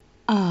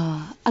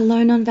Ah,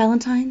 alone on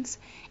Valentine's?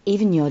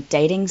 Even your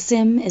dating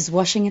sim is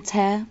washing its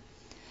hair?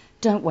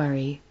 Don't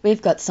worry,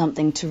 we've got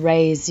something to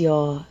raise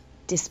your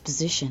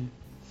disposition.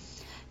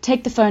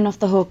 Take the phone off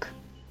the hook.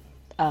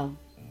 Oh,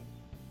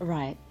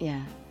 right,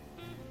 yeah.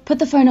 Put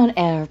the phone on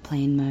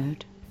airplane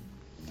mode.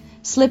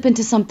 Slip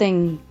into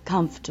something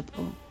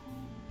comfortable.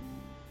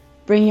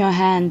 Bring your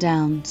hand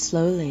down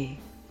slowly.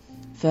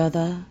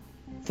 Further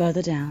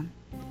down.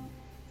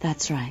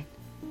 That's right.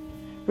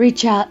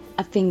 Reach out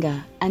a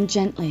finger and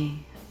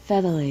gently,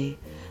 featherly,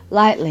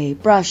 lightly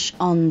brush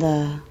on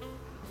the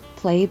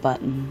play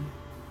button.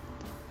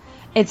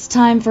 It's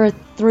time for a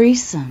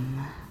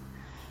threesome.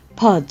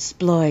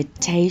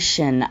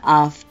 Podsploitation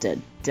after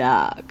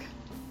dark.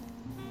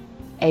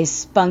 A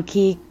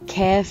spunky,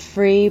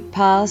 carefree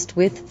past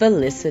with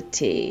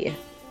Felicity.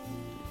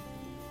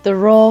 The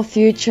raw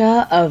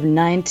future of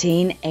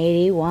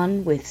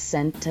 1981 with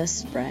center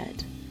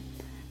spread.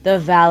 The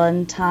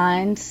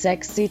Valentine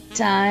Sexy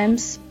Time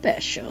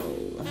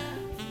Special.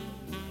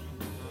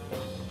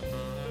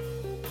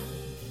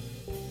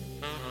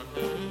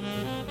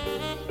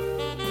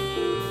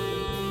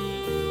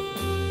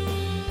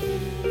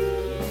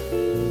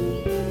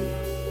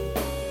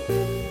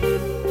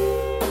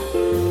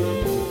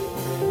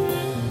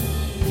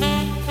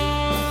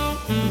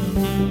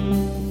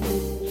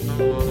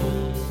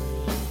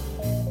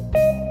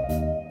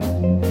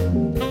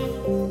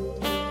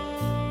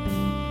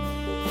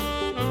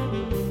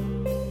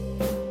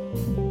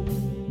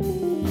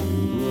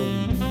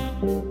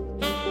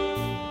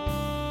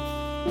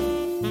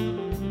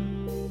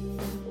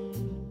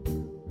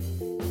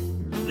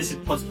 This is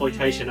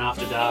Podsploitation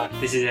After Dark.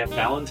 This is our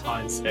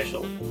Valentine's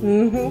special.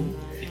 Mm-hmm.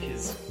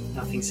 Because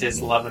nothing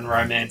says love and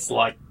romance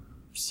like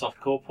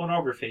softcore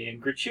pornography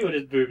and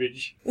gratuitous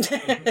boobage.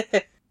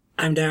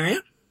 I'm Daria.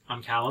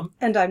 I'm Callum.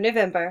 And I'm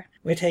November.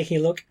 We're taking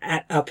a look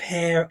at a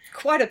pair.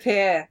 Quite a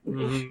pair.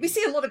 Mhm. We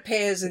see a lot of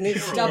pairs in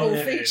this double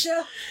Yes.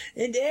 feature.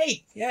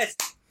 Indeed, yes.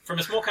 From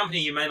a small company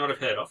you may not have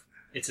heard of.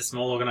 It's a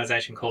small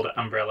organisation called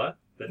Umbrella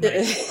that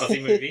makes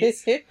Aussie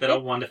movies that are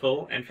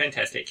wonderful and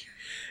fantastic.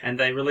 And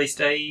they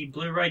released a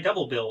Blu-ray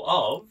double bill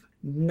of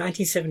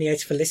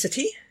 1978's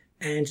Felicity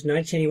and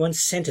 1981's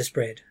Center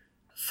Spread.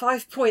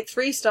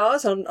 5.3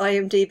 stars on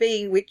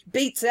IMDb, which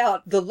beats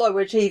out the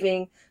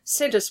low-achieving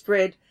Center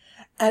Spread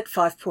at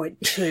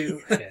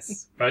 5.2.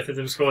 Yes, both of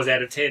them scores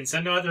out of 10,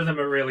 so neither of them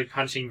are really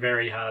punching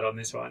very hard on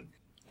this one.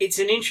 It's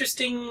an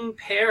interesting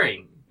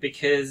pairing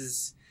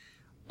because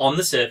on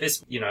the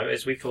surface, you know,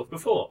 as we've talked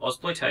before,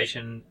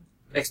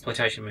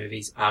 exploitation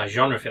movies are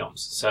genre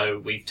films. So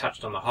we've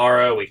touched on the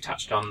horror, we've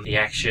touched on the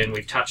action,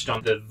 we've touched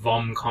on the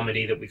vom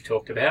comedy that we've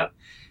talked about.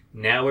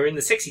 Now we're in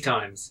the sexy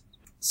times.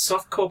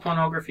 Softcore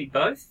pornography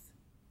both,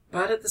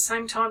 but at the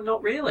same time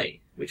not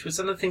really, which was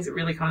one of the things that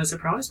really kind of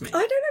surprised me. I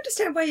don't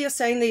understand why you're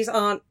saying these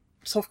aren't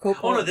softcore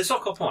porn. Oh no, they're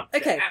softcore porn.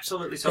 Okay. They're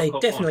absolutely softcore They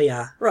porn. definitely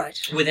are. Right.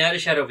 Without a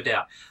shadow of a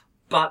doubt.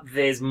 But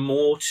there's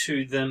more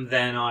to them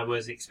than I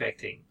was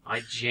expecting.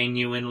 I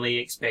genuinely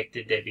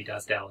expected Debbie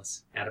Does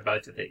Dallas out of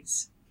both of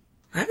these.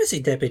 I haven't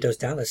seen Debbie Does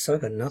Dallas, so I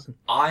got nothing.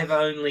 I've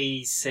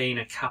only seen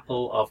a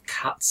couple of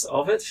cuts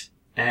of it,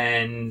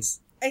 and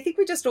I think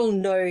we just all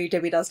know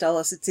Debbie Does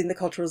Dallas. It's in the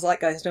cultural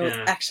zeitgeist. No one's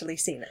Yeah. actually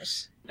seen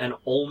it. an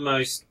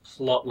almost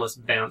plotless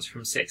bounce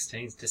from sex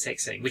scenes to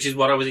sex scene, which is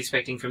what I was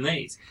expecting from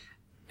these.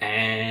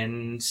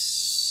 And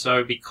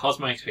so because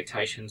my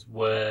expectations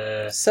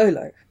were So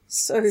low.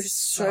 So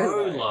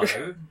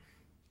low,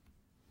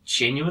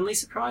 genuinely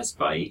surprised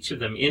by each of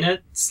them in a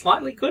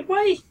slightly good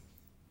way,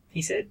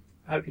 he said,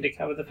 hoping to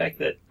cover the fact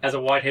that as a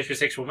white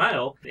heterosexual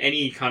male,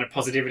 any kind of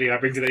positivity I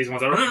bring to these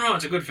ones, no,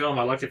 it's a good film,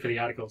 I liked it for the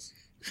articles.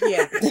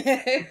 Yeah.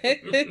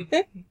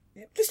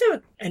 Let's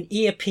do an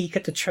ear peek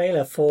at the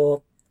trailer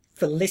for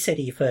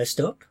Felicity first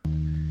up.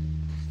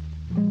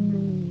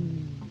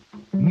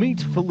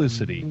 Meet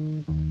Felicity.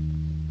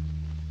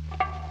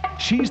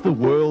 She's the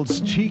world's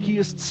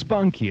cheekiest,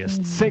 spunkiest,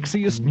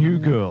 sexiest new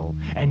girl,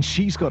 and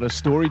she's got a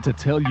story to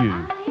tell you.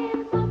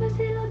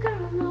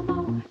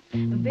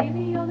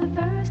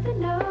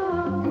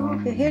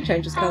 Her hair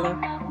changes colour.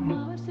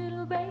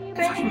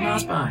 Fucking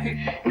raspberry.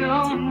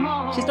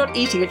 She's not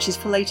eating it, she's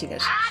filleting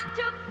it.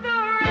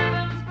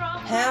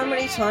 How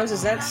many times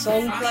has that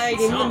song played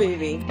in the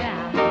movie?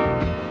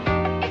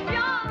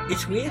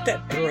 It's weird,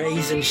 that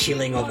brazen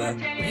shilling of her.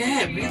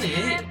 Yeah, it really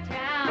is.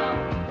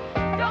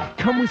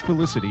 Come with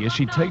Felicity as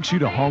she takes you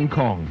to Hong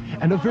Kong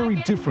and a very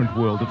different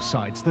world of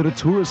sights that a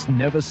tourist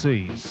never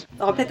sees.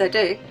 Oh, I bet they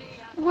do.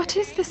 What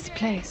is this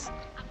place?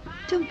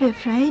 Don't be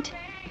afraid.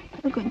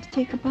 We're going to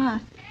take a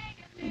bath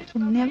like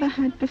you never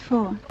had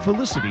before.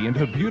 Felicity and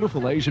her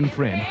beautiful Asian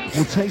friend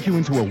will take you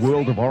into a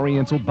world of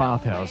oriental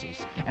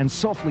bathhouses and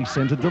softly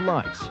scented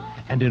delights.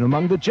 And in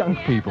among the junk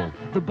people,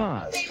 the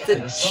bars. The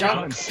and junk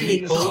sometimes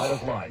see people. the side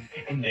of life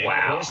in their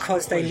Wow. quest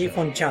Because they for live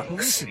on junks.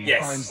 Felicity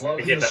Yes, finds love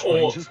we in get the that.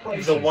 Or strangest the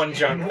places one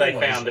junk and they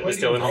always found that was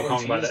still in Hong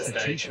Kong by that volunteers to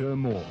stage. teach her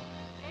more.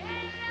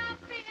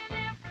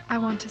 I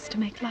want us to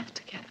make love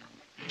together.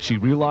 She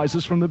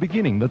realizes from the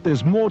beginning that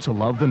there's more to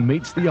love than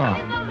meets the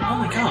eye. Oh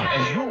my god.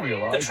 And you'll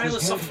realize The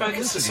trailer's there's more soft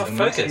focus to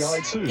publicity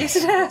soft than meets the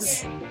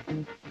focus. eye too. Yes, it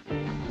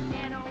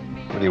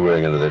has. What are you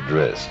wearing under that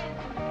dress?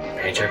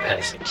 Banjo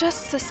pacing.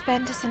 Just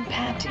suspenders and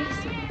panties.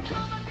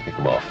 Take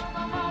them off.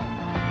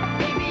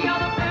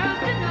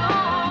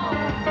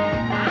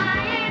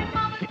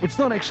 It's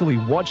not actually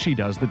what she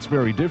does that's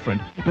very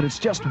different, but it's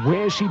just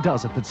where she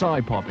does it that's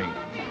eye-popping.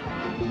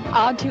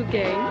 Aren't you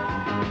gay?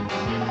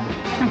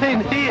 You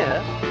mean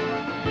here?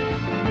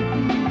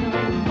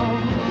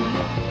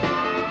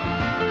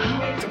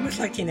 It's almost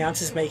like the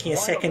announcer's making a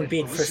second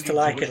bid for us to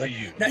like it. Like,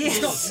 no,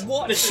 Yes. it's not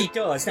what she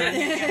does. No.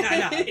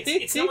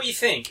 It's not what you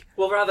think.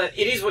 Well, rather,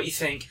 it is what you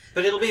think,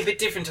 but it'll be a bit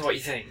different to what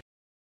you think.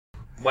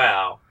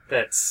 Wow,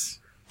 that's...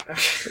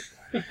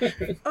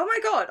 Oh my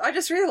god, I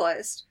just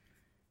realised.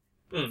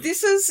 Mm.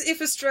 This is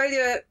if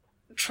Australia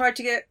tried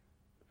to get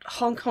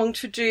Hong Kong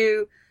to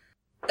do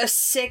a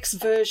sex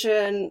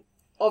version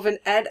of an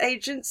ad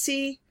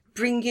agency,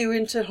 bring you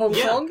into Hong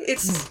Yeah. Kong.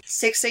 It's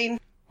sex scene,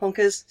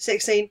 honkers,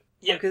 sex scene,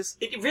 Yeah, honkers.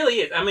 it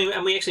really is. I mean,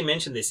 and we actually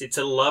mentioned this. It's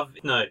a love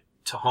note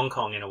to Hong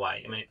Kong in a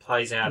way. I mean, it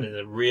plays out in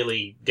a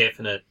really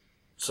definite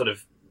sort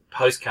of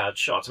postcard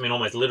shots. I mean,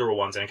 almost literal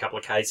ones in a couple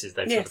of cases.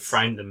 They've sort of Yes.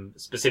 framed them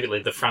specifically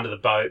at the front of the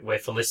boat where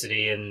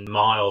Felicity and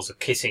Miles are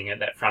kissing at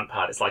that front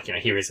part. It's like,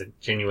 here is a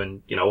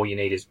genuine, all you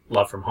need is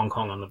love from Hong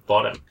Kong on the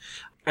bottom.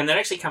 And that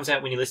actually comes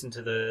out when you listen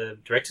to the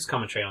director's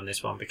commentary on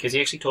this one, because he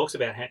actually talks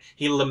about how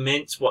he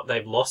laments what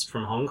they've lost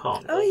from Hong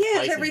Kong. Oh all the yeah,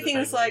 places that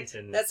everything's they like, went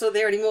and- that's not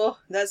there anymore,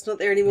 that's not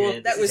there anymore.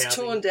 Yeah, that this is was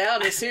how torn they-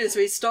 down as soon as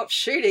we stopped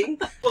shooting.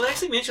 Well, they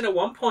actually mentioned at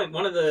one point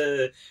one of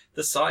the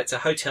sites, a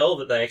hotel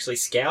that they actually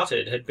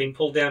scouted, had been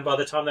pulled down by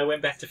the time they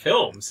went back to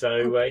film.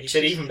 So he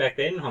said even back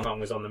then Hong Kong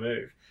was on the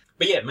move.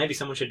 But yeah, maybe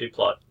someone should do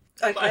plot.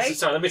 Okay.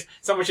 Sorry,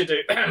 someone should do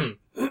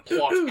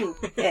plot.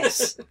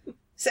 Yes.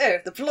 So,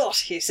 the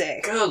plot, you say.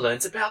 Girl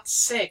learns about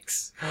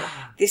sex.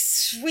 This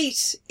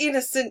sweet,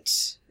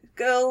 innocent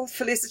girl,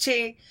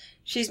 Felicity,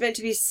 she's meant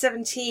to be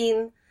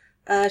 17.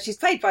 She's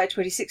played by a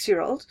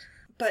 26-year-old,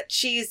 but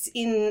she's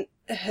in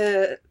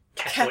her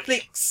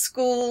Catholic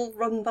school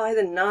run by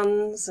the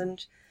nuns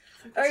and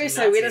oh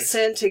so Nazis.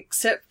 innocent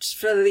except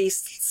for the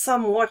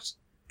somewhat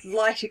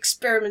light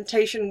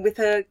experimentation with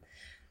her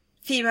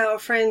female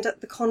friend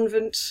at the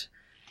convent.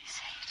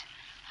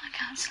 I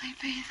can't sleep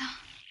either.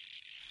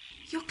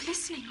 You're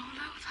glistening all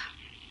over.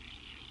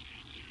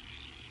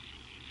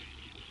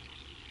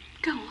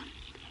 Go on.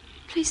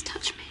 Please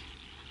touch me.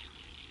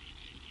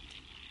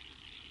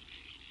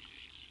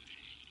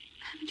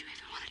 Haven't you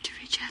ever wanted to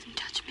reach out and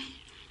touch me?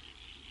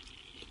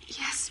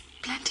 Yes,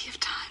 plenty of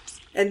times.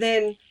 And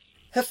then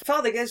her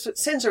father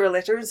sends her a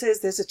letter and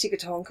says there's a ticket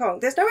to Hong Kong.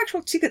 There's no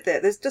actual ticket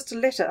there, there's just a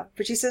letter.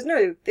 But she says,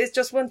 no, there's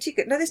just one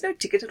ticket. No, there's no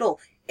ticket at all.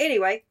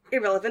 Anyway,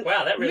 irrelevant.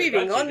 Wow, that really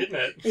Moving bugged on. you,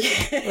 didn't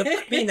it?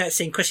 Well, me in that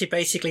scene, because she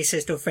basically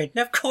says to a friend,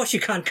 no, of course you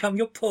can't come,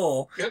 you're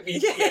poor.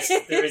 Yes,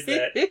 there is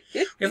that.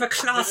 We have a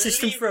class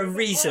system for a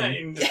reason.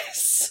 Mind.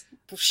 Yes.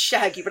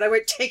 Shaggy, but I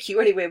won't take you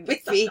anywhere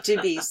with me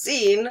to be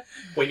seen.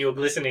 When you're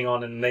glistening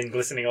on and then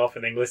glistening off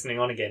and then glistening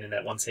on again in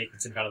that one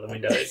sequence in front of the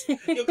windows.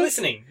 You're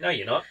glistening. No,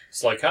 you're not.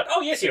 Slow cut.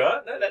 Oh, yes, you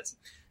are. No, that's...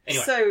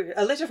 Anyway. So,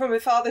 a letter from her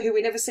father, who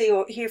we never see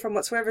or hear from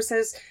whatsoever,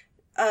 says,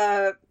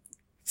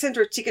 send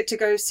her a ticket to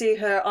go see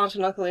her aunt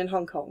and uncle in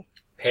Hong Kong.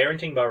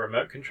 Parenting by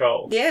remote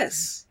control.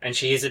 Yes. And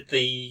she is at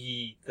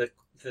the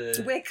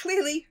Where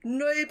clearly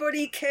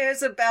nobody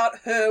cares about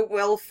her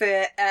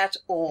welfare at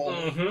all.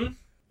 Mm-hmm.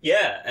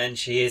 Yeah, and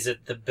she is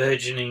at the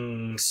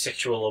burgeoning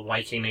sexual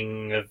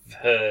awakening of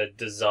her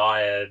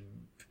desire.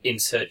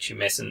 Insert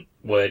tumescent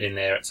word in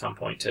there at some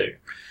point too.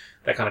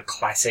 That kind of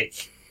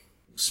classic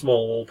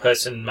small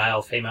person,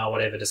 male, female,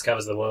 whatever,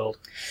 discovers the world.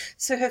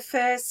 So her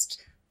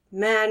first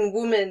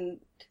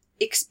man-woman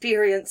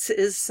experience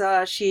is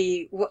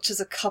she watches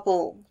a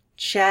couple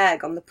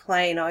shag on the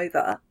plane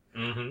over.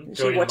 Mm-hmm.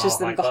 She watches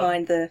them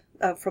behind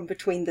from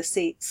between the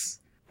seats.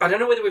 I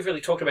don't know whether we've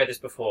really talked about this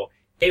before.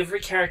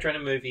 Every character in a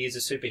movie is a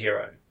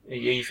superhero. Are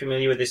you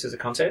familiar with this as a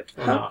concept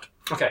or not?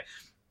 Okay.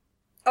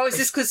 Oh, is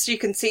this because you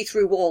can see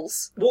through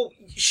walls? Well,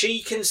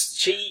 she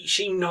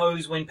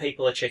knows when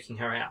people are checking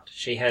her out.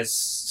 She has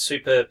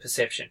super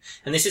perception.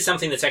 And this is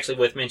something that's actually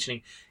worth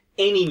mentioning.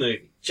 Any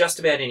movie, just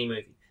about any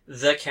movie,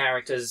 the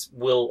characters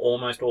will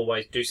almost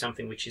always do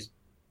something which is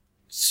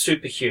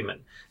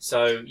superhuman.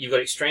 So you've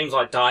got extremes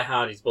like Die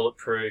Hard is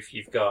bulletproof.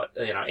 You've got,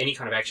 any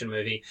kind of action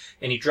movie,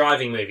 any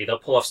driving movie, they'll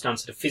pull off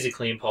stunts that are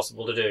physically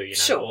impossible to do,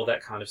 Sure. all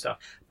that kind of stuff.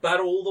 But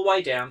all the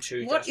way down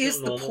to What just your is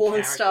the normal porn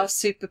characters. star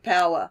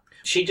superpower?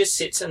 She just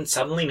sits and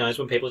suddenly knows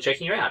when people are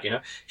checking her out,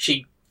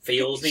 She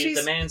feels the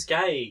She's- man's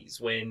gaze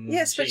when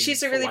Yes, but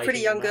she's a really pretty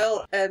filleting young them girl,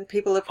 up. and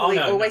people are probably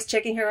no, always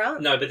checking her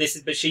out. No, but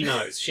she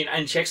knows. She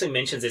actually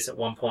mentions this at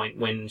one point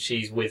when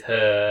she's with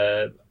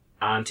her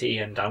auntie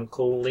and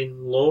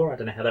uncle-in-law. I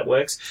don't know how that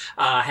works.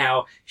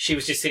 How she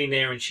was just sitting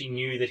there and she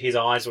knew that his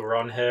eyes were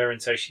on her,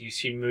 and so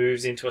she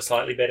moves into a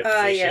slightly better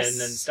position yes.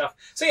 and stuff.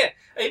 So yeah,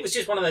 it was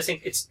just one of those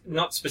things. It's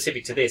not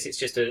specific to this. It's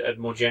just a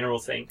more general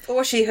thing.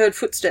 Or she heard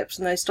footsteps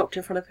and they stopped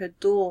in front of her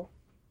door.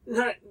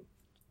 No,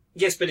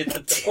 Yes, but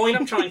the point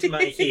I'm trying to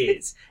make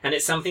is, and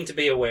it's something to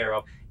be aware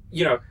of,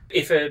 you know,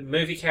 if a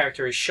movie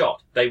character is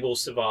shot, they will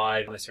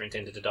survive unless they're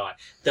intended to die.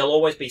 They'll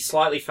always be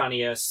slightly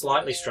funnier,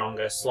 slightly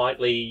stronger,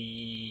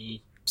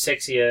 slightly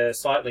sexier,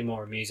 slightly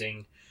more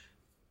amusing.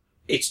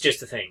 It's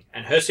just a thing.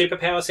 And her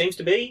superpower seems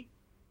to be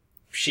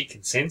she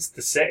can sense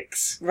the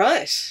sex.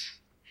 Right.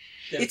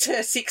 It's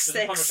her sixth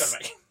That's the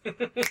sex. point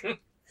I'm trying to make.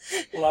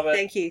 Love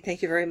it.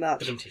 Thank you very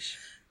much.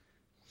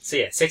 So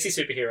yeah, sexy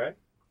superhero.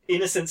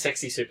 Innocent,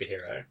 sexy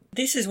superhero.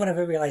 This is one of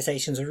her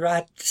realizations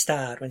right at the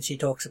start when she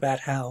talks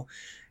about how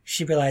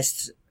she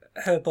realized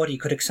her body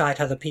could excite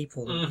other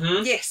people.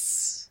 Mm-hmm.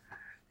 Yes.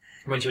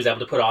 When she was able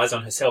to put eyes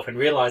on herself and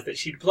realised that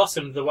she'd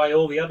blossomed the way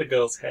all the other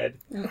girls had.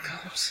 Oh,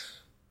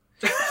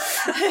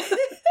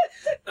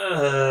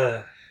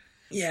 God.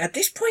 Yeah, at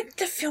this point,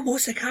 the film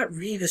also can't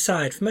really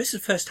decide for most of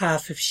the first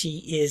half if she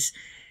is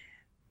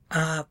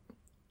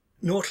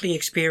naughtily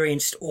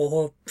experienced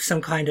or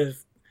some kind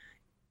of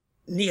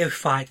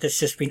neophyte that's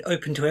just been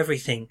open to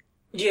everything.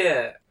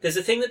 Yeah, there's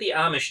a thing that the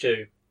Amish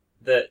do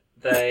that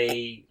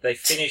they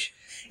finish.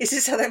 Is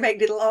this how they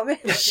make little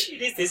Amish?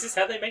 It is. This is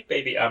how they make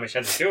baby Amish,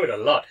 and they do it a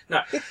lot.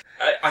 No,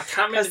 I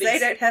can't remember. Because they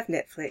don't have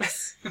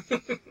Netflix.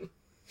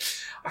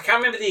 I can't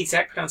remember the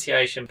exact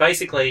pronunciation.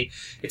 Basically,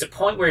 it's a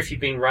point where if you've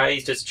been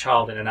raised as a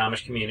child in an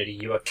Amish community,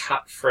 you are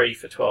cut free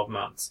for 12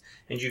 months,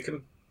 and you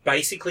can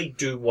basically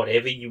do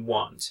whatever you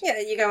want.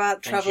 Yeah, you go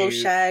out, travel,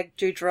 shag,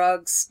 do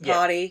drugs,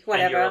 party,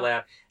 whatever. And you're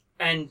allowed.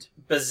 And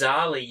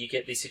bizarrely, you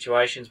get these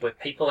situations where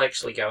people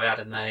actually go out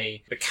and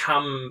they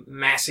become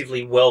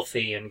massively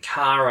wealthy and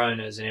car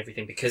owners and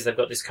everything because they've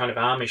got this kind of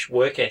Amish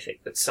work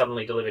ethic that's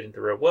suddenly delivered into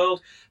the real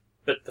world.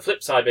 But the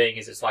flip side being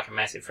is it's like a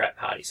massive frat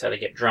party. So they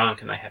get drunk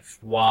and they have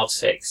wild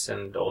sex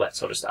and all that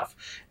sort of stuff.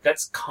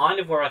 That's kind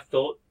of where I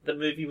thought the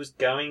movie was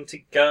going to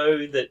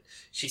go, that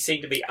she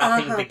seemed to be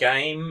upping the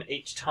game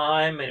each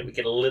time and it would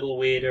get a little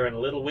weirder and a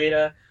little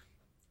weirder.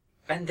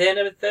 And then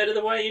a third of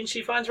the way in,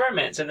 she finds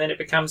romance, and then it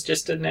becomes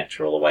just a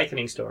natural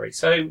awakening story.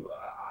 So,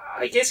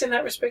 I guess in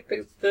that respect,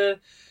 the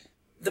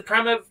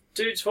Prama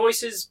dude's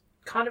voice is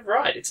kind of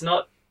right. It's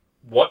not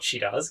what she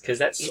does, because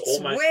that's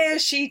almost where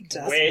she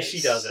does where it.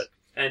 she does it,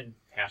 and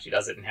how she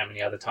does it, and how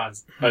many other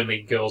times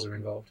only girls are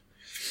involved.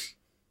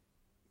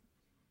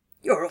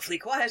 You're awfully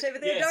quiet over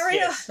there, Yes, Daria.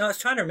 yes. No, I was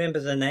trying to remember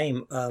the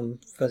name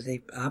for the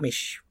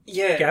Amish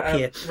Yeah, gap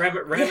year.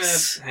 Rama,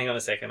 Yes. hang on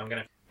a second. I'm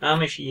going to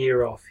Amish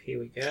year off. Here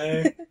we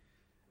go.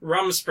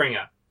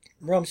 Rumspringa.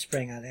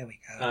 Rumspringa, there we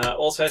go.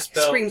 Also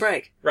spelled Spring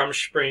break.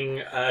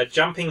 Rumspring.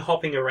 Jumping,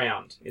 hopping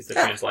around is the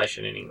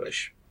translation in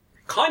English.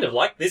 Kind of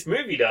like this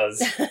movie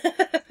does.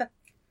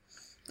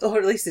 Or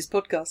at least this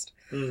podcast.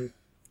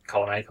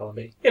 Column A, column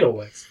B. It all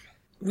works.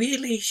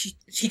 Weirdly,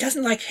 she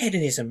doesn't like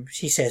hedonism,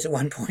 she says at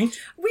one point.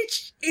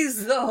 Which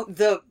is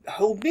the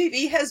whole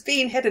movie has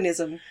been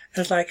hedonism.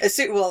 It's like,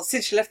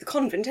 Since she left the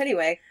convent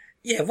anyway.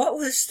 yeah, what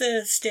was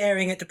the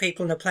staring at the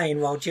people in the plane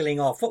while jilling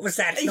off? What was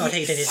that? It's not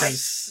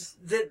hedonism.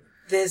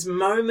 There's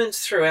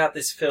moments throughout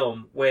this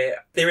film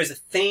where there is a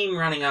theme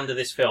running under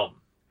this film,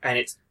 and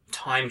it's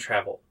time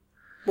travel.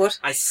 What?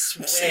 I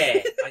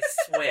swear.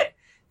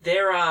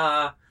 There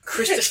are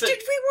Christopher... Did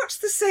we watch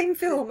the same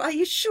film? Are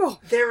you sure?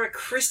 There are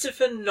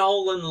Christopher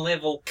Nolan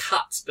level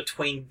cuts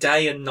between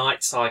day and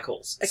night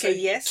cycles. Okay, So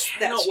yes, you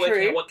cannot that's work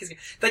true. out what...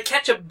 They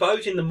catch a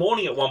boat in the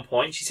morning at one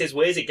point. She says,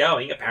 "Where's it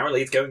going?"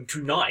 Apparently it's going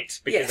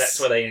tonight, because Yes. that's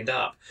where they end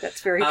up.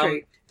 That's very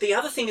true. The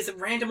other thing is the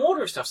random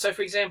order of stuff. So,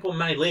 for example,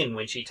 Mei Lin,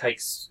 when she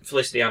takes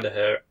Felicity under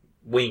her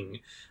wing,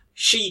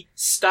 she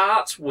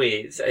starts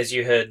with, as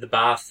you heard, the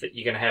bath that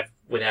you're going to have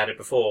without it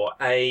before,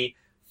 a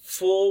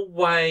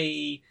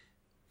 4-way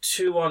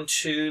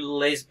 2-on-2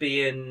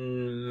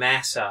 lesbian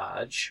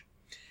massage.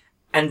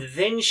 And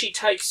then she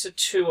takes her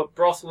to a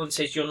brothel and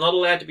says, "You're not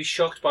allowed to be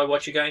shocked by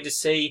what you're going to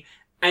see."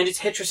 And it's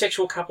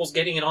heterosexual couples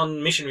getting it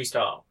on missionary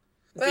style.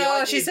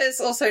 Well, she says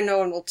also no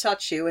one will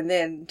touch you, and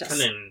then just... And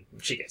then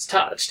she gets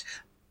touched.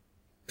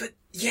 But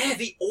yeah,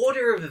 the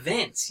order of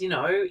events,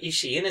 is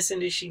she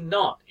innocent? Is she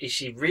not? Is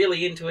she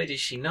really into it? Is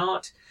she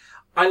not?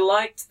 I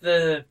liked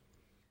the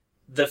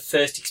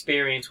first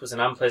experience was an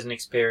unpleasant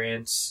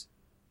experience,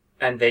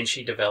 and then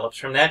she develops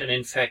from that. And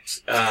in fact,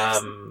 I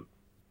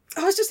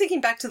was just thinking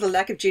back to the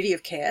lack of duty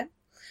of care.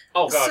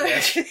 oh god,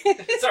 So- yeah.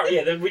 Sorry,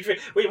 yeah.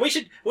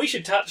 We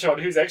should touch on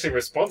who's actually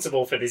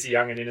responsible for this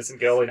young and innocent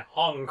girl in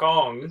Hong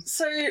Kong.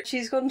 So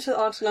she's gone to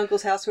aunt and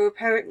uncle's house, who are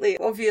apparently,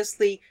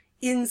 obviously,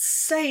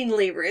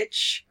 insanely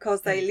rich,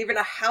 because they live in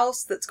a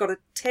house that's got a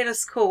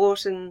tennis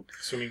court and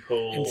Swimming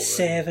pool And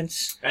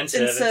servants. and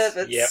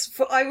servants.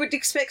 Yep. I would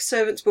expect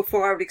servants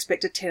before I would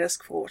expect a tennis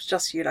court.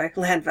 Just,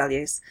 land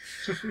values.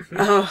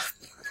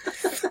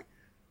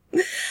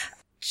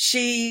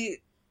 She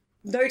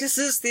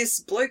notices this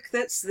bloke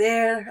that's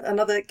there,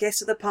 another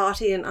guest at the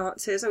party, and aunt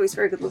says, "Oh, he's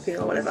very good looking,"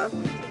 or whatever.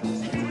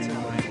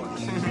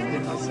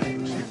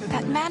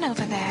 That man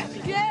over there.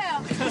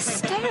 Yeah. He's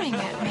staring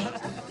at me.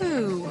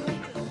 Who?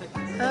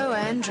 Oh,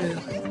 Andrew.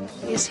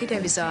 Yes, he'd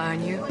have his eye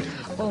on you.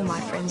 All my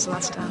friends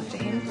lust after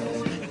him.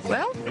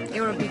 Well,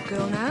 you're a big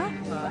girl now.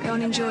 Go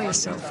and enjoy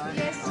yourself.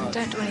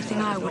 Don't do anything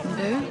I wouldn't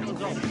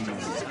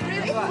do.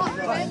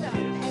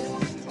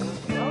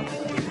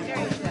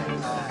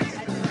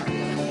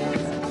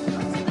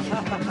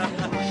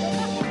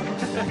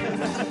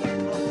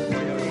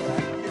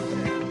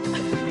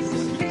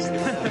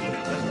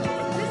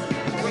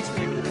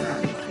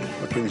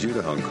 What brings you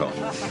to Hong Kong?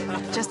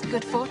 Just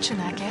good fortune,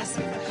 I guess.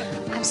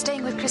 I'm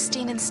staying with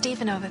Christine and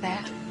Stephen over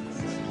there.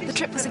 The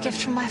trip was a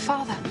gift from my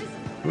father.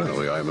 Well,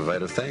 we owe him a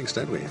vote of thanks,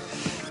 don't we?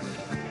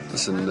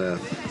 Listen,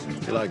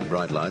 you like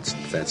bright lights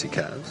and fancy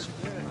cars?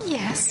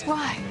 Yes,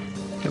 why?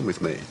 Come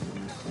with me.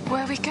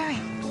 Where are we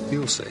going?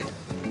 You'll see.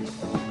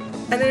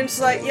 And then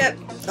it's like, yep,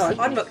 oh,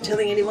 I'm not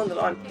telling anyone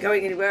that I'm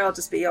going anywhere. I'll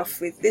just be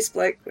off with this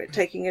bloke. We're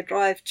taking a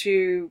drive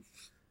to...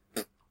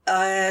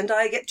 and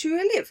I get to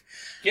live.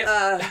 Yep.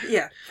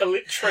 Yeah. A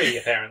lit tree,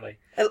 apparently.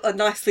 A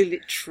nicely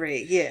lit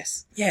tree,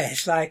 yes. Yeah,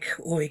 it's like,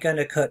 we're going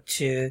to cut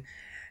to...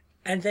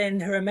 And then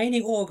her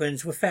remaining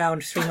organs were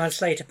found 3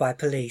 months later by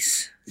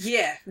police.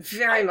 Yeah,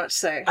 very much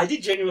so. I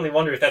did genuinely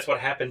wonder if that's what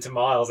happened to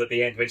Miles at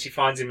the end when she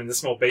finds him in the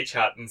small beach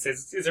hut and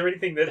says, "Is there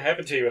anything that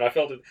happened to you?" And I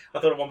thought at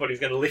one point he was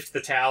going to lift the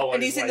towel on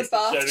And his he's in the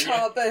waist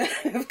and bathtub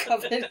and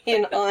covered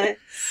in ice.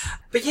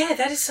 But yeah,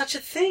 that is such a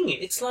thing.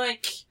 It's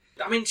like,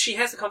 I mean, she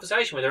has the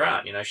conversation with her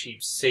aunt. You know, she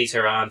sees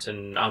her aunt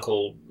and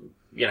uncle,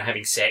 you know,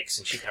 having sex,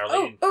 and she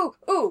thoroughly.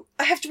 Oh!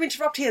 I have to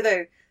interrupt here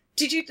though.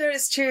 Did you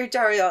notice too,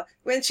 Daria,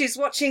 when she's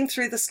watching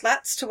through the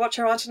slats to watch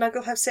her aunt and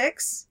uncle have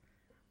sex?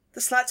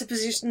 The slats are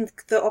positioned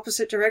the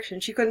opposite direction.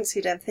 She couldn't see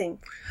a damn thing.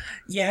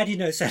 Yeah, I did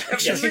notice that, It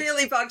actually.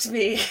 really bugged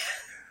me.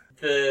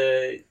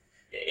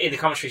 In the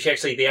commentary,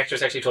 the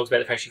actress actually talks about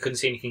the fact she couldn't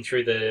see anything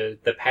through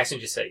the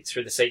passenger seats,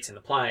 through the seats in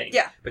the plane,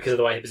 Yeah. because of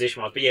the way her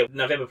position was. But yeah,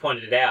 November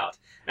pointed it out,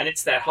 and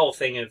it's that whole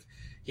thing of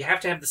you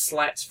have to have the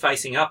slats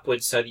facing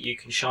upwards so that you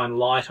can shine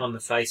light on the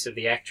face of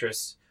the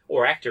actress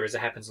or actor, as it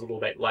happens a little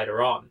bit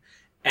later on,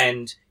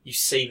 and you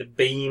see the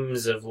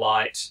beams of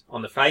light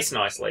on the face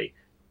nicely.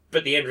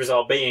 But the end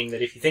result being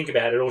that if you think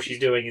about it, all she's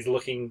doing is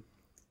looking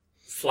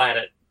flat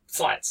at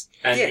slats,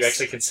 and Yes. you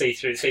actually can see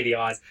the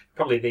eyes.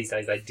 Probably these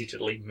days they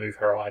digitally move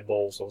her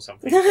eyeballs or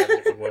something so that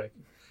it would work.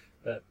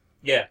 But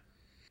yeah,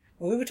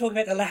 Well, we were talking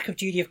about the lack of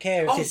duty of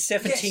care of Oh, this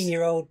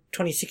 17-year-old,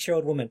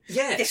 26-year-old woman.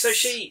 yeah. Yes. So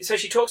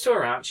she talks to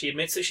her aunt. She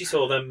admits that she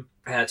saw them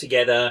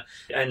together,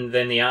 and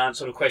then the aunt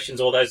sort of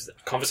questions all those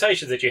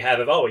conversations that you have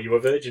of, "Oh, are you a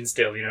virgin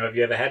still? You know, have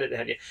you ever had it?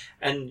 Had you?"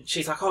 And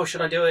she's like, "Oh,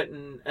 should I do it?"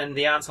 And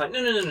the aunt's like,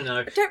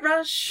 "No. Don't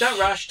rush. Don't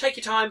rush. Take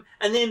your time."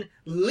 And then,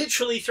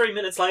 literally 3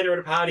 minutes later at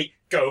a party,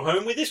 go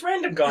home with this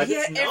random guy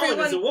that's Yeah, known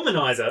as a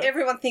womanizer.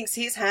 Everyone thinks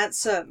he's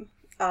handsome.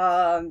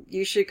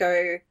 You should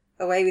go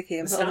away with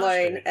him Massage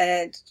alone him.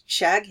 and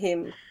shag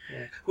him.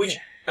 Yeah. Which,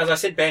 as I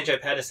said, Banjo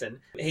Patterson,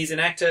 he's an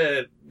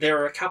actor.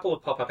 There are a couple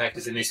of pop-up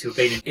actors in this who have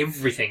been in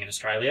everything in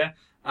Australia.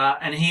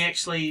 And he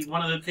actually,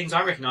 one of the things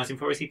I recognise him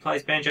for is he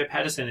plays Banjo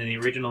Patterson in the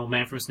original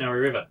Man from Snowy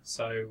River.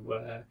 So,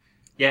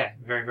 yeah,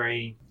 very,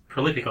 very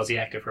prolific Aussie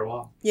actor for a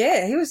while,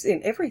 Yeah, he was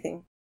in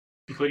everything.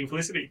 including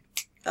Felicity.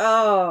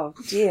 Oh,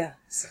 dear.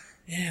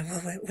 Yeah,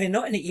 well, we're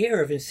not in the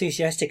era of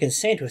enthusiastic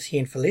consent with he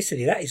and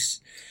Felicity.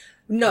 That's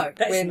No,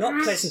 we're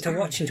not pleasant to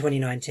watch in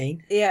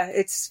 2019. Yeah,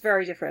 it's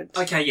very different.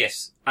 Okay,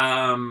 yes.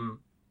 I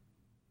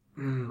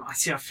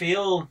see, I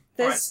feel...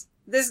 There's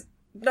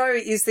no,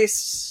 is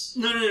this...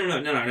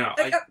 No.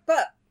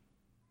 But,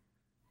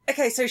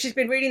 okay, so she's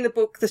been reading the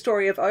book, The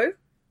Story of O.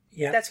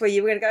 Yeah. That's where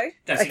you were going to go?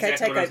 That's okay,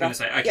 exactly take what I was over. going to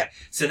say. Okay, Yeah.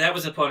 so that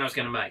was the point I was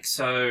going to make.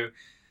 So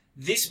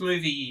this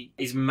movie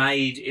is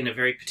made in a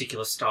very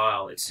particular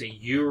style. It's a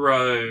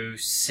Euro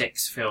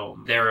sex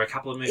film. There are a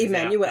couple of movies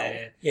Emmanuel. out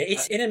there. Yeah,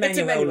 it's an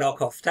Emmanuel Emmanuel.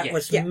 knockoff. That Yeah.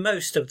 was Yeah.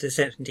 most of the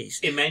 70s.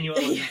 Emmanuel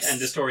Yes. and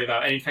The Story of O.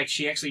 And in fact,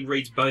 she actually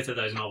reads both of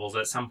those novels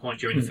at some point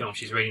during the film.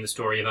 She's reading The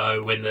Story of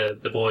O when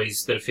the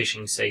boys that are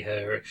fishing see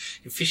her.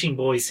 Fishing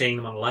boys seeing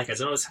them on the lake. I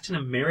don't know, it's such an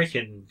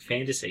American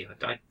fantasy.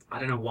 I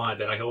don't know why,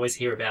 but I always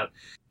hear about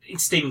in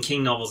Stephen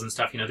King novels and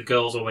stuff, you know, the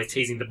girls always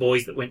teasing the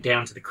boys that went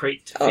down to the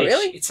creek to fish. Oh,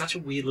 really? It's such a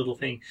weird little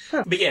thing.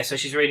 Huh. But yeah, so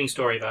she's reading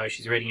Story of O,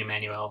 she's reading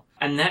Emmanuel.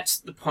 And that's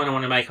the point I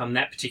want to make on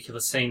that particular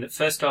scene, that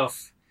first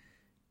off,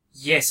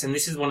 yes, and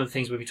this is one of the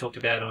things we talked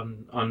about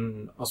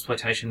on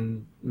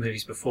exploitation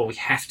movies before, we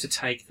have to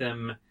take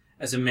them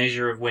as a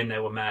measure of when they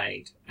were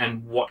made.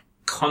 And what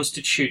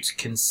constitutes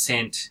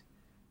consent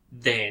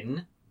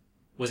then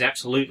was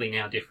absolutely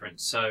now different.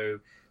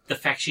 So the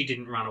fact she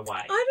didn't run away.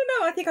 I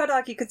don't know. I think I'd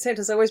argue consent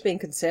has always been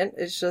consent.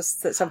 It's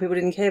just that some people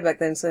didn't care back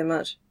then so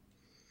much.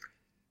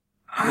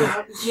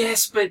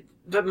 Yes, but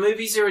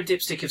movies are a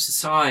dipstick of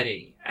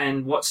society,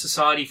 and what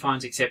society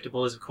finds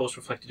acceptable is, of course,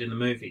 reflected in the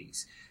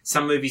movies.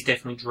 Some movies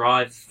definitely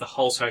drive the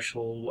whole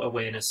social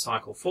awareness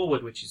cycle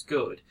forward, which is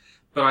good.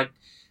 But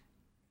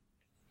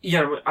I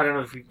don't know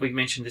if we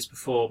mentioned this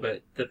before,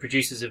 but the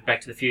producers of Back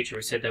to the Future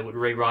have said they would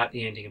rewrite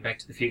the ending of Back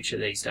to the Future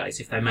these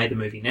days if they made the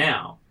movie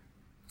now.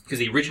 Because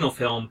the original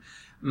film,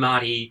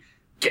 Marty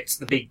gets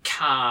the big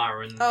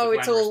car and Oh, the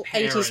it's all glamorous 80s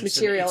parents, and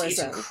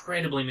materialism. It's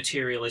incredibly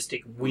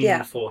materialistic win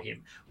Yeah. for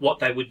him. What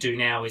they would do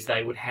now is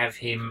they would have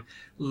him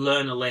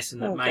learn a lesson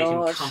that Oh, made him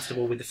God.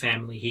 comfortable with the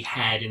family he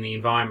had in the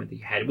environment that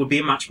he had. It would be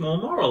a much more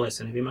moral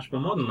lesson. It would be a much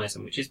more modern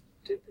lesson, which is...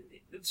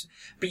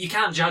 But you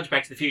can't judge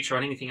Back to the Future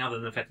on anything other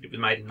than the fact that it was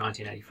made in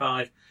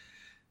 1985.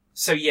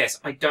 So yes,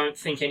 I don't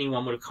think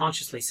anyone would have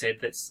consciously said,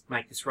 let's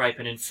make this rape.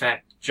 And in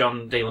fact,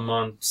 John de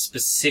Lamont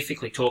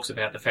specifically talks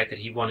about the fact that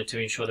he wanted to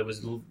ensure there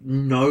was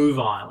no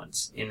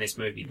violence in this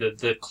movie.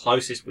 The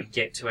closest we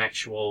get to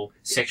actual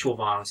sexual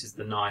violence is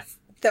the knife.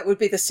 That would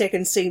be the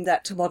second scene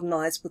that, to modern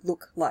eyes, would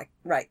look like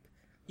rape.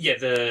 Yeah,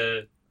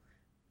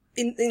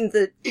 In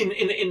the in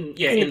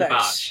the boat.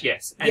 barge,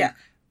 yes. And Yeah.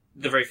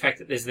 the very fact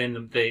that there's then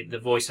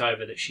the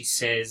voiceover that she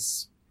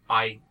says,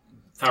 I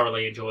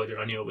thoroughly enjoyed it,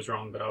 I knew it was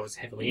wrong, but I was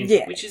heavily into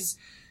Yeah. it, which is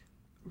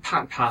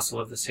part and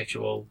parcel of the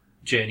sexual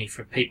journey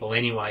for people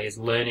anyway, is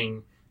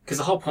learning, because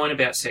the whole point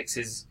about sex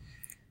is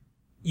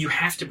you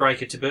have to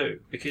break a taboo,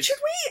 because... Can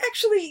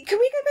we go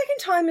back in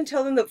time and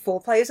tell them that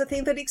foreplay is a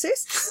thing that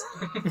exists?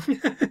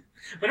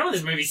 We're not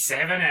this movie's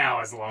 7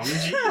 hours long,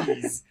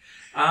 jeez.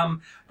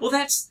 Well,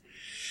 that's...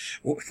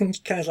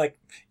 Kind of like,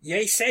 yeah,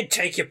 he said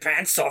take your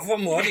pants off, what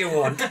more do you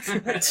want?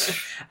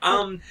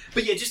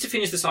 But yeah, just to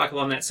finish the cycle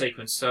on that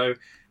sequence, so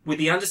with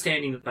the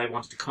understanding that they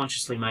wanted to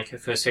consciously make her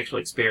first sexual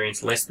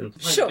experience less than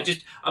pleasant, Sure. but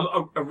just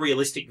a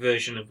realistic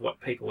version of what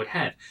people would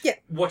have. Yeah.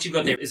 What you've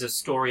got there is a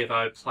story of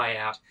O play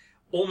out,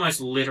 almost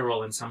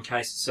literal in some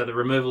cases. So the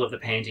removal of the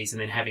panties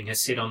and then having her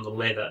sit on the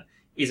leather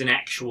is an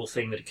actual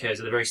thing that occurs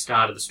at the very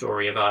start of the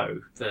story of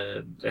O.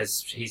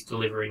 As he's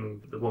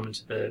delivering the woman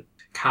to the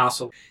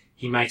castle,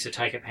 he makes her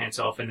take her pants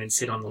off and then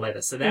sit on the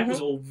leather. So that was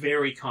all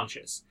very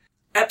conscious.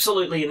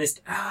 Absolutely in this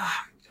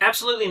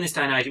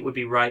day and age, it would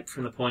be rape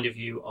from the point of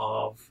view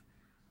of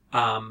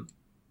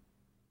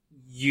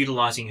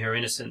utilising her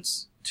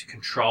innocence to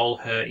control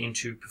her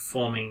into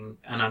performing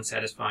an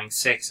unsatisfying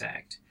sex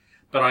act.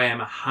 But I am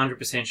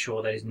 100%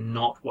 sure that is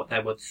not what they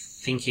were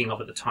thinking of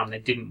at the time. They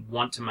didn't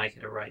want to make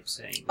it a rape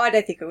scene. I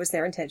don't think it was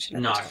their intention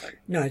at No. the time.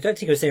 No, I don't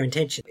think it was their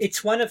intention.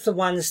 It's one of the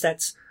ones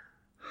that's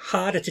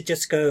harder to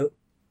just go,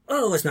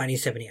 oh, it was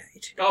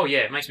 1978. Oh yeah,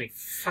 it makes me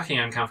fucking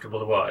uncomfortable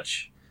to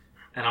watch.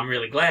 And I'm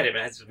really glad,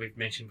 as we've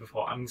mentioned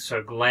before, I'm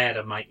so glad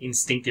my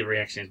instinctive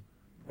reaction is,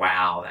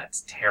 wow,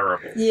 that's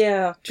terrible.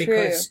 Yeah, true.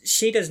 Because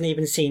she doesn't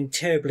even seem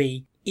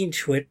terribly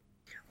into it.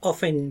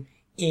 Often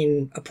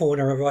in a porn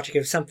or erotica,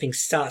 if something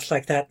starts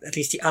like that, at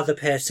least the other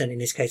person, in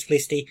this case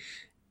Felicity,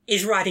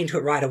 is right into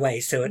it right away.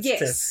 So it's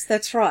Yes,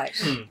 that's right.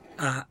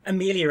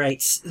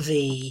 ameliorates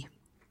the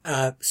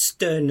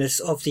sternness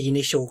of the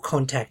initial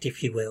contact,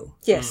 if you will.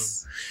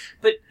 Yes.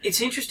 But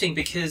it's interesting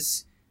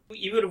because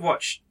you would have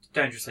watched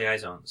Dangerous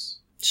Liaisons.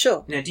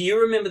 Sure. Now, do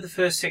you remember the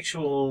first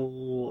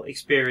sexual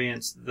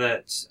experience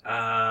that...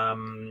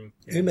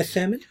 Uma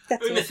Thurman?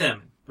 That's Uma it.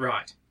 Thurman,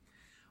 right.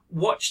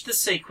 Watch the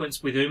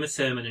sequence with Uma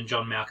Thurman and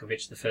John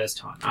Malkovich the first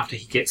time, after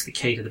he gets the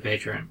key to the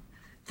bedroom.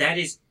 That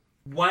is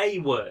way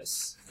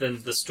worse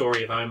than the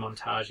story of O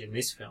montage in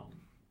this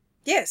film.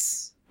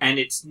 Yes. And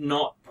it's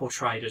not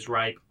portrayed as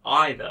rape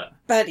either.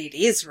 But it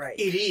is rape.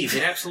 It is,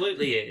 it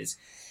absolutely is.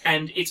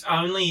 And it's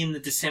only in the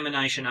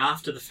dissemination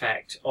after the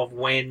fact of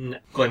when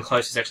Glenn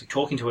Close is actually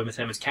talking to Uma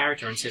Thurman's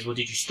character and says, well,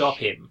 did you stop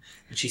him?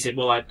 And she said,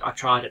 well, I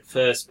tried it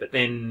first, but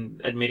then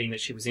admitting that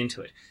she was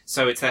into it.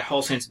 So it's that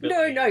whole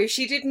sensibility. No,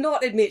 she did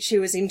not admit she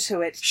was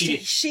into it. She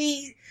did.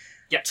 She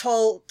Yep.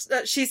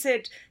 she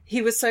said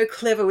he was so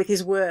clever with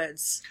his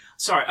words.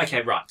 Sorry,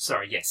 okay, right,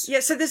 sorry, yes. Yeah,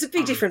 so there's a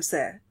big difference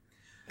there.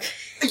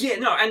 Yeah,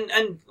 no,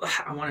 and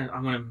I want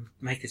to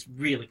make this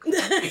really clear.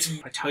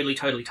 I totally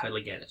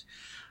get it.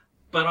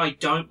 But I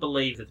don't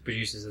believe that the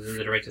producers and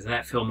the directors of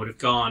that film would have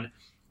gone,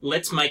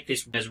 let's make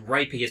this as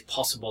rapey as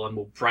possible and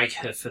we'll break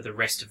her for the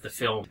rest of the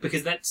film.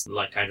 Because that's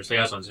like Dangerous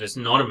Liaisons, and it's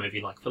not a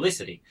movie like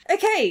Felicity.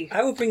 Okay.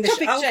 I will bring the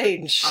Topic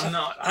change.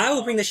 I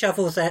will bring the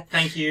shovels that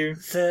Thank you.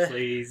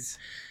 Please.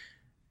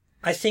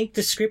 I think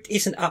the script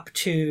isn't up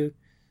to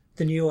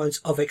the nuance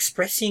of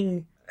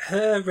expressing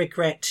her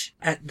regret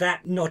at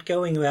that not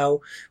going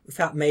well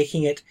without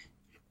making it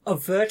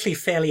overtly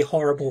fairly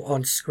horrible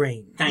on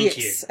screen. Thank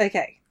you. Yes,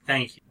 okay.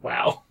 Thank you.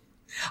 Wow.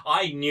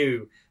 I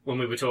knew when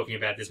we were talking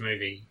about this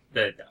movie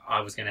that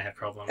I was going to have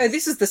problems. Oh,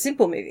 this is the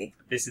simple movie.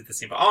 This is the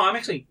simple. Oh, I'm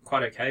actually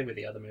quite okay with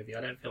the other movie.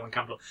 I don't feel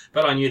uncomfortable.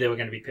 But I knew there were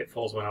going to be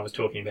pitfalls when I was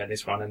talking about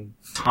this one and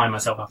tying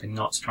myself up in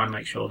knots trying to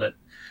make sure that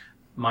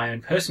my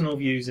own personal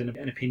views and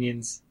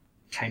opinions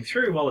came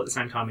through while at the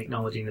same time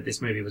acknowledging that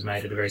this movie was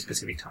made at a very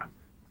specific time.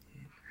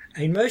 I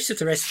mean, most of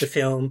the rest of the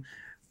film,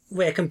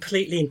 where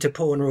completely into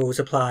porn rules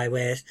apply,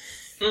 where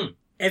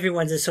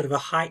everyone's in sort of a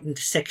heightened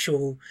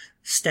sexual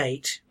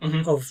state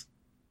of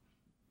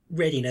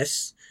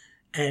readiness,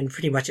 and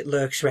pretty much it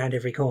lurks around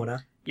every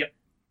corner. Yep.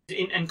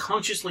 And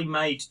consciously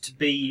made to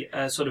be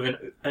sort of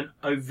an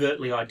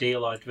overtly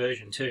idealised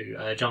version too.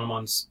 John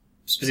Lamont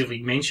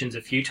specifically mentions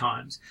a few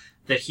times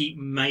that he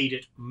made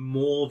it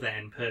more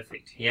than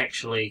perfect. He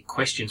actually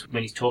questions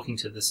when he's talking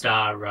to the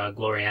star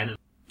Gloria Annan.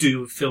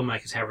 do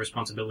filmmakers have a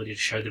responsibility to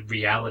show the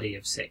reality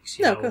of sex?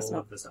 No, of course all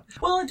not. the stuff.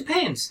 Well, it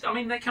depends. I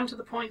mean, they come to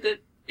the point that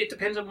it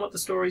depends on what the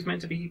story's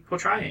meant to be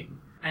portraying.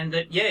 And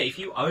that, yeah, if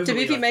you overly... Do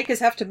movie makers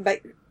have to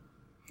make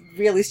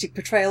realistic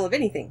portrayal of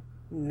anything?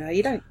 No,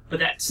 you don't.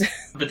 But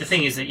the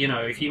thing is that, you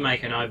know, if you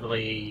make an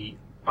overly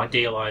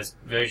idealised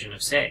version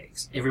of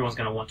sex, everyone's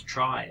going to want to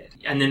try it.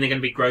 And then they're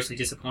going to be grossly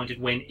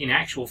disappointed when, in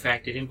actual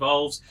fact, it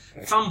involves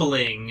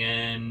fumbling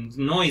and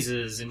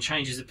noises and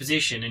changes of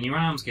position and your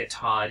arms get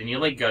tired and your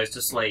leg goes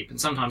to sleep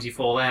and sometimes you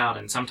fall out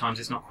and sometimes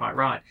it's not quite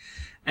right.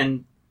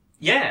 And,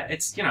 yeah,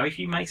 it's, you know, if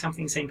you make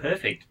something seem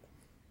perfect,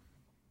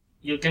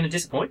 you're going to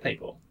disappoint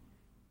people.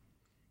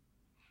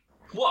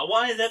 What?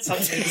 Why is that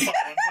such an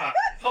exciting part?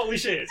 Holy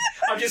shit.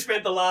 I've just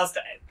spent the last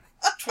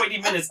 20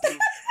 minutes...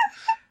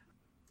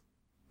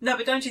 No,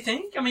 but don't you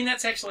think? I mean,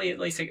 that's actually at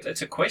least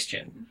it's a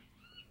question.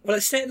 Well,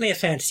 it's certainly a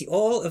fantasy.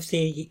 All of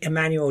the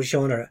Emmanuel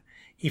genre,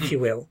 if you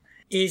will,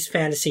 is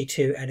fantasy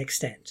to an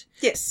extent.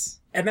 Yes.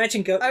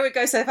 Imagine I would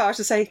go so far as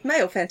to say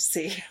male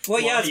fantasy.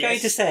 Well, yeah, I was going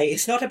to say,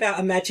 it's not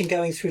about Imagine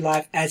going through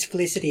life as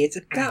Felicity. It's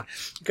about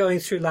going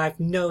through life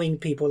knowing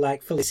people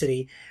like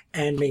Felicity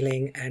and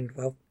Mei-Ling and,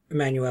 well,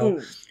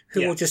 Emmanuel,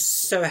 who will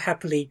just so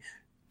happily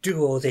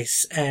do all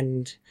this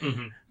and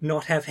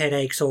not have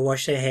headaches or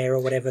wash their hair or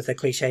whatever the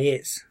cliche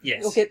is.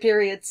 Yes. Or get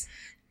periods.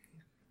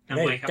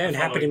 They don't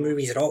happen in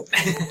movies at all.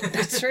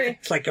 That's true.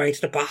 It's like going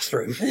to the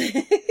bathroom.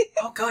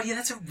 Oh, God, yeah,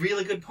 that's a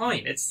really good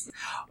point.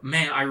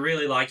 Man, I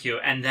really like you.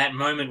 And that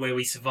moment where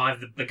we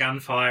survived the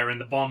gunfire and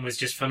the bomb was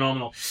just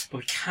phenomenal. But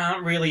we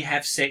can't really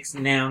have sex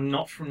now,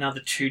 not for another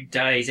 2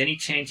 days. Any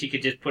chance you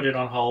could just put it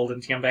on hold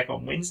and come back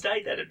on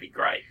Wednesday? That'd be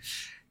great.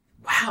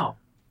 Wow.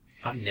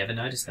 I've never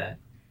noticed that.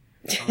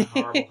 I'm a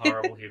horrible,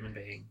 horrible human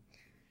being.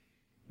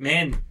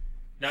 Men,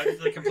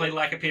 notice the complete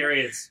lack of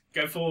periods.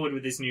 Go forward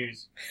with this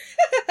news.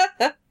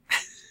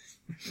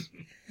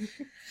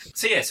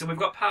 So we've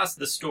got past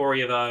the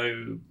story of,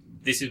 oh,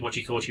 this is what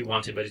you thought you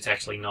wanted, but it's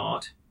actually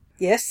not.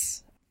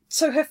 Yes.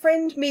 So her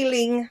friend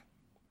Mei-Ling,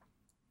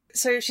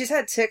 so she's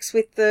had sex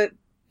with the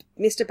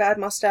Mr. Bad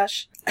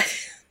Mustache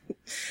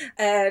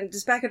and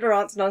is back at her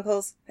aunts and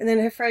uncles. And then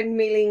her friend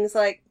Mei-Ling's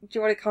like, do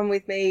you want to come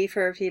with me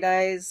for a few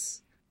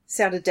days?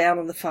 Sounded down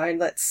on the phone,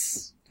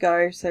 let's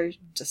go. So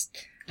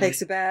just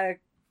takes a bag.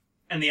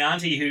 And the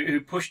auntie who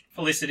pushed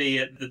Felicity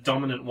at the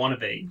dominant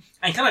wannabe,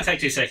 and can I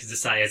take 2 seconds to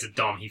say, as a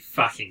dom, he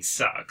fucking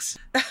sucks.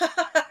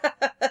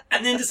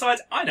 And then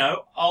decides, I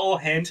know, I'll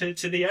hand her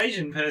to the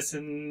Asian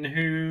person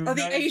who... Oh,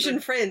 the Asian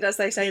friend, as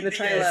they say in the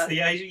trailer. Yes,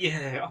 the Asian...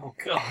 Yeah, oh,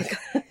 God.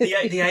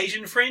 the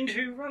Asian friend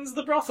who runs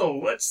the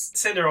brothel. Let's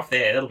send her off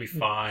there. That'll be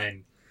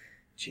fine.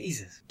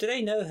 Jesus. Do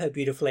they know her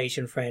beautiful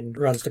Asian friend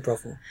runs the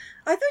brothel?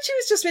 I thought she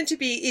was just meant to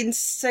be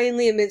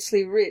insanely,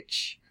 immensely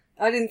rich.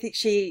 I didn't think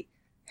she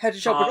had a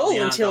job at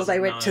all until they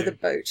went to the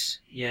boat.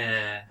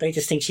 Yeah. They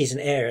just think she's an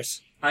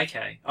heiress.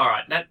 Okay. All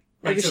right. That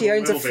maybe she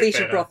owns a fleet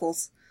of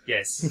brothels.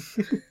 Yes.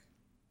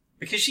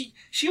 Because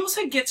she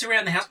also gets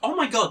around the house. Oh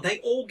my God, they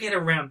all get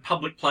around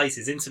public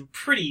places in some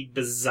pretty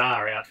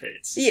bizarre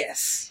outfits.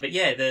 Yes. But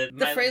yeah,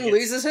 the friend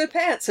loses her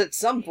pants at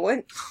some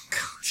point. Oh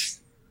God.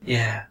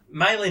 Yeah.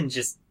 Mei-Ling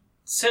just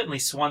certainly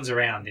swans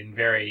around in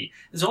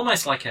there's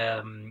almost like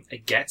a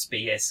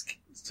Gatsby-esque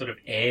sort of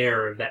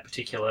air of that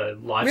particular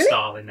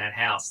lifestyle in that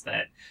house,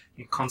 that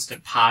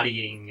constant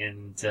partying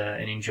and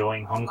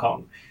enjoying Hong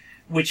Kong.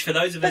 Which for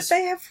those of us... But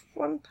they have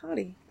one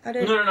party. I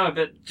don't... No,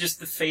 but just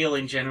the feel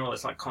in general,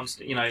 it's like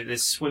constant, you know,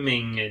 there's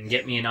swimming and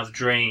get me another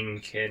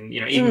drink and,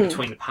 you know, even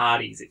between the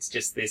parties, it's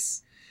just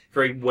this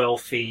very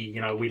wealthy,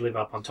 you know, we live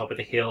up on top of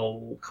the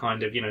hill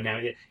kind of, you know,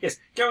 now, yes,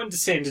 go and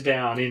descend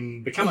down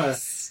in, become a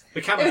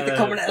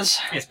commoners.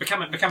 Yes,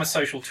 become a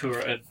social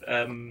tour,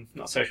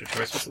 not social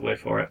tourist, what's the word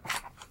for it?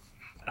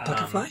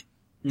 Butterfly?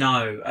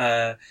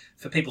 No,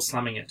 for people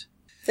slumming it.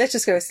 Let's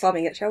just go with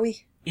slumming it, shall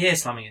we? Yeah,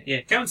 slumming it.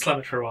 Yeah, go and slum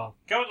it for a while.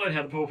 Go and learn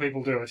how the poor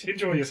people do it.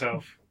 Enjoy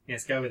yourself.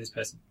 Yes, go with this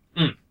person.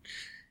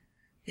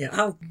 Yeah,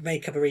 I'll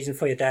make up a reason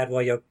for your dad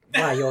while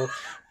you're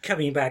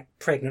coming back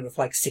pregnant with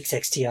like 6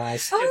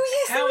 STIs.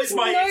 Oh yes. How is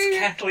my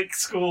ex-Catholic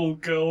school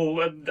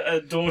girl and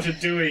daughter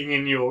doing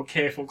in your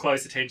careful,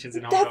 close attentions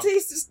in Hong Kong? That's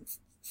these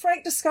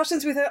frank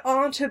discussions with her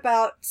aunt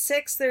about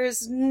sex. There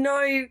is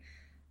no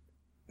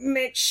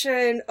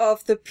mention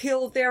of the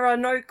pill. There are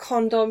no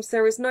condoms.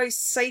 There is no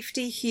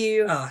safety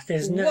here.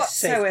 There's no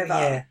whatsoever.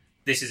 Safety, yeah.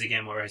 This is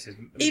again where I said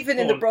even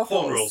in the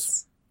brothels.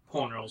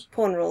 Porn rules.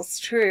 Porn rules,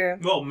 true.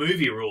 Well,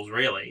 movie rules,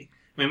 really.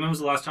 I mean, when was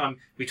the last time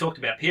we talked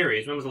about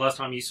periods? When was the last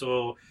time you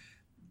saw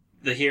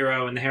the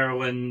hero and the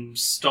heroine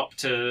stop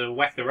to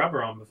whack the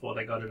rubber on before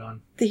they got it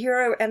on? The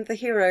hero and the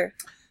hero.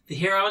 The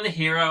hero and the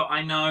hero.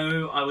 I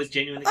know. I was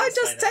genuinely. I'm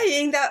just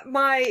saying that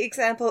my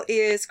example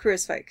is Queer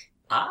as Folk.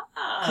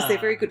 Because they're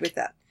very good with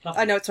that. Lovely.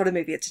 I know it's not a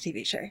movie; it's a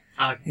TV show.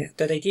 Yeah,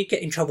 though they did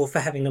get in trouble for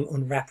having them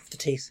unwrap of the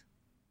teeth.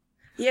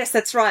 Yes,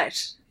 that's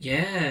right.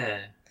 Yeah.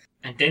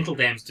 And dental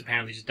dams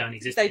apparently just don't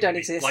exist. They don't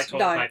exist. Like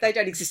no, they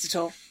don't exist at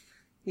all.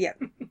 Yeah.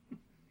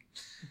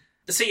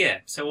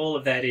 So all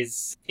of that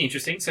is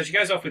interesting. So she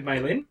goes off with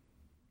Mei-Ling.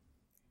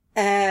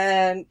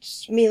 And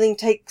Mei-Ling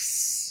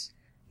takes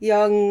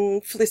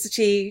young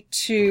Felicity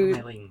to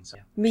Mei-ling.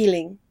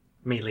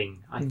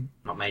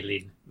 Not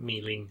Mei-Lin.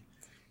 Mei-ling.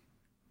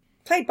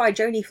 Played by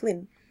Joni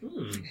Flynn,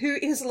 who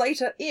is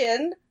later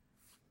in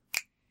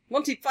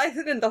Monty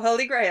Python and the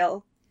Holy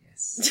Grail.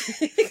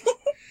 Yes.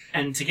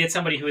 And to get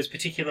somebody who is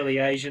particularly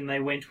Asian, they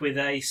went with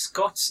a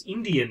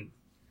Scots-Indian.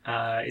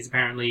 Is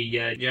apparently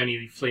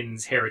Joni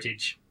Flynn's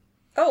heritage.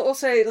 Oh,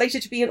 also later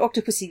to be an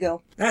Octopussy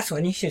Girl. That's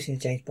one you should in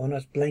James Bond. I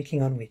was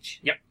blanking on which.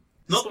 Yep.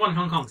 Not the one in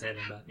Hong Kong,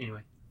 sadly, but anyway.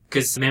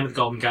 Because The Man with the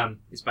Golden Gun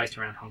is based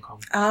around Hong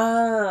Kong.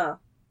 Ah.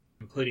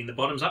 Including the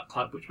Bottoms Up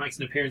Club, which makes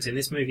an appearance in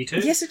this movie too.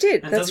 Yes, it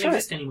did. And That's doesn't right.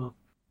 exist anymore.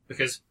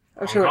 Because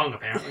Hong Kong,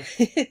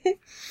 apparently.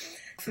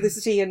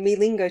 Felicity and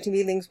Mei-ling go to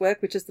Mei-ling's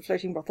work, which is the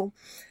floating brothel.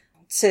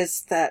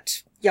 Says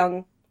that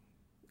young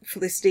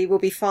Felicity will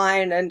be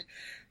fine and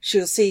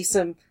she'll see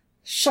some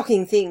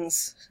shocking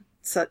things,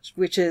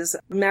 which is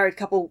a married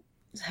couple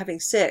having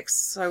sex.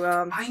 So,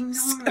 I know.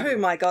 Oh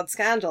my God,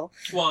 scandal.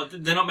 Well,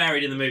 they're not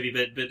married in the movie,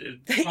 but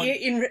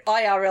in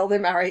IRL, they're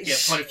married. Yeah,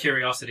 point of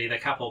curiosity,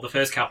 the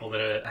first couple that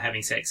are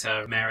having sex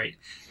are married.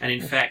 And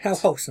in fact... How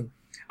wholesome.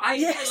 I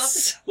love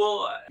it.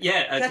 Well,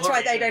 yeah. That's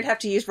why they don't have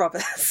to use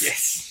rubbers.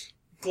 Yes.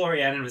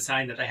 Gloria Annan was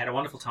saying that they had a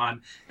wonderful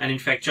time, and in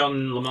fact,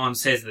 John Lamond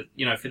says that,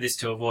 for this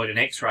to avoid an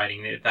X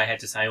rating, they had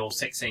to say all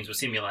sex scenes were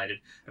simulated.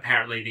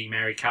 Apparently, the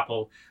married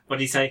couple, what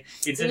did he say?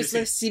 It was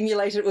less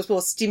simulated, it was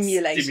more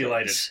stimulated.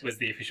 Stimulated was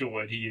the official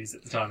word he used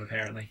at the time,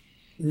 apparently.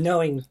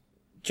 Knowing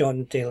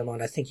John D.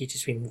 Lamond, I think he's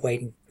just been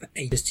waiting for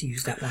ages to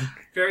use that one.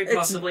 Very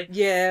possibly.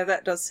 Yeah,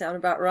 that does sound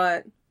about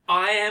right.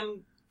 I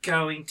am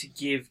going to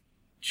give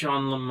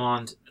John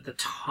Lamond the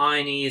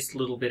tiniest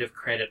little bit of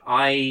credit.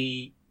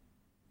 I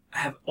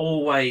have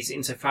always,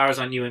 insofar as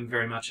I knew him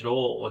very much at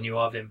all, or knew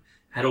of him,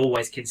 had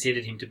always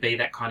considered him to be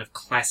that kind of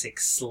classic,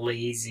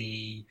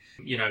 sleazy,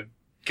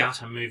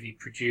 gutter movie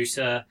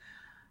producer.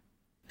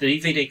 The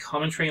DVD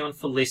commentary on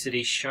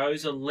Felicity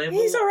shows a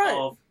level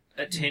of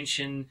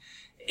attention.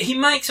 He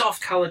makes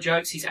off-colour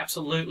jokes. He's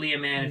absolutely a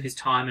man of his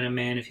time and a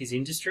man of his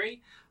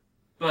industry.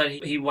 But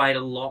he weighed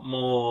a lot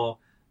more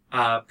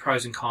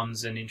pros and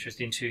cons and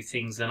interest into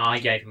things than I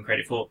gave him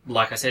credit for.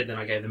 Like I said, than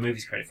I gave the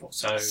movies credit for.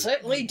 So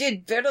certainly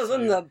did better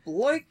than the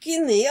bloke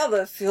in the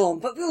other film,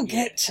 but we'll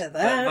get to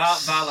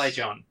that. Valet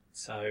John.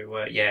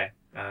 So,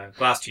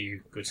 glass to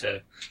you, good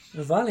sir.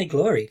 Valet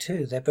Glory,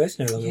 too. They're both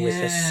no longer with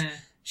us.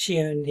 She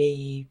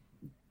only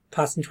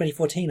passed in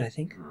 2014, I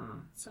think.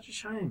 Oh, such a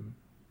shame.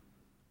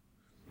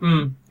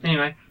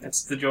 Anyway,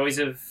 that's the joys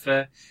of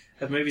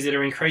movies that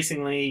are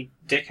increasingly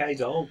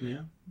decades old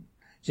now.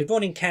 She's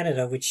born in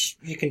Canada, which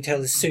you can tell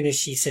as soon as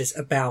she says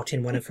about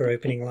in one of her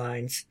opening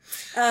lines.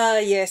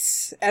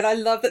 Yes. And I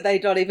love that they're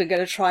not even going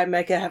to try and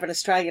make her have an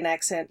Australian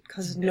accent,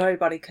 because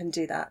nobody can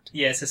do that.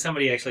 Yeah, so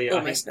somebody actually...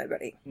 Almost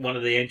nobody. One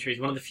of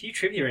the few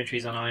trivia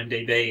entries on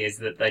IMDb is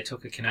that they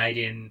took a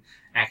Canadian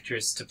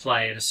actress to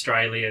play an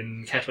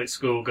Australian Catholic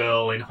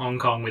schoolgirl in Hong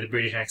Kong with a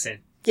British accent.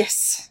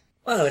 Yes.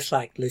 Well, it's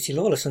like Lucy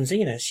Lawless on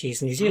Xena.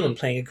 She's New Zealand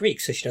playing a Greek,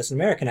 so she does an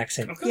American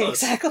accent. Of course. Yeah,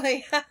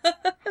 exactly.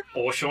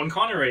 Or Sean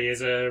Connery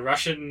is a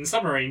Russian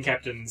submarine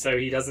captain, so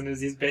he does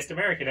his best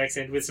American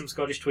accent with some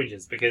Scottish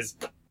twinges, because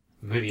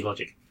movie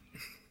logic.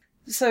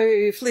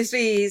 So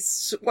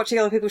Felicity's watching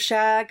other people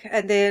shag,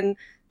 and then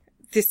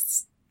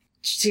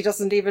she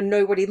doesn't even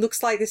know what he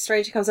looks like. This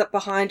stranger comes up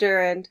behind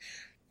her and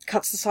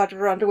cuts the side of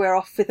her underwear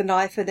off with a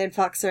knife and then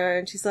fucks her,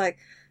 and she's like,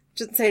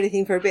 doesn't say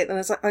anything for a bit, and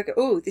it's like,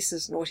 oh, this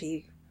is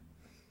naughty.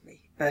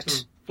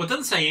 But well, it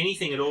doesn't say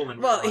anything at all in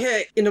well,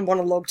 yeah, in a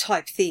monologue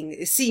type thing,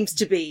 it seems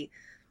to be.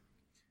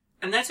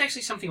 And that's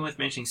actually something worth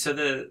mentioning. So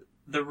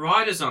the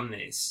writers on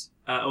this,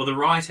 or the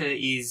writer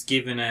is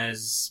given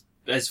as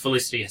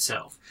Felicity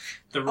herself.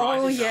 The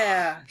writers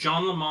are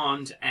John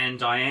Lamond and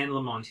Diane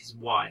Lamond, his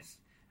wife.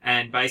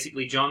 And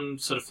basically, John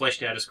sort of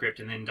fleshed out a script,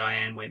 and then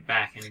Diane went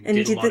back and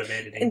did a lot of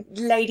editing. And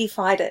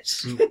ladyfied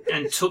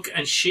it.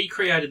 and she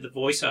created the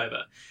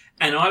voiceover.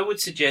 And I would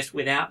suggest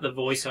without the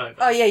voiceover...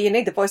 Oh, yeah, you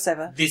need the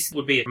voiceover. This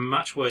would be a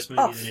much worse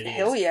movie than it is. Oh,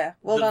 hell yeah.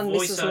 Well done,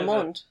 Mrs.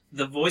 Lamond.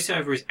 The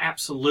voiceover is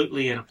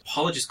absolutely an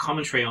apologist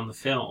commentary on the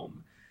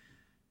film.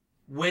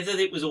 Whether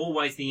it was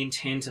always the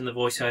intent and the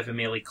voiceover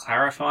merely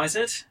clarifies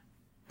it,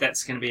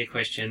 that's going to be a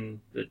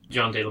question that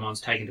John D.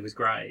 Lamond's taken to his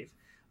grave.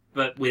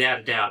 But without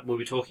a doubt, we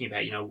were talking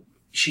about,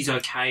 she's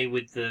okay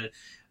with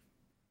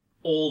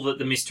all that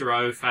the Mr.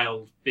 O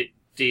failed bit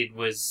did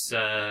was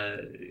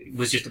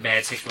just a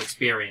bad sexual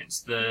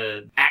experience.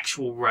 The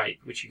actual rape,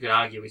 which you could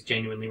argue is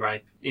genuinely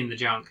rape in the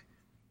junk,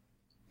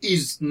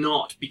 is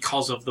not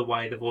because of the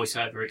way the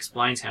voiceover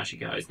explains how she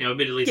goes. Now,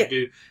 admittedly, they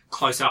do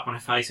close up on her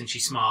face and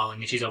she's smiling,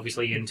 and she's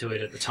obviously into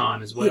it at the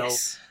time as well.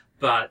 Yes.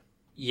 But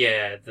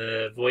yeah,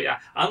 the voice.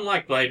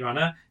 Unlike Blade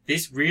Runner,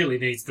 this really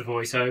needs the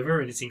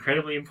voiceover, and it's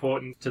incredibly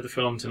important to the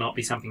film to not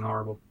be something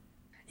horrible.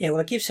 Yeah,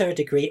 well, it gives her a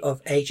degree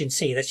of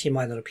agency that she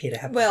might not appear to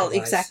have. Well,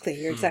 otherwise.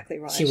 exactly. You're exactly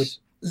right. She would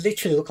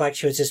literally look like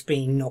she was just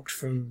being knocked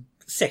from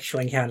sexual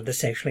encounter to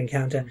sexual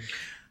encounter,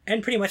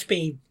 and pretty much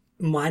be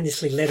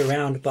mindlessly led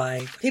around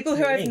by people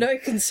who have no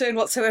concern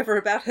whatsoever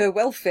about her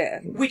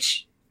welfare.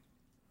 Which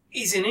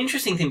is an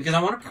interesting thing because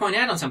I want to point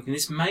out on something.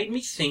 This made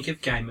me think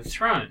of Game of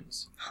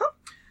Thrones. Huh?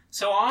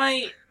 So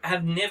I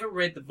have never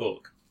read the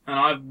book, and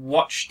I've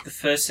watched the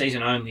first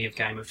season only of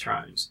Game of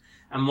Thrones.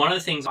 And one of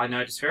the things I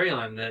noticed very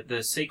early on,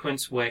 the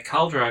sequence where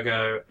Khal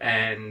Drogo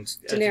and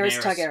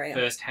Daenerys Targaryen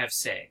first have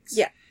sex.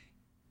 Yeah.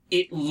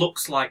 It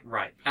looks like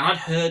rape. And I'd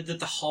heard that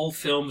the whole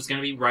film was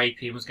going to be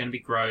rapey and was going to be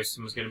gross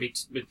and was going to be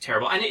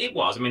terrible. And it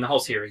was. I mean, the whole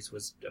series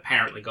was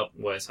apparently got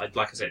worse.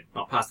 Like I said,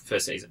 not past the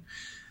first season.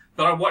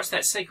 But I watched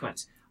that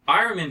sequence.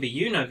 I remember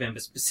you, November,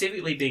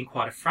 specifically being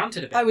quite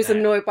affronted about that. I was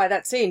annoyed by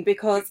that scene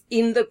because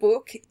in the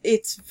book,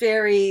 it's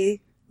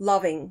very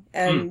loving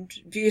and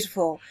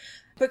beautiful.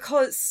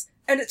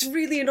 And it's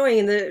really annoying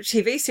in the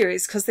TV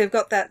series because they've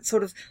got that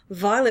sort of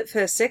violent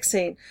first sex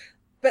scene,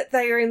 but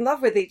they are in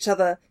love with each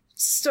other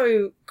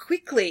so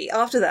quickly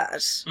after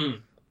that.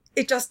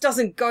 It just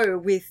doesn't go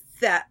with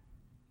that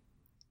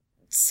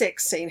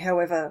sex scene,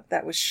 however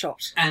that was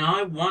shot. And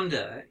I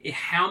wonder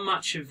how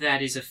much of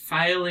that is a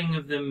failing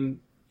of them.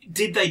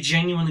 Did they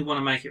genuinely want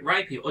to make it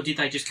rapey, or did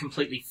they just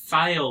completely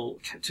fail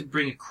to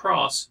bring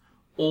across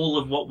all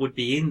of what would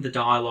be in the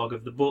dialogue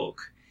of the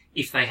book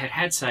if they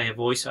had, say, a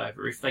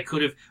voiceover, if they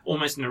could have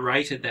almost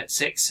narrated that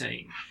sex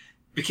scene?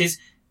 Because,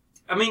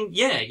 I mean,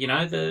 yeah, you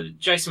know, the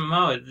Jason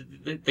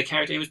Momoa, the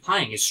character he was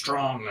playing is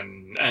strong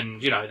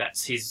and, you know,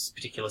 that's his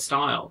particular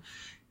style.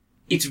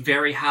 It's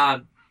very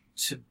hard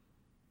to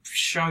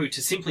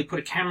simply put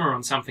a camera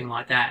on something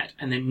like that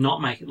and then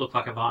not make it look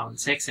like a violent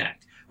sex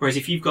act. Whereas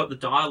if you've got the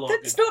dialogue...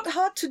 That's not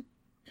hard to...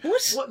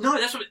 What? No,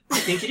 that's what... I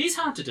think it is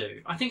hard to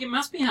do. I think it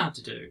must be hard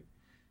to do.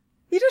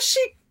 You just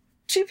see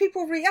two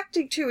people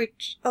reacting to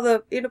each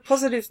other in a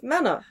positive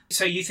manner.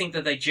 So you think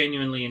that they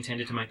genuinely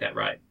intended to make that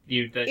rape?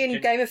 In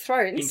Game of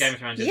Thrones? In Game of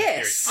Thrones,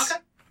 yes. Okay,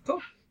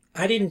 cool.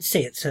 I didn't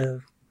see it,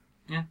 so...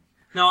 Yeah.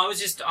 No, I was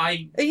just... Are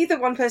you the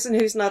one person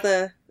who's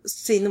neither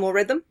seen them or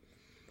read them?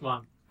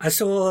 Well, I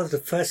saw the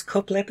first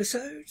couple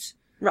episodes.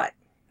 Right.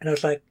 And I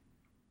was like,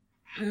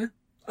 huh?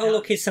 Oh,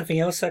 look, here's something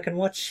else I can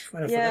watch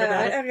when I forgot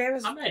about it. I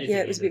made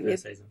it was a bit weird.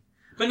 Season.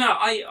 But no,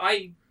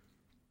 I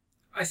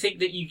think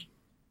that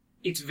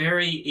it's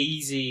very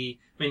easy.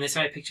 I mean, they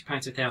say a picture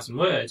paints 1,000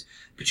 words,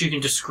 but you can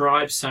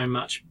describe so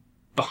much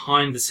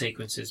behind the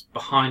sequences,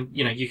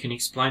 you can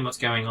explain what's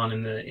going on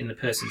in the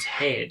person's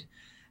head,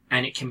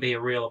 and it can be a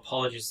real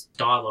apologist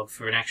dialogue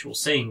for an actual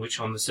scene, which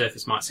on the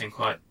surface might seem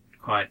quite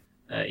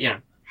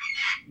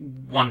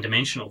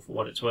one-dimensional for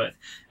what it's worth.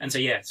 And so,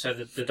 so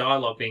the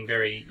dialogue being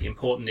very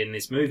important in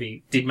this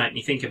movie did make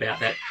me think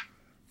about that.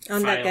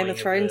 On that Game of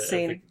Thrones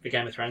scene. The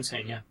Game of Thrones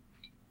scene, yeah.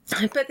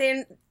 But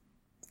then,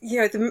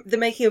 the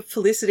making of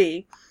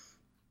Felicity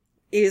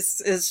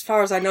is, as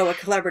far as I know, a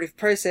collaborative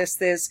process.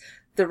 There's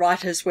the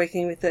writers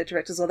working with the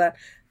directors, all that.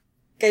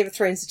 Game of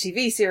Thrones, the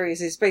TV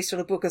series, is based on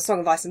a book, A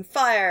Song of Ice and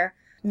Fire.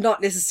 Not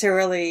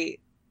necessarily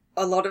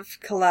a lot of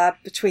collab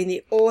between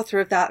the author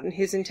of that and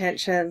his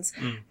intentions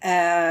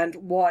and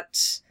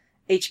what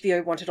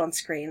HBO wanted on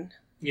screen.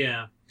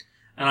 Yeah.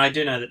 And I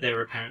do know that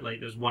there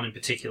was one in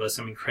particular,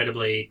 some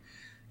incredibly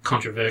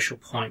controversial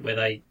point where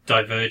they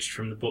diverged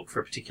from the book for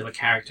a particular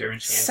character.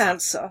 And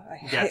Sansa.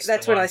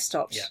 That's when I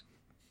stopped. Yeah.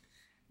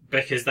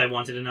 Because they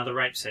wanted another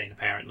rape scene,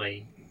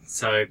 apparently.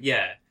 So,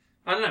 yeah.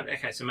 I don't know.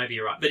 Okay, so maybe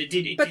you're right. But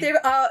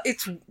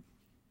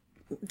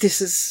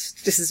This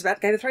is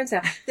about Game of Thrones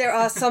now. There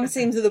are some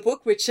scenes of the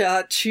book which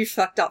are too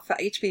fucked up for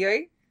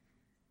HBO.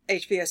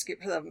 HBO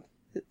skipped them.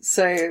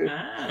 So...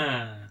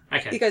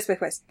 okay. It goes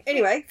both ways.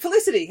 Anyway,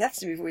 Felicity. That's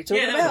the movie we're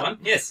talking about. Yeah, one.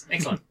 Yes,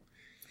 excellent.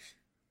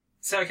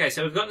 So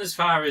we've gotten as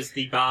far as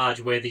the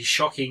barge where the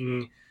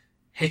shocking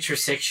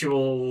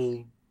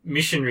heterosexual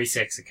missionary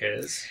sex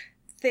occurs.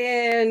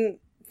 Then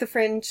the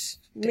friend...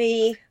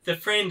 The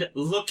friend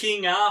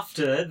looking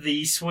after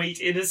the sweet,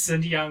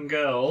 innocent young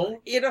girl.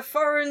 In a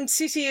foreign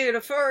city, in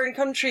a foreign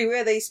country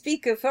where they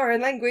speak a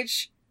foreign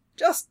language,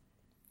 just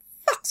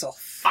fucks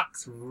off.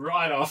 Fucks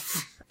right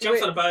off.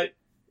 Jumps on a boat.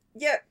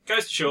 Yep.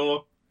 Goes to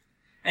shore.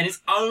 And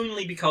it's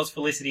only because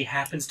Felicity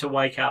happens to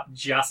wake up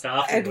just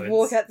afterwards. And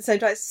walk out at the same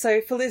time.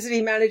 So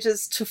Felicity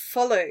manages to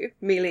follow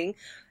Mealing.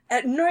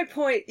 At no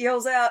point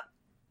yells out,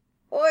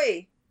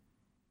 "Oi!"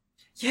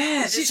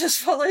 Yeah. She just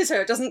follows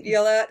her. Doesn't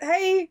yell out,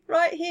 "Hey,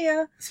 right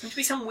here." It's meant to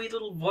be some weird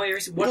little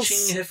voyeur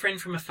watching her friend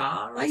from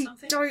afar or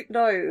something. I don't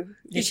know.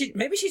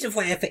 Maybe she's a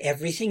voyeur for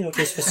everything, not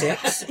just for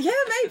sex. Yeah,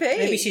 maybe.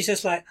 Maybe she's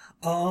just like,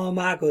 oh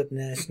my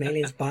goodness,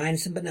 Mayling's buying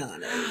some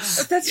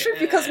bananas. That's true,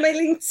 because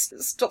Mayling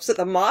stops at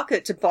the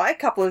market to buy a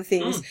couple of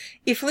things.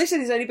 If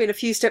Felicity's only been a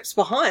few steps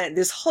behind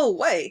this whole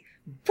way,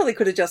 probably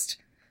could have just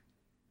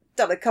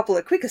done a couple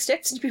of quicker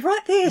steps and you'd be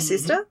right there,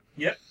 sister.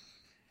 Yep.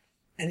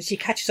 And she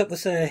catches up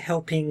with her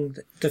helping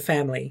the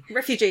family.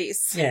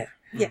 Refugees. Yeah.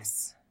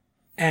 Yes.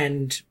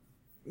 And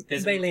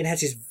Mayling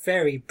has this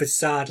very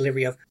bizarre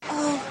delivery of,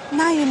 "Oh,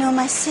 now you know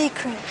my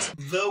secret."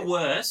 The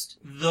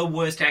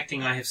worst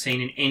acting I have seen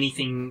in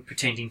anything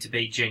pretending to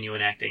be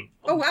genuine acting.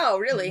 Oh, wow,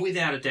 really?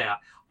 Without a doubt.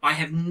 I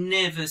have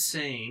never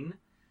seen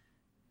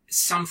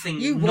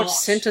something You watched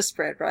Centre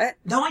Spread, right?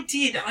 No, I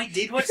did. I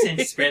did watch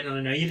Centre Spread, and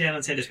I know you're down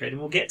on Centre Spread, and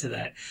we'll get to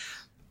that.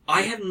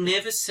 I have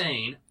never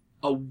seen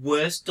a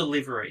worse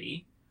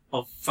delivery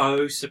of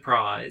faux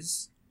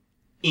surprise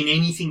in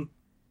anything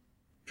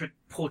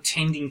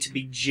portending to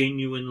be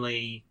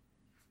genuinely...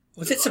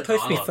 Was it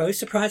supposed to be faux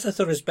surprise? I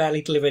thought it was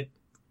badly delivered.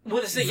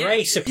 Well,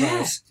 Very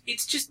surprised. Yeah,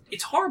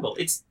 it's horrible.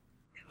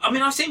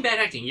 I've seen bad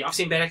acting. I've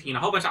seen bad acting in a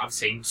whole bunch. I've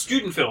seen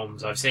student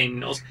films. I've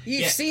seen...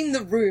 You've seen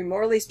The Room,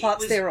 or at least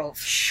parts thereof.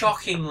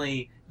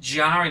 Shockingly,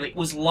 jarringly. It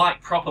was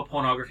like proper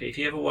pornography. If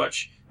you ever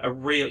watch a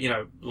real,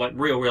 like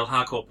real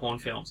hardcore porn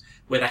films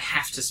where they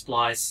have to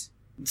splice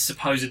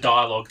supposed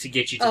dialogue to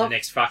get you to the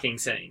next fucking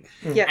scene.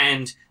 Yeah.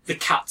 And the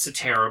cuts are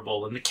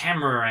terrible and the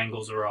camera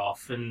angles are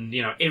off and,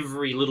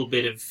 every little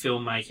bit of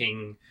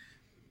filmmaking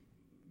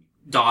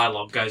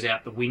dialogue goes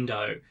out the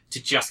window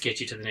to just get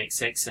you to the next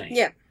sex scene.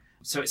 Yeah.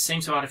 So it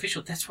seems so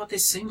artificial. That's what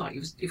this seemed like.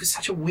 It was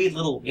such a weird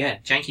little,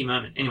 janky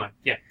moment. Anyway,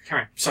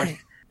 carry on.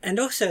 Sorry. And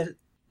also,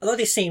 a lot of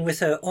this scene with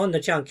her on the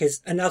junk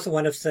is another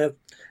one of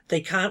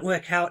they can't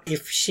work out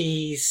if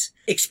she's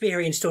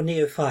experienced or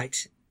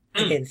neophyte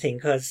again thing,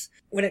 because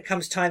when it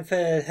comes time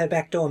for her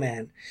backdoor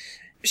man,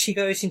 she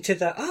goes into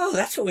the, oh,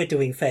 that's what we're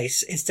doing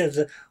face, instead of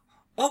the,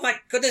 oh my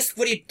goodness,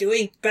 what are you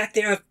doing back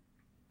there?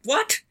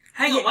 What?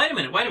 Hang on, wait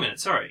a minute,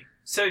 sorry.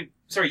 So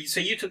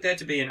you took that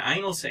to be an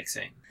anal sex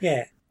scene?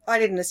 Yeah. I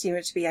didn't assume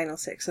it to be anal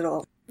sex at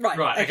all.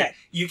 Right, okay.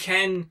 You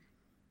can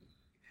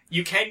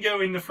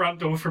go in the front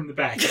door from the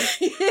back.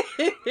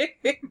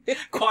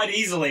 Quite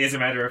easily, as a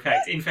matter of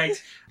fact. In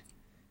fact...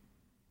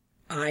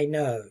 I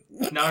know.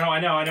 No, I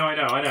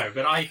know.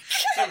 But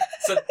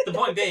so the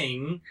point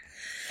being...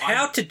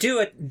 How to do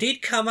it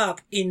did come up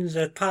in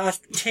the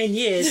past 10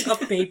 years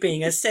of me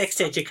being a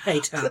sex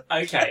educator.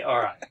 Okay,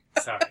 alright.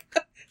 Sorry.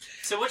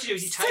 So what you do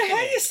is you take So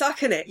how you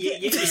sucking it?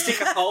 You stick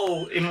a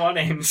hole in one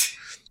end.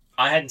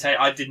 I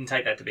didn't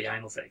take that to be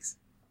anal sex.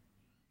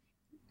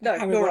 No,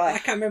 I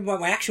can't remember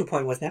what my actual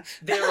point was now.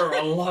 There are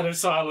a lot of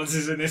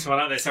silences in this one,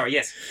 aren't there? Sorry,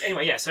 yes.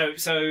 Anyway, yeah, so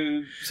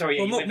sorry.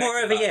 Well,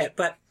 moreover,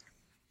 but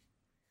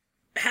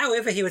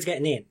however he was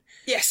getting in.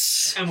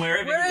 Yes. And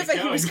wherever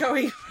he was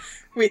going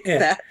with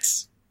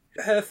that.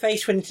 Her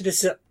face went into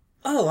this,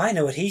 oh, I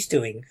know what he's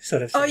doing,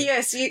 sort of thing. Oh,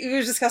 yes, you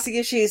were discussing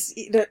if she's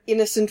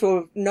innocent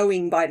or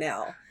knowing by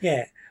now.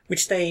 Yeah,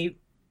 which they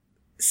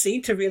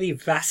seem to really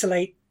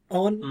vacillate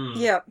on.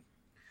 Yeah.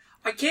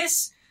 I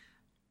guess...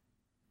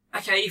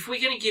 Okay, if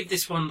we're going to give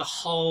this one the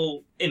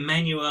whole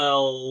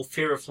Emmanuel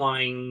Fear of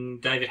Flying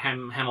David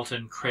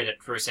Hamilton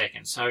credit for a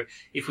second, so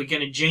if we're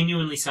going to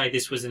genuinely say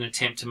this was an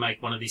attempt to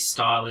make one of these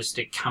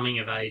stylistic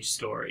coming-of-age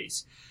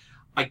stories,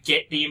 I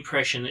get the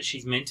impression that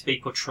she's meant to be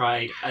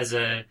portrayed as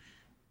a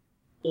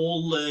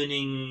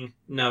all-learning,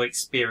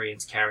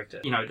 no-experience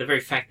character. The very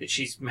fact that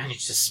she's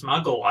managed to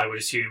smuggle, I would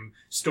assume,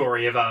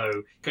 Story of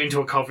O, go into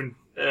a convent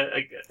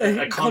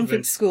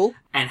school,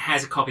 and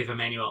has a copy of a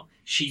manual.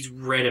 She's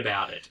read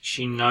about it.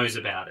 She knows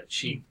about it.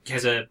 She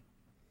has a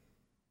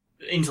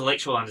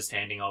intellectual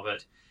understanding of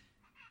it.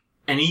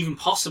 And even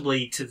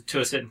possibly to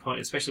a certain point,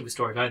 especially with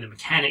Story of O, the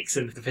mechanics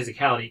and the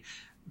physicality,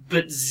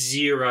 but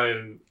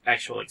zero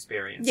actual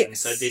experience. Yes. And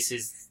so this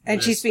is...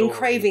 And she's been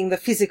craving the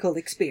physical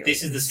experience.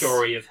 This is the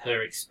story of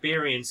her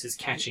experiences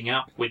catching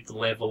up with the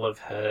level of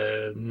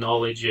her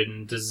knowledge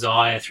and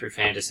desire through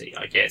fantasy,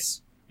 I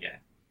guess. Yeah.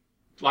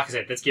 Like I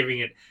said, that's giving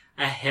it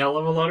a hell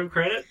of a lot of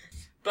credit.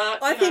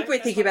 But I think we're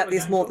thinking about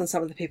this more than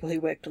some of the people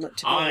who worked on it,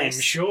 to be I'm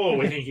honest. sure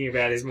we're thinking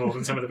about this more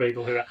than some of the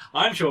people who...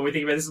 I'm sure we're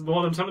thinking about this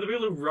more than some of the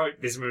people who wrote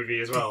this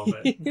movie as well.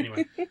 But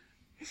anyway.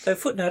 So,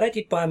 footnote, I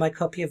did buy my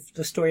copy of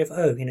The Story of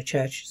O in a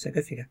church, so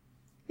go figure.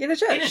 In a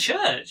church? In a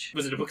church?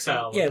 Was it a book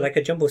sale? Yeah, like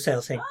a jumble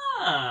sale thing.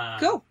 Ah.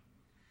 Cool.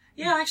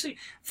 Yeah, actually,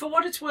 for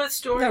what it's worth,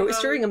 Story No, of it was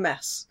O... during a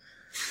mass.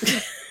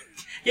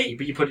 Yeah,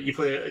 you put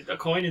a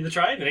coin in the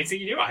tray, and the next thing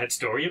you knew, I had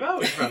Story of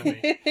O in front of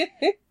me.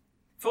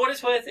 For what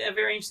it's worth, a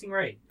very interesting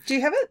read. Do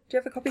you have it? Do you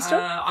have a copy still?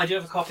 I do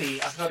have a copy.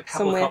 I've got a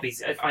couple Somewhere. of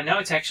copies. I know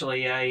it's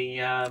actually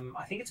I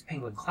think it's a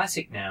Penguin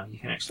Classic now. You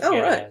can actually Oh,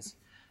 get right. it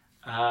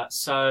as.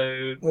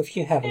 So... Well, if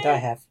you haven't, I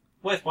have.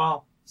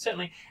 Worthwhile,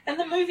 certainly. And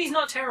the movie's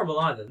not terrible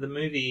either. The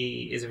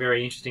movie is a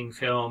very interesting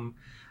film.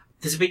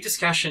 There's a big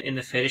discussion in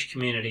the fetish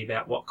community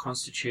about what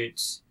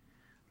constitutes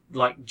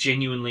like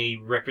genuinely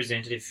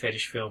representative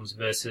fetish films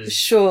versus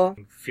Sure.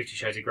 50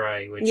 Shades of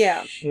Grey, which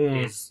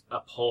is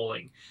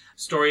appalling.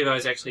 Story of O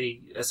is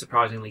actually a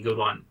surprisingly good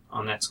one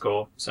on that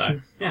score.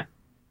 So, yeah.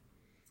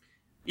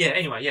 Yeah,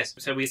 anyway, yes.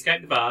 So we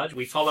escape the barge.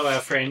 We follow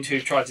our friend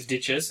who tried to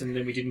ditch us, and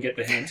then we didn't get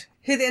the hint.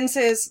 Who then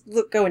says,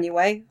 look, go on your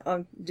way.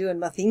 I'm doing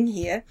my thing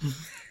here.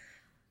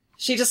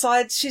 She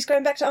decides she's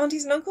going back to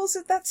aunties and uncles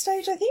at that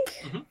stage, I think.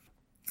 Mm-hmm.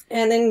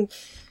 And then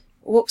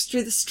walks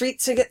through the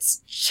streets and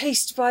gets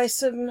chased by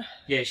some...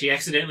 Yeah, she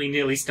accidentally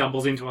nearly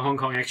stumbles into a Hong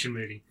Kong action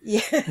movie.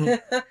 Yeah.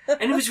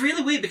 And it was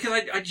really weird because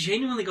I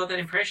genuinely got that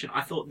impression.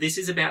 I thought this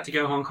is about to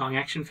go Hong Kong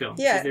action film.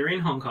 Yeah. Because they're in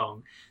Hong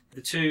Kong.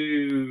 The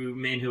two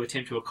men who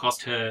attempt to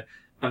accost her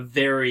are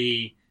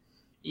very,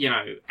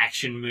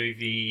 action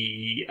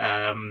movie,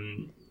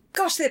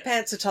 Gosh, their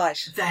pants are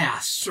tight. They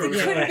are so It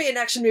couldn't be an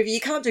action movie.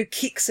 You can't do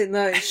kicks in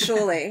those,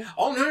 surely.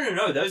 Oh,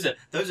 no. Those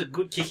are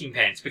good kicking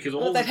pants because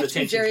all They'd of the have to be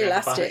tension's very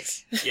around the elastic.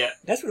 buttocks. Yeah.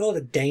 That's what all the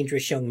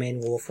dangerous young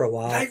men wore for a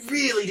while. They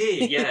really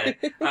did, yeah.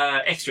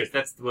 Extras,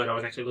 that's the word I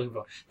was actually looking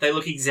for. They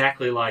look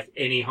exactly like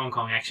any Hong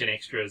Kong action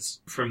extras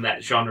from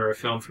that genre of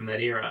film from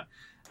that era.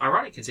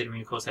 Ironic,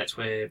 considering, of course, that's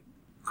where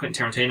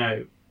Quentin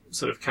Tarantino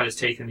sort of cut his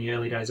teeth in the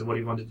early days of what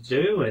he wanted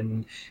to do,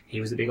 and he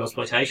was a big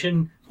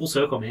exploitation. Full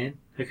circle, man.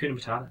 Hakuna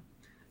Matata.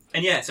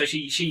 And yeah, so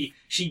she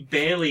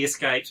barely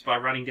escapes by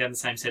running down the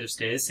same set of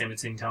stairs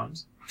 17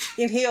 times.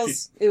 In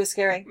heels, it was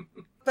scary.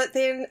 But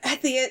then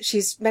at the end,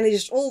 she's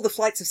managed all the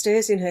flights of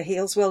stairs in her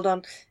heels, well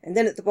done. And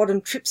then at the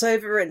bottom, trips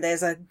over, and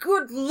there's a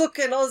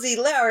good-looking Aussie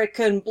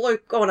larrikin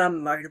bloke on a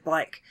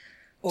motorbike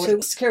to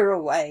whisk her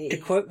away. To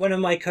quote one of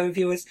my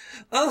co-viewers,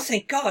 "Oh,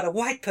 thank God, a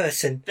white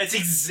person." That's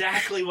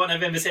exactly what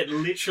November said,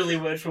 literally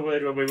word for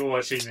word when we were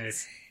watching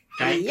this.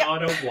 Thank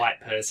God, a white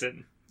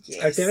person.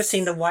 Yes. I've never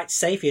seen the white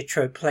saviour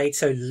trope played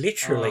so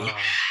literally.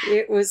 Oh,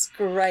 It was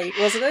great,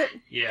 wasn't it?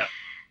 yeah.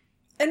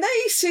 And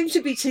they seemed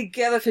to be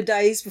together for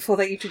days before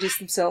they introduced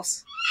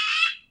themselves.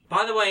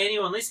 By the way,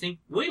 anyone listening,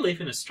 we live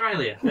in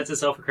Australia. That's a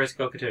self-request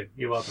cockatoo.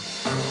 You're welcome.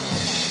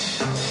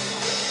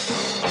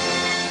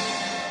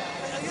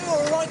 Are you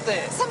all right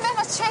there? Some men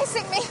are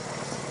chasing me.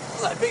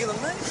 Are they bigger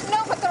than me?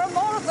 No, but there are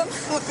more of them.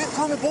 Look,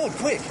 climb aboard,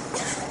 quick.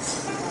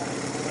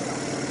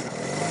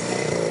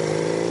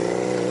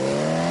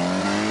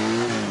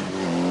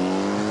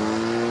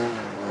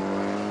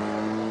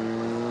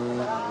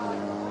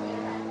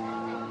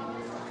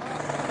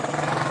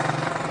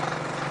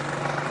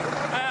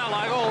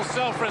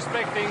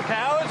 Self-respecting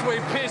cowards, we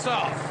piss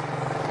off.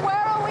 Where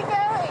are we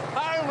going?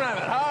 Home,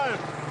 Rabbit, home.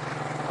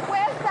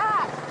 Where's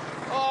that?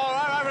 Oh,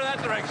 right over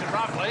that direction,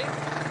 roughly.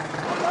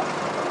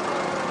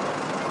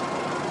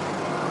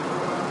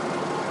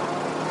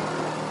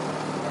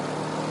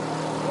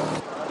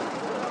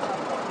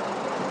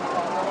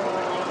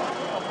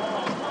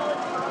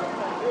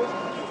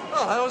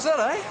 Oh, how was that,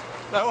 eh?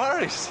 No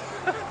worries.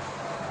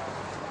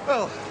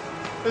 Well,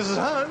 this is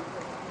home.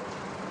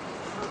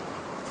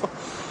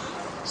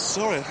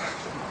 Sorry.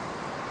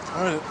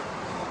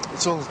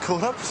 It's all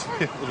caught up to me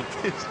a little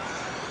bit.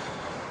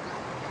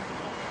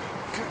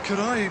 Could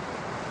I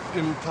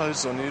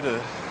impose on you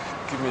to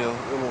give me a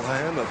little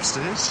hand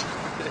upstairs?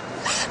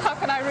 How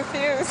can I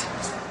refuse?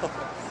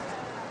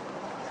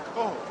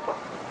 Oh.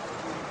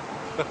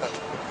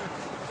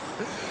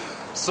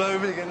 So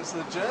begins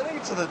the journey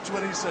to the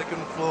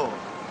 22nd floor.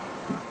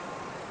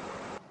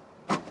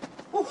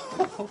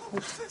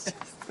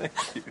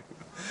 Thank you.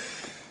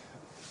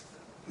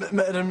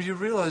 Madam, you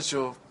realise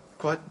you're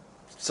quite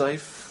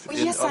safe? Well,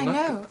 yes, I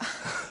know.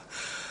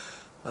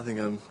 I think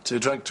I'm too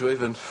drunk to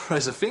even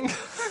raise a finger.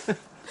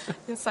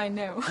 Yes, I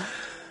know.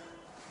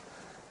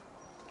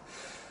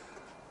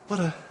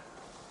 What a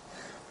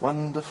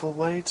wonderful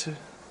way to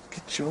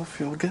get you off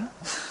your gun.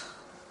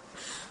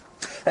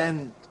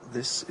 And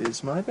this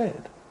is my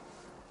bed.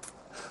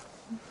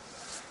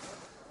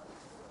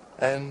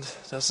 And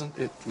doesn't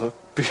it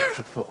look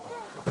beautiful?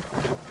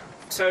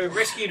 So,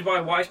 rescued by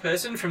a white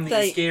person from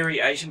the scary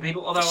Asian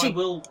people. Although I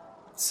will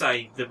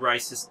say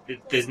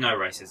there's no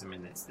racism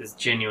in this. There's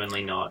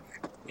genuinely not.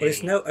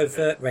 There's no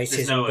overt racism.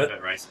 There's no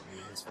overt racism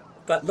in this film.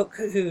 But look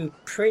who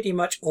pretty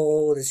much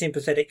all the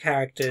sympathetic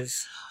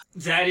characters.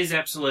 That is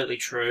absolutely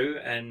true.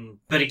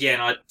 But again,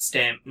 I'd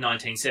stamp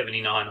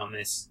 1979 on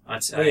this.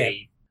 I'd say... Oh, yeah.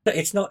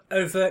 It's not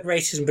overt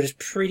racism, but it's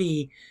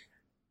pretty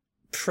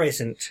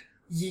present.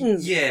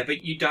 Yeah,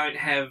 but you don't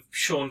have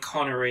Sean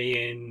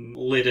Connery in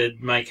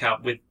littered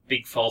makeup with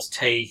big false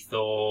teeth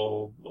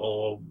or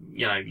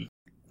you know...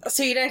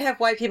 So you don't have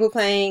white people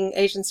playing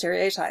Asian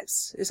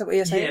stereotypes, is that what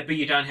you're saying? Yeah, but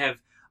you don't have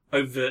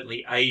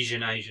overtly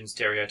Asian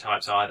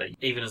stereotypes either,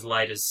 even as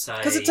late as, say...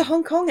 Because it's a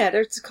Hong Kong ad,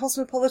 it's a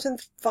cosmopolitan,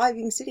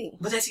 thriving city.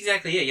 But that's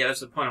exactly it, yeah, that's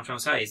the point I'm trying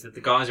to say, is that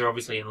the guys are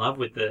obviously in love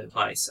with the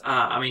place.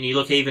 I mean, you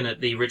look even at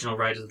the original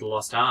Raiders of the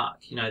Lost Ark,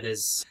 you know,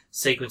 there's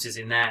sequences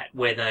in that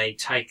where they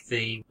take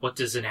what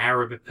does an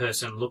Arab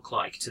person look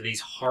like, to these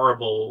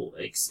horrible,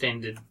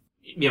 extended,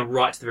 you know,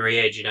 right to the very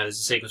edge. You know, there's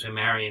a sequence where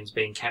Marion's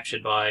being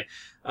captured by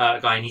a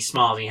guy and he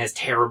smiles and he has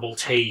terrible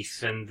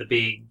teeth and the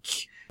big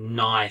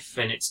knife,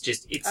 and it's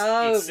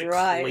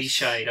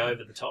cliched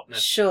over the topness.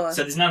 Sure.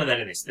 So there's none of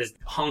that in this.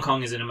 Hong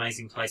Kong is an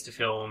amazing place to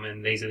film,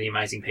 and these are the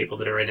amazing people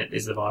that are in it,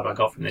 is the vibe I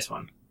got from this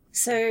one.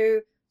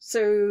 So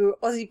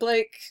Aussie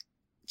bloke,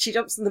 she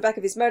jumps on the back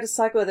of his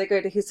motorcycle, they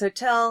go to his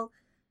hotel,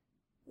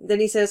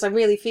 then he says, "I'm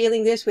really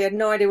feeling this." We had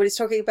no idea what he's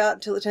talking about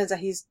until it turns out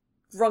he's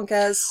drunk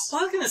as.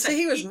 Well, I was going to say... So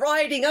he was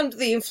riding under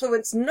the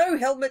influence, no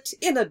helmet,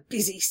 in a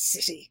busy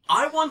city.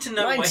 I want to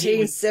know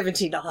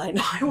 1979.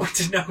 I want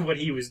to know what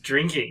he was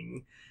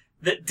drinking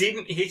that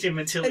didn't hit him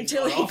until he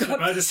got off the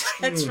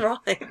motorcycle. That's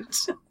right.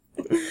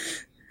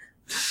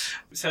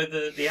 So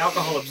the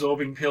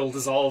alcohol-absorbing pill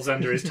dissolves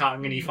under his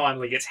tongue and he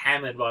finally gets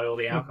hammered by all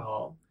the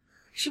alcohol.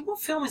 Actually,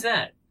 what film is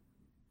that?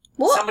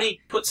 What?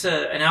 Somebody puts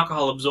an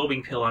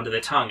alcohol-absorbing pill under their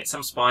tongue. It's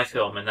some spy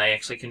film, and they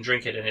actually can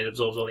drink it, and it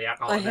absorbs all the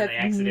alcohol, and then they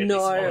accidentally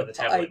swallow the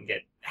tablet and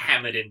get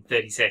hammered in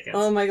 30 seconds.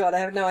 Oh my god, I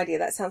have no idea.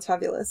 That sounds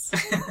fabulous.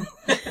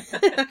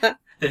 The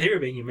theory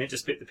being you're meant to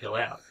spit the pill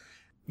out.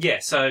 Yeah,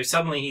 so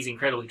suddenly he's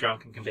incredibly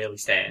drunk and can barely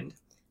stand.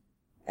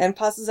 And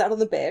passes out on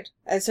the bed.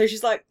 And so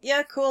she's like,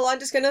 yeah, cool, I'm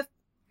just going to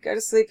go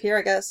to sleep here,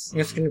 I guess. I'm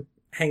just going to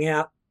hang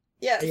out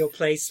at your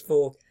place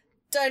for...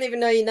 Don't even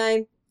know your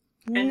name.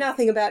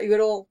 Nothing about you at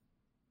all.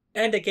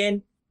 And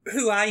again,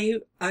 who are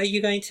you? Are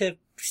you going to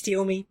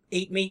steal me,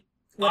 eat me?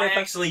 Whatever.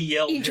 I actually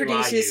yelled,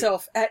 Introduce who are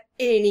yourself at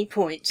any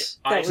point.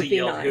 I That actually would be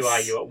yelled, nice. who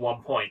are you, at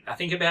one point. I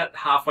think about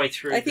halfway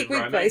through I the think we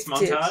romance both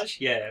did. montage.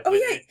 Yeah. Oh,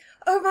 yeah.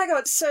 Oh, my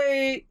God.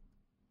 So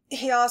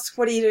he asks,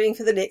 what are you doing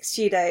for the next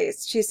few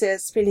days? She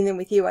says, spending them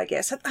with you, I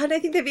guess. I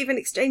don't think they've even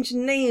exchanged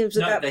names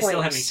at No, that they point.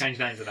 still haven't exchanged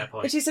names at that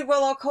point. And she said,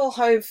 well, I'll call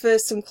home for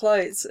some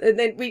clothes. And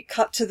then we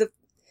cut to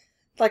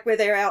where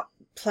they're out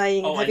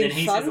playing and and having then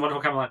he fun. says the one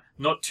who'll come along,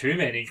 not too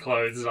many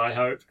clothes, I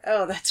hope.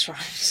 Oh, that's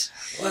right.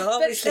 Well, But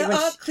obviously... the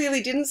art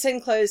clearly didn't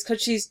send clothes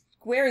because she's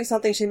wearing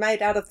something she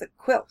made out of the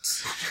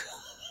quilt.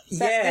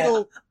 Yeah.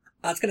 Little...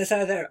 I was going to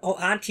say that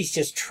Auntie's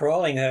just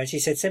trolling her, and she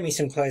said, send me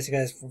some clothes. She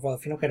goes, well,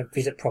 if you're not going to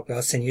visit properly,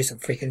 I'll send you some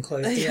freaking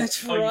clothes. Yeah,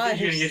 that's Oh, you right.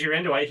 think you're going to get your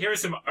end away? Here are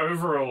some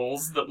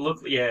overalls that look...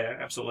 Yeah,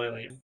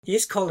 absolutely.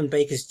 Here's Colin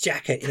Baker's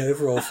jacket in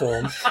overall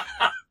form.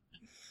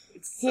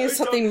 Here's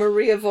something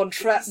Maria von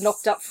Trapp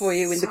knocked up for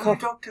you in the car.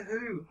 Doctor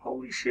Who.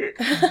 Holy shit.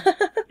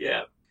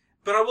 Yeah.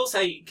 But I will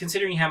say,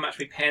 considering how much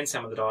we pan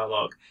some of the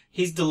dialogue,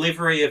 his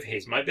delivery of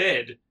 "here's my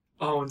bed."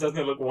 Oh, and doesn't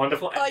it look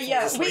wonderful? And Oh, falls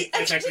yeah, asleep. we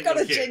It's actually got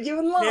a really cute.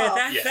 genuine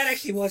laugh. Yeah, that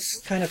actually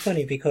was kind of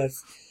funny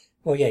because,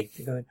 well, yeah,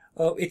 you're going,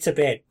 oh, it's a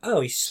bed.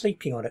 Oh, he's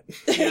sleeping on it.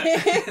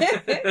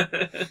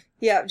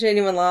 Yeah,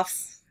 genuine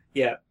laughs.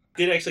 Yeah.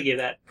 Did actually give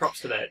that.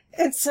 Props to that.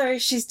 And so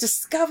she's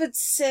discovered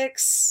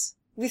sex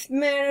with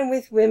men and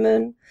with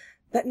women,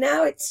 but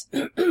now it's...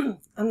 I'm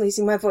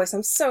losing my voice.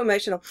 I'm so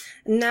emotional.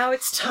 Now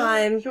it's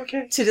time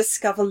to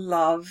discover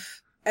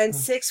love and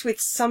sex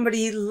with somebody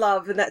you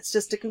love, and that's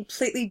just a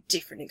completely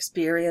different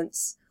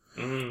experience.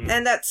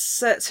 And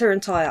that's her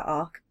entire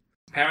arc.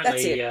 That's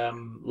Apparently, it.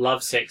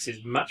 love sex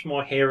is much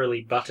more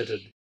hairily buttered.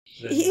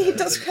 Than, He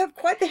does have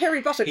quite the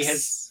hairy buttocks. He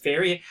has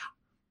very...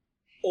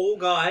 Not all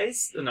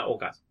guys.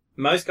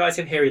 Most guys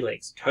have hairy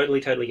legs. Totally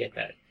get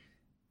that.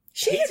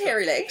 She had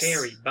hairy legs.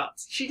 Hairy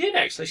butts. She did,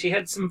 actually. She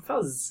had some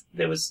fuzz.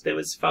 There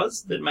was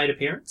fuzz that made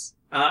appearance.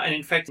 And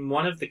in fact,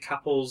 one of the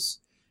couples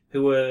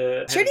who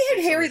were... She only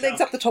had hairy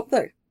legs up the top,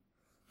 though.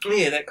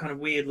 Yeah, that kind of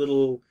weird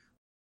little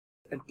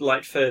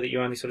light fur that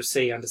you only sort of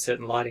see under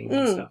certain lighting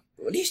and stuff.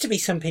 Well, it used to be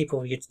some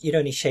people, you'd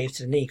only shave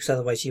to the knee because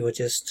otherwise you were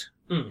just...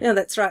 Yeah,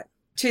 that's right.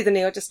 To the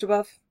knee or just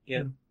above.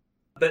 Yeah.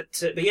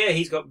 But yeah,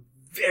 he's got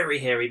very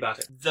hairy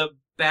butter. The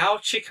Bow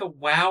Chicka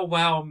Wow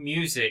Wow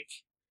music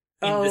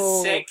in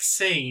the sex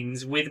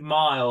scenes with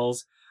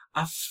Miles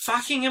are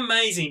fucking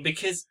amazing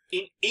because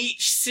in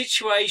each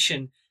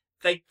situation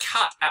they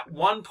cut at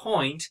one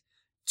point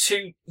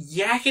to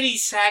yakety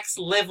sax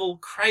level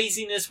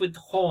craziness with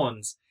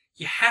horns.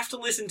 You have to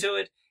listen to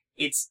it.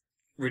 It's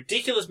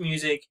ridiculous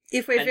music.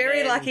 If we're And very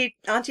then- lucky,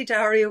 Auntie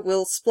Daria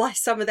will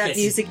splice some of that Yes.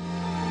 music.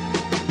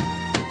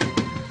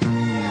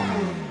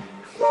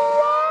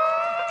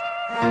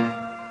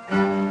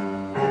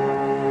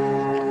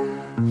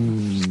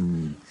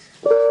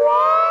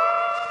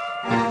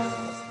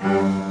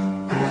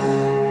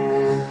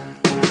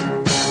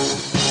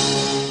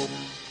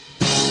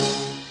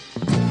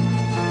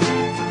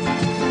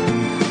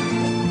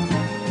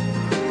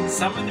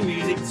 Some of the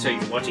music, so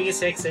you're watching a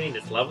sex scene,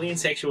 it's lovely and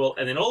sexual,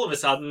 and then all of a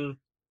sudden,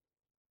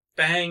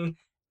 bang,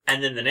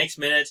 and then the next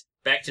minute,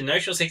 back to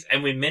notional sex,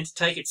 and we're meant to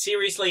take it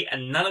seriously,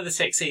 and none of the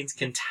sex scenes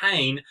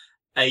contain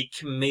a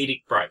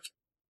comedic break.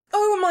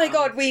 Oh my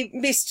god, we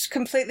missed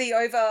completely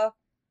over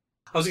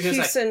I was going to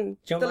say... Hewson,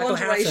 the John Michael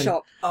lingerie Howson.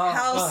 shop. Oh,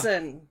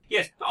 Howson.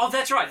 Yes. Oh,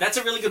 that's right. That's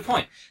a really good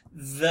point.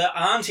 The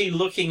auntie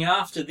looking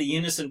after the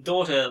innocent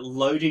daughter,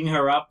 loading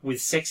her up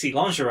with sexy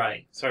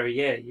lingerie. So,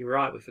 yeah, you're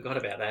right. We forgot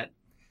about that.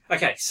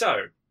 Okay,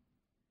 so,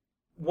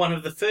 one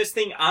of the first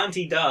thing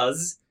auntie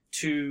does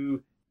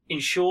to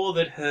ensure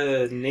that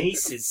her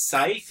niece is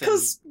safe...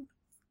 Because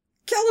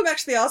Callum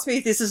actually asked me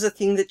if this is a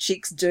thing that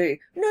chicks do.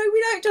 No,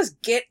 we don't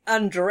just get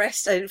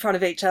undressed in front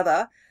of each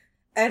other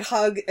and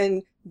hug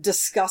and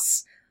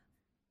discuss...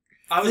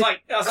 I was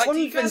like, do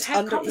you guys have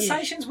under-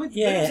 conversations with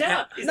Yeah, boobs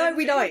out? Is No, that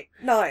we a thing?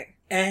 don't. No.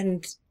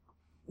 And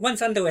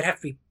one's under would have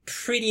to be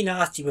pretty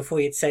nasty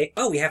before you'd say,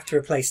 oh, we have to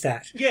replace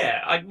that.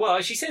 Yeah,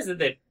 well, she says that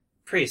they're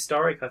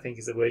prehistoric, I think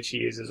is the word she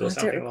uses, or I don't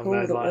something along recall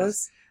those what it lines.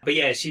 was. But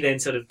yeah, she then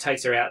sort of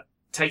takes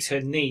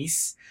her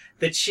niece,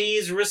 that she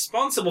is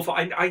responsible for.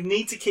 I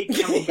need to keep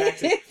coming back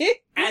to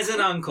it. As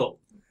an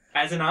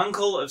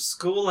uncle of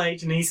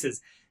school-age nieces,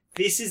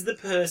 this is the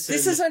person...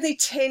 This is only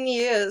 10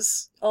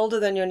 years older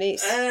than your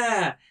niece.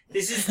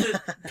 This is the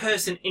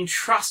person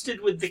entrusted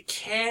with the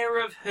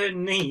care of her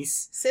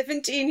niece.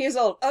 17 years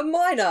old. A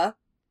minor.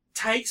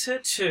 Takes her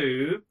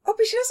to... Oh,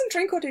 but she doesn't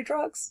drink or do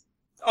drugs.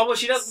 Oh, well,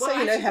 she does... So, well,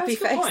 you know, actually, happy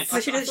that's a good face.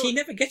 point. But she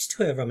never gets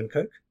to her rum and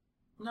coke.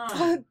 No.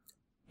 Oh,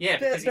 Yeah,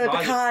 because the he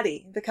buys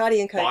it.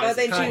 Bacardi and Coke. Buys Oh,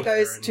 then the she Coke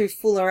goes and- to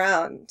fool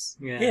around.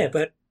 Yeah,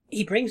 but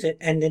he brings it,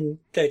 and then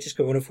they just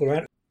go on and fall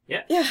around.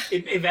 Yeah. Yeah.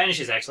 It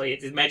vanishes, actually.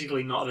 It's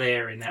magically not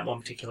there in that one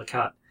particular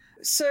cut.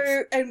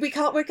 So, and we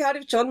can't work out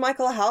if John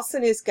Michael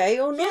Howson is gay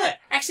or not. Yeah,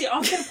 actually, I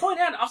was going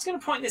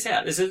to point this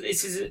out.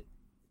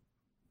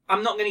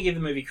 I'm not going to give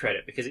the movie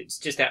credit because it's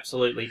just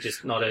absolutely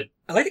just not a...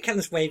 I like that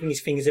Callum's waving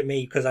his fingers at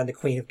me because I'm the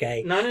queen of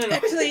gay. No.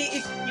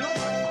 Actually,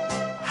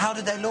 How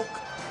did they look?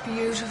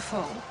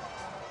 Beautiful.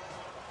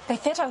 They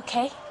fit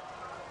okay.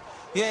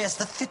 Yes,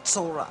 the fit's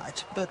all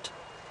right, but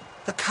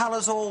the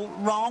colour's all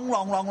wrong.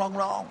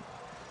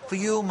 For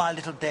you, my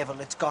little devil,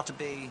 it's got to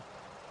be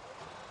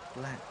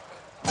black.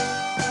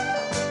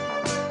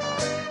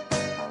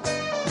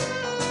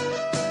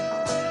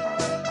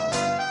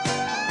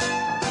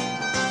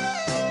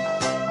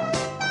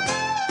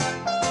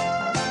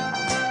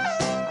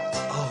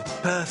 Oh,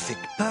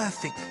 perfect.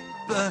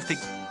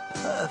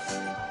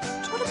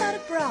 What about a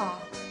bra?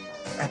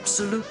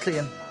 Absolutely,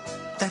 and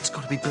that's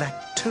got to be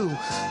black too.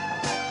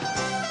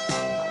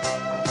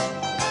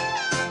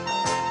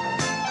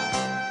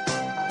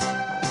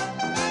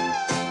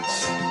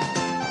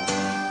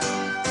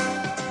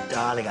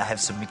 Darling, I have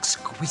some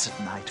exquisite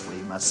nightwear,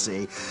 you must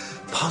say.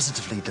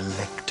 Positively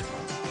delectable.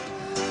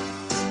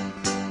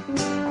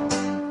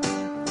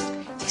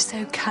 He's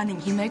so cunning,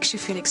 he makes you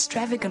feel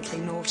extravagantly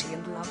naughty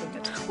and loving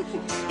it.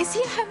 Is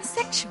he a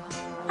homosexual?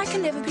 I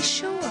can never be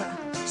sure.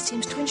 He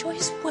seems to enjoy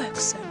his work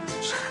so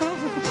much.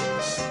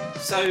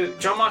 So,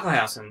 John Michael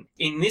Howson,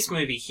 in this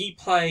movie, he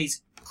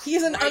plays...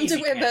 He's an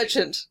underwear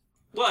merchant.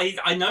 Well,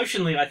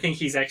 notionally, I think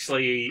he's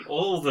actually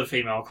all the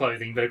female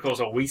clothing, but of course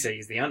all we see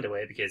is the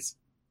underwear because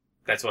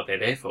that's what they're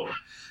there for.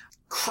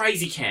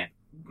 Crazy camp.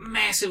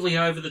 Massively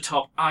over the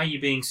top, are you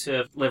being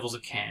served levels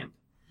of camp?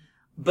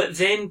 But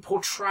then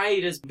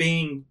portrayed as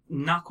being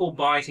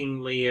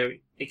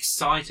knuckle-bitingly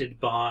excited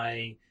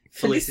by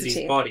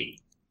Felicity's body.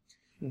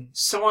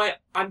 So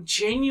I'm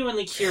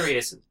genuinely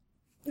curious.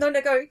 No,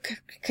 go.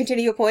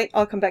 Continue your point.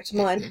 I'll come back to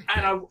mine.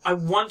 And I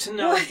want to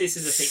know if this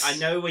is a thing. I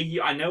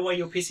know why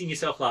you're pissing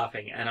yourself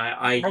laughing, and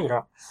Maybe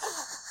not.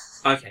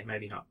 Okay,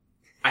 maybe not.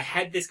 I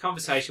had this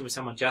conversation with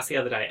someone just the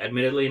other day,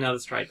 admittedly another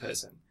straight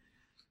person.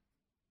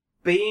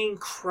 Being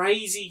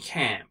crazy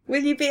camp.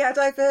 Will you be our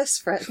diverse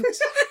friend?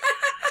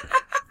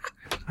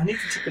 I need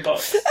to tick the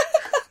box.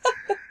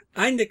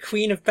 I'm the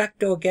queen of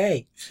backdoor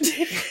gay.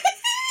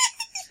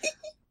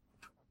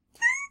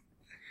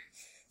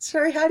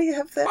 Sorry, how do you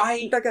have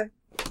that? Go.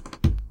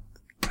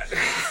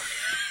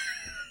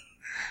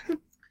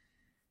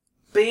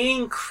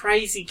 Being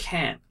crazy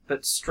camp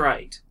but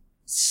straight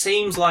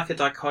seems like a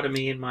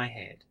dichotomy in my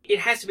head. It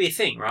has to be a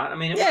thing, right? I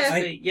mean, it must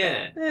be.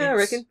 Yeah, I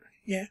reckon.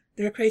 Yeah,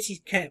 there are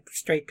crazy camp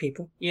straight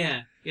people.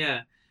 Yeah.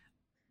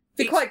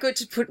 Be quite good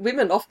to put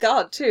women off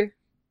guard too.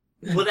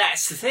 Well,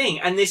 that's the thing,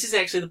 and this is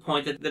actually the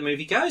point that the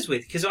movie goes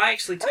with, because I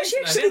actually... she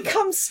actually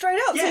comes straight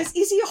out. Yeah. Says,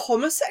 is he a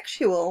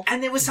homosexual?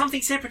 And there was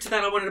something separate to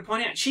that I wanted to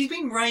point out. She's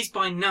been raised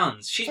by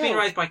nuns. She's been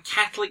raised by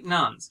Catholic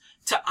nuns.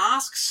 To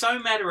ask so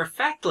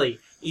matter-of-factly,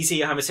 is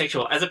he a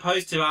homosexual, as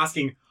opposed to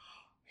asking,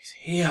 is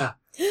he a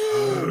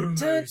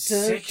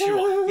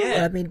homosexual? Yeah.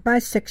 Well, I mean,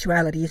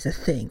 bisexuality is a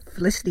thing.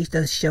 Felicity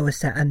does show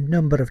us that a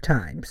number of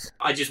times.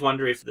 I just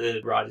wonder if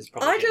the writers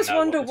probably I just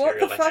wonder what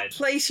the fuck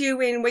place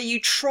you in where you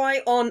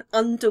try on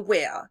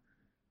underwear.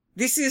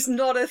 This is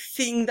not a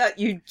thing that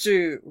you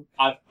do.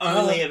 I've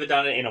only ever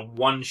done it in a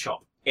one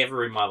shop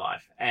ever in my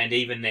life. And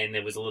even then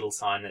there was a little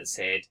sign that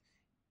said...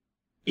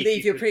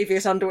 Leave your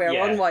previous underwear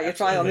on while you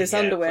try on this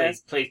underwear.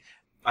 Please.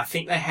 I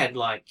think they had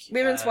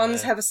women's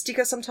ones have a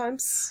sticker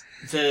sometimes.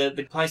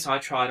 The place I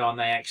tried on,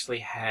 they actually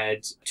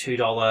had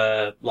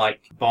 $2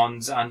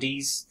 Bonds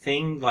undies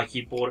thing. Like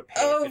you bought a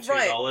pair for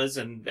 $2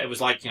 and it was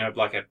like a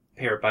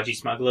pair of budgie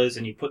smugglers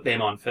and you put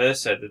them on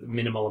first so that the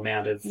minimal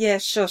amount of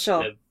sure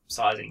the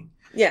sizing.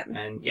 Yeah.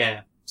 And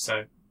that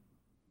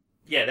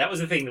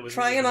was the thing that was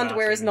trying on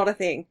underwear is not a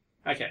thing.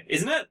 Okay,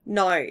 isn't it?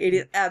 No, it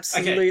is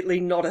absolutely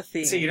not a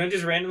thing. So you don't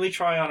just randomly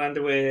try on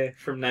underwear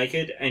from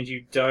naked and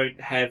you don't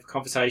have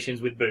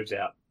conversations with boobs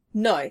out?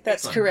 No,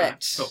 that's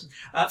correct. Right,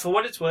 cool. For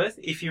what it's worth,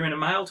 if you're in a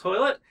male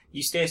toilet,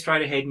 you stare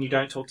straight ahead and you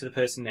don't talk to the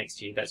person next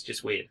to you. That's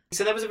just weird.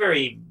 So that was a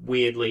very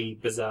weirdly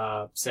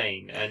bizarre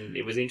scene, and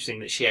it was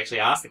interesting that she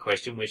actually asked the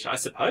question, which I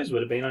suppose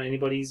would have been on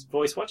anybody's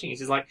voice watching. It's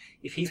just like,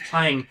 if he's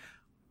playing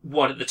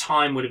what at the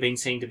time would have been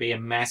seen to be a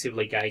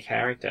massively gay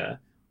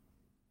character...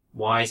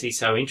 why is he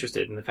so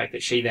interested in the fact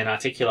that she then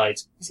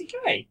articulates, is he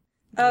gay?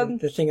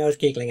 The thing I was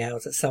giggling at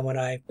was that someone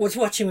I was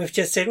watching with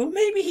just said, well,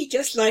 maybe he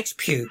just likes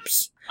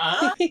pubes.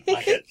 Like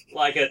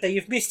it. So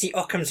you've missed the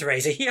Occam's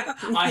razor here.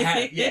 I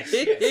have, yes.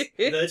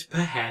 That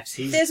perhaps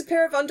he's... There's a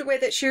pair of underwear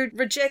that she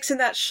rejects in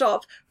that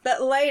shop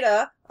that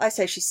later, I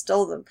say she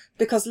stole them,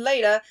 because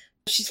later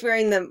she's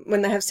wearing them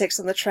when they have sex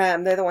on the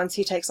tram. They're the ones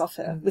he takes off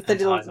her with the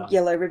little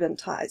yellow ribbon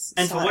ties.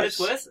 And for what it's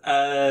worth,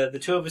 the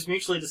two of us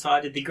mutually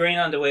decided the green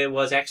underwear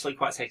was actually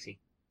quite sexy.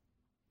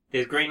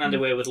 There's green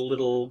underwear with a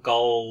little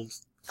gold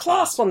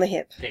clasp on the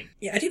hip thing.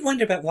 Yeah, I did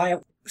wonder about why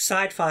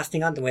side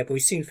fastening underwear, but we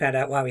soon found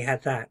out why we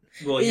had that.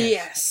 Well,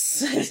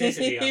 yes.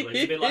 Necessity underwear.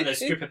 It's a bit like those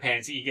stripper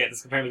pants that you get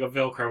that's apparently got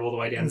Velcro all the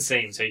way down the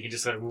seam, so you can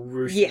just sort of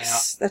roof them out.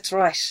 Yes, that's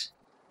right.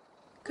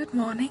 Good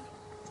morning.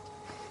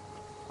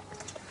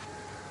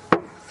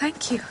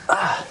 Thank you.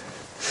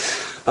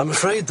 I'm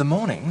afraid the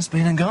morning's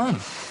been and gone.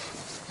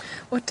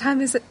 What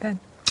time is it then?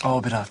 Oh,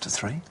 a bit after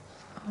 3.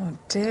 Oh,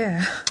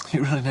 dear.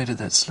 You really needed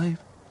that sleep.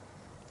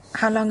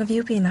 How long have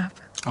you been up?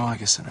 Oh, I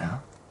guess an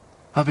hour.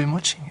 I've been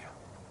watching you.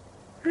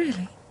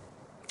 Really?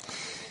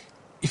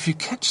 If you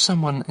catch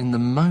someone in the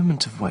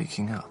moment of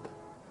waking up,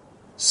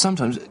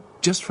 sometimes,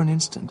 just for an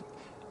instant,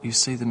 you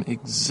see them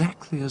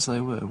exactly as they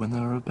were when they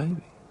were a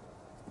baby.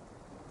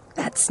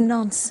 That's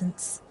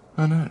nonsense.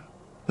 I know,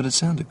 but it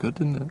sounded good,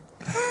 didn't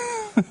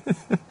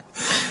it?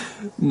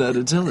 No,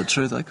 to tell the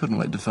truth, I couldn't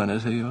wait to find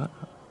out who you are.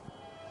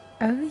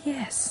 Oh,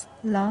 yes.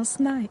 Last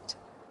night.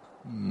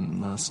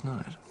 Last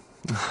night?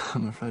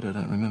 I'm afraid I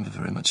don't remember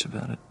very much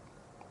about it.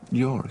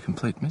 You're a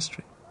complete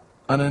mystery.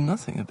 I know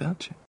nothing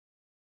about you.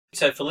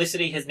 So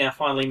Felicity has now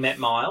finally met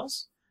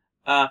Miles.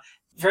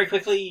 Very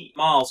quickly,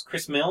 Miles,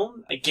 Chris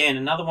Milne, again,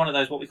 another one of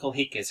those what we call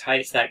hickers.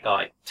 Hey, it's that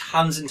guy.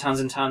 Tons and tons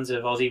and tons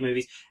of Aussie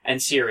movies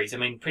and series. I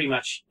mean, pretty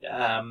much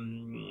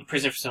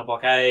Prisoner from Cell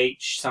Block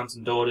H, Sons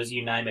and Daughters,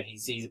 you name it.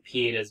 He's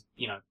appeared as,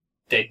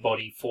 Dead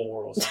Body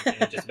 4 or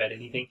something, just about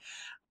anything.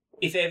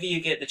 If ever you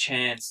get the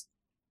chance,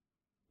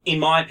 in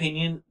my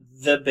opinion,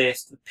 the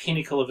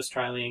pinnacle of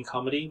Australian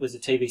comedy was a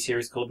TV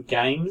series called The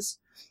Games,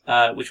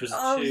 which was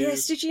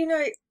yes, did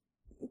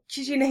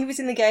you know he was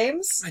in The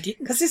Games? I didn't.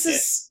 Because this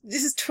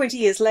is 20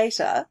 years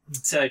later.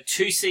 So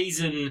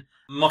 2-season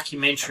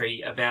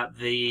mockumentary about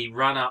the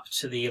run-up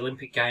to the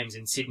Olympic Games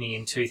in Sydney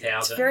in 2000.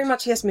 It's very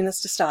much Yes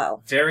Minister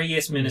style. Very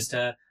Yes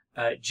Minister.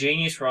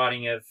 Genius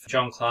writing of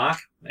John Clark,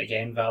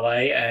 again,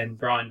 valet, and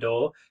Brian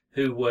Dorr,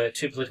 who were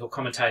two political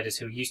commentators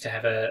who used to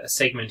have a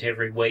segment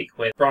every week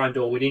where Brian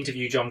Dorr would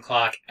interview John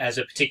Clark as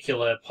a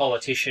particular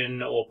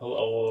politician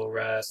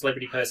or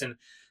celebrity person.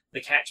 The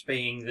catch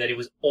being that it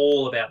was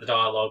all about the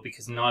dialogue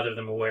because neither of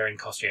them were wearing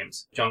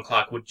costumes. John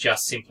Clark would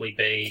just simply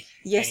be...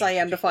 Yes, I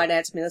am the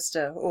finance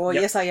minister, or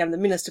Yep. yes, I am the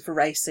minister for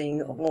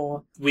racing,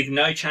 or... With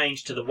no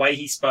change to the way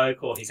he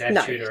spoke or his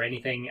attitude or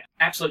anything.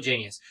 Absolute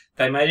genius.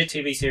 They made a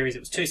TV series. It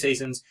was 2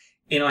 seasons.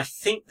 In, I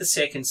think, the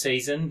second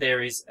season,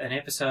 there is an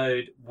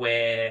episode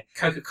where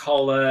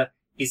Coca-Cola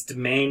is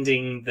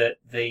demanding that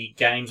the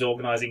Games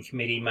Organising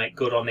Committee make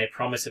good on their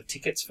promise of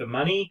tickets for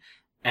money.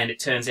 And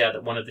it turns out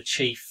that one of the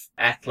chief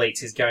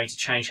athletes is going to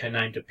change her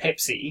name to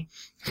Pepsi,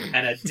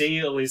 and a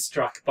deal is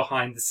struck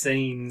behind the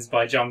scenes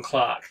by John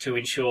Clark to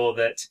ensure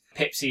that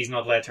Pepsi is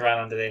not allowed to run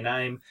under their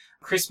name.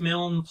 Chris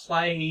Milne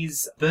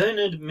plays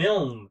Bernard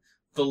Milne,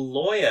 the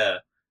lawyer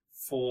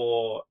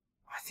for...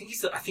 I think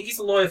he's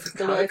the lawyer for Coke.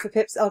 The lawyer for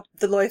Pepsi,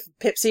 the lawyer for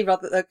Pepsi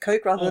rather than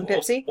Coke rather than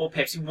Pepsi. Or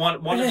Pepsi,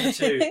 one of the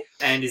two,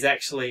 and is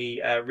actually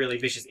really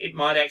vicious. It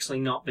might actually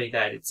not be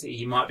that.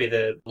 He might be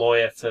the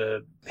lawyer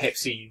for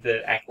Pepsi.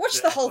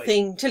 Watch the whole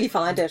thing till you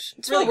find it.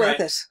 It's really well worth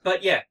great. it.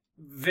 But yeah,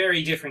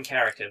 very different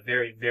character.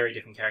 Very, very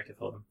different character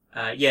for them.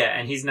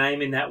 And his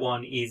name in that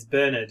one is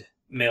Bernard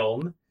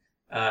Milne.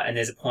 And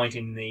there's a point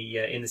in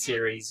the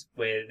series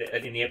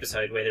in the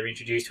episode where they're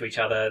introduced to each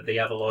other, the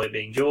other lawyer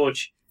being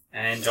George.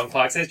 And John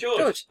Clark says,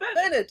 George.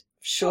 Bernard.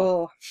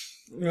 Sure.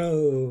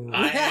 No.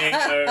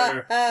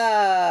 I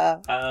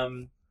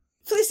know.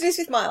 Felicity's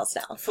with Miles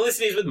now.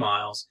 Felicity's with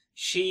Miles.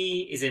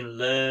 She is in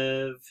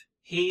love.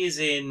 He is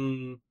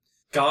in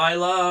guy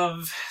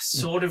love,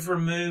 sort of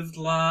removed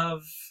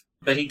love.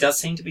 But he does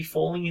seem to be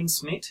falling in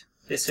Smit.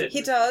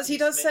 He does. He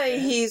does say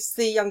he's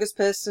the youngest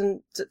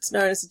person that's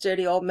known as a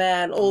dirty old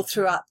man all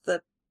throughout the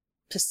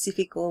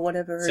Pacific or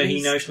whatever it is. So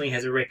he notionally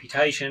has a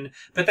reputation,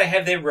 but they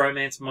have their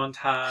romance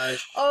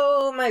montage.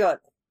 Oh my god.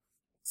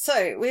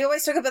 So, we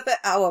always talk about the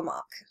hour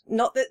mark.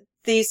 Not that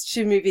these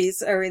two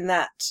movies are in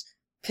that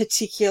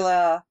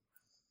particular,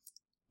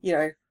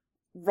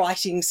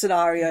 writing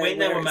scenario. When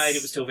they were made,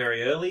 it was still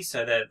very early,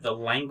 so that the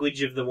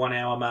language of the 1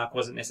 hour mark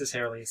wasn't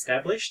necessarily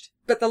established.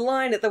 But the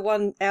line at the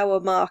 1 hour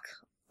mark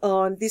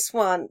on this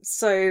one,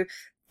 so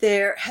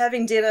they're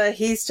having dinner,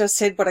 he's just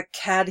said what a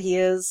cad he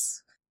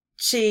is.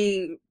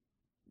 She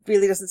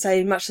really doesn't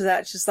say much of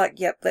that. It's just like,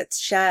 yep, let's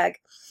shag.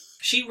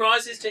 She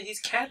rises to his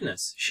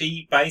cadness.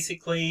 She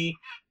basically,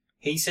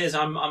 he says,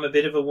 I'm a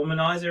bit of a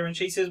womanizer, and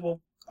she says,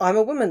 well... I'm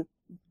a woman.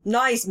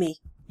 Nice me.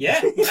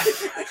 Yeah.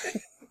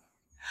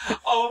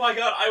 Oh my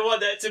god, I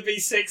want that to be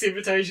sex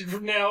invitation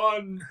from now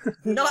on.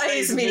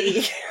 Nice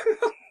me.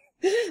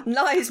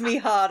 Nice me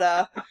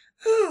harder.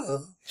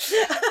 Oh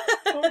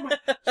my,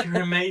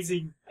 you're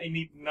amazing. I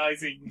need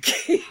nicing.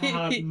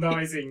 Hard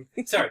nicing.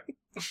 Sorry.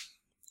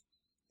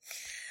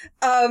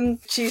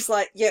 She's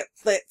like, yep,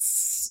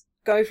 let's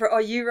go for it. Oh,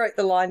 you wrote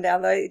the line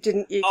down though,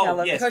 didn't you,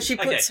 Callum? Yes. Because she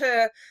puts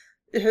her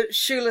her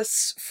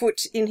shoeless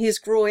foot in his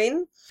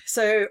groin.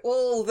 So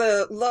all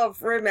the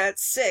love,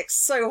 romance, sex,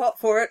 so hot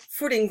for it,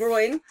 foot in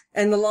groin,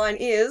 and the line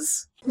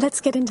is... Let's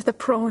get into the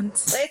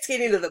prawns. Let's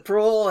get into the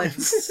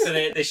prawns. So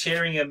they're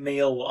sharing a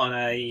meal on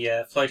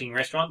a floating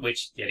restaurant,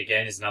 which, yet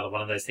again, is another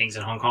one of those things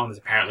in Hong Kong that's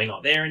apparently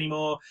not there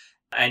anymore.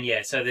 And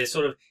yeah, so there's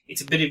sort of,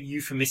 it's a bit of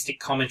euphemistic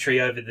commentary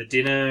over the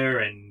dinner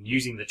and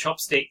using the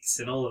chopsticks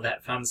and all of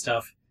that fun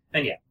stuff.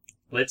 And yeah,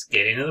 let's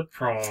get into the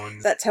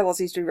prawns. That's how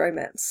Aussies do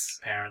romance.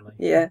 Apparently.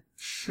 Yeah.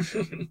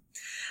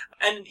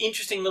 And an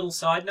interesting little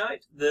side note,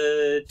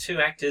 the two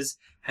actors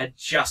had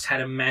just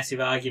had a massive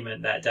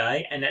argument that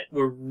day and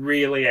were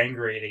really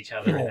angry at each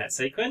other in that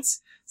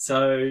sequence.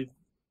 So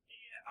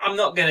I'm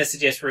not going to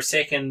suggest for a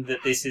second that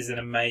this is an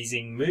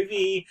amazing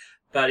movie,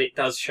 but it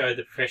does show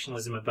the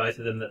professionalism of both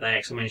of them, that they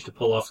actually managed to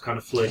pull off kind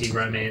of flirty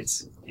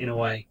romance in a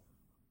way.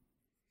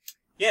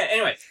 Yeah,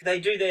 anyway,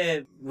 they do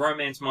their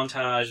romance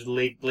montage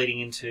bleeding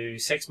into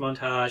sex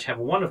montage, have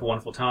a wonderful,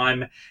 wonderful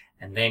time,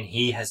 and then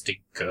he has to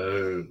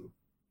go.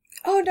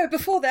 Oh, no,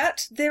 before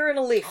that, they're in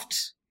a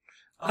lift.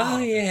 Oh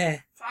yeah.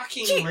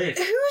 Fucking lift.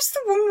 Who's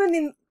the woman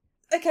in...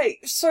 Okay,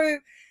 so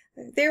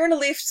they're in a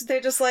lift, they're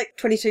just like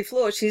 22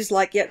 floors. She's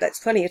like, yeah, that's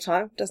plenty of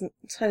time. Doesn't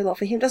take a lot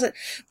for him, does it?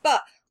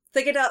 But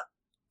they get up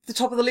the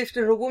top of the lift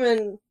and a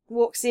woman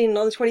walks in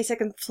on the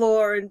 22nd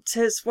floor and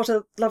says, what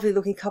a lovely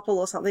looking couple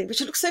or something. But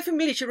she looks so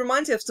familiar. She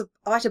reminds me of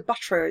Ita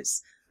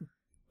Buttrose.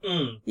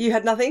 You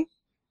had nothing?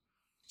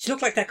 She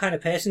looked like that kind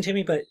of person to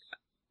me, but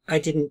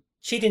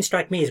she didn't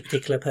strike me as a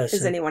particular person.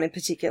 As anyone in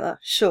particular,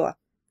 sure.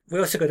 We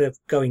also got a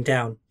going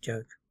down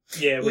joke.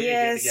 Yeah, we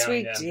yes, did get the going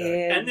we down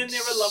did. joke. And then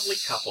they're a lovely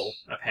couple,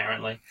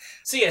 apparently.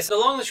 So yes, the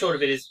long and short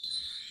of it is...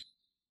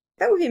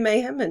 That would be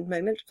Mayhem and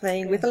Moment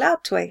playing with a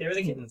loud toy. There are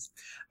the kittens.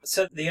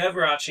 So the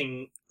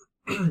overarching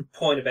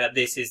point about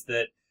this is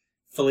that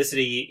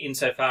Felicity,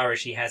 insofar as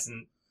she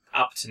hasn't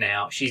up to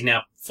now, she's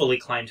now fully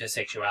claimed her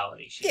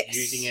sexuality. She's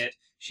using it,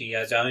 she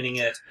is owning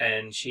it,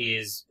 and she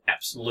is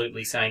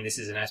absolutely saying this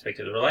is an aspect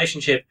of the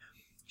relationship.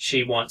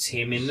 She wants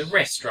him in the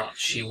restaurant.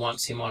 She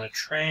wants him on a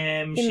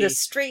tram. In the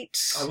street.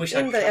 I wish in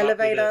I could the come up with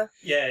elevator.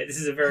 Yeah, this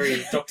is a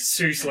very Dr.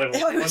 Seuss level.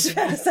 I was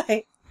about to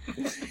say.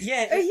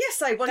 Yeah. Oh,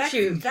 yes, I want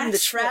you in the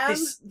tram.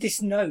 This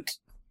note,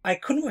 I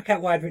couldn't work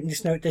out why I'd written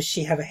this note. Does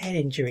she have a head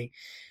injury?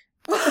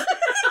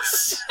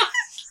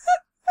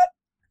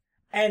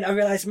 And I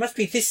realised it must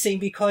be this scene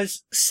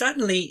because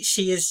suddenly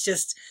she is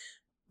just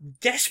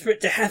desperate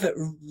to have it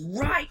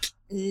right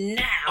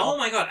now. Oh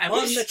my God.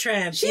 On the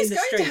tram. She's in the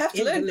going street, to have to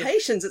in the learn lift.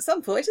 patience at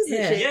some point, isn't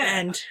she? Yeah,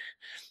 and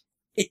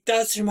it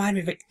does remind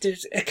me of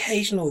there's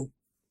occasional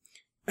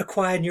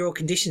acquired neural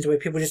conditions where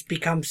people just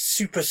become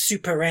super,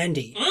 super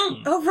randy.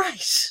 Oh,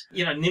 right.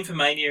 You know,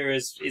 nymphomania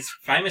is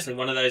famously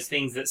one of those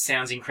things that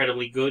sounds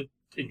incredibly good,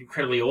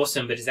 incredibly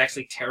awesome, but is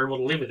actually terrible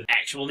to live with.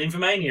 Actual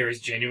nymphomania is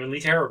genuinely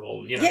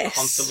terrible. You know,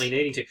 constantly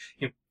needing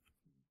to,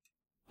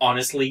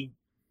 honestly,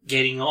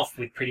 getting off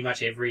with pretty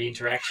much every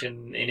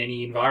interaction in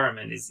any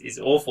environment is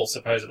awful,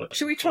 supposedly.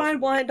 Should we try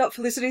and wind up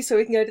Felicity so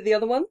we can go to the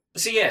other one?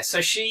 So yeah,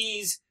 so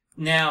she's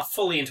now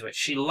fully into it.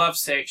 She loves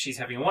sex. She's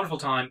having a wonderful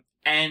time.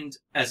 And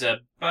as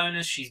a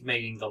bonus, she's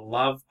meeting the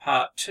love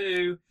part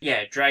too.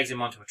 Yeah, drags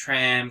him onto a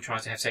tram,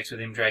 tries to have sex with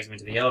him, drags him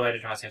into the elevator,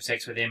 tries to have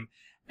sex with him.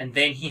 And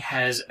then he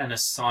has an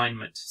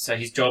assignment. So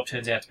his job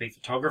turns out to be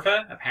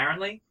photographer,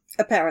 apparently.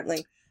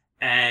 Apparently.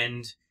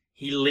 And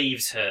he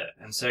leaves her.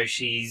 And so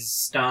she's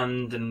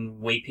stunned and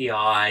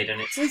weepy-eyed,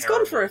 and it's He's terrible.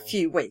 gone for a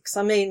few weeks.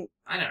 I mean...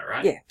 I know,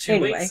 right? Yeah, 2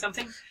 anyway. weeks,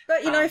 something?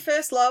 But, you know,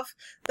 first love,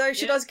 though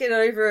she does get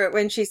over it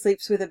when she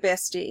sleeps with a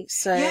bestie,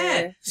 so...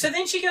 Yeah. So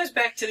then she goes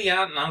back to the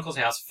aunt and uncle's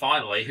house,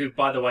 finally, who,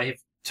 by the way, have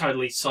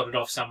totally sodded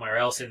off somewhere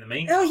else in the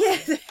meantime. Oh,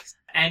 yeah.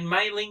 And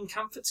Mei Ling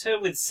comforts her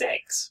with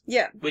sex.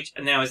 Yeah. Which,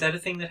 now, is that a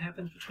thing that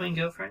happens between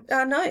girlfriends?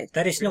 No.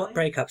 That is not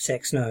breakup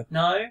sex, no.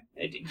 No?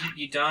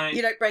 You don't...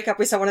 You don't break up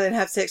with someone and then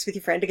have sex with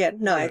your friend again.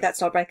 No, that's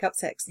not breakup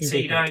sex. So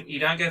you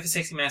don't go for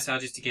sexy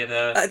massages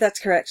together. That's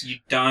correct. You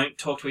don't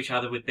talk to each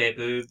other with bare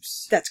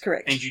boobs. That's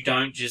correct. And you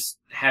don't just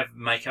have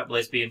make-up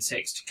lesbian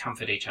sex to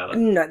comfort each other.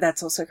 No,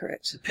 that's also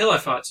correct. The pillow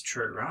fights are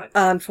true, right?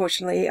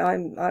 Unfortunately,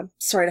 I'm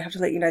sorry to have to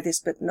let you know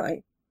this, but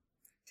no.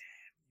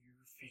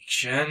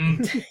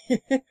 Fiction.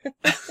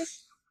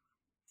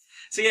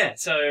 So yeah,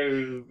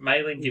 so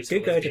Mei Ling gives... You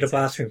do go to the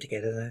bathroom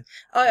together, though.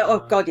 Oh,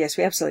 God, yes,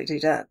 we absolutely do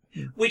that.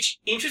 Which,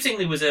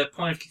 interestingly, was a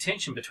point of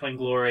contention between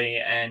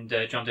Glory and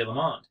John de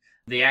Lamont.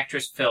 The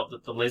actress felt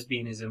that the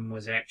lesbianism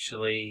was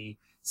actually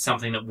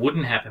something that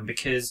wouldn't happen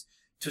because,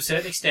 to a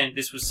certain extent,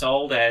 this was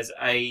sold as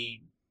a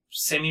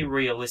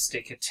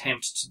semi-realistic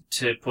attempt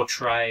to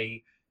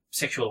portray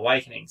sexual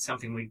awakening,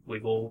 something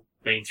we've all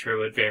been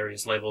through at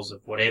various levels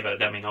of whatever.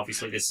 I mean,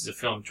 obviously this is a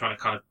film trying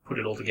to kind of put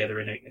it all together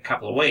in a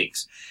couple of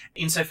weeks.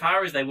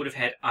 Insofar as they would have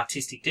had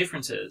artistic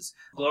differences,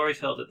 Glory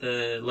felt that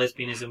the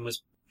lesbianism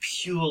was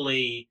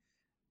purely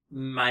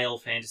male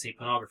fantasy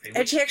pornography.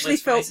 And she actually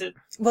felt...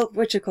 Well,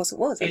 which of course it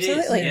was,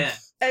 absolutely. It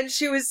is, yeah. And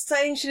she was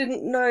saying she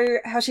didn't know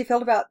how she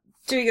felt about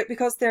doing it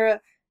because there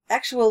are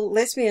actual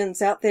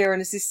lesbians out there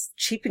and is this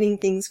cheapening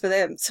things for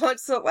them. So I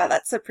just thought, wow,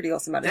 that's a pretty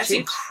awesome attitude. That's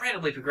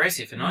incredibly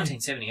progressive for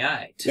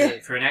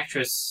 1978 for an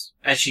actress,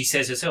 as she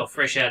says herself,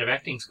 fresh out of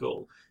acting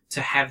school,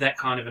 to have that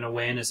kind of an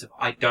awareness of,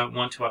 I don't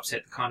want to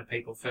upset the kind of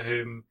people for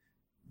whom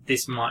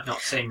this might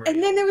not seem real.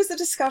 And then there was the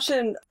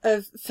discussion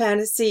of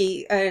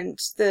fantasy and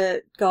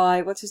the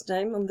guy, what's his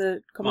name on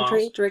the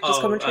commentary, director's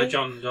commentary?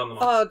 John Lamont.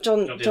 Oh,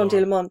 John D.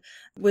 Lamont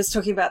was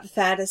talking about the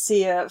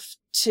fantasy of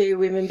two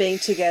women being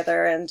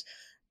together, and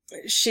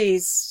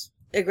she's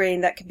agreeing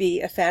that could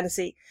be a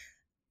fantasy.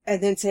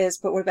 And then says,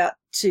 but what about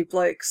two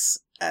blokes?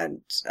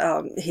 And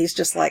he's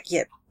just like,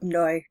 yep,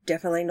 no,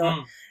 definitely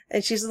not.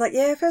 And she's like,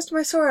 yeah, first time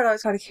I saw it, I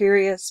was kind of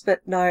curious,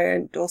 but no,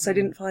 and also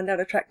didn't find that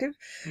attractive.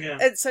 Yeah.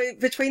 And so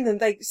between them,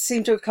 they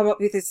seem to have come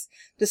up with this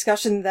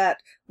discussion that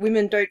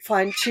women don't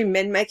find two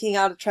men making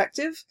out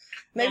attractive.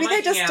 Maybe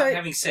they just don't.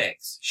 Having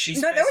sex.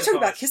 No, they were talking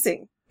about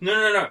kissing.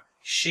 No.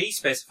 She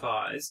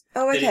specifies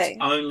that it's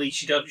only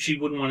she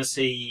wouldn't want to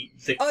see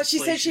the. Oh, she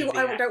said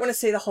I don't want to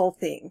see the whole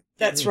thing.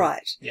 That's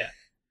right. Yeah,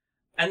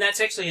 and that's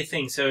actually a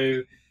thing.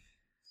 So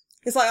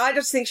it's like I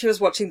just think she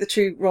was watching the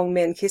two wrong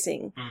men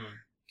kissing.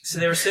 So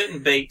there are certain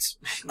beats.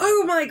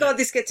 Oh my god,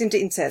 this gets into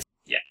incest.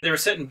 Yeah, there are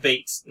certain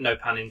beats, no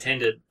pun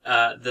intended,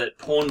 that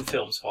porn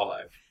films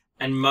follow,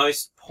 and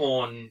most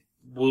porn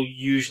will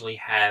usually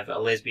have a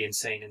lesbian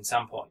scene in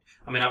some point.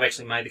 I mean, I've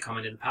actually made the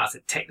comment in the past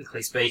that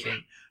technically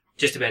speaking,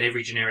 just about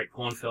every generic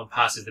porn film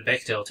passes the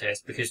Bechdel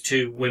test because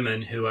two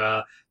women who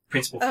are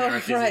principal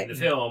characters in the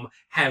film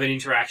have an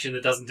interaction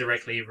that doesn't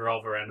directly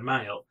revolve around a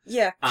male.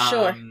 Yeah,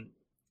 sure.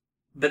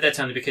 But that's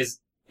only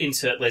because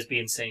insert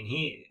lesbian scene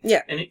here.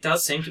 Yeah. And it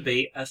does seem to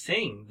be a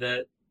thing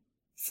that,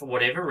 for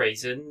whatever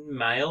reason,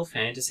 male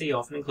fantasy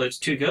often includes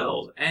two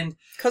girls. And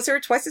because there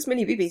are twice as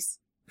many boobies.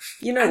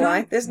 You know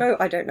why?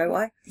 I don't know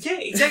why. Yeah,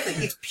 exactly.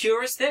 It's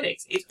pure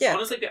aesthetics. It's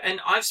honestly,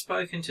 and I've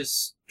spoken to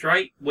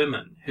straight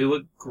women who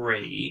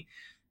agree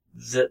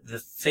that the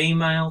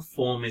female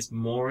form is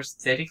more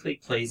aesthetically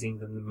pleasing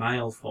than the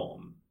male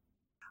form.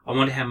 I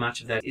wonder how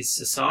much of that is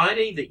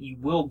society, that you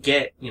will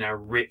get,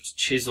 ripped,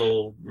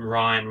 chiseled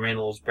Ryan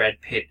Reynolds, Brad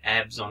Pitt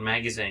abs on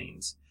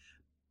magazines.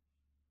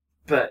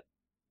 But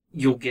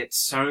you'll get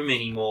so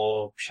many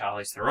more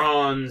Charlize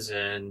Therons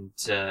and,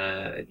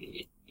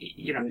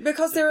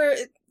 because there are...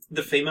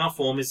 The female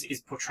form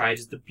is portrayed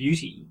as the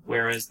beauty,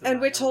 whereas the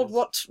we're told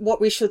what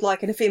we should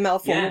like in a female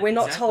form, and we're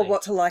not told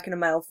what to like in a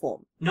male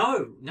form.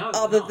 No.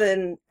 Other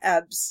than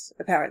abs,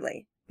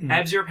 apparently.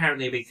 Abs are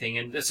apparently a big thing,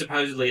 and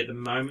supposedly at the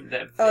moment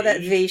that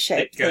V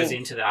shape that goes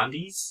into the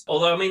undies.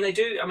 Although they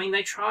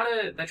try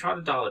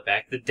to dial it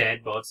back. The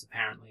dad bod's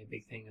apparently a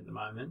big thing at the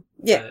moment.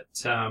 Yeah. But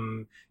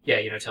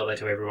tell that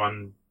to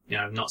everyone.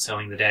 Not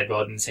selling the dad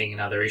bod and seeing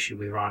another issue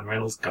with Ryan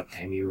Reynolds. God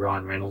damn you,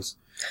 Ryan Reynolds.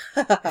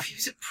 If he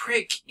was a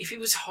prick, if he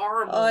was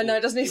horrible. Oh no,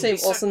 doesn't he seem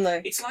awesome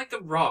though? It's like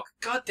The Rock.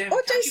 God damn it.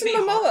 Oh, Jason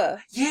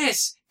Momoa.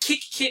 Yes, kick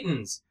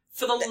kittens.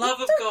 For the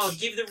love of God,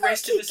 give the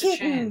rest of us a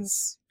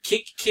chance.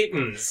 Kick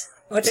kittens.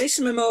 Oh,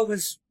 Jason Momoa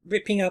was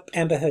ripping up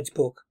Amber Heard's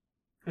book.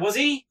 Was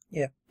he?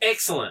 Yeah.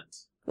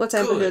 Excellent. What's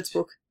Amber Heard's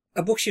book?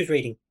 A book she was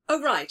reading.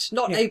 Oh, right.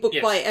 Not a book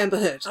by Amber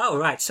Heard. Oh,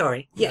 right.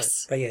 Sorry.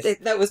 Yes. No, but yes.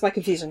 That was my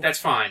confusion. That's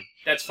fine.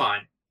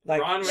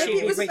 Maybe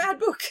it was a bad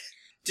book.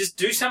 Just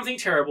do something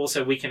terrible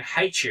so we can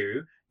hate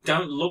you.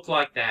 Don't look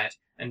like that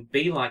and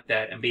be like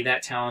that and be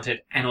that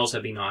talented and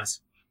also be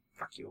nice.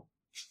 Fuck you.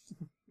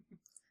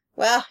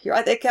 Well, you're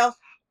right there, Cal.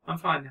 I'm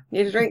fine now.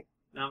 Need a drink?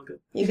 No, I'm good.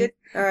 You good?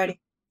 Alrighty.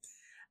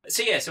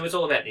 So it's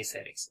all about the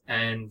aesthetics.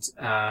 And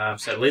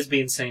so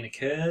lesbian scene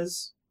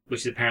occurs,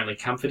 which is apparently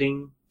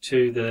comforting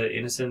to the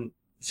innocent,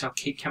 which I'll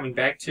keep coming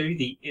back to,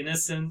 the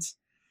innocent...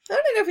 I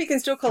don't know if you can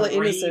still call it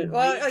innocent.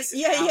 Well,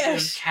 yeah.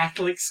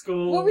 Catholic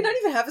school. Well, we don't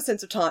even have a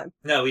sense of time.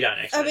 No, we don't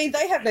actually. I mean,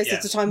 they have no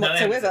sense of time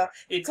whatsoever.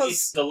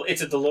 It's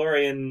a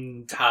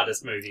DeLorean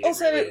TARDIS movie.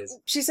 Also, really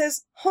she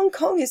says, Hong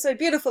Kong is so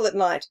beautiful at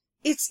night.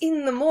 It's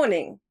in the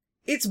morning.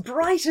 It's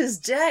bright as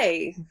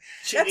day.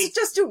 That's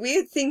just a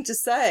weird thing to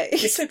say.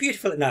 It's so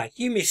beautiful at night.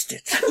 You missed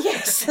it.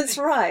 Yes, that's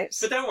right.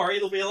 But don't worry,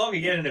 it'll be along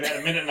again in about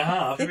a minute and a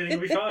half. Everything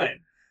will be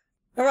fine.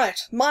 All right,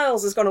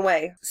 Miles has gone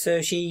away.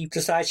 So she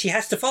decides she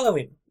has to follow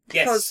him.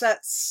 Yes. Because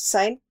that's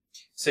sane.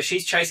 So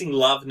she's chasing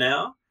love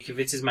now. He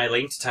convinces Mei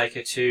Ling to take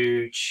her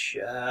to...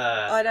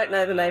 I don't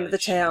know the name of the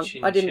town.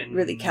 I didn't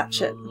really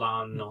catch it.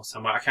 Or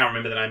somewhere. I can't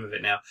remember the name of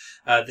it now.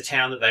 The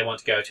town that they want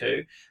to go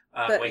to.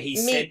 But where he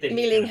said that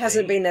Mei Ling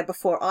hasn't been there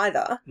before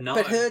either. No.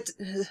 But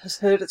has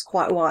heard it's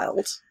quite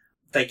wild.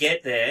 They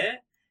get there,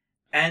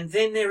 and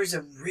then there is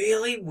a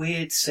really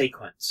weird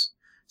sequence.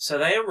 So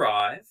they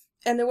arrive.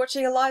 And they're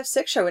watching a live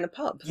sex show in a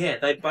pub. Yeah,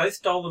 they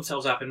both doll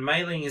themselves up, and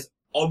Mei Ling has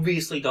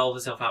obviously dolled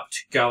herself up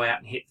to go out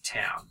and hit the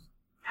town.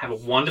 Have a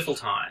wonderful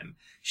time.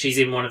 She's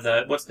in one of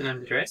the... What's the name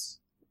of the dress?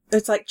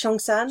 It's like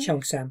Cheongsam.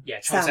 Cheongsam. Yeah,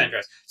 Cheongsam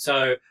dress.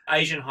 So,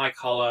 Asian high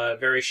collar,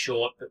 very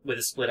short, but with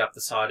a split up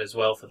the side as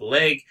well for the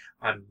leg.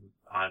 I'm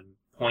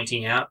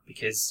pointing out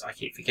because I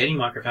keep forgetting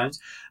microphones.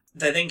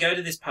 They then go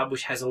to this pub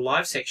which has a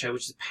live sex show,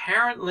 which is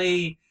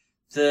apparently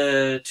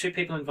the two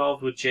people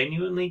involved were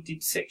genuinely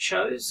did sex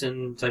shows,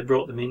 and they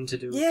brought them in to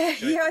do. Yeah,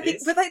 I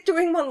think were they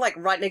doing one like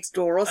right next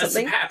door or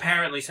something?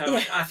 Apparently so.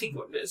 Yeah. I think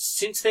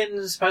since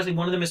then, supposedly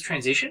one of them has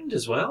transitioned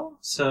as well.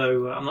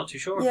 So I'm not too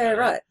sure. Yeah, about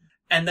right. It.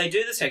 And they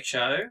do the sex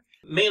show.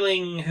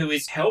 Mei-ling, who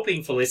is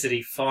helping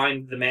Felicity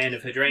find the man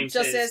of her dreams,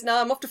 Just says,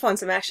 "No, I'm off to find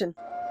some action."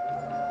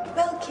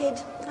 Well, kid,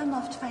 I'm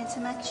off to find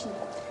some action.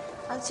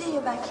 I'll see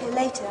you back here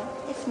later.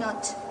 If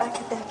not, back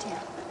at that here.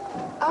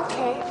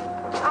 Okay.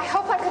 I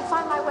hope I can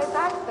find my way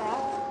back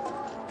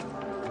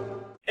there.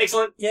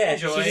 Excellent. Yeah,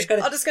 Enjoy. she's just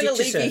got I'm just going to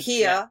leave you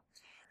here.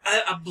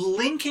 A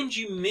blink and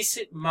you miss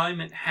it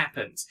moment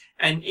happens,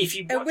 and if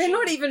you And we're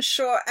not even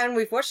sure, and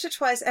we've watched it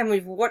twice, and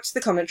we've watched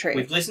the commentary.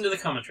 We've listened to the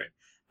commentary.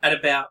 At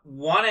about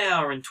 1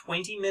 hour and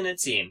 20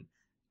 minutes in,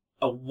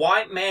 a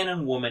white man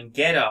and woman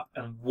get up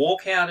and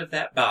walk out of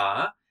that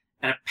bar,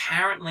 and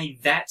apparently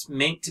that's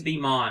meant to be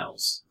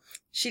Miles.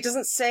 She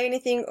doesn't say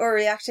anything or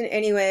react in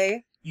any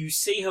way. You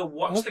see her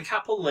watch the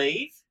couple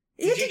leave.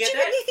 Did you get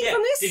anything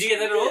from this? Did you get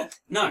that at all?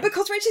 No.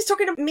 Because when she's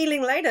talking to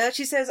Mei-ling later,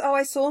 she says, "Oh,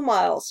 I saw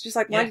Miles." She's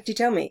like, "Why did you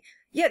tell me?"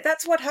 Yeah,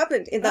 that's what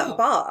happened in that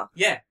bar.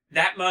 Yeah,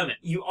 that moment.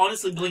 You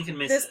honestly blink and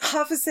miss There's it.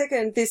 half a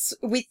second,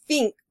 we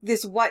think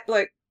this white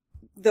bloke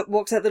that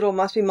walks out the door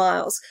must be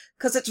Miles,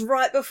 because it's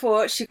right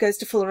before she goes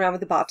to fool around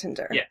with the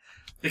bartender. Yeah.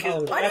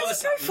 Because I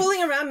didn't know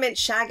fooling around meant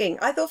shagging.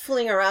 I thought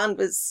fooling around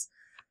was...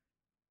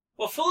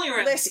 Well, fooling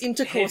around less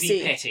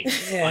intercoursey. heavy petting,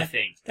 Yeah. I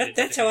think.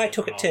 That's how I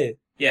took it too.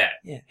 Yeah,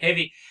 Yeah.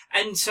 heavy.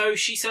 And so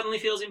she suddenly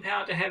feels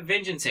empowered to have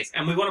vengeance sex.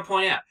 And we want to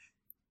point out,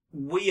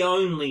 we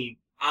only,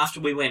 after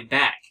we went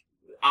back,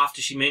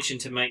 after she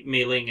mentioned to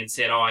Mei-ling and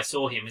said, "Oh, I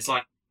saw him," it's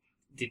like,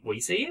 did we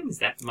see him? Is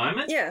that the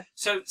moment? Yeah.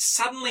 So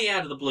suddenly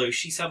out of the blue,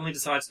 she suddenly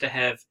decides to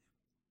have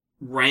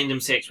random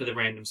sex with a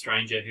random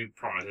stranger who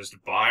promises to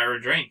buy her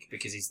a drink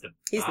because he's the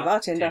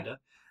bartender.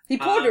 He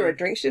poured her a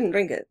drink. She didn't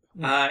drink it.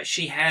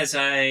 She has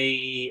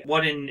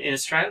what in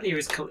Australia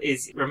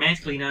is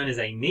romantically known as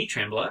a knee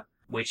trembler,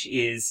 which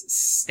is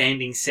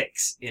standing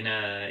sex in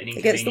an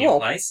Against the wall.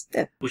 inconvenient place,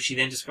 Yeah. which she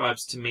then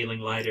describes to Mei-ling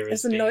later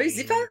As as a nose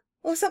being- zipper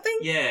or something?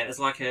 Yeah, as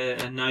like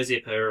a no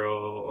zipper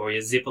or a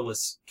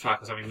zipperless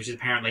truck or something, which is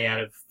apparently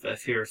out of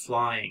fear of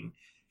flying.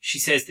 She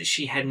says that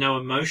she had no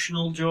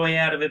emotional joy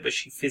out of it, but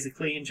she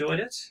physically enjoyed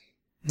it.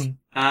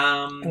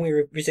 And we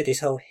revisit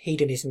this whole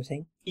hedonism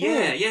thing.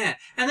 Yeah.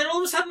 And then all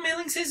of a sudden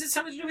Mei-ling says it's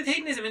something to do with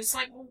hedonism, and it's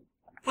like, well,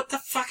 what the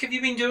fuck have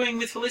you been doing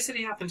with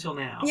Felicity up until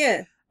now?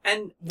 Yeah.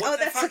 And what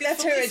the fuck is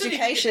that's her Felicity?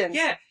 education.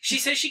 Yeah. She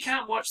says she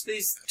can't watch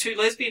these two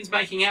lesbians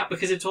making out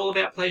because it's all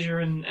about pleasure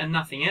and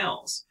nothing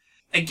else.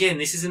 Again,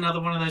 this is another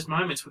one of those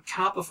moments with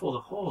cart before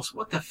the horse.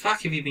 What the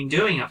fuck have you been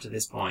doing up to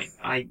this point?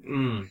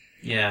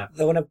 Yeah.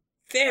 Though on a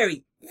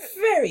very,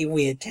 very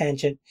weird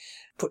tangent,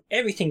 put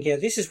everything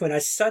together. This is when I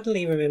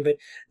suddenly remembered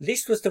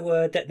this was the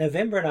word that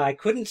November and I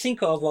couldn't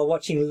think of while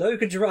watching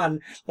Logan's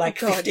Run like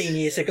 15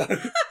 years ago.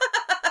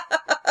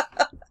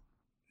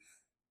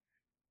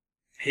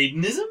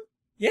 Hedonism?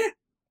 Yeah.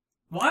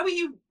 What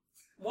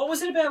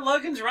was it about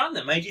Logan's Run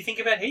that made you think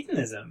about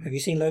hedonism? Have you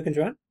seen Logan's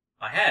Run?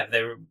 I have.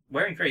 They were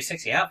wearing very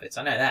sexy outfits.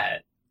 I know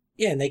that.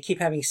 Yeah, and they keep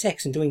having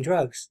sex and doing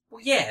drugs.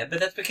 Well, yeah, but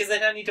that's because they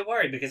don't need to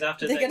worry, because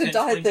after They're they going to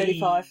turn die at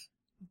 35.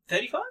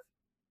 35?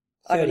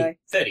 I don't know.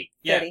 30,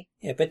 yeah. 30.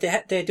 Yeah, but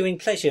they're doing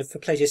pleasure for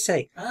pleasure's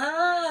sake.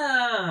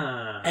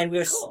 Ah. And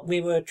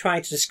we were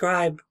trying to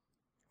describe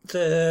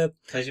the...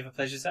 Pleasure for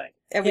pleasure's sake.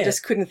 And we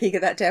just couldn't think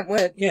of that damn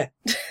word. Yeah.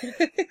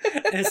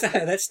 And so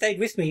that stayed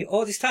with me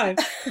all this time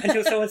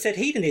until someone said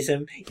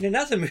hedonism in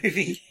another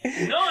movie.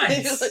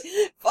 Nice!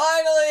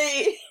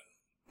 Finally!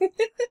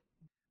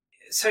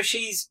 So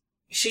she's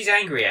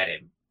angry at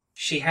him.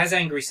 She has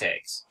angry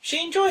sex.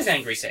 She enjoys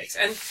angry sex.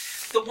 And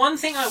the one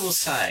thing I will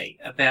say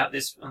about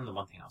this...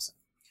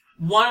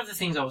 one of the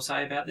things I will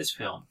say about this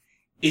film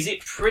is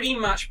it pretty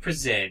much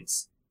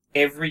presents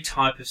every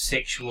type of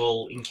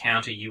sexual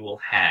encounter you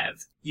will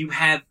have. You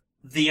have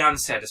the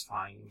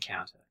unsatisfying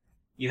encounter.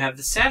 You have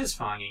the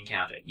satisfying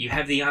encounter. You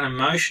have the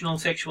unemotional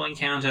sexual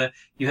encounter.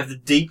 You have the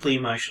deeply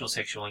emotional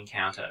sexual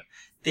encounter.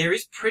 There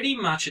is pretty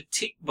much a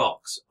tick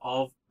box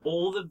of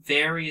all the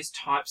various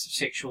types of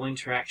sexual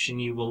interaction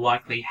you will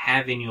likely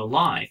have in your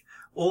life,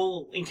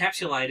 all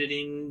encapsulated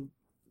in,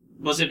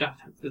 was it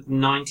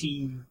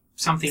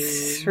 90-something...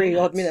 3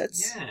 odd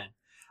minutes. Yeah.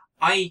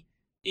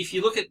 If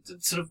you look at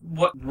sort of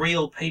what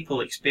real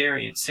people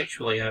experience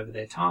sexually over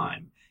their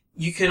time,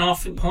 you can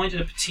often point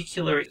at a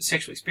particular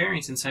sexual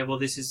experience and say, well,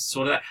 this is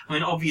sort of that. I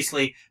mean,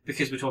 obviously,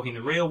 because we're talking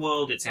the real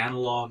world, it's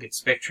analog, it's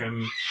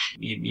spectrum,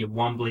 you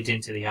one bleeds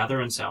into the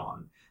other and so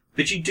on.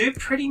 But you do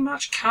pretty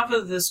much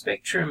cover the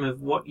spectrum of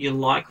what you're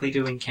likely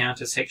to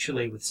encounter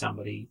sexually with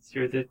somebody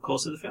through the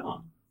course of the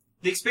film.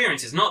 The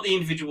experiences, not the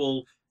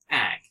individual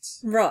act.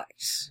 Right.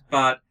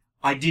 But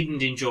I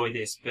didn't enjoy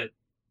this, but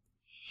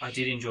I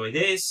did enjoy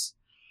this.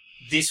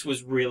 This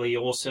was really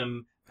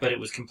awesome, but it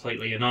was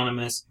completely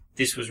anonymous.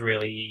 This was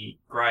really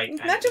great.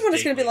 Imagine what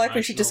it's going to be like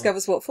when she emotional.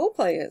 discovers what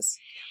foreplay is.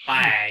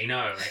 I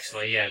know,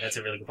 actually, yeah, that's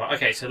a really good point.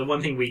 Okay, so the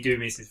one thing we do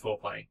miss is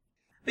foreplay.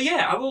 But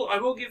yeah, I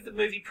will give the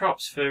movie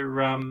props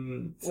for.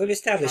 We've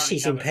established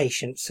she's cover.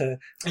 impatient, so.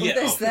 Yeah,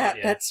 There's that.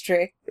 yeah. That's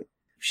true.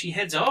 She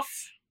heads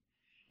off.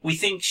 We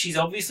think she's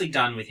obviously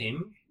done with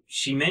him.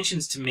 She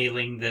mentions to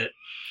Mealing that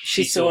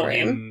she saw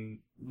him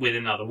with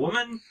another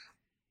woman.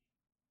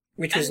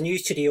 Which was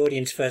news to the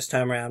audience first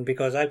time round,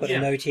 because I've got a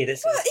note here that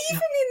says... Well,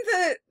 even in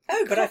the...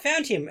 Oh, but I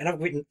found him, and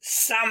I've written,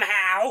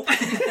 somehow! Even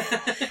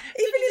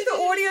in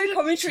the audio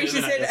commentary,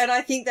 she said, and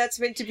I think that's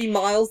meant to be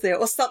Miles there,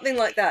 or something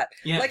like that.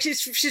 Yeah. Like,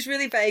 she's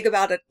really vague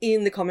about it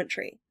in the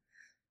commentary.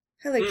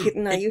 Hello,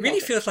 kitten, are you It really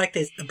feels like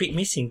there's a bit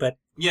missing, but...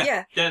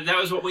 Yeah. That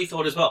was what we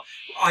thought as well.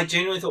 I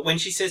genuinely thought when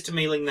she says to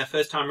Mealing the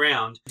first time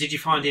round, did you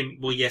find him?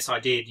 Well, yes, I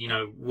did,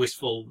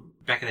 wistful,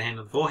 back of the hand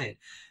on the forehead.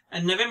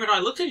 And November and I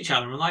looked at each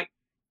other and were like,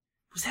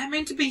 was that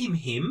meant to be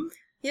him?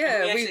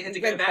 Yeah, and we actually had to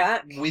go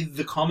back with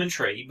the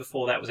commentary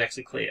before that was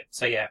actually clear.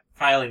 So yeah,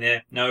 failing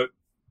there. No.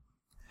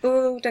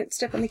 Oh, don't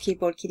step on the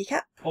keyboard, kitty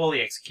cat.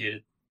 Poorly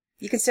executed.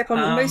 You can step on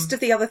most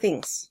of the other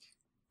things.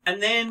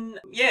 And then,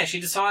 she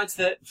decides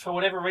that for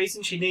whatever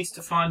reason she needs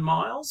to find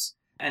Miles.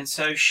 And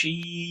so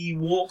she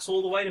walks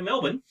all the way to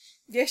Melbourne.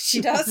 Yes, she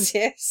does,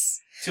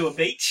 yes. To a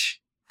beach.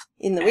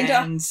 In the winter.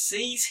 And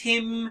sees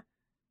him,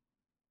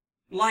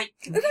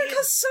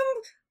 Because some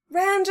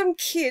random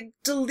kid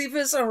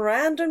delivers a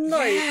random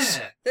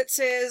note that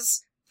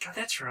says... God,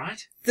 that's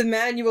right. The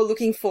man you were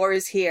looking for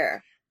is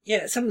here.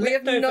 Yeah, we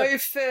have no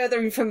further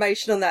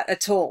information on that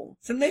at all.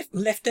 Some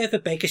leftover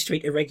Baker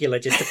Street irregular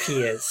just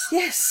appears.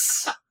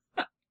 Yes.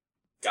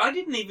 I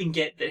didn't even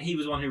get that he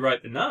was one who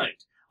wrote the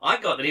note. I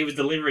got that he was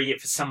delivering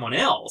it for someone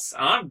else.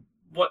 And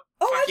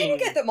I didn't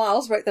get that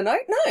Miles wrote the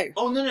note, no.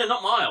 Oh, no,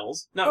 not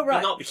Miles. No,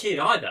 but not the kid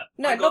either.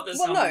 No, not the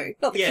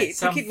kid.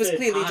 The kid was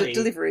clearly the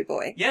delivery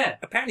boy. Yeah.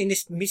 Apparently in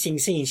this missing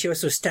scene, she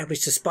also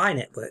established a spy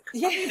network.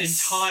 Yes. An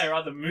entire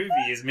other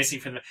movie is missing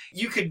from the...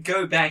 You could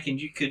go back and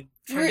you could...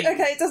 Okay,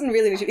 it doesn't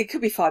really... It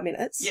could be 5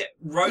 minutes. Yeah,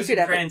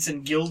 Rosencrantz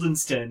and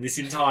Guildenstern, this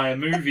entire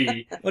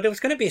movie. Well, there was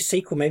going to be a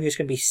sequel. Maybe it was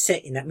going to be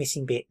set in that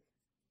missing bit.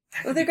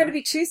 Well, there are going to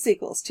be two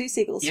sequels.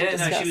 Yeah,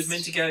 no, she was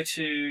meant to go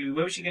to...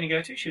 Where was she going to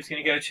go to? She was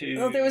going to go to...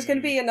 Well, there was going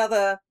to be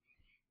another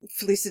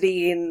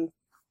Felicity in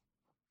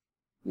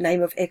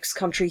Name of X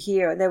country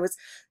here, and there was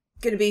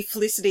going to be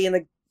Felicity in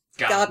the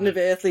Garden of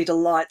Earthly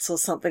Delights or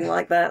something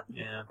like that.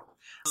 Yeah.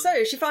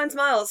 So she finds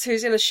Miles,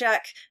 who's in a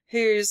shack,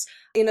 who's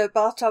in a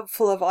bathtub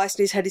full of ice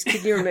and he's had his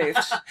kidney removed.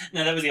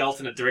 No, that was the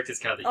alternate director's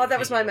cut. That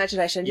was my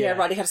imagination. Yeah,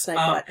 right, he had a snake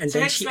bite. And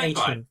then she ate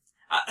him.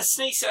 A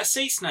sea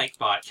snake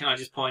bite, can I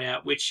just point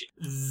out, which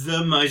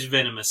the most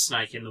venomous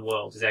snake in the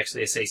world is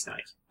actually a sea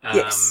snake.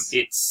 Yes.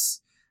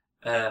 It's,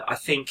 I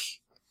think...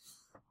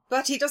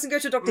 But he doesn't go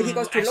to a doctor, he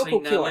goes to a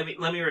local cure.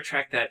 Let me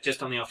retract that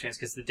just on the off chance,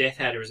 because the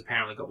Death Adder has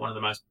apparently got one of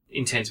the most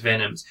intense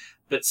venoms,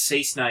 but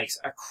sea snakes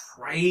are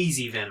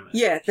crazy venomous.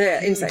 Yeah,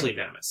 they're insane.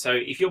 Venomous. So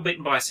if you're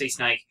bitten by a sea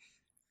snake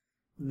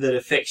that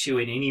affects you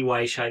in any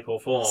way, shape or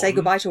form... Say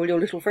goodbye to all your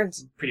little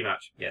friends. Pretty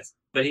much, yes.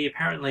 But he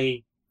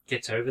apparently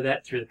gets over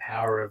that through the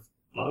power of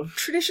love.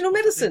 Traditional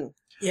medicine.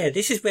 Yeah,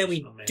 this is where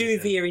we do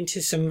veer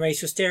into some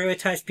racial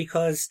stereotypes,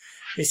 because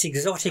this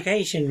exotic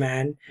Asian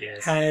man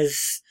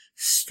has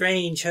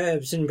strange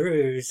herbs and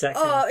brews.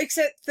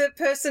 Except the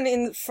person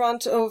in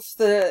front of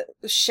the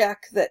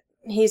shack that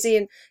he's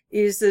in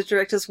is the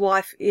director's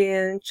wife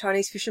in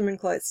Chinese fisherman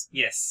clothes.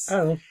 Yes.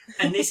 Oh.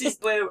 And this is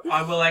where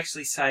I will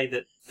actually say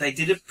that they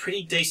did a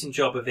pretty decent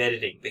job of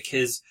editing,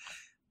 because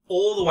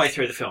all the way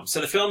through the film.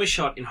 So the film is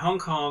shot in Hong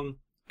Kong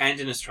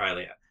and in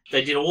Australia.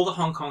 They did all the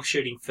Hong Kong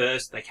shooting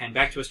first. They came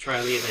back to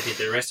Australia. They did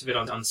the rest of it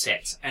on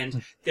sets.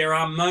 And there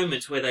are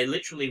moments where they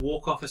literally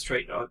walk off a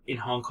street in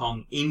Hong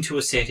Kong into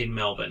a set in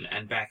Melbourne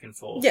and back and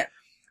forth. Yeah.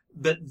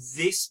 But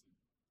this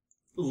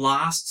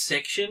last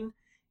section,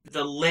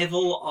 the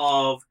level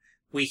of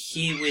we're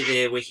here,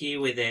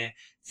 we're there.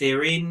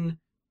 They're in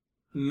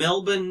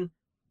Melbourne.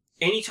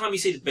 Anytime you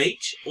see the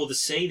beach or the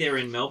sea, they're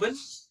in Melbourne.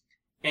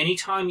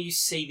 Anytime you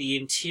see the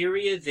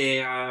interior,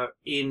 they are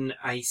in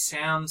a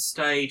sound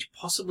stage,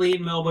 possibly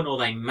in Melbourne, or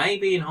they may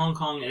be in Hong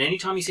Kong. And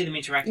anytime you see them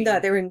interacting,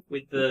 they're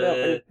with the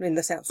Melbourne, in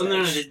the sound stage.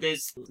 No.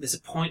 There's a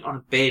point on a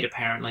bed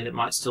apparently that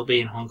might still be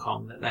in Hong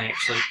Kong that they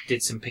actually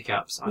did some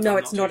pickups. No,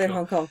 it's not in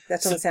Hong Kong.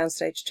 That's on the sound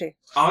stage too.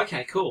 Oh,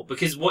 okay, cool.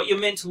 Because what you're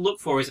meant to look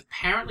for is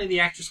apparently the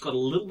actress got a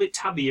little bit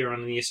tubbier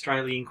on the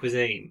Australian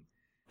cuisine.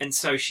 And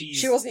so she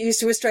wasn't used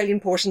to Australian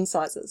portion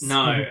sizes.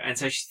 No, and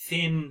so she's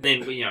thin.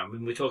 Then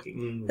we're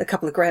talking a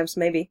couple of grams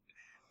maybe,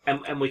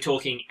 and we're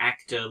talking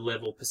actor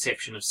level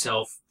perception of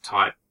self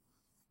type,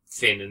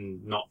 thin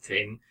and not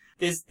thin.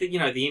 There's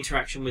the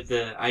interaction with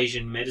the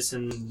Asian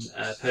medicine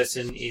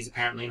person is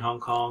apparently in Hong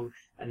Kong,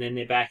 and then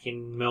they're back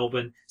in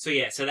Melbourne. So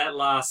that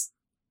last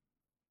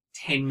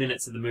 10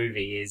 minutes of the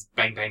movie is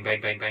bang bang bang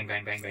bang bang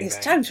bang bang bang. It's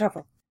time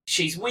travel.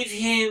 She's with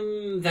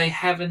him. They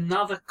have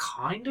another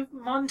kind of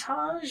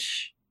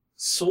montage.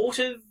 Sort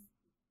of.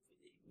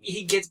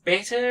 He gets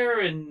better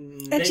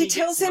and she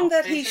tells him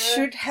that he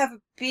should have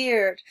a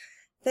beard.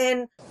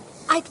 Then...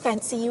 I'd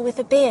fancy you with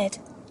a beard.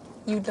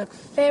 You look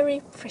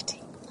very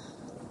pretty.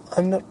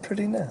 I'm not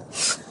pretty now.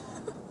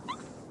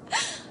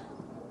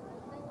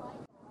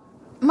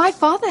 My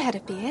father had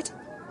a beard.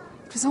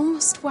 It was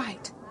almost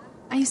white.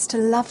 I used to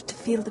love to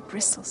feel the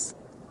bristles.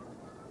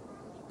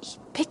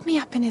 He'd pick me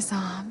up in his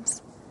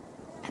arms,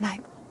 and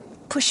I'd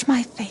push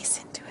my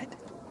face into it.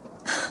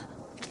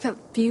 It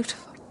felt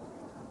beautiful.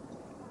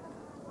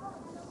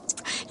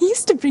 He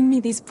used to bring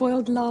me these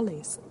boiled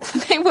lollies.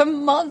 They were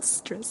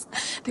monstrous.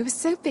 They were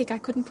so big I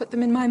couldn't put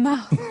them in my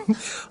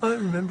mouth. I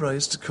remember I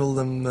used to call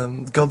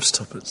them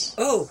gobstoppers.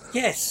 Oh,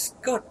 yes.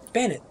 God,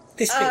 Bennett,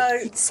 this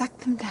bit. He'd suck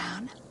them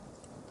down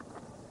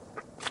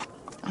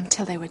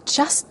until they were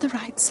just the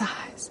right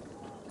size.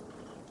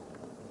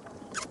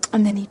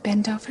 And then he'd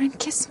bend over and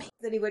kiss me.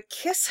 Then he would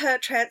kiss her,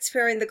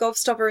 transferring the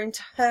gobstopper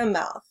into her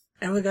mouth.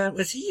 And we're going,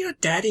 was he your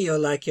daddy or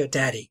like your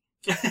daddy?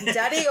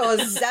 Daddy or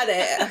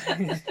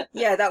zaddy?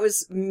 Yeah, that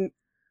was... no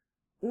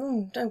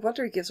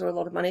wonder he gives her a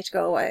lot of money to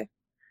go away.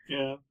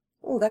 Yeah.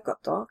 Oh, that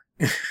got dark.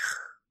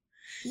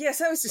 Yes,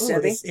 that was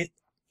disturbing.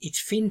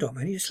 It's Findom.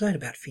 I need to learn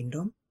about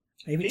Findom.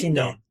 Maybe it's in Findom?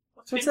 there.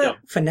 What's that?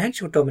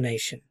 Financial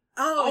domination.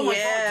 Oh, my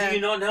yeah. God, do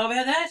you not know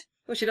about that?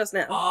 Well, she does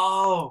now.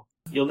 Oh.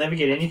 You'll never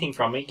get anything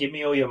from me. Give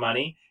me all your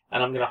money,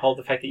 and I'm going to hold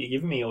the fact that you're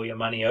giving me all your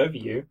money over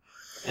you,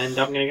 and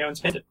I'm going to go and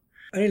spend it.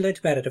 I only learnt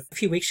about it a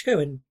few weeks ago,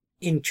 and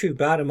in true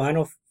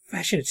Baader-Meinhof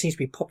fashion, it seems to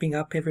be popping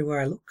up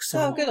everywhere I look. So.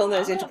 Oh, good on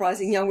those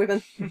enterprising young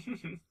women.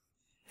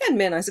 And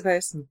men, I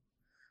suppose.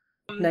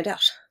 No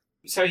doubt.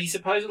 So he's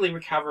supposedly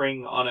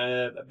recovering on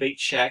a beach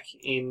shack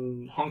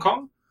in Hong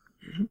Kong.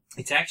 Mm-hmm.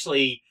 It's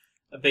actually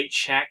a beach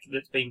shack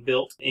that's been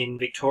built in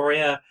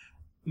Victoria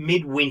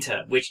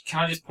midwinter, which can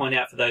I just point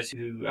out for those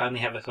who only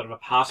have a sort of a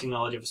passing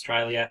knowledge of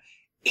Australia,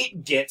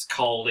 it gets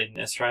cold in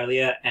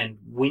Australia and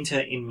winter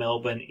in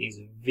Melbourne is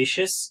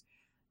vicious.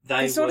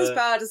 It's not as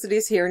bad as it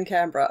is here in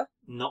Canberra.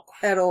 Not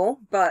at all,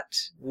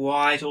 but...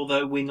 Quite,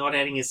 although we're not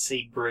adding a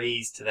sea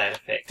breeze to that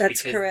effect.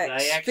 That's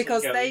correct.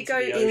 Because they go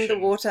in the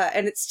water,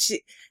 and it's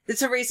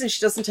a reason she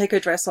doesn't take her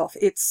dress off.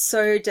 It's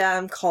so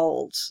damn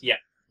cold. Yeah.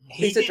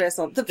 It's a dress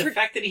on. The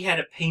fact that he had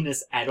a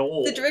penis at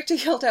all. The director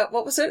yelled out,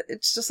 what was it?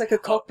 It's just like a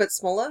cock, but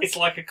smaller? It's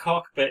like a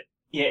cock, but...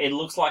 Yeah, it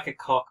looks like a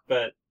cock,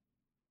 but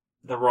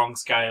the wrong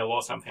scale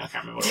or something. I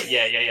can't remember what it was.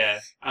 Yeah.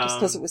 Just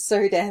because it was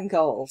so damn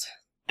cold.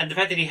 And the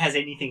fact that he has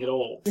anything at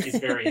all is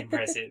very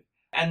impressive.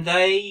 And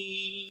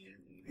they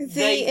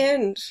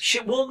end.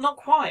 Well, not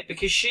quite,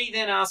 because she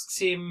then asks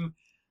him,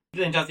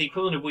 then does the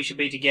equivalent of "we should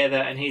be together,"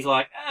 and he's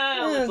like,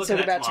 let's look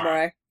at that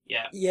tomorrow.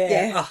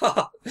 Yeah.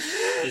 Oh,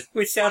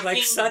 which sounds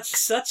like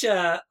such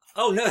a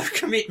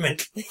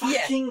commitment.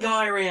 Fucking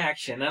guy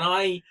reaction.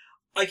 And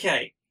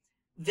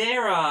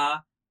there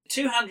are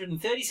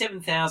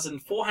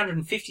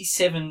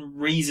 237,457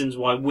 reasons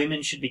why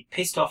women should be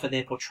pissed off at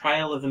their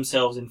portrayal of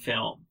themselves in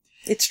film.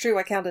 It's true,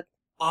 I counted.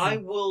 I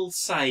will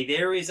say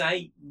there is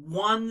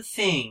one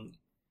thing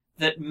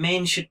that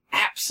men should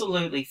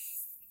absolutely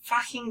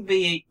fucking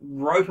be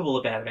ropeable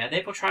about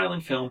their portrayal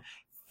in film: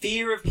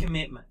 fear of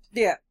commitment.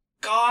 Yeah.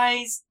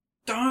 Guys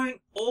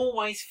don't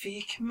always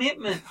fear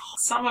commitment.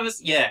 Some of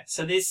us, yeah.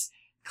 So this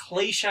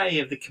cliche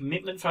of the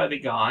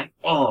commitment-phobic guy,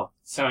 so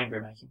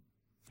angry-making.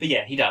 But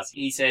yeah, he does.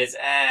 He says,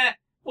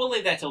 we'll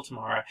leave that till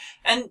tomorrow.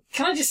 And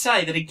can I just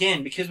say that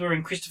again, because we're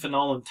in Christopher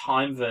Nolan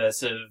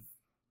timeverse of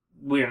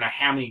we don't know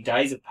how many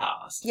days have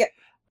passed. Yep.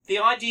 The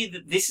idea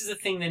that this is the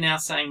thing they're now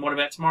saying, what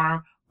about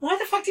tomorrow? Why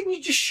the fuck didn't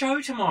you just show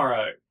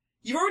tomorrow?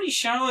 You've already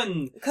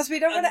shown... Because we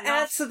don't want to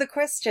answer the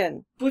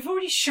question. We've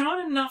already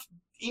shown enough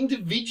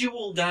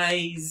individual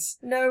days.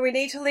 No, we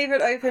need to leave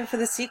it open for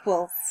the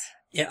sequels.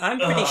 Yeah, I'm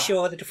pretty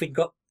sure that if we'd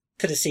got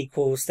to the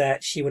sequels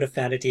that she would have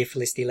found a Dear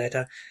Felicity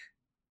letter.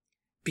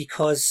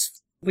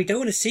 Because we don't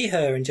want to see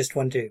her in just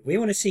one do. We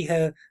want to see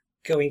her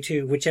going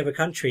to whichever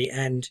country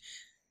and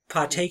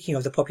partaking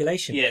of the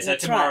population. Yeah, so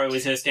tomorrow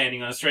is her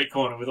standing on a street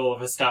corner with all of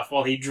her stuff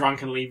while he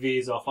drunkenly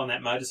veers off on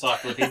that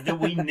motorcycle of his that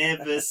we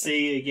never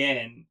see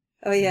again.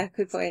 Oh yeah,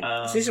 good point.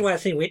 So this is why I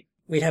think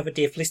we'd have a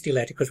Dear Felicity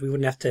letter, because we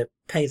wouldn't have to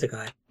pay the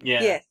guy.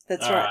 Yeah,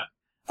 that's right.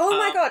 Oh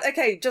my god,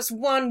 okay, just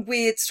one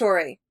weird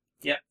story.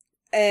 Yep.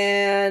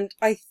 And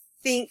I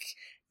think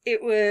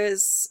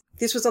this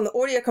was on the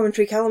audio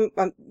commentary Callum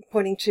I'm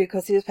pointing to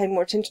because he was paying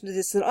more attention to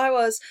this than I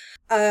was.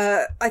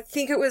 I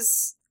think it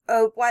was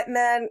a white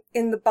man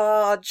in the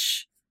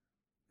barge.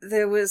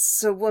 There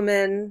was a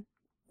woman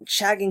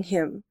shagging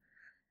him.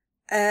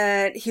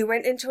 And he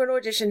went into an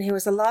audition. He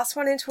was the last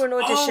one into an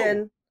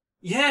audition.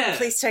 Yeah.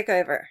 Please take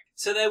over.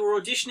 So they were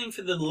auditioning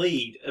for the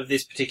lead of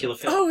this particular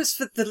film. Oh, it was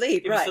for the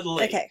lead, right. It was for the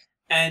lead. Okay.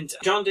 And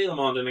John D.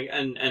 Lamond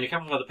and a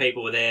couple of other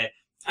people were there.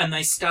 And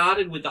they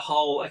started with the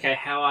whole, okay,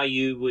 how are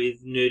you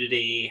with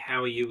nudity?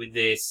 How are you with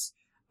this?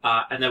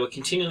 And they were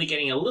continually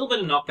getting a little bit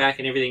of knockback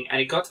and everything.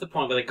 And it got to the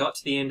point where they got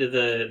to the end of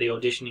the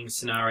auditioning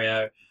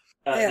scenario.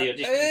 The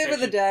auditioning over section,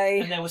 the day.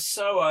 And they were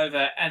so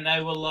over. And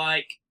they were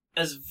like,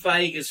 as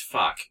vague as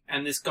fuck.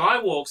 And this guy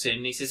walks in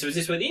and he says, so is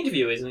this where the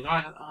interview is? And the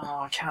guy goes,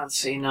 I can't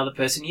see another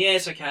person.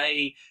 Yes,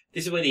 okay,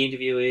 this is where the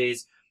interview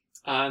is.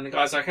 And the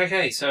guy's like,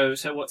 okay, so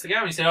what's the go?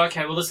 And he said,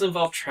 okay, well, this will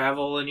involve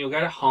travel and you'll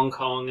go to Hong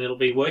Kong and it'll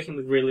be working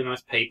with really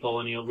nice people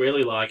and you'll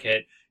really like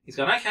it. He's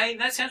gone, okay,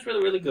 that sounds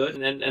really, really good.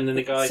 And then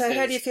the guy says... So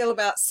how do you feel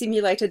about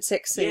simulated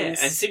sex scenes?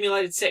 Yeah, and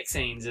simulated sex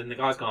scenes. And the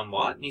guy's gone,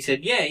 what? And he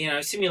said, yeah,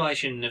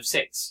 simulation of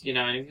sex,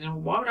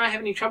 and why would I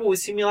have any trouble with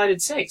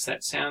simulated sex?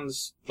 That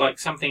sounds like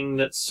something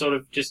that's sort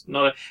of just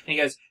not a... And he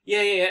goes,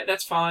 yeah,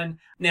 that's fine.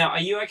 Now,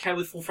 are you okay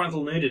with full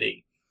frontal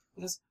nudity?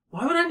 He goes,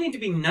 why would I need to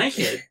be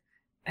naked?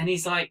 And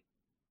he's like,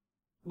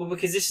 well,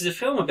 because this is a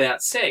film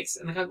about sex.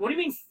 And the guy, what do you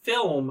mean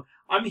film?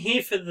 I'm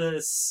here for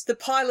the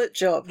pilot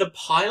job. The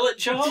pilot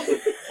job?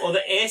 Or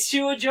the air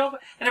steward job?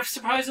 And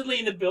supposedly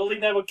in the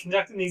building they were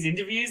conducting these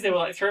interviews, there were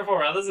like 3 or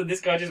 4 others, and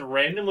this guy just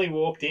randomly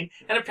walked in.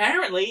 And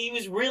apparently he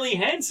was really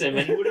handsome,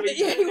 and he would have been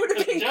he would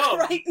have been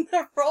great in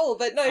the role,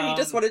 but no, he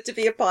just wanted to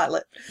be a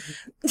pilot.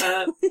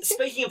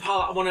 Speaking of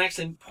pilot, I want to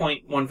actually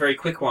point one very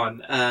quick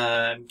one.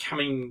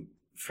 Coming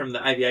from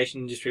the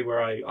aviation industry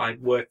where I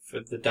work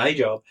for the day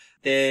job,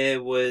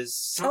 there was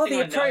something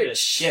the I approach.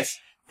 noticed. Yes,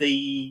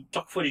 the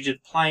stock footage of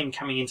the plane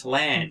coming into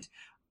land.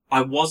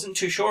 I wasn't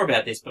too sure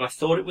about this, but I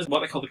thought it was what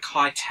they call the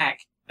Kai-Tak...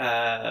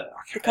 the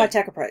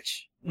Kai-Tak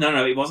approach.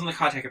 No, it wasn't the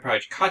Kai-Tak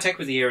approach. Kai-Tak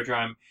was the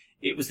aerodrome.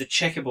 It was the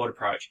checkerboard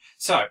approach.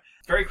 So,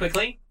 very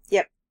quickly.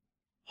 Yep.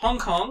 Hong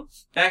Kong,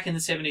 back in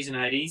the 70s and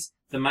 80s,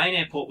 the main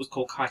airport was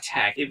called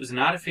Kai-Tak. It was an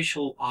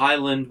artificial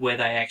island where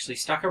they actually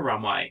stuck a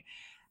runway.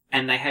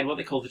 And they had what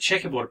they call the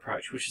checkerboard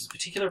approach, which is a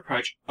particular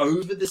approach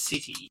over the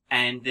city.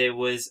 And there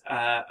was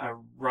a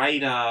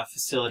radar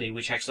facility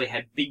which actually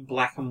had big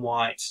black and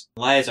white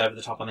layers over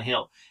the top on the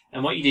hill.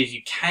 And what you did is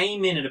you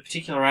came in at a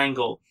particular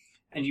angle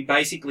and you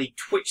basically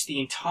twitched the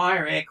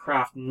entire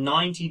aircraft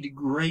 90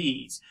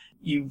 degrees.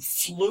 You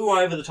flew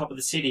over the top of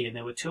the city, and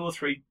there were 2 or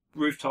 3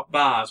 rooftop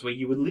bars where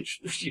you would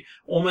literally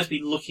almost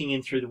be looking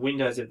in through the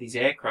windows of these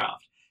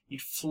aircraft.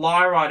 You'd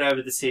fly right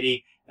over the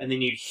city, and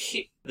then you'd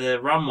hit the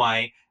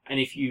runway. And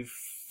if you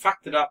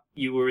fucked it up,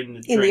 you were in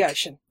the drink. In the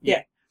ocean,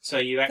 yeah. So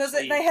you actually...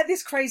 Because they had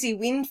this crazy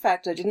wind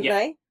factor, didn't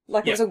they?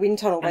 Like it was a wind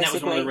tunnel, basically. And that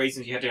was one of the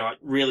reasons you had to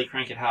really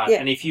crank it hard. Yeah.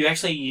 And if you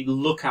actually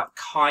look up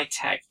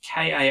Kai-Tak,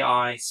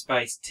 Kai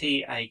space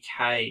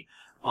TAK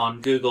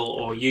on Google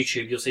or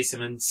YouTube, you'll see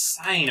some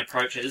insane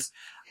approaches.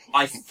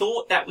 I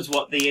thought that was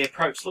what the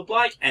approach looked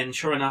like, and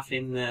sure enough,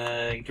 in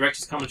the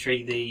director's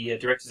commentary, the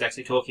director's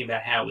actually talking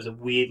about how it was a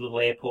weird little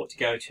airport to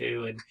go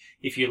to, and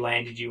if you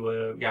landed, you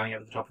were going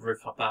over the top of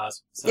rooftop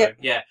bars. So,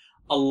 yeah,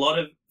 a lot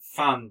of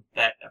fun,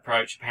 that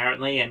approach,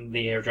 apparently, and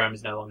the aerodrome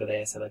is no longer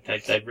there, so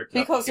they've ripped it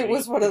up. Because it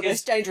was one of the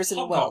most dangerous in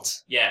the world.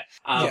 Yeah,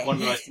 one of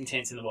the most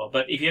intense in the world.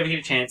 But if you ever get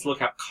a chance,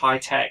 look up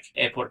Kai-Tak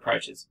airport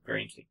approaches.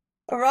 Very interesting.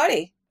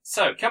 Alrighty.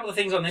 So, a couple of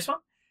things on this one.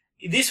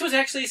 This was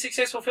actually a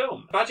successful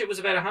film. Budget was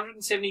about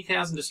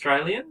 170,000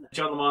 Australian.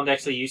 John Lamond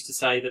actually used to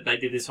say that they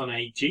did this on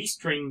a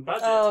G-string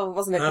budget. Oh,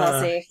 wasn't it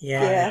classy?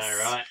 Yeah. Yes. I know,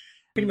 right?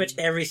 Pretty much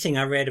everything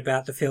I read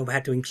about the film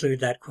had to include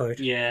that quote.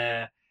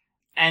 Yeah.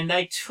 And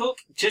they took,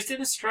 just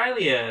in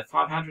Australia,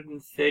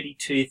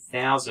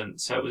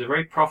 532,000. So it was a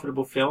very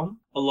profitable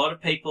film. A lot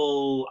of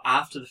people,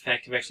 after the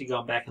fact, have actually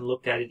gone back and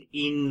looked at it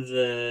in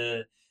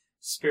the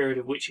spirit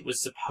of which it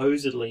was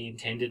supposedly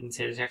intended and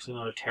said it's actually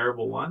not a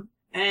terrible one.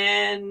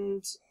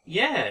 And,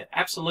 yeah,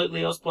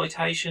 absolutely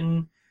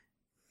exploitation.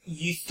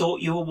 You thought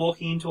you were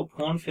walking into a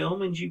porn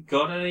film and you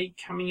got a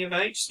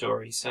coming-of-age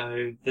story.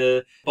 So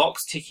the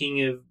box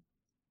ticking of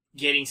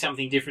getting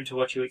something different to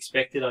what you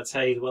expected, I'd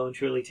say, is well and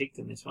truly ticked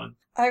in this one.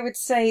 I would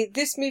say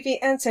this movie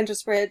and Centre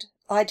Spread,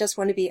 I Just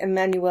Want to Be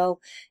Emmanuel.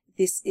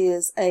 This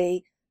is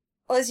a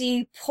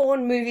Aussie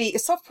porn movie, a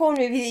soft porn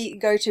movie that you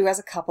go to as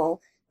a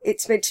couple.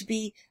 It's meant to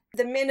be,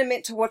 the men are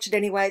meant to watch it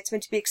anyway. It's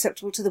meant to be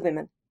acceptable to the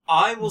women.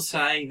 I will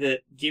say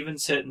that given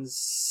certain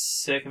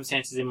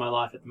circumstances in my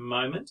life at the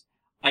moment,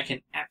 I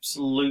can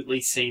absolutely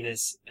see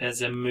this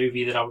as a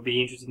movie that I would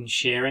be interested in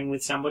sharing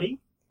with somebody.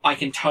 I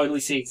can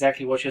totally see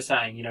exactly what you're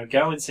saying. You know,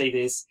 go and see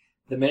this.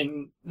 The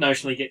men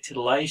notionally get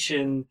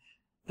titillation.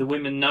 The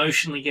women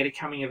notionally get a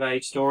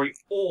coming-of-age story.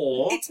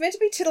 Or... It's meant to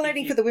be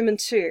titillating for the women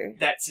too.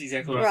 That's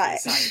exactly what I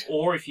was going to say.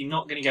 Or if you're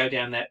not going to go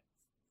down that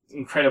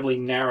incredibly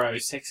narrow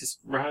sexist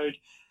road...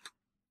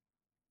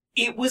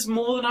 It was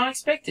more than I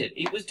expected.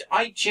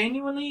 I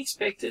genuinely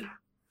expected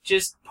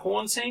just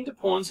porn scene to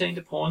porn scene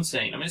to porn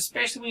scene. I mean,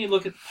 especially when you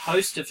look at the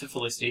poster for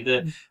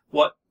Felicity,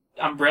 what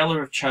Umbrella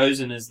have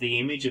chosen as the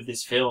image of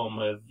this film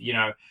of, you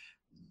know,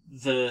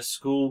 the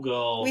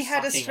schoolgirl. We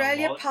had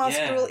Australia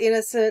Pastoral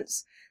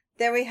Innocence.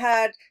 Then we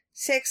had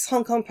Sex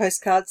Hong Kong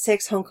Postcard,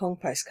 Sex Hong Kong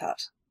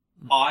Postcard.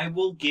 I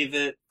will give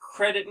it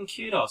credit and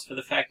kudos for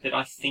the fact that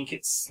I think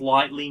it's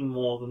slightly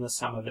more than the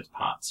sum of its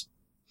parts.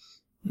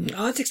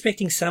 I was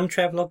expecting some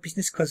travelogue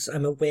business because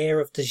I'm aware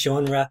of the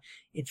genre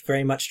it's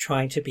very much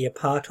trying to be a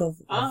part of.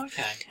 Oh,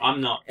 okay.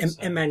 I'm not.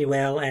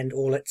 Emmanuel and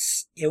all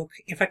its ilk.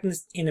 In fact,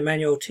 in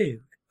Emmanuel too,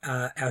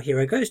 our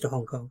hero goes to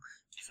Hong Kong.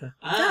 So.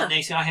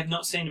 Nancy, I have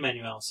not seen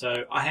Emmanuel.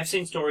 So I have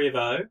seen Story of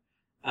O,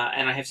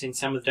 and I have seen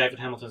some of the David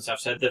Hamilton stuff.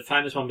 So the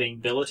famous one being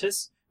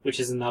Bilitis, which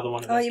is another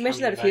one of those you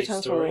mentioned that a few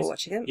times while we were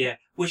watching it. Yeah,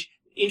 which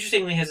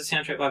interestingly has a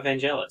soundtrack by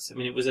Vangelis. I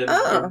mean, it was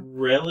a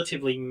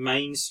relatively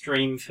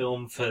mainstream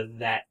film for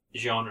that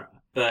genre.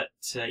 But,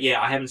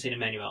 I haven't seen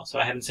Emmanuel, so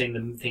I haven't seen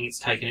the thing it's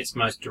taken its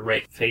most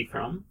direct feed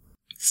from.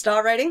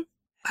 Star rating?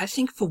 I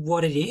think for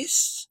what it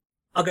is,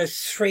 I'll go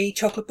 3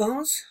 chocolate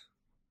bars.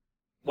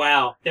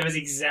 Wow, that was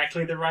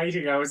exactly the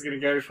rating I was going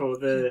to go for.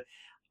 The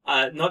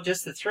not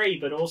just the 3,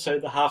 but also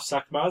the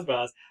half-sucked Mars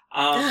bars.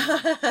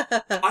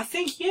 I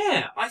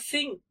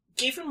think,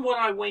 given what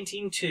I went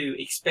into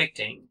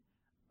expecting,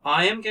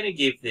 I am going to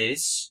give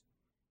this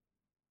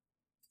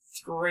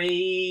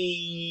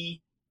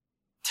 3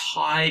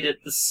 tied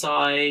at the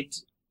side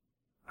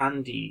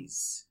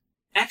undies.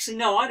 Actually,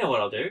 no, I know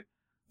what I'll do.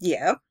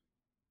 Yeah.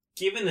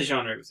 Given the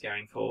genre it was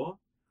going for,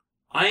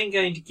 I am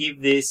going to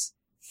give this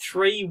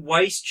 3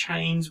 waist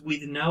chains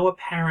with no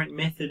apparent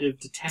method of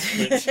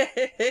detachment.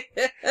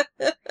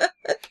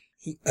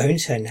 He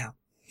owns her now.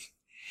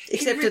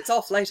 Except it's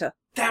off later.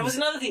 That was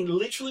another thing,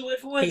 literally word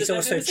for word. He's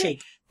also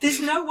cheap. There's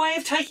no way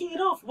of taking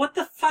it off. What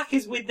the fuck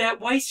is with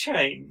that waist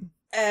chain?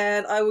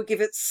 And I would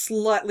give it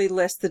slightly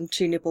less than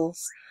 2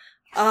 nipples.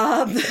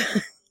 I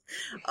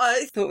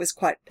thought it was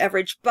quite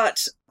average,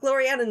 but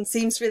Gloria Annan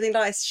seems really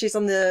nice. She's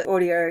on the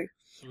audio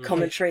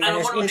commentary,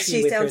 and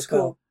she sounds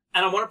cool.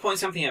 And I want to point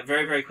something out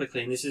very, very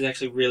quickly, and this is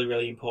actually really,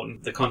 really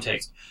important, the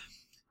context.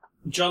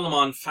 John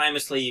Lamont,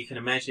 famously, you can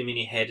imagine him in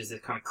your head as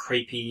this kind of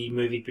creepy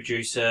movie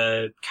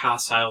producer, car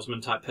salesman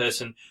type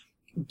person.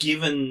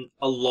 Given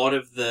a lot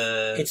of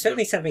the... It's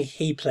certainly something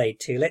he played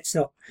too. Let's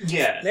not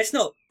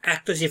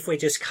act as if we're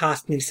just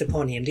casting this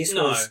upon him. This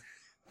was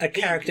a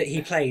character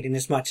he played in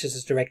as much as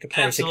his director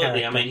plays a character.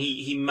 Absolutely. I mean,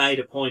 he made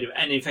a point of...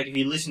 And in fact, if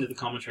you listen to the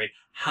commentary,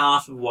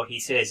 half of what he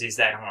says is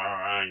that,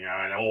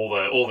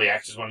 all the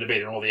actors wanted to be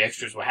there and all the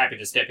extras were happy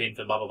to step in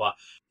for blah, blah, blah.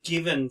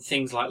 Given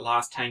things like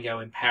Last Tango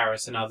in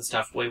Paris and other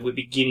stuff, where we're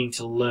beginning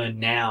to learn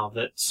now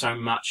that so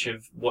much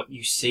of what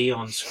you see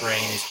on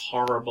screen is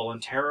horrible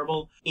and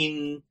terrible,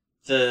 in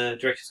the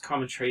director's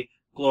commentary,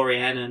 Gloria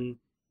Annan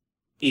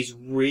is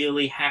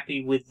really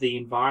happy with the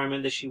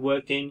environment that she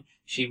worked in.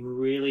 She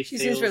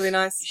seems really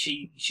nice.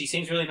 She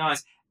seems really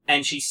nice,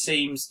 and she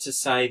seems to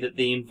say that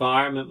the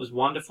environment was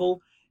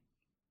wonderful.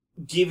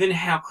 Given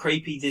how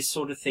creepy this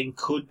sort of thing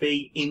could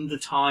be in the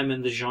time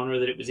and the genre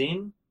that it was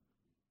in,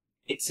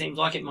 it seems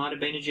like it might have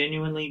been a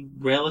genuinely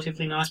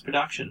relatively nice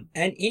production.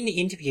 And in the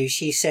interview,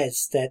 she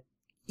says that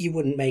you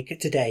wouldn't make it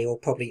today, or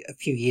probably a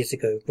few years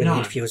ago when the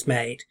interview was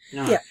made.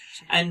 No. Yeah.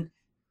 And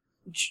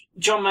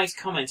John makes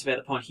comments about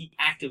the point he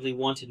actively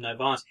wanted no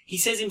violence. He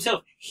says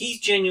himself he's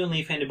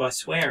genuinely offended by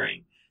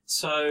swearing.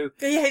 So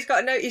yeah, he's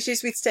got no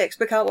issues with sex,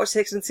 but can't watch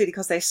Sex and the City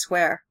because they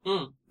swear.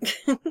 So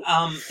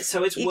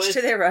it's Each worth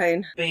to their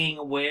own. Being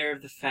aware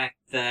of the fact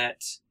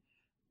that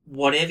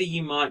whatever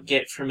you might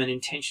get from an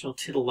intentional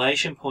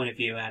titillation point of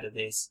view out of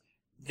this,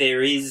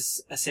 there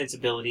is a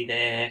sensibility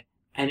there,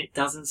 and it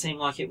doesn't seem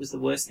like it was the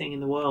worst thing in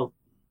the world.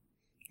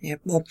 Yeah,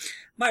 well,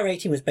 my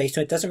rating was based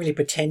on it doesn't really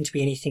pretend to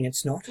be anything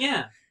it's not.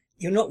 Yeah.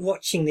 You're not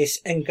watching this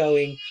and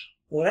going,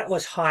 well, that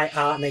was high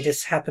art and they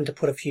just happened to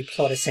put a few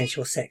plot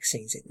essential sex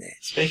scenes in there.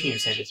 Speaking of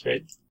essential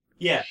spread,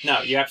 yeah,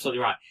 no, you're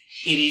absolutely right.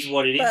 It is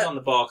what it is on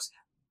the box,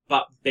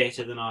 but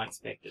better than I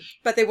expected.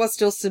 But there was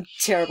still some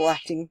terrible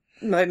acting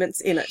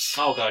moments in it.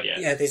 Oh, God, yeah.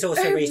 Yeah, there's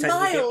also reasons.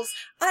 Miles,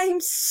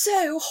 I'm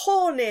so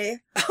horny.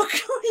 Oh,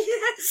 God,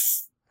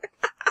 yes.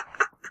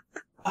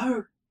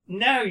 Oh,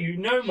 now you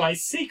know my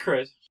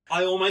secret.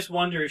 I almost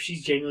wonder if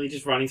she's genuinely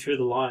just running through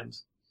the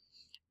lines.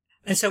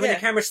 And so when the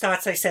camera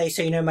starts, they say,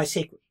 so you know my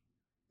secret.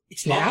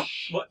 It's now?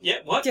 What? Yeah,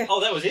 what? Yeah. Oh,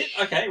 that was it?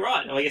 Okay,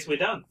 right. Well, I guess we're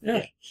done.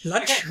 Yeah.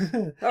 Lunch.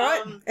 Okay. All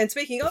right. And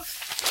speaking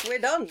of, we're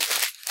done.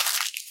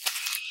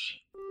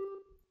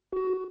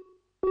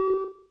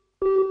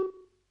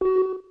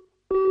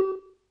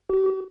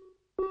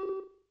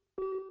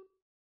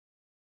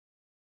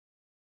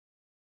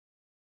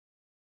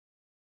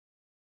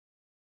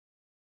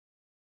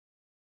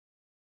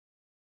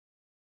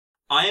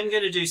 I am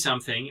going to do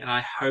something, and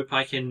I hope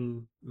I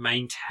can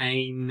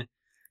maintain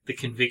the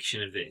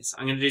conviction of this.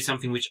 I'm going to do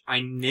something which I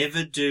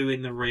never do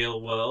in the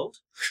real world,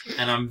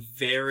 and I'm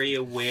very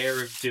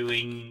aware of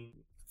doing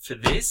for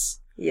this.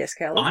 Yes,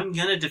 Callum. I'm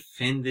going to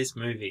defend this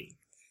movie.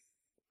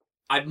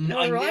 I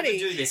never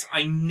do this.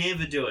 I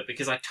never do it,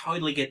 because I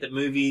totally get that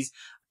movies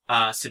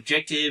are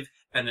subjective,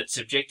 and that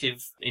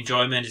subjective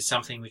enjoyment is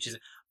something which is...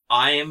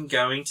 I am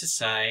going to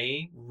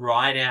say,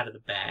 right out of the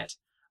bat,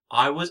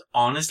 I was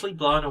honestly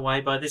blown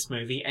away by this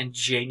movie and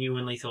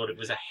genuinely thought it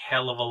was a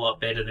hell of a lot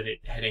better than it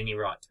had any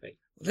right to be.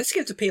 Let's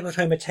give the people at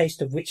home a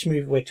taste of which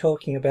movie we're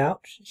talking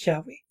about,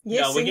 shall we?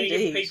 Yes, no, we're going to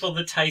indeed. give people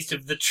the taste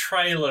of the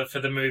trailer for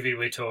the movie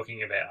we're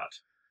talking about.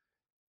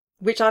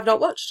 Which I've not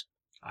watched.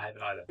 I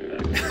haven't either.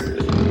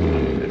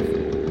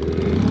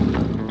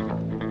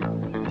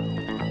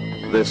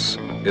 This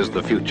is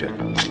the future.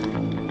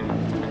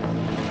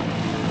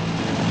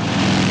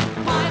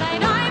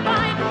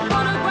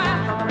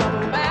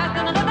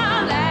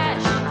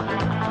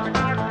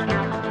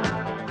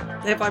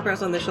 They have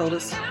eyebrows on their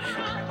shoulders.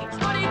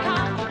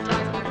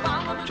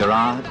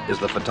 Gerard is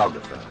the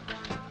photographer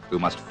who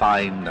must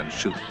find and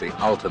shoot the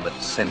ultimate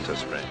center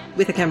spread.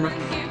 With a camera.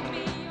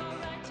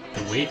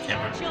 A weird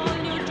camera.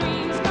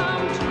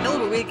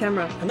 weird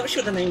camera. I'm not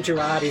sure the name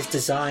Gerard is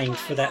designed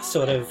for that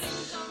sort of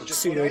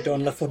pseudo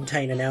Don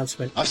LaFontaine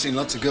announcement. I've seen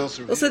lots of girls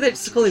through. Also, they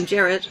just call him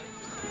Jared.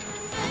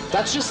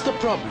 That's just the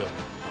problem.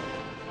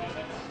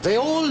 They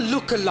all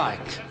look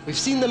alike. We've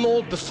seen them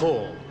all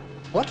before.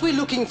 What we're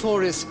looking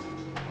for is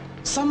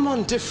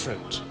someone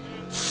different,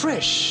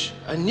 fresh,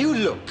 a new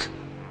look.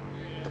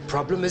 The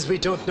problem is we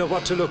don't know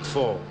what to look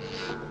for.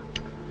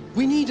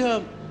 We need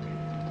a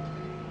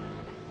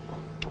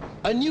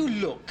new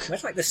look.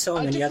 Much like the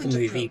song in the other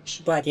movie,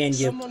 by the end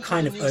you're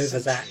kind of over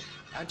that.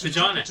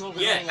 Vagina.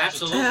 Yeah,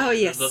 absolutely. Oh,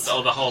 yes. The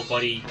whole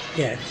body.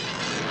 Yeah.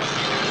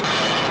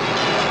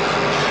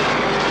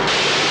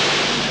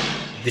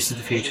 This is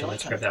the future.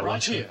 Let's grab that one.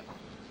 Here.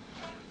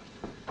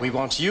 We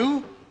want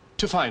you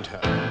to find her.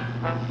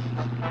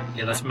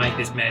 Yeah, let's make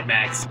this Mad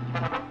Max.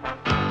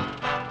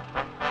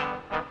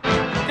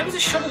 That was a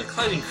shot of the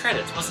closing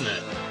credits, wasn't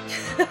it?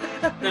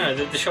 No,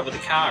 the shot with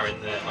the car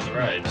on the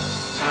road.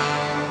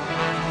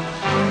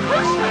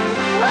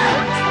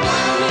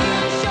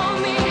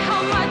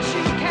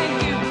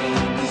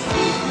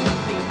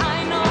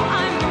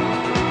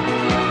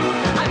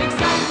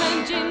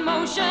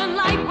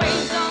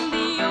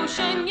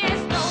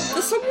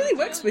 The song really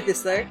works with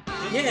this, though.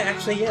 Yeah,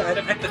 actually, yeah. I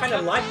kind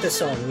of like the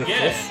song with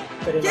this,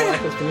 but I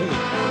like with the movie.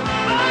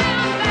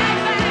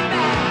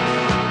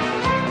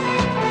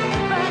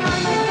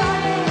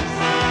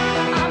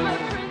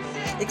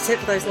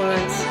 Except for those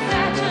lines.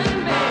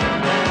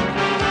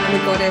 I'm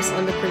a goddess,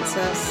 I'm a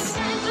princess.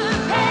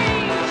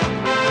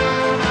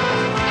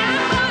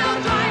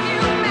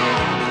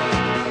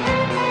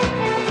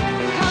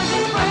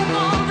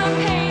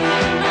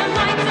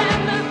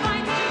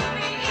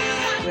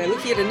 We're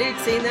looking at a nude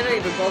scene, they don't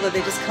even bother,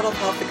 they just cut off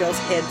half the girls'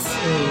 heads.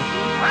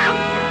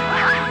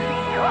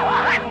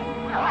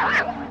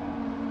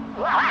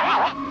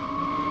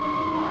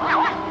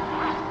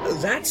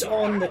 That's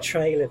on the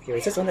trailer,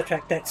 viewers. That's on the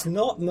track. That's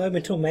not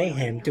Momental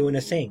Mayhem doing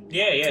a thing.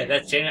 Yeah, and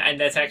that's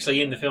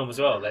actually in the film as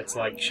well. That's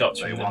like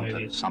shots from the movie. They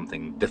wanted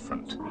something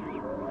different.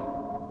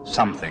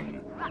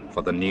 Something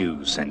for the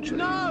new century.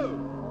 No!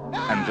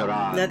 And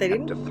Gerard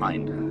had to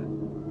find her.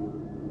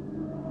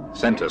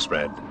 Center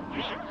spread.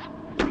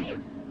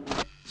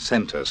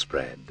 Center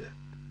spread.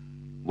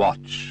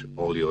 Watch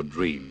all your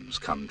dreams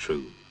come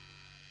true.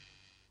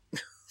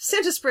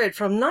 Center Spread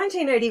from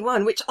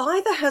 1981, which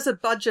either has a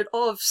budget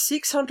of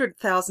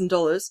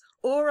 $600,000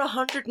 or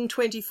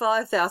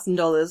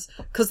 $125,000,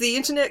 because the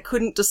internet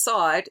couldn't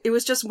decide. It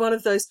was just one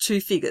of those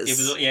two figures. It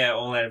was,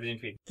 all out of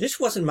info. This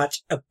wasn't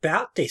much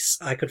about this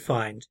I could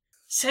find.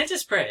 Center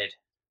Spread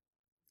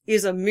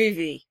is a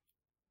movie.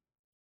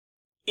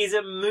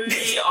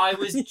 I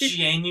was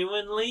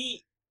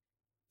genuinely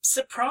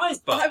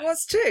surprised by. I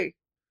was too.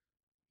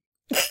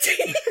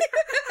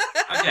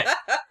 Okay.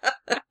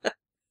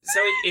 So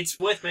it's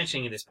worth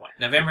mentioning at this point.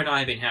 November and I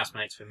have been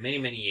housemates for many,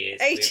 many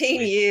years. 18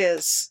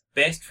 years.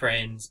 Best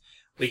friends.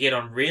 We get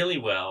on really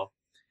well.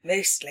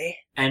 Mostly.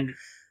 And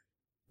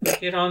we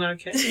get on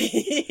okay.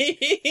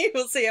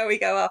 We'll see how we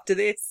go after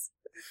this.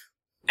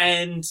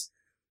 And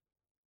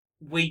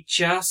we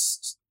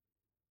just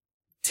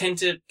tend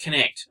to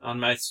connect on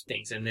most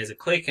things. And there's a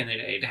click and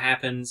it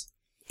happens.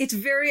 It's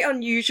very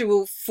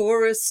unusual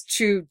for us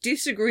to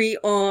disagree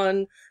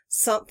on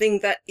something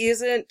that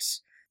isn't...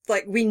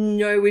 Like, we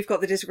know we've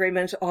got the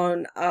disagreement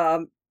on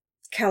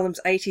Callum's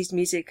 80s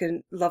music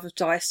and Love of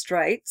Dire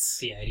Straits.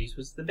 The 80s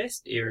was the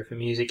best era for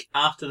music.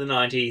 After the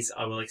 90s,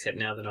 I will accept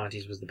now the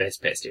 90s was the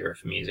best era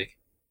for music.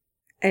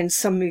 And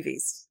some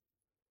movies.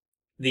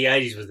 The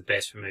 80s was the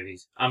best for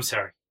movies. I'm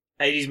sorry.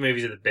 80s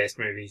movies are the best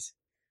movies.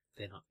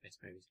 They're not the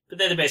best movies, but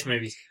they're the best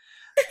movies.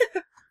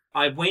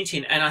 I went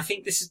in, and I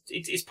think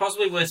it's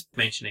possibly worth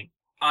mentioning.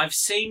 I've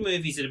seen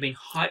movies that have been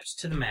hyped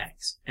to the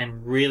max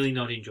and really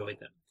not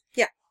enjoyed them.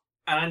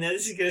 And I know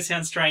this is going to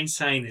sound strange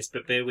saying this,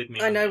 but bear with me.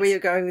 I know where you're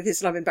going with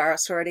this and I'm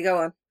embarrassed already. Go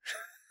on.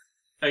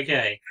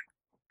 Okay.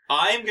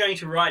 I am going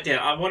to write down,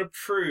 I want to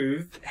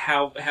prove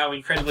how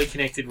incredibly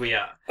connected we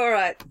are. All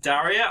right.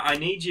 Daria, I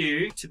need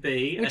you to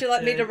be... Would you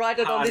like me to write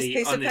it on this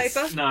piece of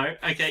paper? No.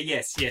 Okay,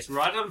 yes.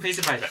 Write it on a piece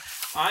of paper.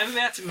 I'm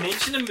about to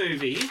mention a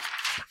movie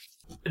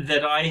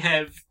that I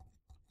have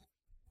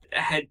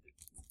had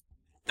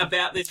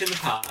about this in the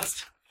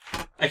past.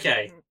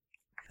 Okay.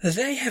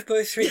 They have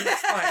both written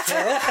this quite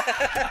well.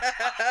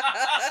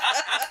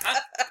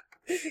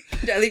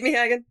 Don't leave me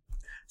hanging.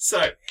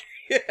 So,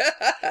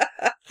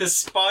 the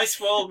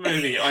Spice World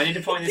movie. I need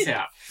to point this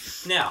out.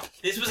 Now,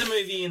 this was a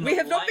movie in the We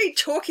have not been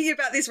talking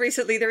about this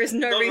recently. There is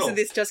no reason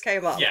this just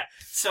came up. Yeah.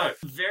 So,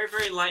 very,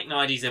 very late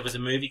 90s, there was a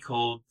movie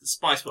called The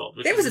Spice World.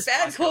 There was a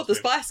band called The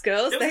Spice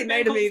Girls. They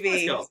made a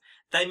movie.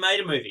 They made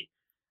a movie.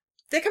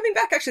 They're coming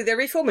back, actually. They're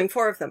reforming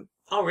 4 of them.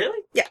 Oh,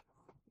 really? Yeah.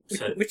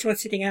 Which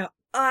one's sitting out?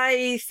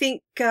 I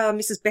think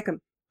Mrs.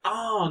 Beckham.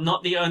 Oh,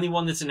 not the only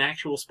one that's an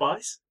actual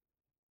spice?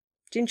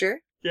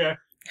 Ginger. Yeah.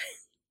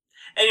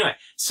 Anyway,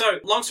 so,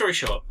 long story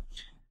short.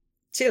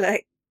 Too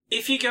late.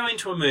 If you go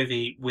into a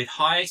movie with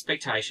high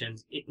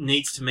expectations, it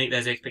needs to meet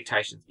those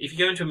expectations. If you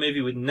go into a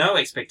movie with no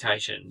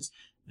expectations,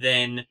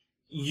 then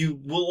you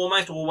will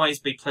almost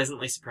always be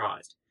pleasantly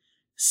surprised.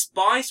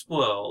 Spice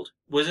World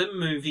was a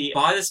movie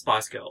by the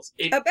Spice Girls.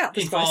 It About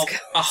the Spice involved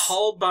Girls. a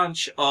whole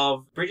bunch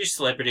of British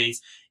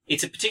celebrities.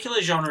 It's a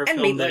particular genre of And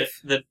film Meatloaf.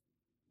 that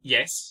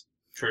yes,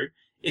 true.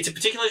 It's a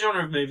particular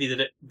genre of movie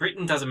that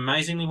Britain does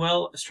amazingly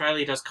well,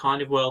 Australia does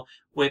kind of well,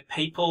 where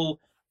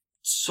people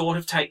sort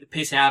of take the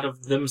piss out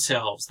of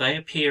themselves. They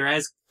appear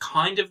as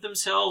kind of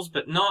themselves,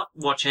 but not.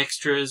 Watch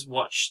extras,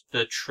 watch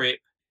The Trip.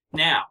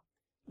 Now,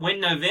 when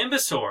November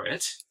saw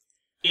it,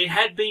 it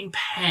had been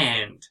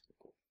panned.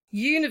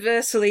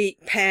 Universally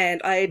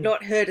panned. I had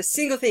not heard a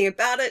single thing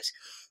about it.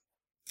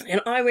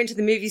 And I went to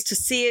the movies to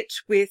see it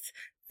with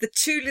the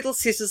two little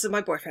sisters of my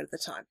boyfriend at the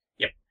time.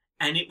 Yep.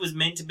 And it was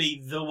meant to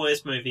be the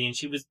worst movie, and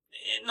she was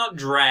not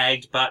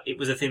dragged, but it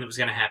was a thing that was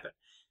going to happen.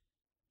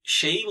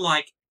 She,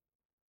 like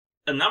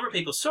a number of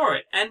people, saw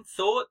it and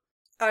thought...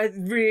 I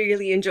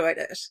really enjoyed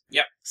it.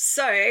 Yep.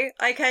 So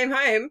I came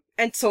home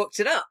and talked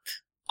it up.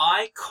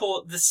 I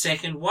caught the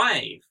second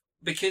wave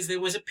because there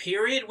was a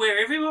period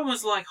where everyone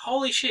was like,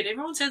 holy shit,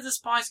 everyone says the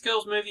Spice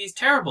Girls movie is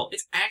terrible.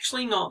 It's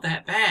actually not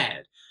that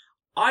bad.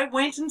 I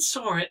went and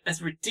saw it,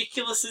 as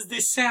ridiculous as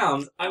this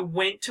sounds. I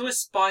went to a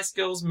Spice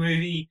Girls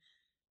movie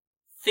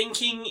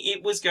thinking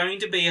it was going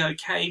to be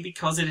okay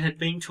because it had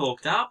been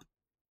talked up.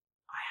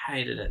 I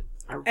hated it.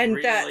 And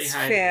really that's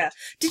hated fair. it.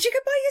 Did you go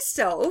by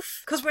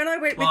yourself? Because when I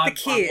went with the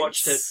kids... I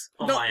watched it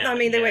on my own. I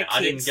mean, they yeah. weren't kids.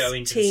 I didn't go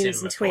into teens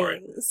the and cinema for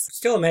it. tweens.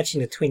 Still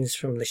imagining the twins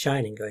from The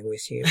Shining going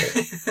with you.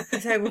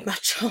 But... They were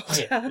much older. Oh,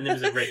 yeah. And there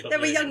was a red They were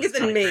balloon. younger It was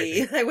than kinda me.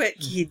 creepy. They weren't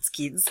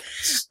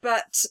kids.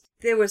 But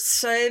there were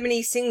so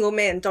many single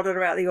men dotted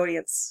around the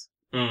audience.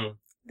 Mm.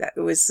 That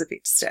was a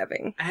bit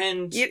disturbing.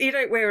 And you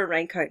don't wear a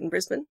raincoat in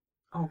Brisbane.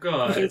 oh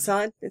god,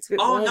 Inside, it's a bit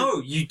oh warm.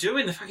 no, you do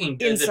in the fucking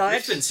the Inside.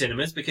 Brisbane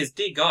cinemas because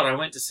dear God, I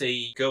went to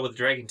see Girl with the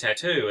Dragon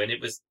Tattoo and it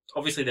was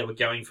obviously they were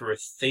going for a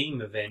theme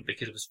event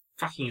because it was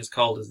fucking as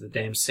cold as the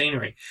damn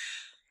scenery.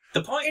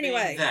 The point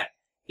Anyway. being that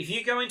if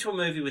you go into a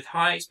movie with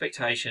high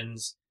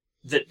expectations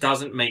that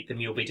doesn't meet them,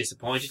 you'll be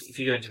disappointed. If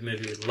you go into a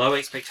movie with low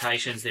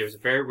expectations, there is a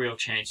very real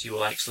chance you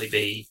will actually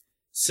be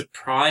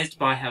surprised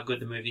by how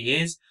good the movie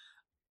is.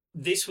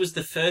 This was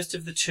the first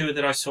of the two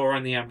that I saw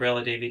on the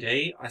Umbrella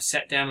DVD. I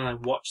sat down and I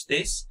watched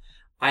this.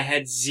 I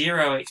had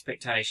zero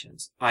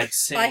expectations. I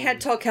had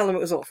told Callum it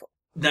was awful.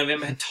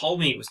 November had told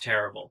me it was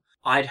terrible.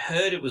 I'd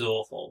heard it was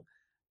awful.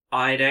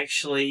 I'd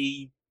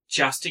actually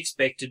just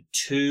expected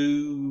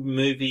two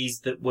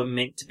movies that were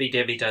meant to be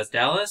Debbie Does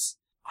Dallas.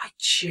 I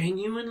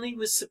genuinely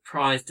was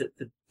surprised at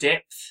the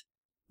depth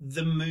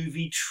the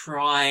movie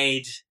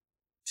tried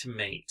to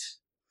meet.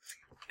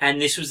 And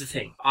this was the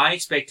thing. I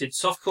expected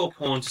softcore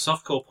porn to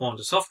softcore porn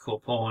to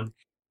softcore porn,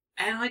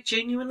 and I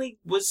genuinely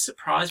was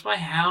surprised by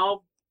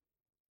how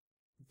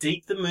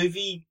deep the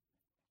movie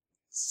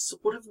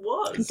sort of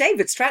was.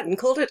 David Stratton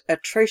called it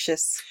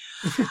atrocious.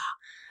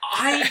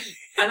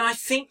 I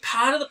think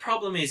part of the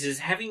problem is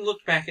having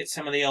looked back at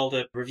some of the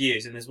older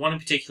reviews, and there's one in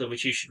particular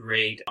which you should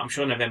read. I'm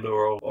sure November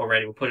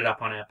already will put it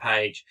up on our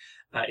page.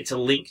 It's a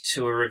link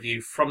to a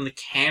review from the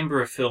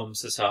Canberra Film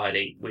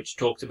Society, which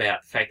talked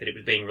about the fact that it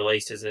was being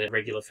released as a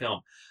regular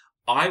film.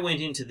 I went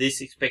into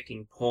this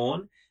expecting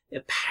porn.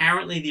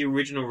 Apparently, the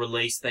original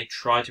release, they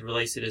tried to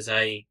release it as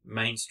a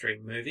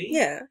mainstream movie.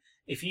 Yeah.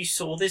 If you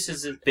saw this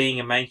as being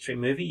a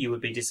mainstream movie, you would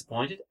be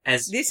disappointed.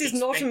 This is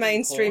not a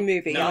mainstream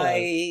movie.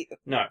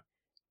 No.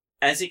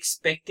 As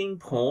expecting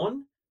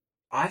porn,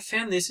 I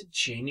found this a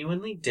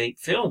genuinely deep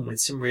film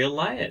with some real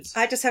layers.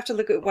 I just have to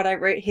look at what I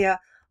wrote here.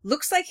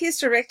 Looks like he's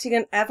directing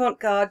an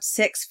avant-garde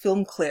sex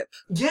film clip.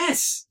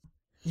 Yes!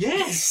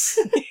 Yes!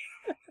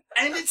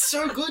 And it's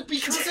so good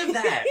because of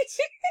that.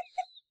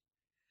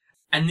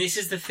 And this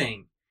is the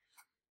thing.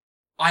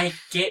 I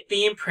get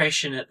the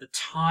impression at the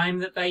time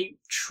that they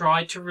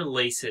tried to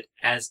release it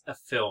as a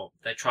film.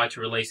 They tried to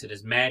release it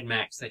as Mad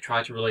Max. They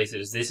tried to release it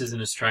as this is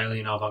an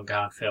Australian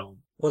avant-garde film.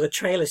 Well, the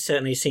trailer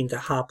certainly seemed to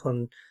harp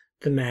on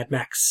the Mad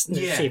Max,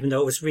 Yeah. even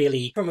though it was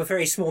really from a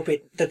very small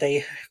bit that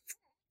they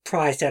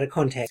prized out of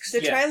context.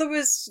 The trailer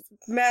was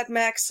Mad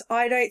Max.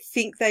 I don't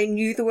think they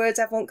knew the words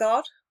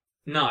avant-garde.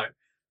 No.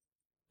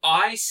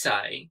 I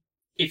say,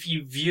 if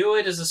you view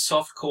it as a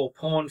softcore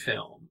porn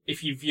film,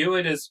 if you view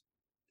it as,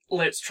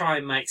 let's try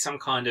and make some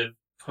kind of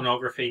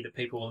pornography that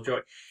people will enjoy,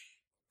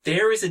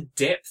 there is a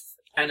depth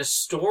and a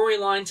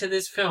storyline to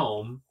this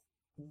film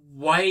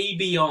way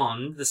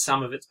beyond the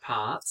sum of its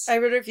parts. I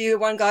read a review,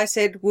 one guy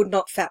said, would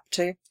not fap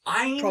to.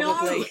 I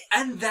Probably. know,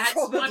 and that's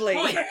Probably.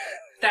 my point.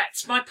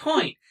 That's my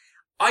point.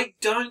 I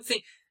don't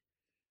think...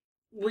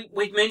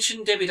 We've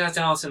mentioned Debbie Does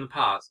Dallas in the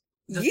past.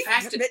 You've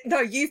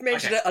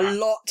mentioned Okay, it a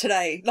lot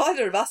today.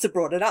 Neither of us have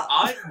brought it up.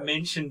 I've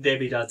mentioned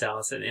Debbie Does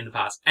Dallas in the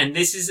past, and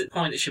this is a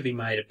point that should be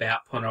made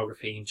about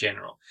pornography in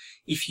general.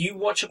 If you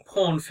watch a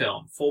porn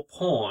film for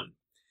porn,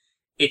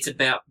 it's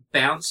about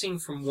bouncing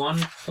from one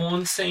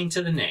porn scene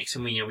to the next,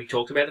 and we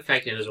talked about the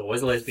fact that there's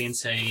always a lesbian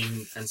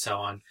scene and so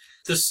on.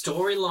 The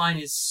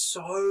storyline is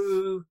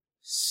so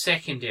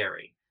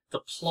secondary. The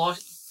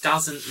plot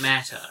doesn't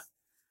matter.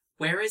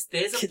 Whereas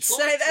there's a plot.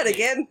 Say that to it.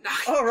 again.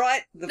 All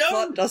right, the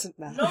plot doesn't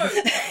matter. No.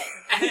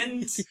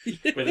 And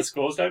where the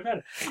scores don't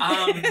matter.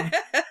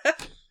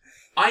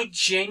 I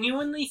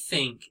genuinely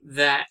think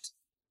that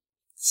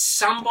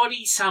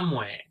somebody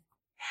somewhere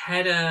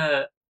had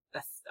a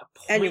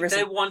point Aneurysm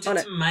they wanted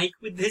to make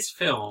with this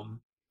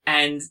film,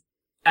 and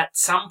at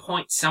some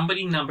point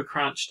somebody number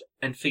crunched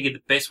and figured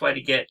the best way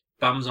to get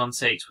bums on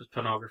seats was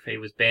pornography,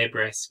 was bare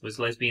breasts, was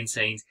lesbian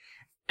scenes.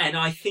 And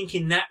I think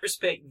in that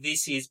respect,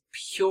 this is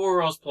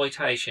pure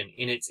exploitation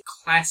in its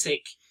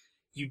classic,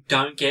 you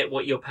don't get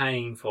what you're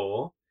paying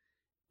for.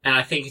 And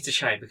I think it's a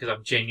shame because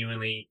I'm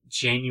genuinely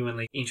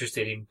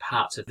interested in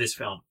parts of this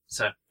film.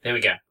 So, there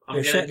we go. There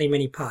are certainly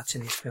many parts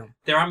in this film.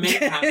 There are many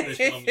parts in this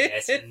film,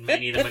 yes, and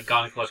many of them are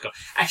gynecological.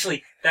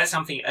 Actually, that's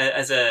something,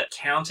 as a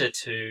counter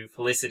to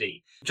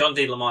Felicity, John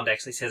D. Lamont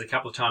actually says a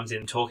couple of times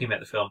in talking about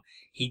the film,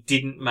 he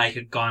didn't make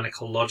a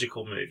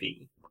gynecological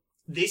movie.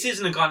 This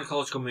isn't a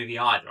gynecological movie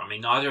either. I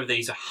mean, neither of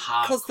these are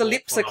hardcore Because the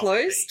lips are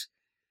closed?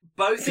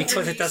 Both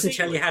because it doesn't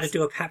tell you how to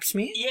do a pap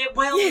smear? Yeah,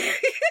 well...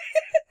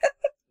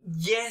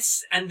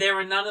 Yes, and there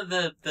are none of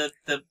the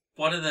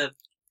what are the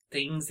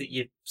things that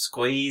you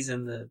squeeze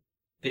and the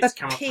bits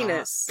come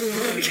penis.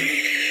 apart?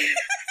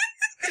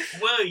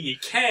 Well, you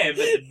can,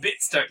 but the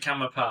bits don't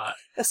come apart.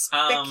 A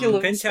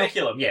speculum.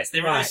 Speculum, yes.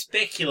 There are no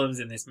speculums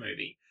in this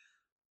movie.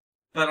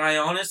 But I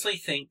honestly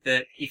think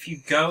that if you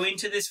go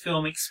into this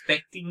film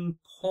expecting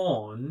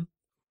porn,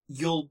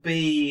 you'll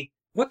be...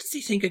 What does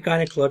he think a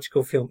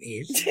gynecological film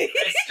is?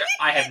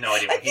 I have no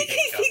idea what he thinks.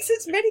 He thinks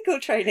it's medical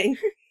training.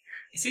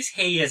 Is this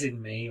he as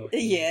in me? Or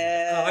he?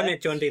 Yeah. Oh, I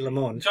meant John D.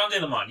 Lamont. John D.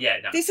 Lamont, yeah,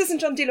 no. This isn't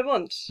John D.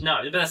 Lamont.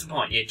 No, but that's the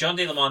point. Yeah, John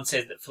D. Lamont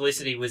says that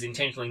Felicity was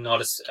intentionally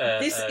not a...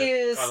 this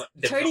is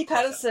Tony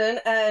Patterson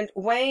and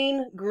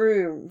Wayne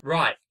Groom.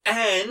 Right.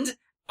 And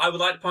I would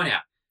like to point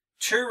out,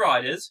 two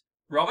writers,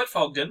 Robert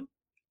Fogden,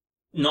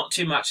 not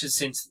too much has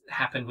since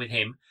happened with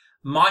him.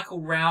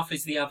 Michael Ralph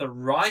is the other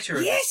writer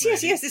of this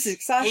movie. Yes, this is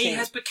exciting. He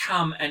has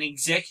become an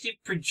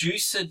executive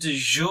producer du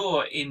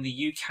jour in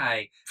the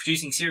UK,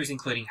 producing series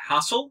including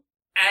Hustle,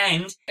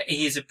 and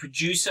he is a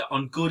producer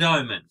on Good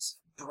Omens.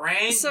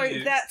 Brand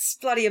new. That's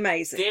bloody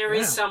amazing. There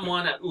is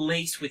someone at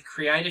least with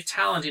creative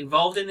talent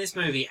involved in this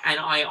movie, and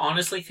I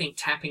honestly think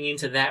tapping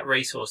into that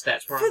resource,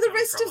 that's where For the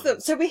rest of them,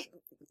 so we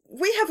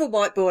have a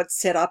whiteboard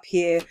set up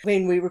here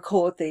when we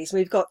record these.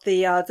 We've got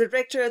the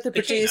director, the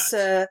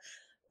producer,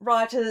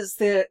 writers,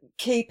 the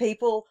key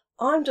people.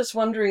 I'm just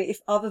wondering if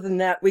other than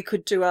that we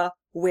could do a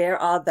where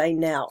are they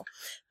now?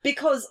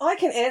 Because I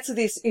can answer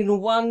this in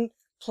one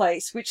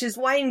place, which is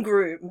Wayne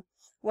Groom.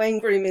 Wayne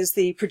Groom is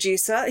the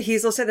producer.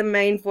 He's also the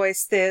main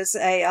voice. There's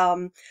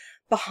a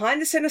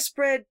behind the center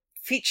spread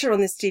feature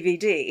on this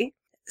DVD.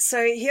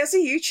 So he has a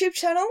YouTube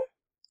channel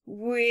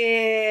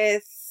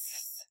with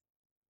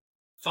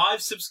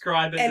 5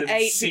 subscribers and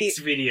 6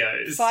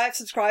 videos. 5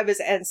 subscribers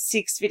and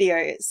 6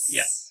 videos.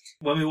 Yeah.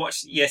 When we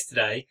watched it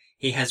yesterday,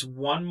 he has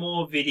one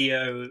more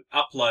video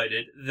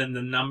uploaded than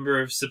the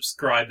number of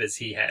subscribers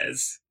he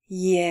has.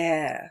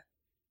 Yeah.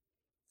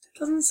 That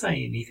doesn't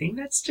say anything.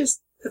 That's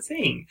just the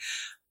thing.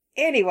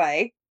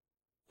 Anyway.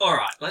 All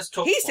right, let's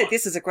talk He plot. said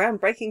this is a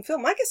groundbreaking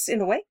film, I guess, in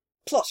a way.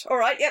 Plot. All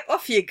right, yep,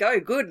 off you go.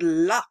 Good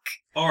luck.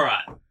 All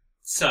right.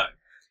 So,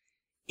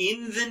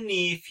 in the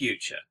near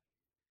future,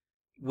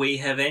 we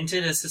have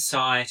entered a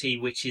society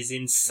which is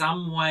in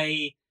some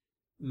way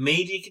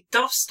media...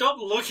 Stop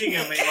looking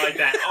at me like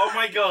that. Oh,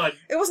 my God.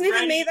 It wasn't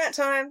even me that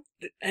time.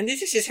 And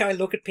this is just how I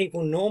look at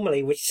people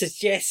normally, which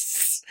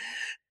suggests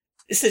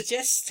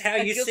how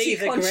you see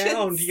the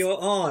ground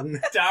you're on.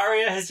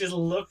 Daria has just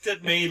looked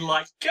at me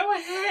like, go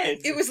ahead.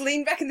 It was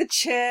lean back in the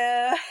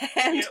chair,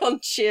 hand on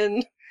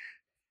chin.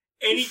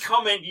 Any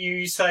comment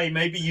you say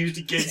may be used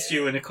against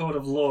you in a court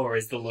of law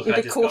is the look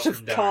I just got from Daria.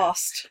 In a court of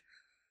past.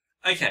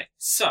 Okay,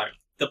 so,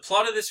 the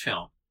plot of this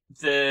film.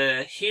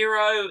 The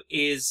hero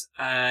is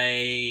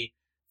a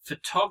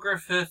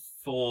photographer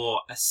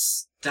for a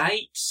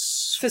state...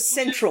 For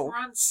Central.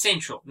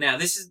 Central. Now,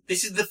 this is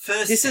the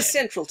first This step. is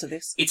central to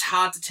this. It's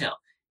hard to tell.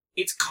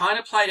 It's kind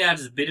of played out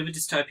as a bit of a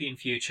dystopian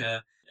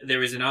future.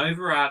 There is an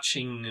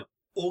overarching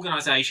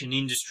organisation,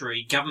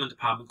 industry, government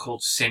department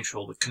called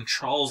Central that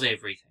controls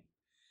everything.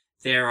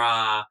 There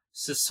are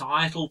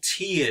societal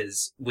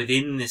tiers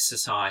within this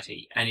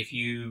society, and if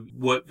you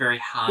work very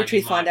hard, which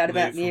we find out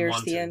about near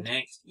the end.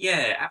 Next.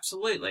 Yeah,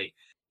 absolutely.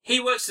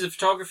 He works as a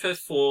photographer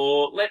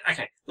for...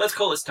 let's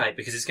call it state,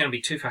 because it's going to be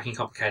too fucking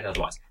complicated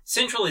otherwise.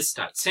 Central is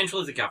state.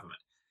 Central is the government.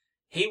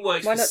 He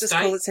works Why for not just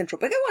call it Central?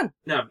 But go on.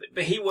 No,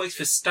 but he works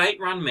for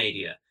state-run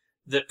media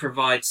that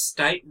provides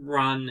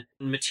state-run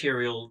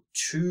material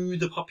to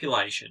the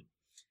population.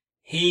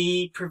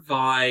 He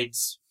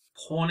provides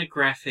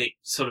pornographic,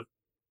 sort of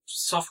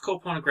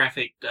softcore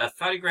pornographic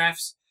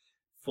photographs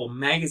for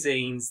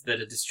magazines that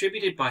are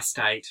distributed by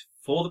state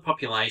for the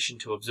population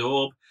to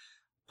absorb.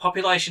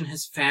 Population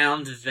has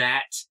found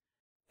that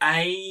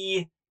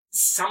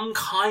some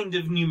kind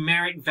of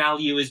numeric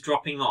value is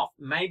dropping off.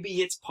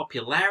 Maybe it's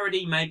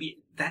popularity, maybe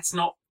that's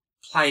not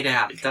played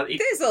out.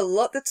 There's a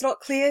lot that's not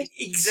clear.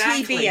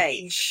 Exactly.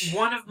 TBH.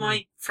 One of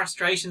my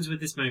frustrations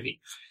with this movie.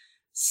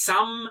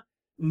 Some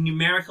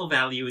numerical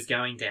value is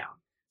going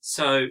down.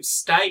 So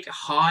State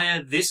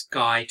hire this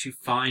guy to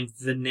find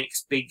the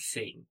next big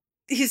thing.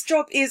 His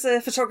job is a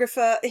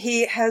photographer.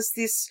 He has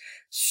this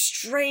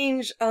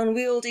strange,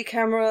 unwieldy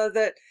camera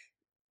that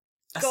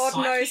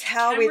God knows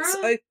how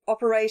it's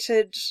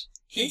operated.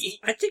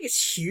 I think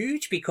it's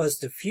huge because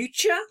the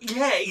future.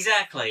 Yeah,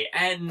 exactly.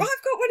 And I've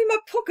got one in my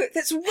pocket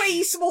that's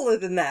way smaller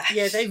than that.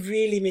 Yeah, they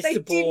really missed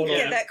the ball. They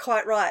didn't get that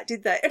quite right,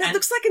 did they? And it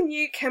looks like a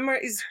new camera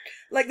is...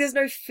 Like, there's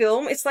no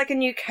film. It's like a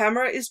new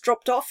camera is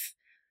dropped off.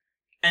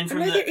 And from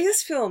there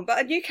is film, but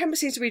a new camera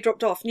seems to be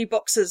dropped off. New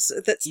boxes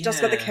that's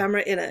just got the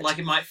camera in it. Like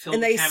it might film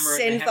and the camera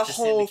send and they have the to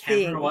whole send the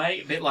camera thing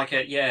away. A bit like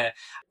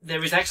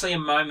There is actually a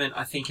moment,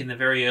 I think, in the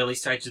very early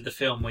stages of the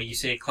film where you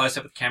see a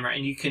close-up of the camera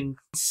and you can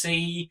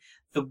see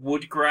the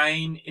wood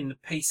grain in the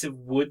piece of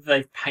wood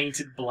they've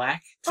painted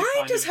black.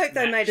 I just hope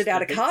they made it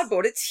out of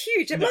cardboard. It's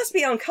huge. It must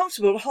be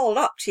uncomfortable to hold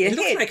up to your head.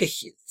 It looks like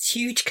a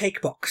huge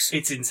cake box.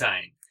 It's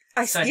insane.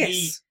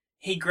 Yes.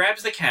 He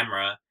grabs the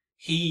camera,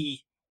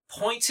 he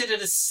points it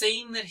at a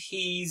scene that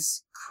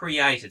he's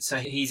created. So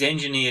he's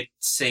engineered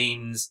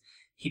scenes,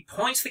 he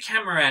points the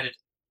camera at it,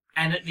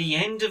 and at the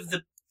end of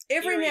the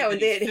Every now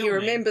and then he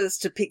remembers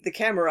to pick the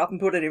camera up and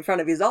put it in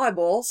front of his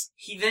eyeballs.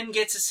 He then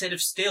gets a set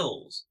of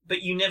stills,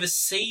 but you never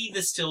see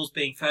the stills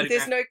being photographed.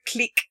 There's no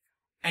click.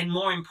 And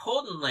more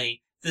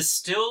importantly, the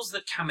stills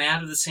that come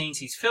out of the scenes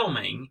he's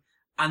filming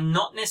are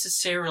not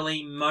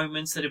necessarily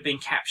moments that have been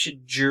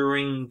captured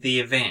during the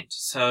event.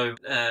 So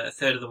a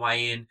third of the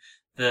way in,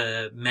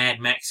 the Mad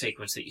Max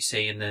sequence that you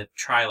see in the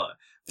trailer.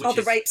 Which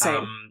the rape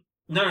scene.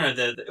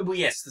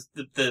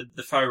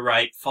 The faux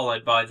rape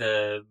followed by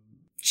the...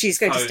 She's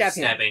going to stab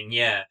him. Stabbing,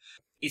 yeah.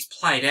 Is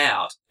played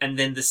out, and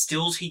then the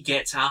stills he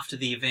gets after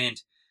the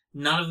event,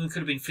 none of them could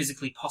have been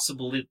physically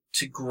possible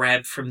to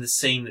grab from the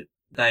scene that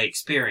they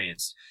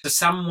experienced. So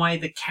some way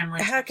the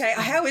camera... Okay,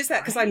 how is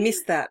that? Because I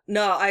missed that.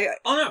 No, I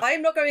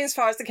am not going as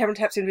far as the camera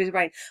taps into his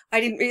brain.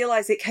 I didn't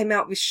realise it came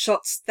out with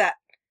shots that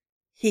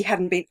he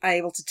hadn't been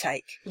able to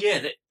take.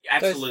 Yeah,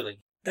 absolutely.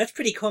 That's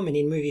pretty common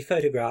in movie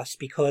photographs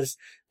because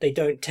they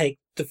don't take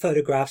the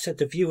photographs that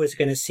the viewer's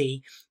going to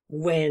see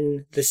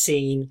when the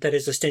scene that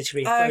is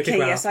ostensibly photographed. Okay,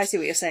 yes, I see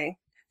what you're saying.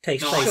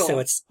 Takes place, sure. So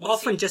it's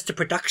often just a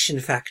production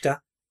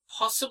factor.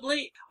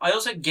 Possibly. I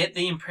also get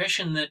the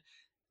impression that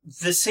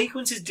the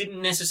sequences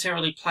didn't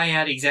necessarily play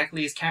out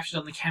exactly as captured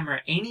on the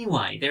camera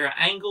anyway. There are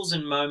angles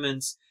and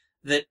moments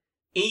that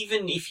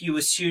even if you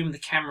assume the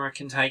camera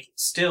can take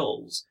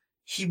stills,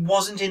 he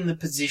wasn't in the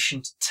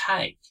position to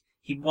take.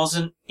 He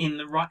wasn't in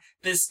the right...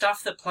 There's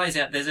stuff that plays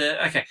out.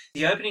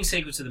 The opening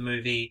sequence of the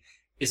movie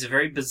is a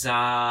very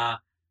bizarre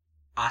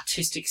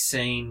artistic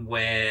scene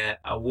where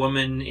a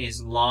woman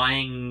is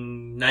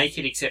lying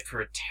naked except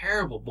for a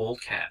terrible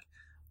bald cap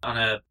on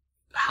a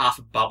half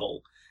a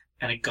bubble,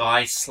 and a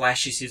guy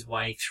slashes his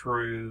way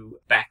through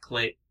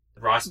backlit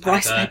rice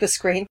paper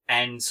screen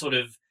and sort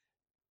of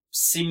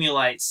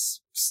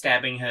simulates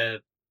stabbing her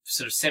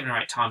sort of 7 or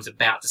 8 times,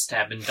 about to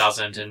stab and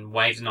doesn't, and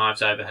waves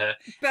knives over her.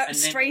 But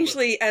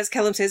strangely, as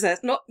Callum says,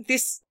 that's not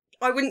this...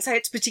 I wouldn't say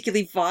it's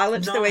particularly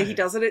violent the way he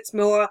does it. It's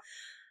more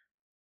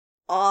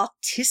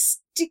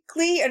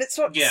artistically, and it's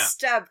not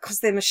stabbed because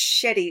they're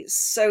machetes,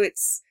 so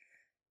it's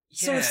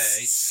sort of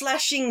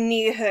slashing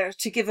near her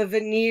to give a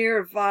veneer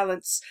of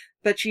violence,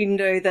 but you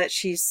know that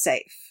she's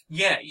safe.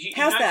 Yeah,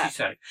 how's that? She's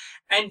safe.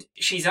 And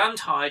she's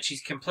untied,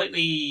 she's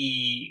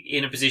completely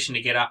in a position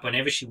to get up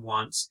whenever she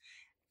wants.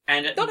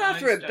 And not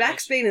after her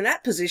back's been in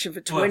that position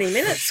for 20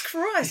 minutes.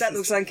 Christ, that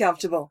looks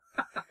uncomfortable.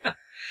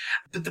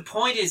 But the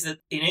point is that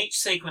in each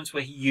sequence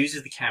where he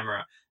uses the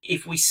camera,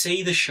 if we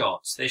see the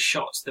shots, there's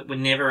shots that were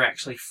never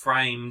actually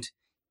framed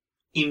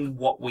in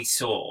what we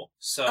saw.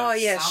 So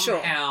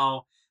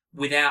somehow,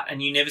 without,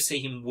 and you never see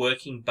him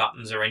working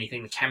buttons or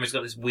anything, the camera's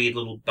got this weird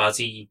little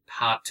buzzy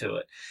part to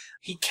it.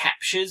 He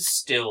captures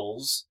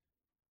stills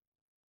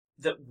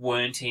that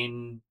weren't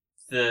in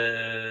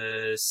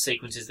the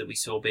sequences that we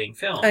saw being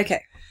filmed.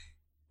 Okay.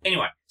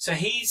 Anyway, so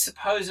he's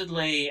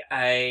supposedly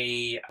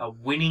a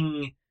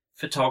winning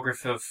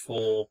photographer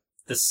for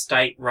the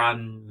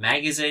state-run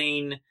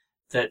magazine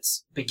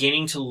that's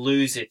beginning to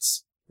lose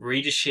its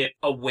readership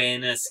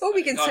awareness. All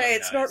we can say,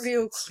 it's not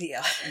real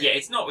clear. Yeah,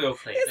 it's not real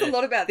clear. There's a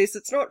lot about this.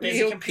 It's not real clear.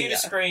 There's a computer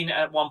screen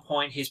at one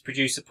point his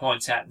producer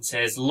points at and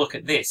says, look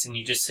at this, and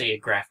you just see a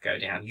graph go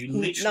down. You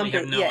literally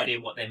have no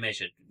idea what they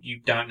measured. You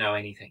don't know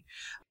anything.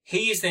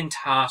 He is then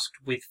tasked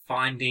with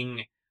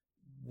finding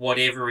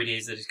whatever it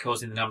is that is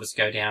causing the numbers to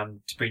go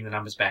down to bring the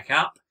numbers back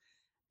up.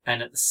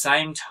 And at the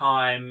same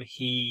time,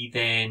 he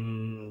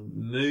then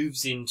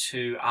moves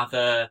into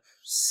other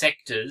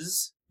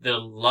sectors, the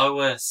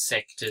lower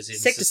sectors in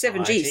Sector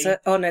society. 7G.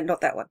 Oh, no,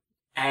 not that one.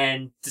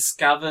 And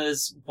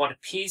discovers what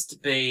appears to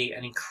be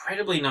an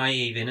incredibly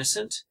naive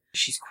innocent.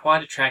 She's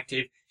quite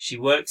attractive. She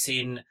works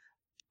in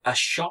a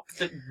shop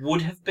that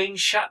would have been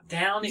shut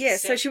down. Yeah,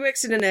 so she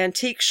works in an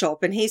antique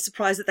shop, and he's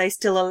surprised that they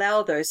still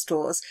allow those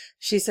stores.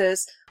 She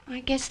says, I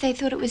guess they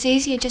thought it was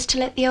easier just to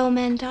let the old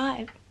man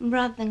die,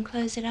 rather than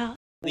close it up.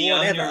 The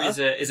owner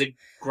is a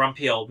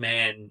grumpy old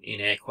man,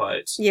 in air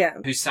quotes, yeah,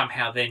 who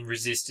somehow then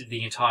resisted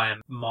the entire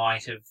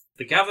might of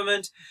the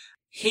government.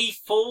 He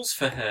falls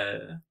for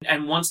her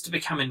and wants to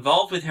become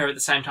involved with her at the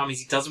same time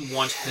as he doesn't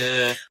want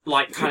her,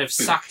 like, kind of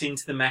sucked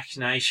into the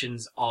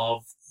machinations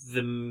of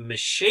the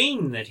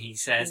machine that he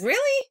says.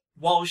 Really?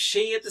 While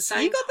she at the same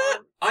time... You got that?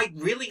 I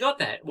really got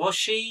that. While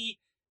she...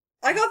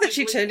 I got that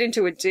she turned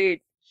into a dude.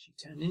 She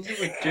turned into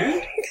a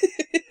dude?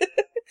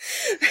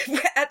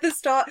 At the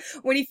start,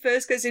 when he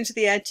first goes into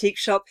the antique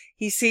shop,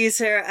 he sees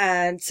her,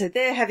 and so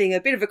they're having a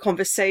bit of a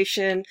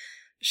conversation.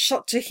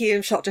 Shot to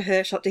him, shot to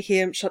her, shot to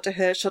him, shot to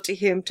her, shot to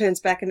him, turns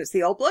back and it's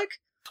the old bloke.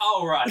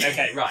 Oh, right,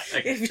 okay, right.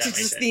 Okay, which is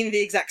just in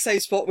the exact same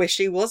spot where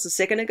she was a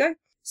second ago.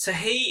 So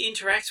he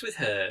interacts with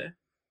her,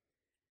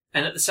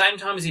 and at the same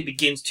time as he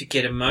begins to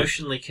get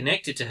emotionally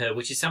connected to her,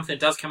 which is something that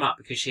does come up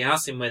because she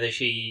asks him whether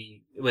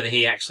he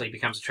actually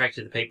becomes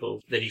attracted to the people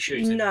that he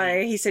shoots.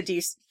 No, he said, do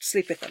you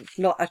sleep with them?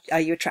 Not,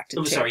 are you attracted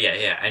to them? Sorry,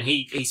 yeah. And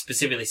he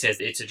specifically says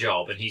that it's a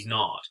job, and he's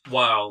not.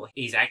 While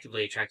he's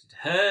actively attracted to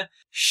her,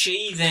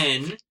 she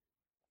then...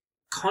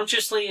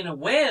 consciously and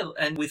aware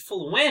and with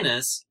full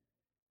awareness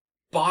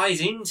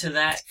buys into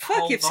that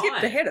whole you've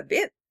skipped ahead a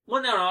bit.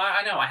 Well, no,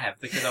 I know I have,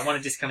 because I want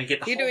to just kind of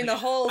get the You're whole doing the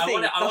whole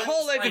thing, the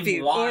whole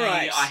overview. Why All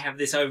right. I have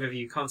this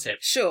overview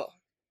concept. Sure.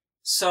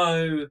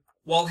 So,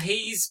 while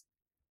he's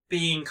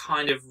being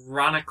kind of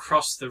run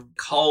across the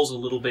coals a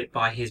little bit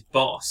by his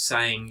boss,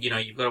 saying,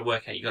 you've got to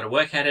work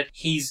at it,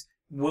 he's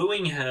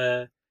wooing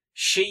her.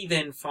 She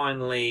then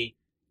finally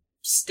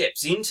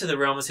steps into the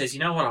realm and says, you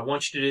know what, I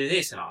want you to do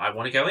this, and I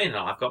want to go in, and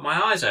I've got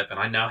my eyes open,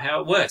 I know how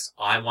it works,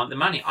 I want the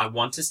money, I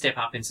want to step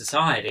up in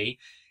society.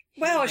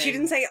 Wow, she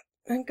didn't say,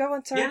 go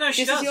on, sorry. Yeah, no,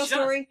 she this does. is your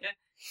story. Yeah.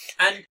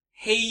 And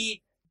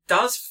he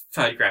does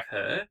photograph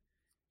her.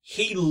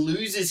 He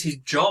loses his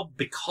job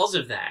because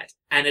of that.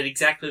 And at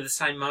exactly the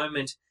same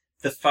moment,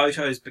 the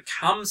photos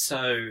become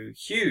so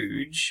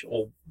huge,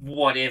 or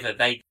whatever,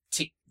 they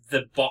tick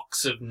the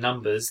box of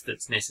numbers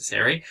that's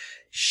necessary.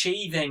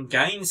 She then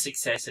gains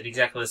success at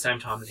exactly the same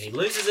time that he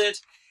loses it.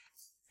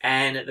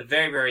 And at the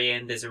very, very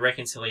end, there's a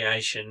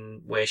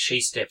reconciliation where she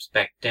steps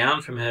back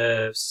down from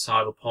her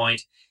societal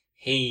point.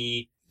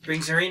 He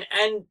brings her in,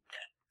 and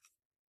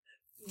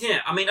yeah,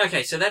 I mean,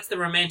 okay, so that's the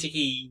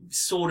romantic-y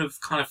sort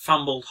of kind of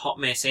fumbled hot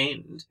mess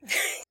end.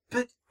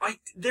 But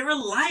there are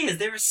layers.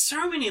 There are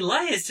so many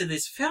layers to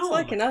this film. It's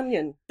like an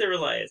onion. There are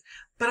layers.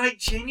 But I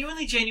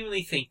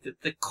genuinely think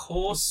that the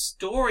core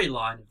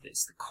storyline of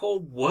this, the core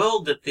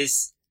world that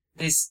this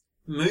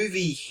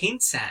movie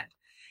hints at,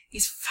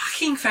 is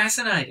fucking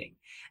fascinating.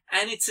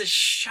 And it's a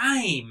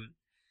shame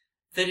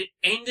that it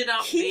ended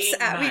up being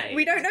made.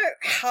 We don't know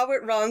how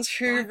it runs,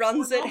 who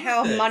runs it,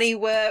 how money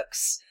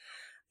works.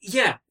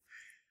 Yeah.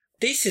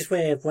 This is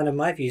where one of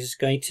my views is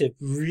going to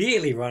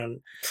really run.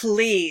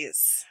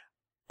 Please.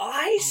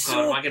 I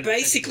saw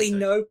basically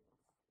no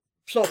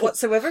plot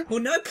whatsoever. Well,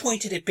 no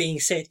point in it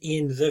being set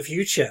in the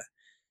future.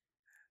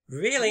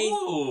 Really?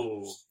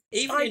 Ooh.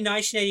 Even in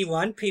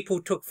 1981,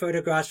 people took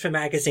photographs for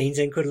magazines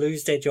and could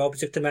lose their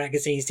jobs if the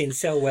magazines didn't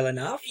sell well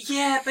enough.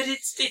 Yeah, but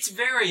it's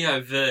very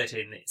overt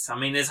in this. I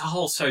mean, there's a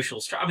whole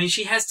social structure. I mean,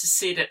 she has to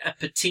sit at a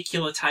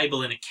particular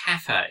table in a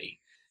cafe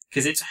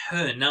because it's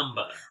her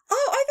number.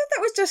 Oh, I thought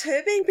that was just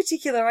her being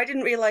particular. I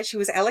didn't realise she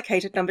was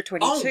allocated number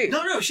 22.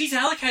 Oh, no, she's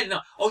allocated.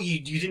 Oh, you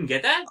didn't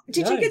get that?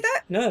 Did you get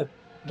that? No.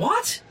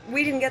 What?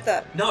 We didn't get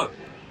that. No.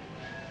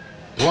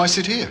 Why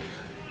sit here?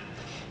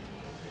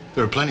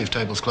 There are plenty of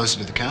tables closer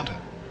to the counter.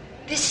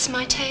 This is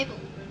my table.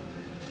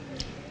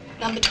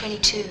 Number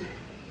 22.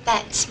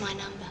 That's my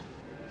number.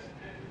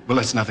 Well,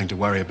 that's nothing to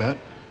worry about.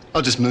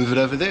 I'll just move it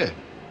over there.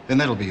 Then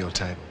that'll be your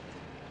table.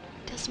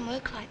 It doesn't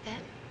work like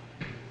that.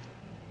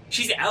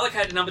 She's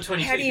allocated number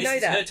 22. How do you know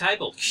that? This is her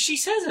table. She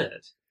says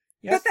it.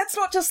 Yes. But that's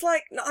not just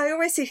like, I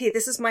always sit here,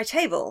 this is my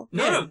table.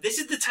 No, this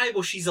is the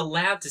table she's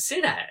allowed to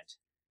sit at.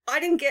 I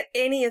didn't get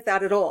any of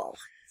that at all.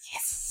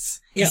 Yes.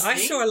 Yeah, I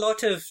saw a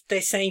lot of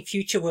they're saying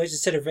future words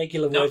instead of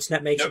regular words, and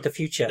that makes it the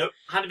future. No,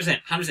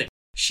 100%.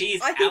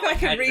 She's I think I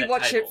could allocated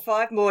rewatch it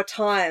 5 more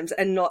times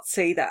and not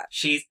see that.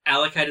 She's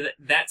allocated that.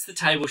 That's the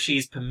table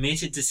she's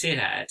permitted to sit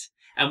at.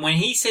 And when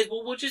he said,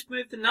 well, we'll just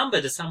move the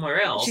number to somewhere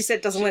else. She said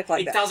it doesn't work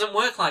like that. It doesn't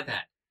work like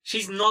that.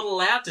 She's not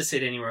allowed to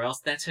sit anywhere else.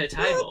 That's her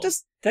table.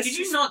 Did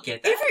you not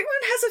get that? Everyone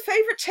has a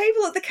favourite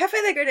table at the cafe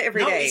they go to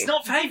every day. No, it's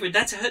not favourite.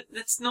 That's the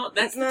table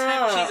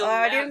she's allowed.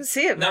 I didn't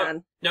see it,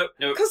 man. No.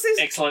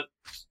 Excellent.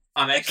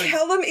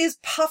 Callum is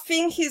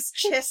puffing his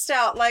chest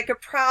out like a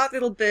proud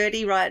little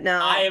birdie right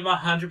now. I am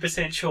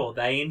 100% sure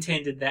they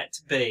intended that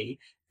to be,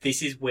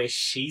 this is where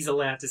she's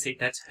allowed to sit.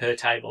 That's her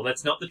table.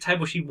 That's not the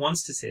table she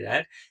wants to sit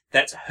at.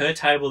 That's her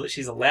table that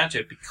she's allowed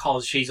to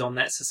because she's on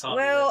that society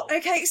level.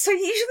 Okay, so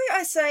usually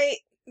I say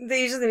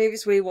these are the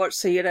movies we watch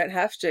so you don't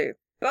have to.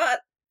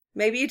 But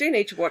maybe you do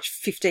need to watch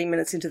 15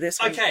 minutes into this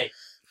one. Okay,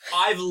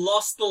 I've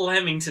lost the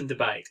Lamington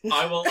debate.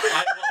 I will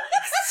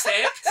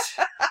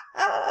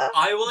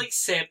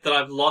accept that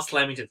I've lost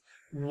Lamington.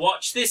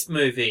 Watch this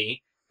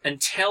movie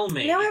and tell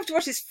me... Now I have to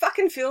watch this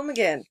fucking film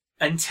again.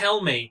 And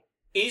tell me,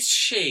 is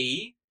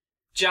she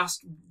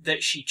just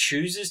that she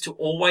chooses to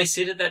always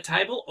sit at that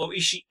table, or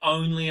is she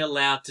only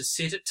allowed to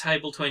sit at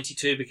table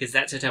 22 because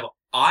that's her table?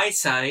 I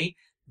say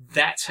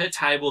that's her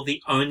table,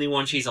 the only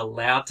one she's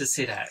allowed to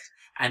sit at.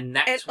 And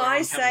that's where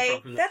I'm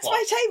coming from the that's plot.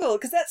 my table,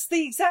 because that's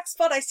the exact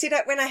spot I sit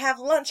at when I have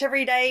lunch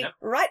every day,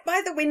 right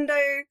by the window.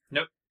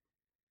 Nope.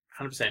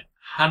 100%.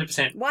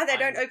 100%. Why they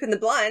don't open the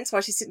blinds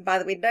while she's sitting by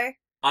the window?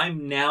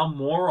 I'm now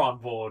more on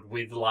board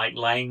with, like,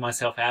 laying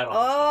myself out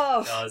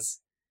on this one,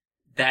 because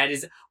that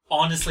is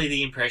honestly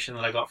the impression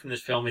that I got from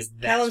this film is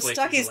that's Callum where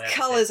stuck she's his allowed to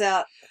colours sit.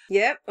 out.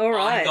 Yep, all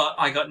right.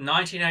 I got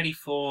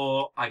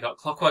 1984, I got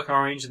Clockwork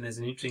Orange, and there's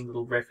an interesting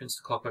little reference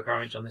to Clockwork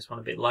Orange on this one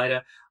a bit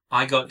later.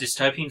 I got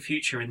Dystopian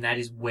Future, and that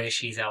is where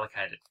she's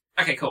allocated.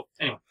 Okay, cool.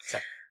 Anyway, so.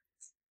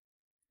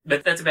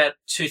 But that's about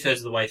 2/3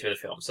 of the way through the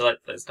film, so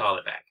let's dial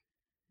it back.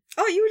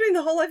 Oh, you were doing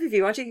the whole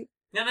overview, aren't you?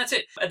 No, that's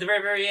it. At the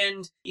very, very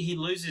end, he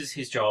loses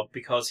his job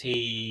because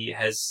he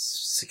has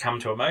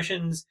succumbed to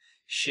emotions.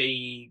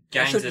 She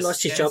gains He should have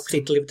lost his job because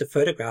he delivered the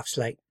photographs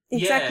late.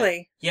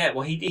 Exactly. Yeah,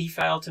 well, he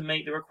failed to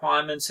meet the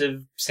requirements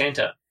of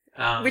Santa.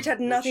 Which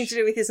had nothing to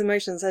do with his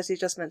emotions, as you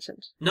just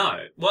mentioned.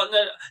 No. Well,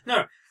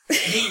 no.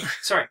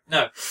 Sorry,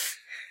 no.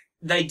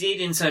 They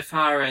did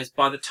insofar as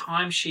by the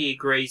time she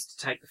agrees to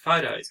take the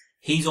photos,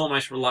 he's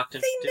almost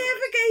reluctant to do it. They never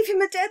gave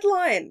him a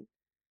deadline.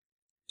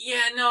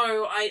 Yeah,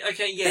 no,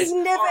 yes. They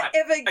never, Right,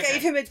 ever okay.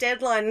 gave him a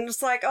deadline. And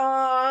it's like,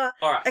 All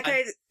right,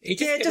 okay,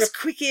 just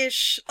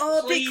quickish.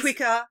 Oh, Please. be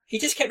quicker. He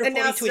just kept And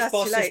now reporting to his it's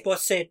boss. too His late.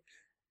 boss said,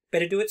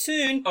 better do it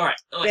soon. All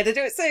right. Better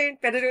do it soon.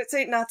 Better do it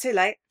soon. Nah, too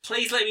late.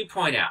 Please let me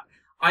point out,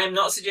 I am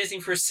not suggesting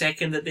for a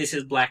second that this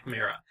is Black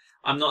Mirror.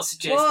 I'm not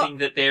suggesting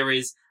that there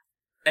is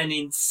an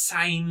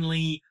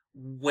insanely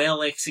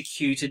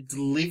well-executed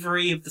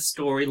delivery of the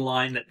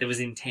storyline that was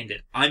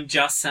intended. I'm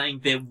just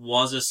saying there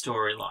was a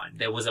storyline.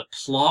 There was a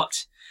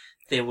plot.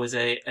 There was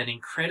an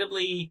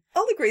incredibly...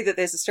 I'll agree that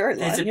there's a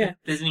storyline,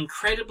 There's an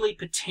incredibly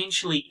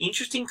potentially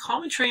interesting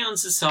commentary on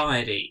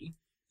society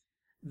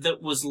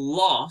that was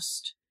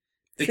lost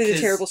because... Through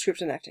the terrible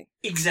script and acting.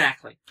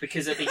 Exactly.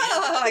 Because at the end...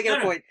 I get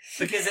a point.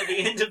 Because at the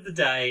end of the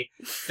day,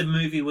 the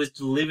movie was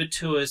delivered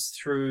to us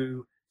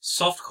through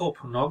softcore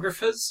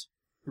pornographers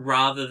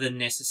rather than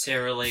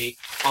necessarily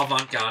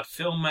avant-garde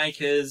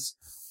filmmakers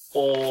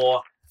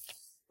or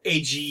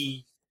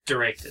edgy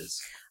directors.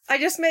 I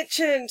just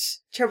mentioned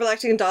terrible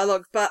acting and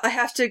dialogue, but I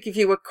have to give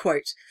you a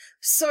quote.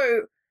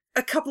 So,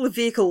 a couple of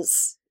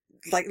vehicles,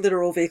 like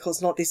literal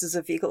vehicles, not this is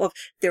a vehicle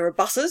there are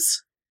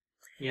buses.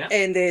 Yeah.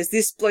 And there's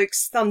this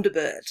bloke's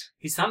Thunderbird.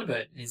 His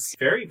Thunderbird is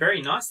very,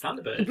 very nice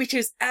Thunderbird. Which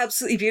is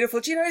absolutely beautiful.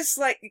 Do you notice,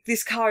 like,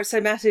 this car is so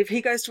massive? He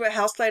goes to a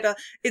house later,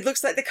 it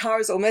looks like the car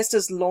is almost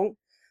as long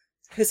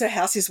because her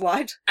house is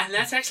wide. And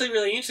that's actually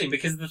really interesting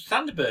because the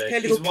Thunderbird Her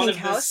little is one of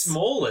pink the house.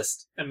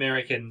 smallest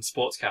American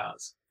sports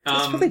cars.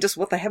 It's probably just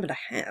what they happen to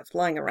have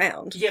lying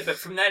around. Yeah, but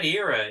from that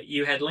era,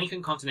 you had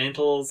Lincoln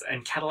Continentals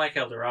and Cadillac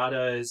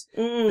Eldorados.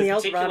 The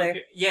Eldorado.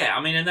 Yeah, I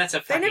mean, and that's a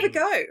They fucking... never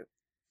go.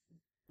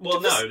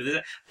 Well,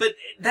 no, but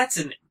that's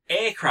an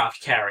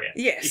aircraft carrier.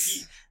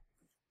 Yes.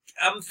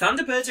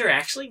 Thunderbirds are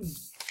actually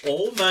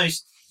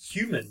almost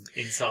human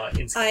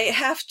inside. I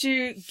have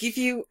to give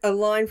you a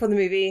line from the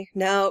movie.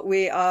 Now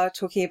we are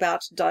talking about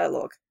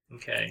dialogue.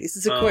 Okay. This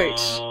is a quote.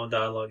 Oh,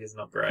 dialogue is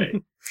not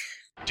great.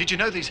 Did you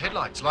know these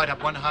headlights light up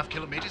 1.5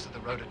 kilometres of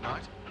the road at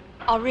night?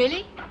 Oh,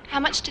 really?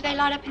 How much do they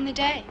light up in the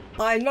day?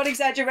 I'm not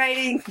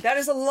exaggerating. That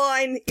is a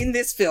line in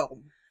this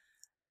film.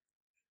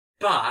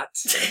 But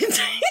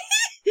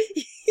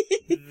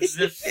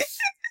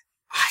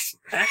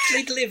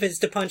Actually delivers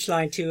the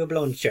punchline to a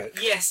blonde joke.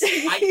 Yes,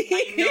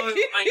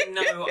 I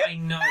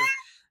know.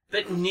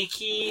 But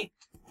Nikki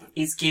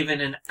is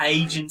given an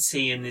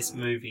agency in this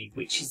movie,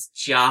 which is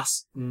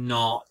just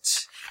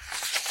not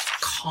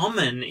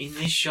common in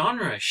this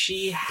genre.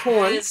 She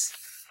has...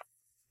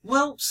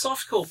 Well,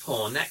 softcore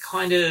porn, that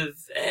kind of...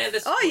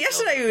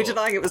 yesterday we were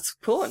denying it was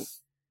porn.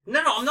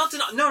 No, I'm not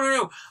denying...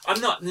 No,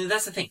 I'm not. No,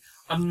 that's the thing.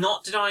 I'm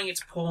not denying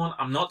it's porn.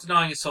 I'm not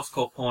denying it's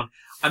softcore porn.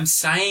 I'm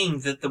saying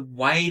that the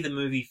way the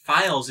movie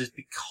fails is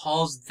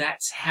because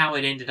that's how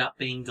it ended up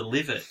being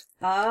delivered.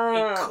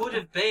 It could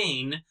have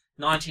been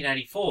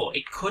 1984.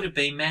 It could have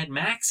been Mad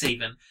Max,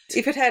 even.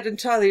 If it had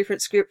entirely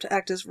different script,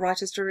 actors,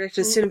 writers,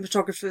 directors,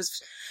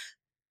 cinematographers...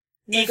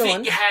 If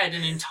it had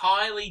an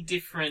entirely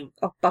different...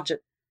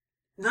 budget.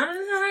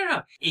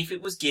 No. If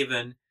it was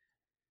given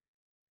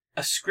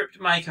a script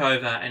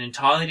makeover, an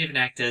entirely different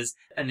actors,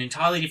 an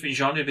entirely different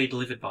genre to be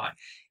delivered by.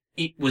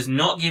 It was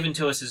not given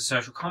to us as a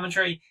social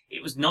commentary.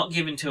 It was not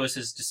given to us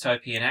as a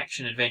dystopian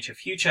action adventure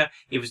future.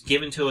 It was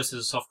given to us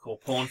as a softcore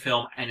porn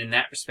film, and in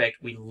that respect,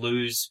 we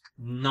lose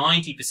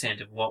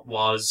 90% of what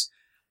was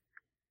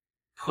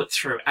put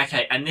through.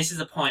 Okay, and this is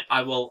the point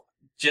I will...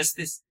 Just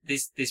this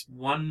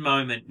one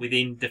moment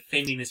within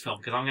defending this film,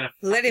 because I'm going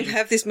to... Let him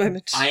have this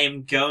moment. I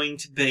am going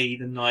to be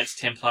the Knights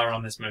Templar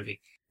on this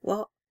movie.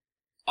 What?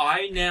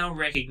 I now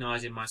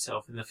recognise in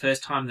myself, in the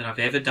first time that I've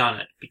ever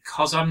done it,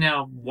 because I'm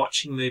now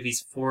watching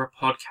movies for a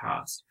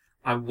podcast,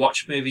 I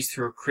watch movies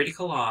through a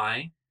critical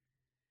eye,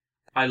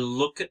 I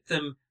look at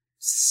them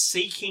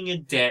seeking a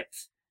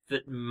depth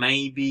that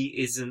maybe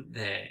isn't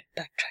there.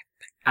 Backtrack.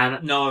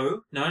 And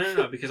no,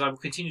 because I will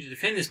continue to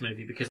defend this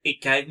movie because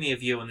it gave me a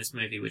view on this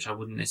movie which I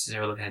wouldn't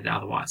necessarily have had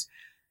otherwise.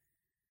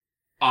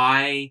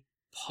 I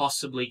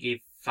possibly give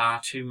far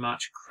too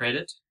much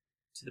credit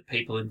to the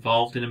people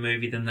involved in a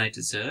movie than they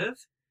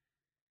deserve,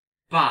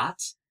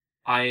 but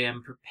I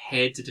am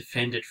prepared to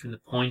defend it from the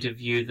point of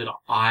view that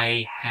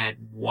I had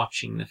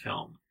watching the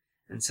film.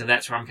 And so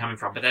that's where I'm coming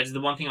from. But that is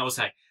the one thing I will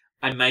say.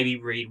 I maybe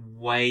read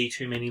way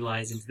too many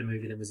layers into the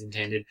movie than was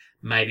intended.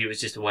 Maybe it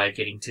was just a way of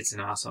getting tits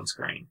and ass on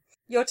screen.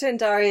 Your turn,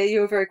 Daria.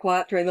 You were very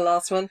quiet during the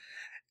last one.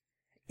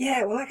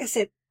 Yeah, well, like I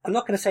said, I'm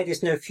not going to say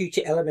there's no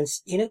future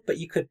elements in it, but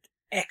you could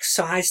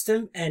excise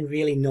them and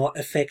really not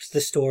affect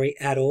the story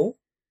at all.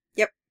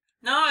 Yep.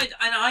 No,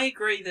 and I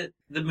agree that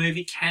the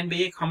movie can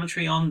be a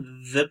commentary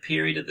on the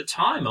period at the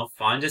time of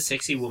find a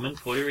sexy woman,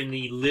 put her in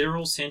the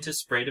literal centre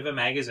spread of a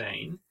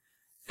magazine.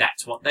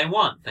 That's what they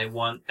want. They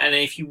want, and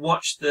if you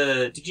watch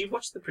did you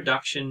watch the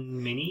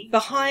production mini?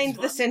 Behind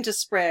the centre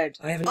spread.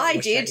 I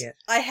did. That yet.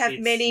 I have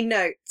many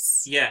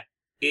notes. Yeah.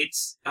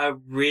 It's a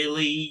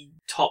really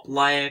top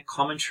layer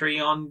commentary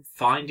on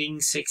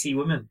finding sexy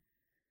women.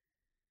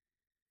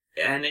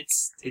 And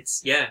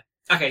it's yeah.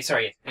 Okay,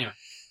 sorry, yeah. Anyway.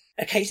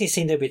 Occasionally it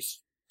seemed a bit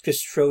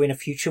just throw in a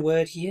future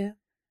word here.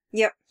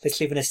 Yep. Let's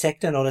live in a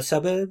sector, not a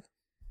suburb.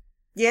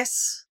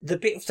 Yes. The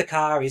bit of the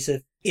car is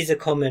a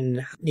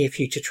common near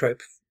future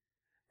trope.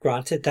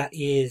 Granted, that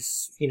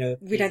is,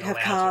 we don't have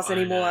cars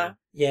anymore.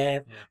 Yeah.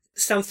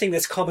 Something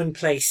that's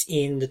commonplace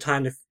in the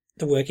time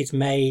the work is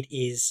made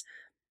is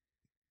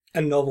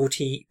a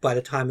novelty by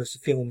the time of the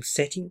film's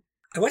setting.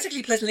 I was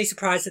actually pleasantly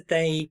surprised that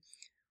they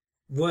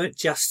weren't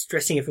just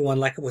dressing everyone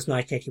like it was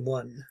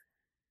 1981.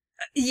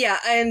 Yeah,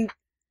 and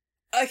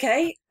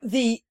okay,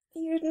 you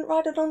didn't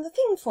write it on the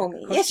thing for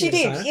me. Yes, you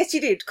did. Huh? Yes,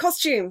 you did.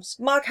 Costumes.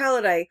 Mark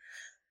Halliday,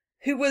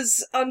 who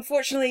was,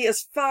 unfortunately,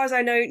 as far as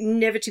I know,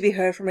 never to be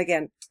heard from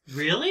again.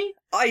 Really?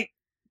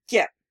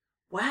 Yeah.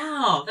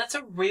 Wow, that's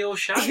a real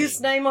shame. His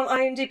name on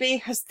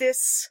IMDb has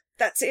this.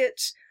 That's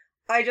it.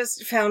 I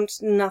just found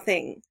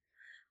nothing.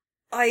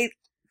 I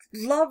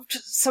loved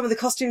some of the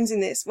costumes in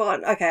this. Well,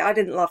 okay, I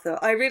didn't love them.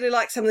 I really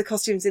liked some of the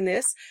costumes in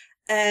this,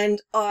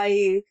 and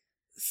I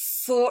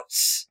thought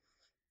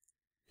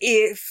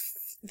if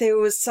there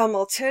was some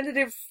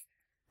alternative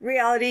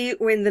reality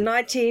when the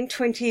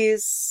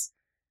 1920s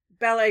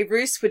ballet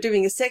russe were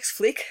doing a sex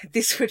flick,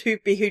 this would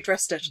be who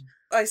dressed it.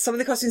 Some of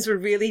the costumes were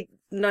really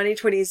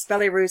 1920s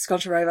ballet russe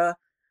contra-over.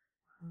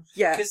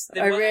 Yeah,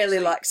 I really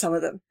liked some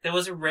of them. There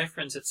was a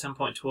reference at some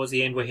point towards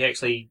the end where he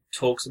actually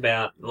talks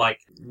about, like,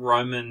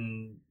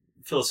 Roman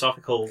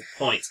philosophical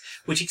points,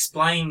 which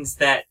explains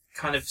that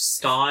kind of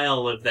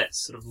style of that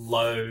sort of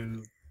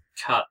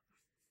low-cut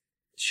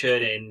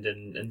shirt end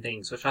and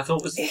things, which I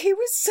thought was... He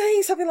was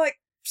saying something like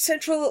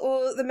Central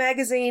or the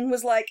magazine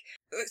was like...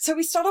 So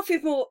we start off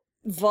with more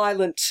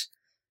violent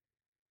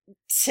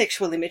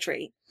sexual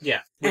imagery.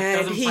 Yeah, which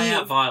doesn't play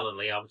out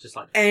violently, I would just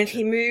like to... And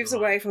he moves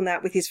away from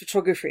that with his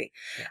photography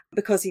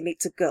because he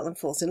meets a girl and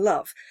falls in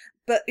love.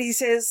 But he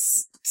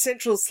says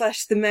Central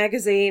 / the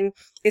magazine,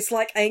 it's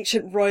like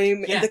ancient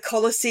Rome and the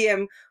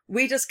Colosseum.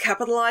 We just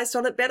capitalised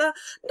on it better.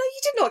 No,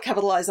 you did not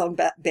capitalise on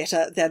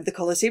better than the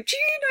Colosseum. Do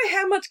you know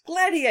how much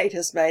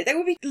gladiators made? They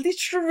would be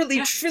literally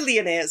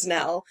trillionaires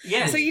now.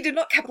 Yeah. So you did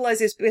not capitalise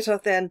this better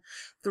than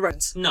the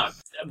Romans. No,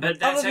 but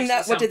that's other than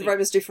that, what did the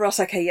Romans do for us?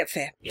 Okay, yeah,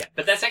 fair. Yeah,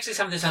 but that's actually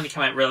something that's only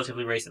come out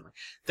relatively recently.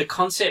 The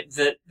concept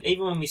that,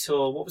 even when we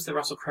saw, what was the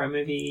Russell Crowe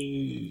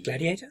movie?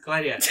 Gladiator?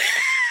 Gladiator.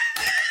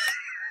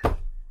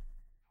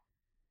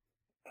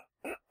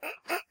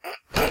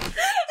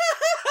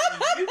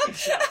 You can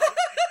shut up.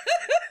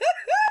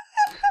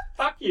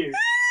 Fuck you.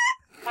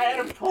 I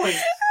had a point.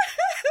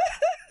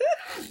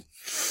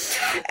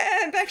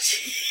 And back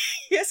to...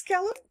 Yes,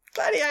 Callum?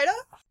 Gladiator?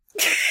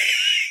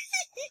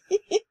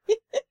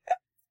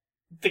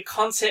 The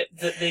concept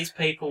that these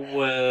people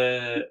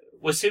were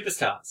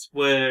superstars,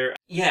 were,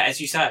 yeah,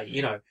 as you say,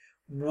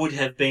 would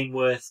have been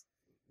worth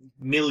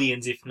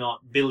millions, if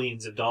not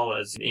billions of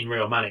dollars in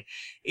real money,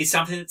 is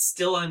something that's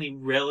still only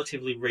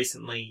relatively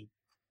recently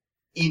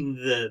in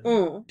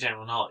the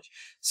general knowledge.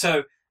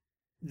 So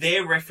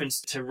their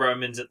reference to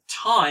Romans at the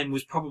time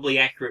was probably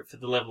accurate for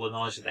the level of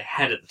knowledge that they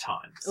had at the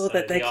time. Or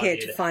that they cared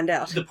to find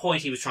out. The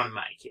point he was trying to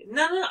make.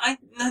 No, I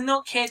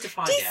not cared to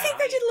find out. Do you think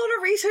they did a lot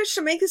of research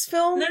to make this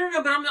film?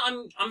 No, but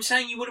I'm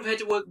saying you would have had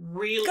to work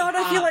really hard.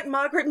 God, I feel like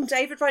Margaret and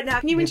David right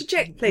now. Can you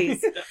interject,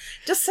 please?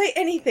 Just say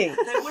anything.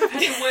 They would have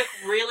had to work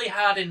really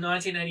hard in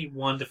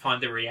 1981 to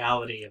find the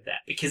reality of that,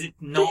 because it's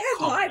not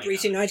common. They had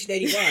libraries in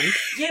 1981.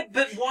 Yeah,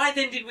 but why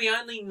then did we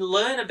only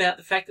learn about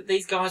the fact that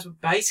these guys were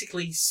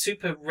basically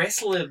super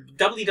wrestlers,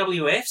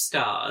 WWF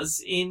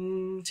stars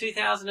in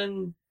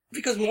 2000?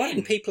 Because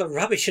modern people are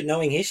rubbish at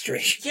knowing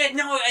history. Yeah,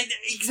 no,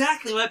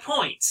 exactly my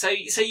point. So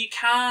you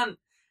can't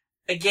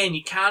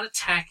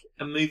attack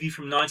a movie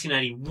from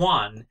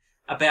 1981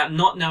 about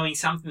not knowing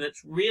something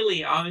that's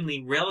really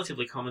only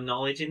relatively common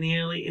knowledge in the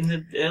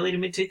early to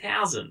mid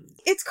 2000s.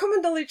 It's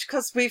common knowledge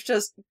because we've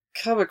just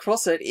come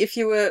across it. If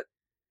you were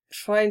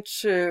trying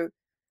to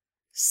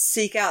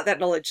seek out that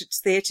knowledge. It's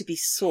there to be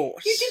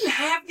sought. You didn't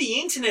have the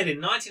internet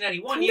in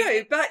 1981.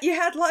 No, but you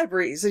had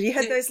libraries and you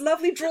had those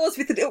lovely drawers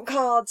with the little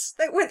cards.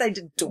 Weren't they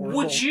adorable?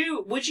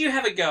 Would you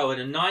have a go at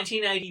a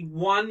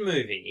 1981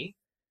 movie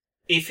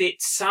if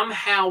it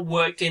somehow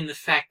worked in the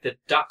fact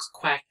that ducks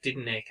quack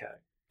didn't echo?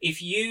 If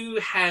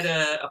you had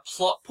a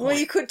plot point... Well,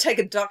 you could take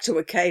a duck to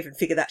a cave and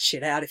figure that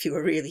shit out if you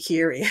were really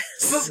curious.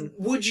 But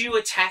would you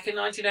attack a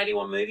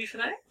 1981 movie for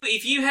that?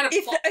 If you had a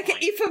plot point...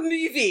 If a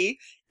movie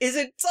is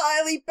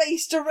entirely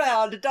based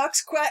around a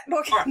duck's quack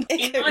knocking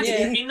in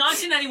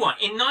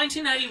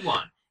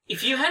 1981,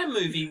 if you had a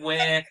movie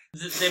where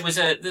let's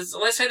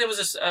say there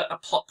was a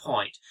plot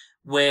point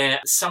where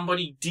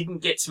somebody didn't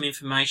get some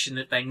information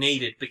that they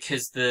needed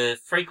because the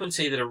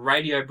frequency that a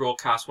radio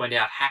broadcast went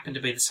out happened to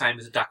be the same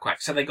as a duck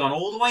quack. So they've gone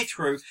all the way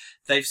through.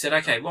 They've said,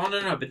 okay, well,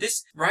 no, but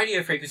this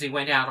radio frequency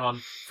went out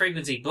on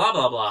frequency blah,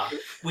 blah, blah,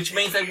 which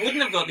means they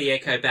wouldn't have got the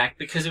echo back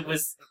because it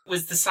was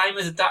the same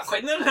as a duck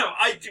quack. No,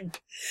 I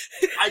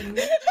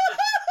never...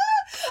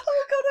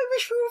 Oh, God, I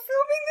wish we were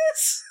filming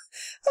this.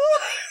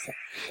 Oh.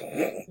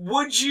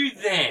 Would you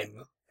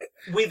then,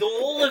 with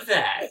all of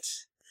that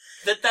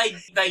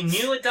they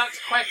knew a duck's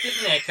quack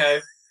didn't echo,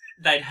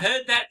 they'd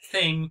heard that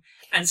thing,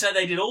 and so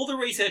they did all the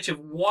research of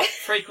what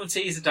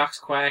frequency is a duck's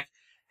quack,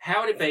 how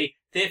would it be,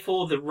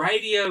 therefore the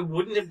radio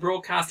wouldn't have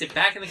broadcast it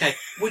back in the cave.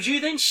 Would you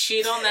then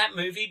shit on that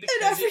movie because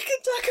an African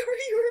duck or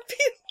a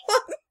European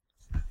one?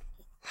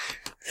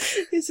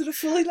 Is it a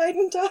fully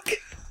laden duck?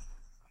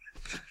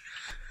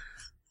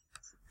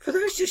 For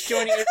those just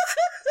joining us,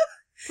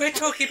 we're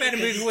talking about a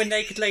movie where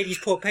naked ladies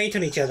pour paint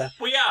on each other.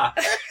 We are.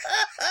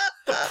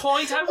 The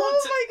point I want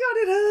Oh my God,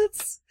 it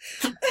hurts.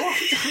 The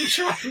point I'm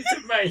trying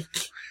to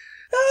make...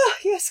 Oh,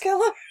 yes,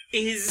 Callum.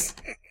 ...is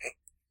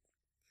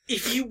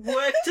if you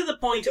work to the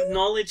point of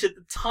knowledge at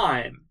the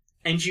time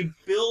and you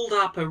build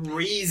up a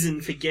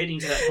reason for getting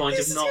to that point of knowledge...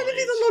 This is going to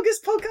be the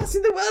longest podcast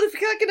in the world if you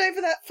can't get over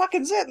that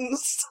fucking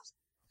sentence.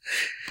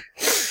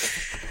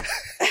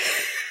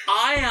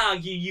 I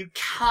argue you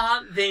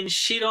can't then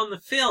shit on the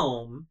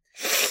film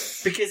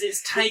because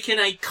it's taken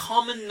a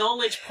common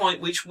knowledge point,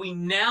 which we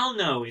now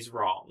know is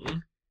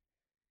wrong,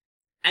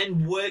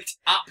 and worked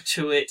up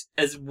to it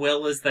as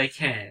well as they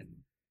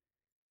can.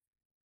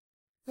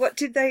 What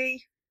did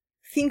they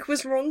think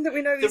was wrong that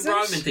we know isn't? The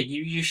Roman thing.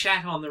 You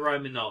shat on the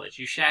Roman knowledge.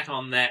 You shat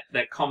on that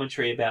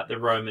commentary about the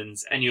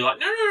Romans, and you're like,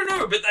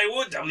 no, but they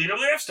were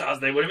WWF stars.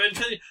 They would have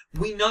been...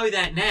 We know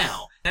that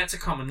now. That's a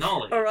common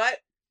knowledge. All right.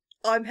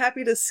 I'm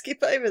happy to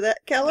skip over that,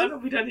 Callum. No,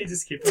 we don't need to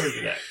skip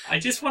over that. I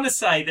just want to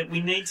say that we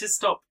need to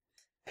stop...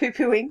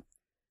 Poo-pooing.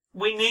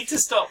 We need to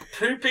stop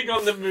pooping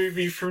on the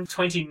movie from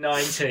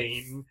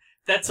 2019.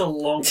 That's a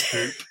long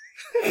poop.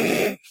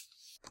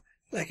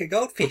 Like a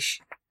goldfish.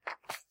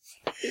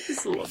 It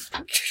is a long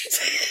poop.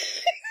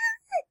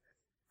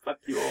 Fuck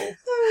you all.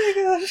 Oh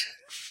my God.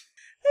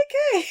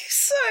 Okay,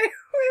 so,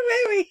 where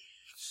were we?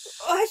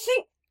 I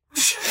think...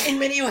 In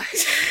many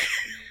ways.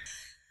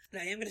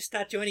 Now, I'm going to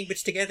start joining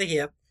bits together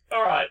here.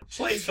 All right,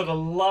 please, for the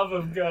love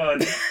of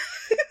God.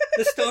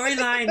 The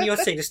storyline you're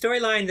seeing, the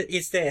storyline that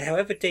is there,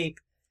 however deep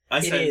I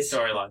it say is. the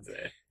storyline's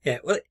there. Yeah,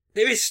 well,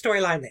 there is a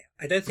storyline there.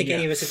 I don't think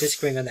any of us are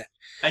disagreeing on that.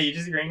 Are you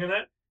disagreeing on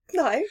that?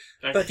 No. Okay.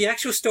 But the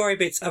actual story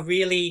bits are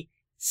really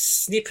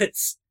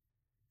snippets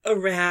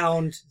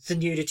around the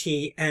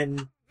nudity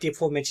and the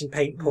aforementioned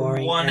paint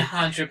pouring.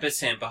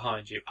 100%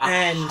 behind you.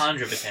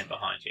 100%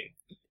 behind you.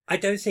 I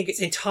don't think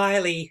it's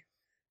entirely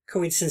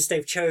coincidence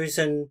they've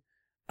chosen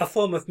a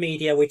form of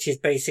media which is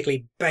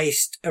basically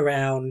based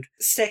around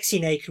sexy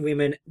naked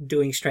women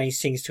doing strange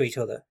things to each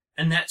other.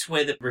 And that's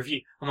where the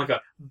review... Oh my God.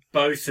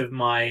 Both of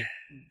my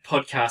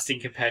podcasting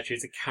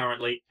compatriots are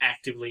currently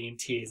actively in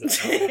tears. That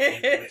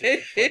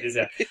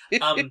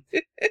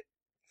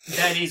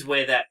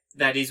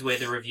is where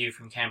the review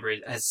from Canberra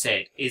has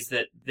said, is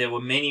that there were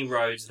many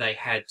roads they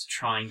had to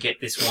try and get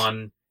this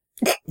one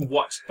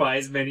watched by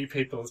as many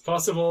people as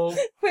possible.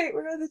 Wait,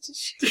 where are the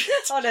tissues?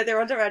 Oh no, they're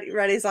under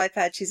Raddy's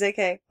iPad. She's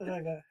okay. Oh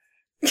no.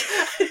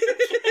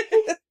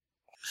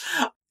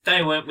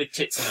 They went with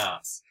tits and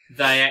ass.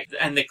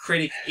 And the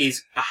critic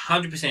is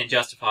 100%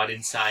 justified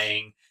in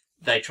saying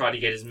they try to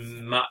get as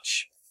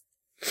much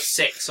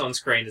sex on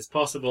screen as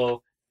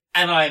possible,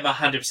 and I am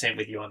 100%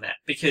 with you on that,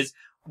 because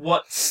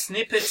what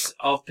snippets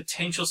of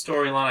potential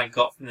storyline I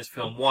got from this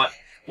film, what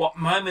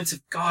moments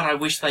of, God, I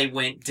wish they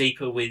went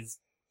deeper with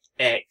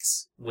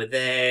X were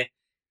there,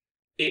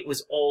 it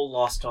was all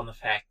lost on the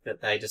fact that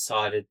they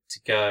decided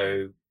to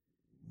go,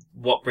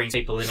 what brings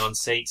people in on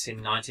seats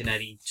in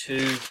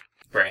 1982?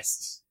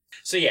 Breasts.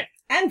 So yeah.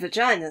 And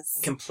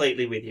vaginas.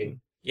 Completely with you.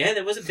 Yeah,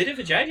 there was a bit of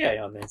a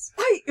JJ on this.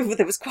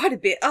 There was quite a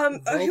bit.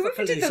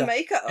 Whoever did the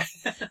makeup.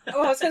 I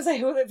was going to say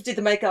whoever did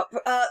the makeup.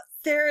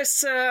 There is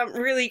some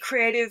really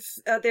creative.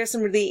 There's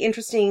some really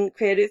interesting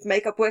creative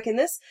makeup work in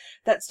this.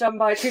 That's done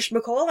by Trish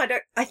McCall.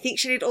 I think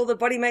she did all the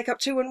body makeup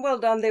too, and well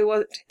done. There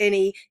weren't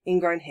any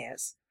ingrown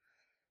hairs.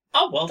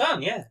 Oh, well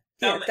done. Yeah.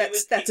 Yeah,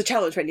 that's a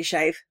challenge when you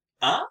shave.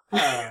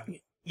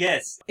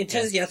 Yes. In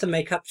terms of the other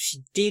makeup, she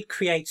did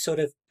create sort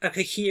of a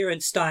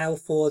coherent style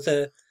for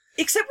the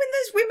Except when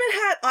those women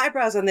had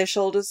eyebrows on their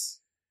shoulders.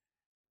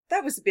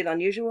 That was a bit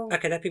unusual.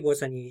 Okay, that bit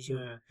was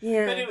unusual.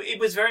 Yeah. But it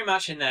was very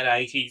much in that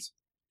 80s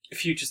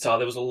future style.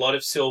 There was a lot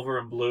of silver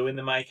and blue in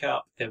the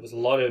makeup. There was a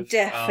lot of...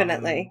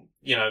 Definitely.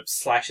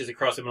 Slashes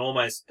across them, and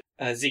almost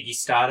Ziggy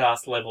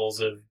Stardust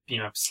levels of,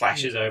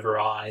 slashes over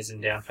eyes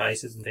and down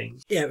faces and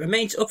things. Yeah, it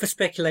remains up for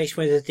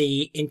speculation whether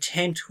the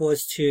intent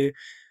was to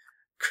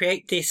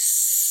create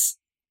this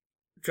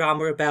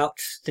drama about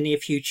the near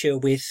future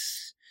with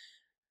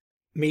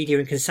media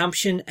and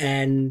consumption,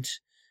 and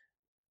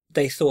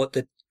they thought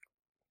that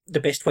the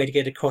best way to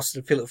get across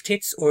the fill of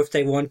tits, or if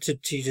they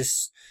wanted to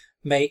just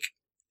make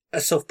a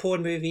soft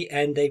porn movie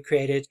and they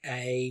created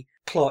a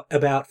plot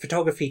about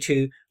photography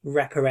to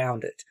wrap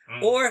around it.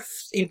 Or if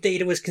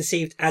indeed it was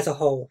conceived as a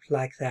whole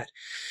like that.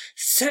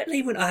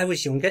 Certainly when I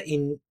was younger,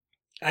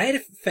 I had a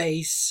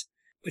phase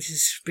which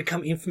has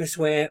become infamous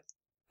where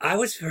I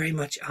was very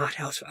much art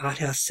house for art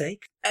house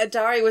sake.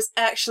 Dari was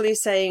actually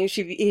saying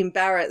she'd be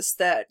embarrassed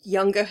that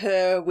younger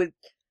her would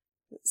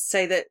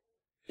say that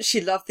she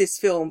loved this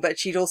film, but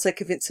she'd also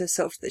convince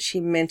herself that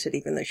she meant it,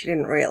 even though she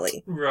didn't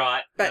really.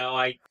 Right. But no,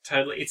 I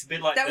totally... It's a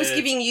bit like that was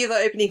giving you the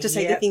opening to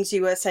say the things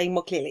you were saying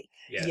more clearly.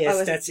 Yeah.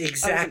 Yes, that's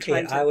exactly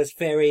it. I was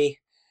very...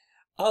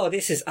 Oh,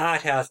 this is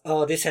art house.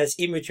 Oh, this has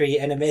imagery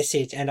and a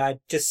message, and I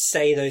just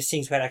say those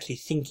things without actually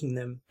thinking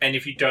them. And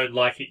if you don't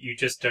like it, you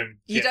just don't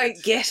get You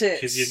don't get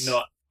it. Because you're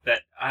not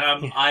that...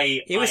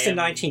 It was the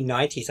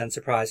 1990s,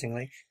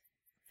 unsurprisingly.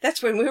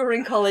 That's when we were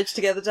in college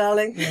together,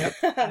 darling. Yep.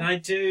 And I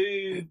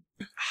do...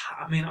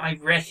 I mean, I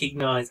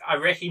recognise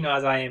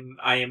I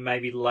am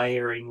maybe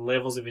layering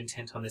levels of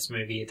intent on this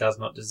movie it does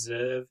not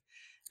deserve.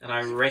 And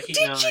I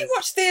recognise... Did you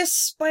watch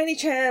this, by any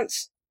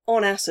chance,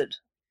 on acid?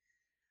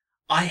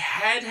 I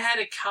had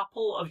a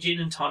couple of gin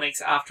and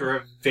tonics after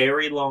a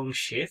very long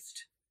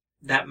shift.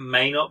 That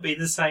may not be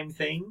the same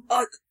thing.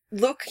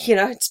 Look,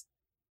 it's...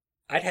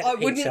 I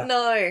wouldn't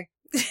know.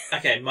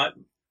 Okay,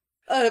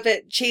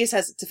 but cheese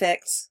has its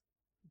effects.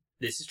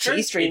 This is true.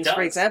 Cheese dreams,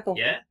 for example.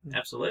 Yeah,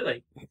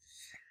 absolutely.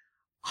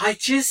 I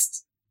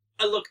just...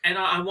 Look, and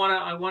I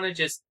want to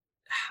just...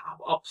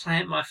 I'll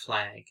plant my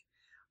flag.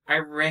 I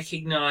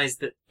recognise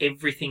that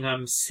everything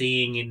I'm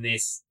seeing in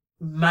this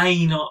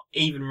may not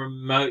even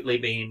remotely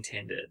be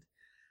intended.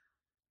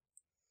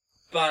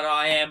 But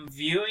I am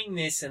viewing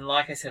this, and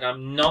like I said,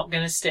 I'm not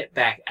going to step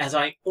back, as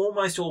I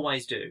almost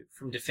always do,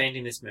 from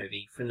defending this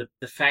movie, from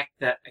the fact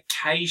that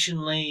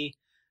occasionally,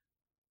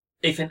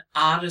 if an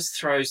artist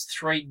throws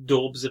 3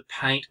 daubs of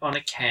paint on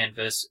a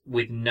canvas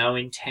with no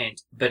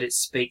intent, but it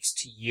speaks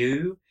to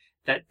you,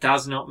 that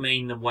does not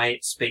mean the way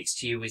it speaks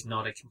to you is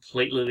not a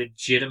completely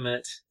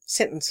legitimate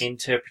sentence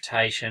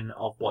interpretation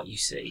of what you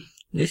see.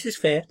 This is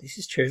fair. This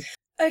is true.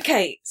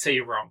 Okay. So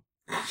you're wrong.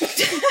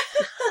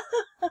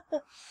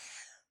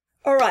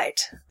 All right.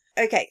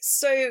 Okay,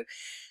 so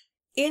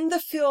in the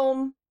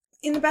film,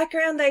 in the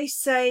background, they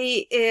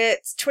say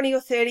it's 20 or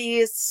 30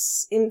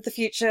 years in the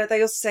future.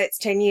 They also say it's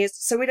 10 years.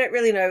 So we don't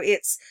really know.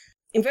 It's,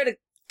 inverted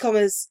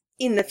commas,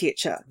 in the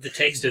future. The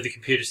text of the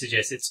computer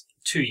suggests it's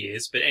 2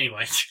 years, but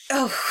anyway.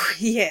 Oh,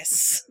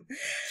 yes.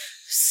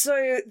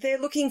 So they're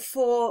looking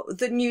for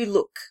the new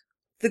look,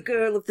 the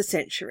girl of the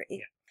century.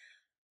 Yeah.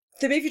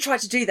 The movie tried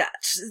to do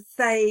that.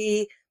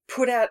 They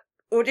put out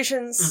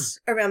auditions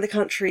around the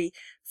country.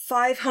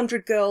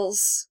 500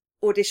 girls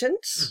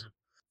auditioned,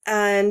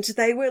 and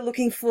they were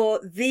looking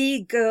for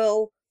the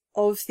girl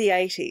of the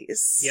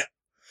 80s. Yep.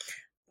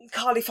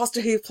 Carly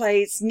Foster, who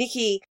plays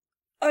Nikki.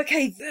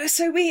 Okay,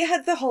 so we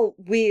had the whole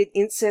weird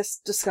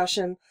incest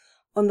discussion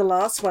on the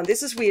last one.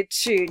 This is weird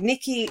too.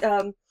 Nikki,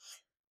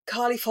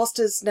 Carly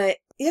Foster's name.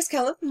 Yes,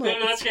 Callum? No,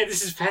 that's okay.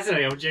 This is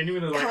fascinating. I'm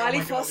genuinely like,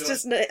 Carly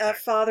Foster's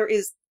father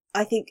is,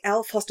 I think,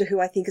 Al Foster, who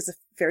I think is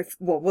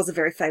was a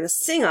very famous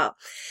singer.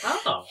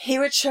 Oh. He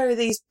would show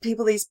these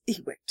people, he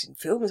worked in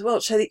film as well,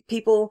 show the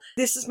people,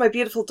 this is my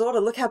beautiful daughter,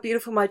 look how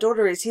beautiful my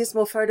daughter is, here's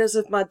more photos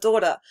of my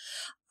daughter.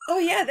 Oh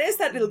yeah, there's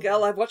that little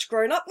girl I've watched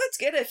growing up, let's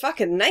get her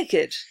fucking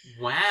naked.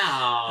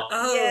 Wow.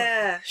 Oh.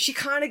 Yeah, she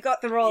kind of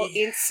got the role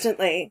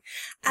instantly.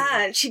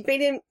 And she'd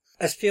been in...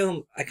 A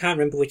film, I can't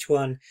remember which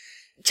one.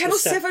 Channel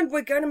 7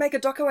 were going to make a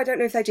doco, I don't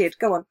know if they did,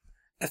 go on.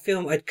 A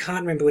film, I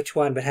can't remember which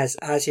one, but has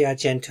Asia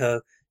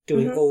Argento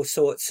doing all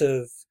sorts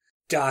of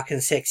dark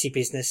and sexy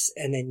business,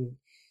 and then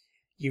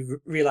you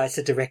realise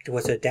the director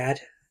was her dad.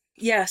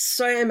 Yeah,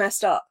 so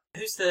messed up.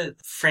 Who's the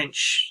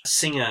French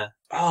singer?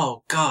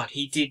 Oh God,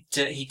 he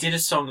did a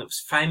song that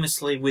was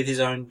famously with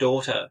his own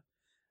daughter,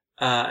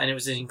 and it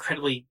was an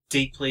incredibly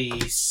deeply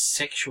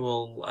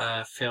sexual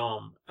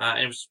film,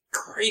 and it was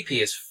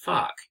creepy as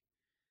fuck.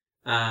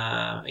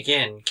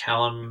 Again,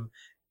 Callum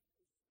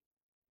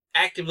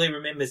actively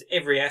remembers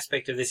every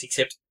aspect of this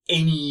except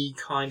any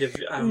kind of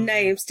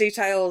names,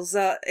 details,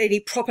 any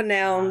proper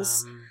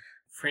nouns.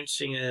 French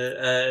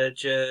singer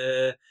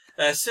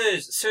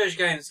Serge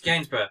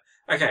Gainsbourg.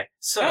 Okay,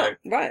 so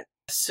right.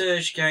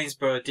 Serge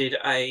Gainsbourg did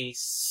a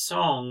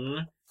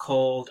song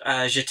called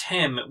Je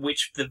t'aime,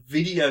 which the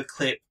video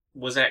clip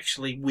was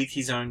actually with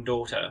his own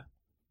daughter.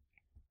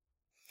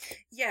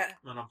 Yeah.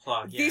 On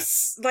Unplugged, yeah.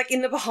 This, like,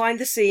 in the behind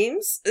the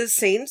scenes,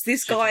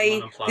 this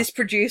guy, this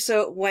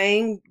producer,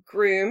 Wayne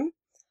Groom,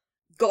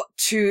 got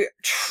to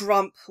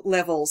Trump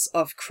levels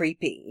of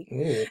creepy.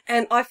 Ooh.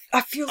 And I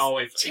feel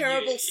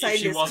terrible saying this. If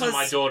she wasn't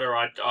my daughter,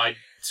 I'd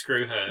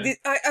screw her.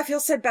 I feel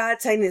so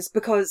bad saying this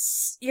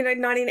because,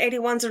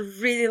 1981's a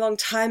really long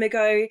time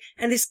ago,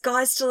 and this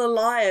guy's still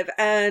alive,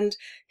 and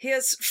he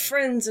has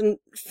friends and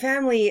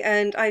family,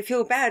 and I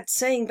feel bad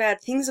saying bad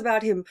things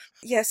about him.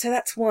 Yeah, so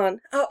that's one.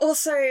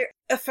 Also,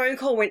 a phone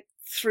call went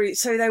through,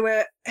 so they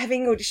were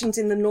having auditions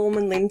in the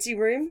Norman Lindsay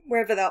room,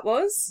 wherever that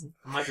was.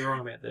 I might be wrong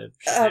about the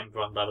Shazam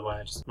one, by the way.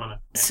 I just want to...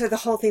 Yeah. So the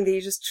whole thing that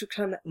you just took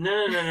on that...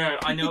 No.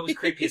 I know it was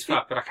creepy as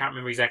fuck, but I can't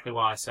remember exactly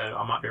why, so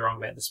I might be wrong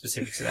about the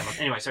specifics of that one.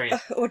 Anyway, sorry. Yeah.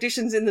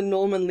 Auditions in the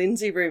Norman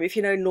Lindsay room. If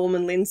you know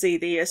Norman Lindsay,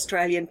 the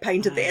Australian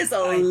painter, there's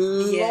a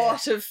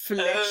lot of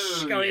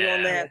flesh going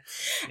on there.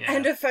 Yeah.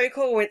 And a phone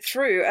call went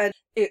through, and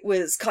it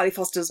was Kylie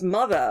Foster's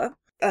mother,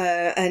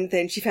 and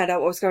then she found out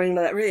what was going on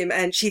in that room,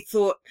 and she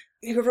thought...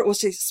 Whoever it was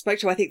she spoke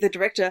to, I think the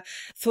director,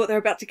 thought they were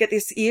about to get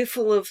this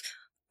earful of,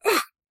 oh,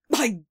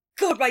 my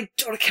God, my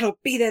daughter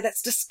cannot be there.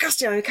 That's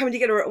disgusting. I'm coming to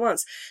get her at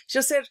once. She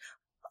just said,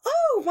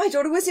 oh, my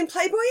daughter was in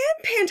Playboy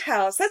and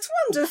Penthouse. That's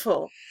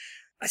wonderful.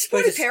 I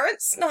suppose supportive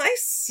parents,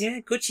 nice.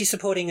 Yeah, good. She's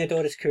supporting her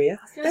daughter's career.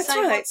 That's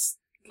right.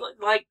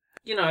 Like,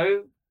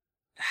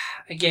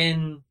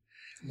 again,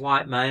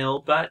 white male,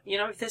 but,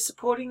 if they're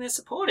supporting, they're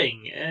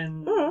supporting.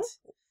 And...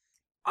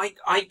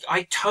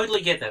 I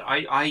totally get that.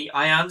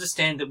 I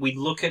understand that we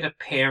look at a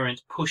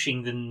parent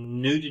pushing the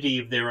nudity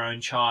of their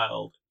own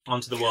child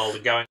onto the world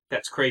and going,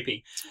 that's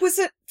creepy. Was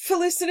it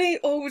Felicity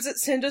or was it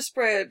Cinder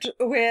Spread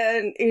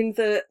where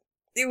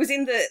it was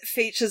in the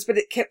features but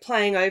it kept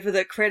playing over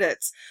the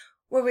credits?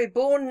 Where we're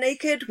born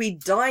naked, we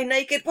die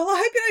naked. Well, I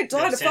hope you don't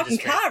die in a fucking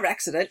car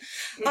accident.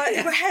 Who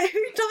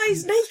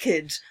dies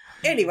naked?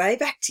 Anyway,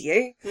 back to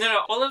you. No,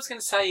 all I was going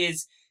to say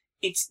is,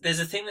 there's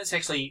a thing that's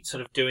actually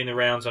sort of doing the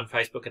rounds on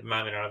Facebook at the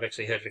moment, and I've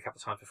actually heard it a couple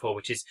of times before,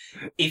 which is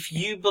if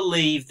you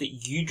believe that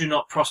you do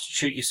not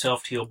prostitute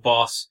yourself to your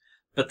boss,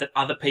 but that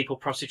other people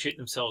prostitute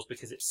themselves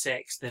because it's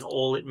sex, then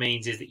all it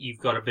means is that you've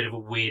got a bit of a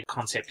weird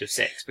concept of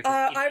sex.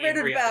 Because I read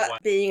it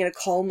about being in a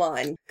coal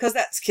mine, because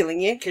that's killing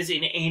you. Because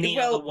in any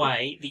other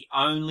way, the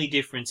only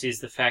difference is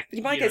the fact that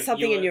you might get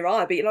something in your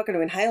eye, but you're not going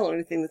to inhale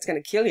anything that's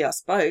going to kill you, I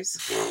suppose.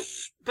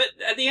 But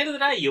at the end of the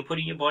day, you're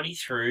putting your body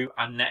through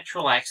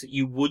unnatural acts that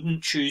you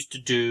wouldn't choose to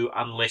do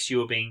unless you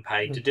were being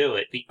paid to do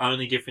it. The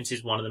only difference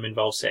is one of them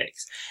involves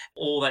sex.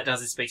 All that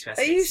does is speak about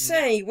sex. Are you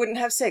saying you wouldn't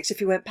have sex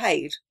if you weren't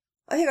paid?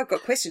 I think I've got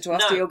a question to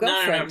ask to your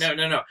girlfriend.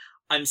 No.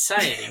 I'm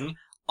saying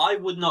I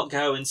would not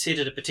go and sit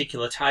at a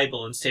particular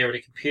table and stare at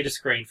a computer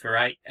screen for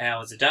 8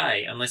 hours a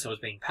day unless I was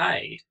being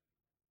paid.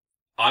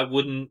 I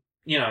wouldn't,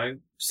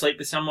 sleep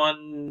with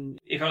someone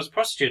if I was a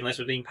prostitute unless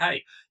I was being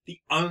paid. The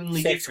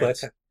only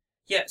difference... Worker.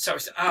 Yeah, sorry.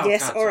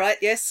 Yes, all right,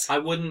 yes. I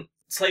wouldn't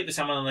sleep with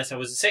someone unless I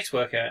was a sex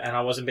worker and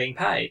I wasn't being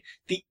paid.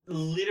 The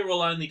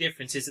literal only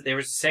difference is that there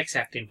is a sex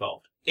act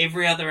involved.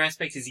 Every other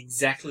aspect is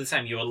exactly the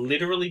same. You are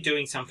literally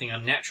doing something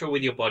unnatural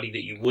with your body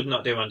that you would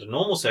not do under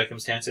normal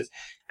circumstances,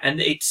 and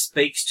it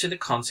speaks to the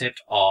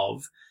concept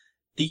of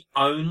the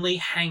only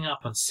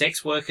hang-up on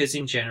sex workers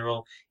in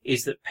general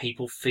is that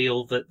people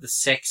feel that the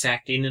sex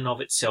act in and of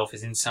itself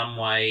is in some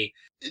way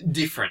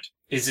different,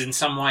 is in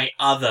some way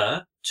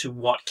other to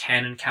what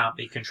can and can't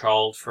be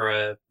controlled for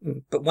a...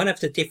 But one of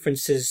the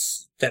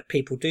differences that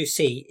people do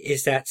see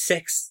is that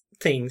sex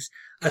things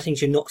are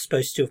things you're not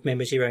supposed to do with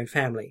members of your own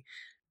family.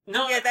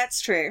 No. Yeah,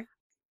 that's true.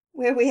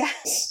 Where are we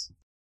at?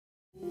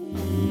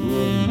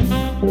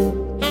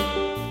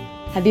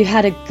 Have you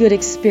had a good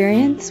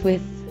experience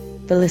with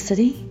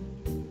Felicity?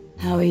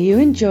 How are you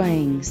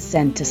enjoying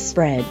Center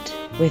Spread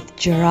with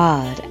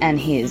Gerard and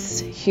his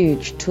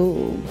huge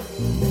tool?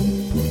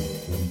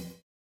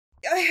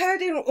 I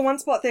heard in one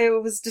spot there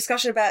was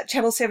discussion about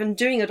Channel 7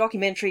 doing a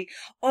documentary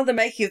on the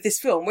making of this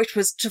film, which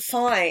was to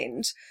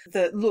find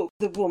the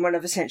woman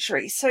of a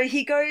century. So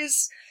he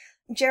goes,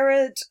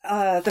 Jared,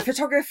 the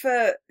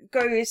photographer,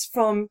 goes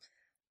from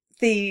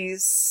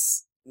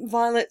these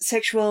violent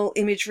sexual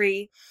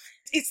imagery.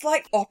 It's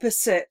like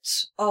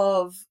opposite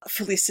of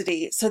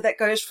Felicity. So that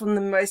goes from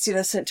the most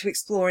innocent to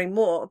exploring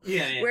more.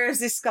 Yeah. Whereas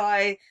this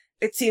guy...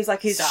 It seems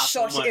like he's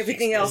shot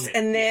everything else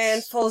and then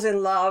falls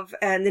in love,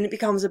 and then it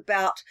becomes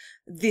about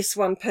this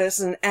one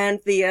person and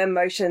the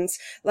emotions,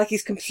 like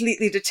he's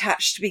completely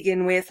detached to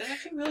begin with. That's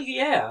actually really,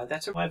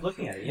 that's a way of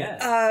looking at it,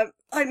 yeah.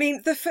 I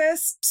mean, the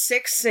first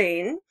sex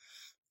scene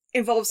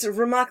involves a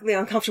remarkably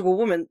uncomfortable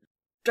woman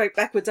draped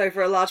backwards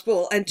over a large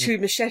ball and 2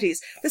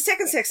 machetes. The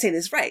second sex scene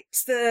is rape.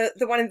 It's the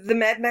one in the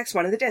Mad Max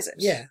one in the desert.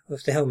 Yeah,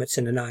 with the helmets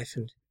and the knife.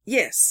 And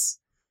yes.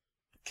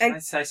 Can I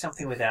say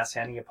something without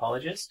sounding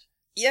apologist?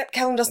 Yep,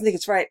 Callum doesn't think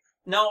it's right.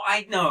 No,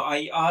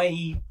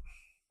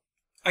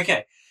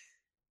 okay.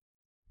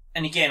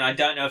 And again, I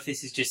don't know if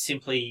this is just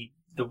simply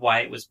the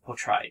way it was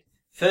portrayed.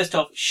 First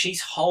off,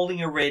 she's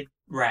holding a red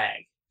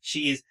rag.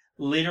 She is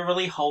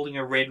literally holding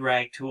a red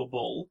rag to a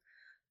bull.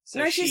 So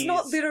no, she's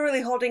not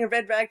literally holding a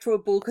red rag to a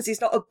bull because he's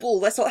not a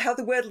bull. That's not how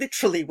the word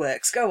literally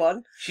works. Go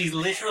on. She's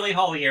literally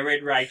holding a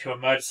red rag to a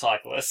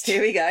motorcyclist.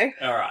 Here we go.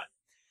 All right.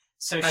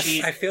 So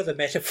I feel the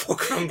metaphor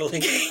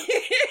crumbling.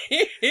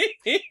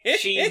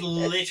 She's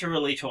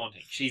literally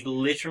taunting. She's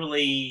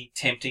literally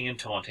tempting and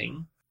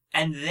taunting.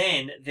 And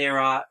then there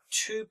are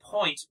 2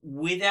 points,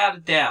 without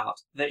a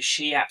doubt, that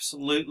she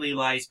absolutely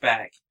lays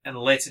back and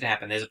lets it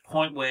happen. There's a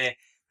point where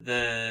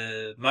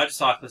the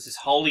motorcyclist is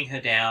holding her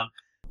down,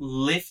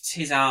 lifts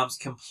his arms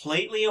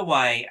completely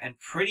away, and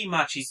pretty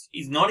much is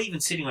not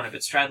even sitting on her,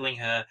 but straddling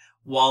her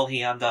while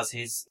he undoes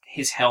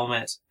his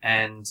helmet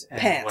and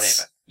Pants.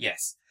 whatever.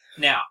 Yes.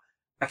 Now,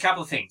 a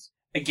couple of things.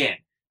 Again,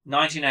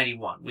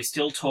 1981. We're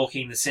still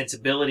talking the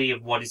sensibility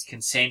of what is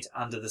consent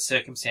under the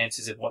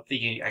circumstances of what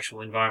the actual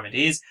environment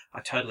is.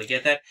 I totally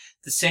get that.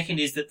 The second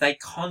is that they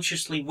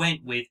consciously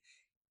went with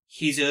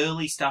his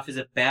early stuff is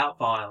about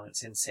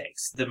violence and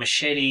sex. The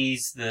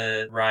machetes,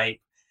 the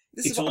rape.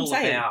 This is what I'm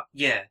saying. About,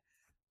 yeah.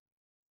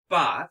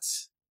 But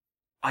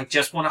I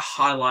just want to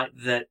highlight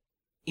that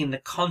in the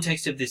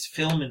context of this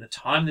film, in the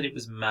time that it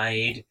was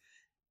made,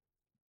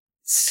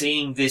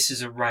 seeing this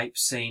as a rape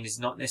scene is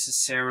not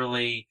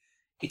necessarily...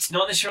 It's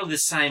not necessarily the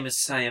same as,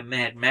 say, a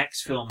Mad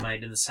Max film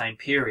made in the same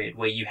period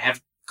where you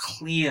have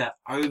clear,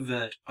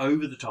 overt,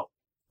 over-the-top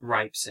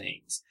rape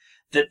scenes.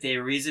 That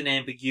there is an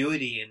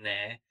ambiguity in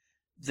there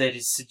that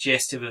is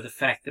suggestive of the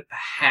fact that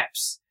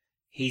perhaps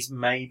he's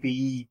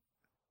maybe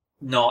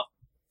not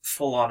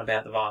full on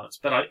about the violence.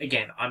 But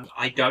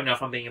I don't know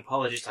if I'm being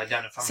apologist. I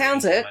don't know if I'm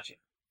Sounds reading it. too much in.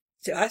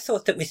 So I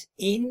thought that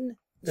within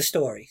the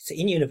story, so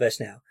in universe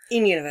now.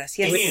 In universe,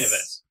 yes. In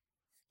universe.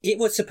 It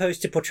was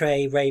supposed to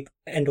portray rape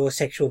and or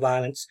sexual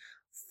violence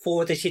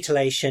for the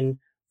titillation,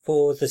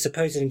 for the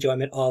supposed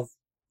enjoyment of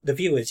the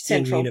viewers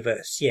Central. in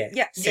universe. Yeah.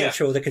 Yeah.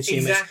 Central, the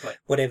consumers, Exactly.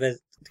 whatever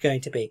it's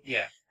going to be.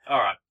 Yeah. All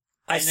right.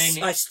 I And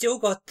then- still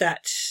got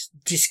that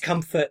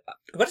discomfort.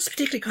 I got this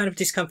particular kind of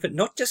discomfort,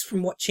 not just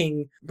from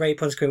watching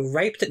rape on screen,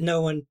 rape that no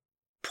one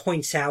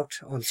points out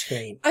on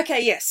screen.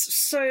 Okay, yes.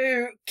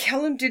 So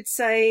Callum did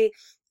say,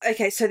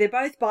 okay, so they're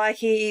both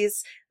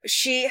bikies.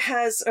 She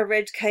has a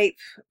red cape.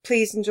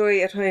 Please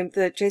enjoy at home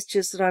the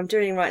gestures that I'm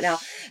doing right now.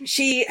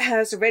 She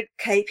has a red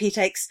cape. He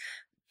takes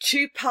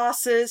 2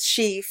 passes.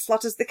 She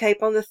flutters the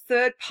cape. On the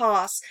 3rd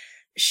pass,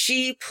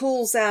 she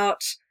pulls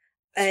out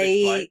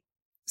a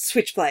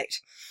switchblade.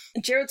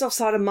 Jared's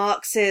offside and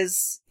Mark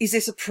says, is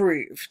this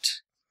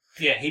approved?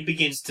 Yeah, he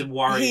begins to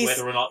worry He's-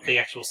 whether or not the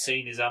actual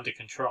scene is under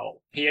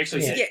control. He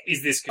actually says, Yeah.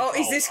 is this control? Oh,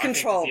 is this I think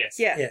control? it's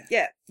yes.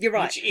 Yeah, you're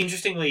right. Which,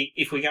 interestingly,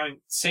 if we're going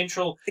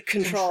central,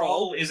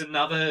 Control. is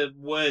another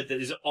word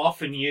that is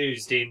often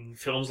used in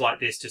films like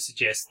this to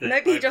suggest that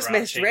Maybe he just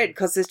missed overarching- red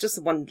because there's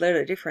just one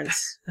letter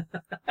difference.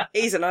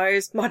 E's and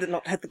O's. Might have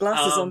not had the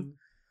glasses on.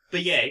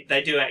 But yeah,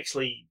 they do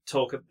actually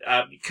talk.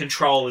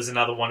 Control is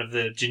another one of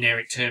the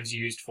generic terms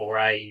used for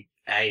a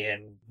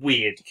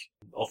weird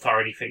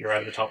authority figure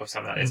over the top of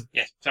something like this.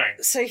 Yes, sorry.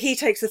 So he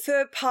takes the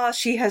 3rd pass.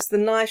 She has the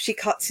knife. She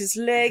cuts his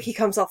leg. He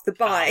comes off the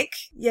bike.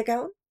 Yeah,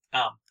 go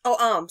on. Oh,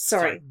 arm.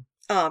 Sorry.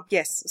 Arm.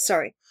 Yes.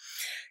 Sorry.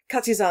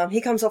 Cuts his arm.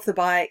 He comes off the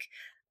bike.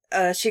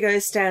 She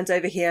goes, stands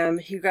over him.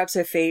 He grabs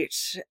her feet,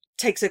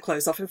 takes her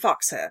clothes off, and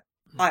fucks her.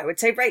 I would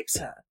say rapes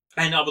her.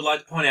 And I would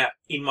like to point out,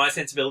 in my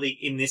sensibility,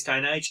 in this day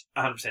and age,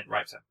 100%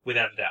 rapes her,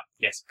 without a doubt.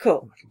 Yes.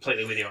 Cool. I'm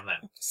completely with you on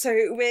that. So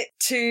we're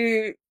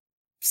 2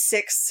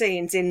 sex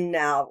scenes in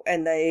now,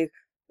 and they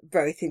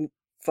both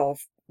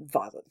involve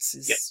violence.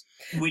 Yes.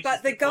 Which But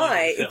is the the point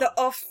guy, of the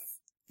film.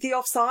 the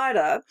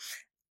offsider,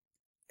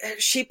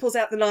 she pulls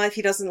out the knife.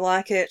 He doesn't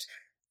like it.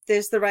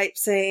 There's the rape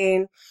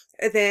scene.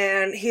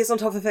 Then he's on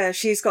top of her.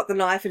 She's got the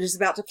knife and is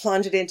about to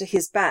plunge it into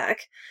his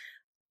back.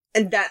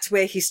 And that's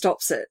where he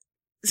stops it.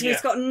 So Yeah.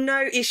 he's got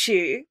no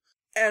issue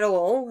at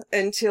all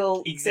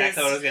until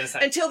Exactly what I was going to say.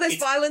 Until there's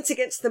violence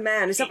against the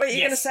man. Is that what you're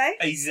going to say?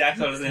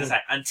 Exactly what I was going to say.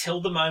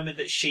 Until the moment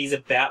that she's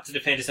about to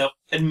defend herself,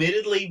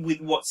 admittedly with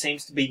what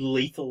seems to be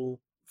lethal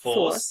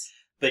force.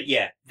 But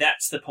yeah,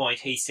 that's the point.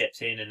 He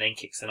steps in and then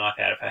kicks the knife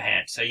out of her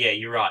hand. So yeah,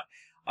 you're right.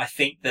 I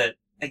think that,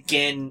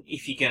 again,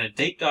 if you're going to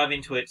deep dive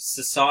into it,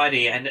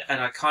 society, and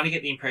I kind of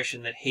get the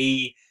impression that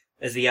he,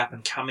 as the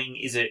up-and-coming,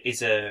 is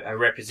a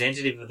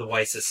representative of the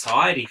way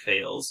society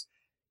feels,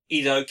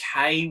 is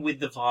okay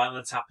with the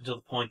violence up until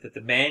the point that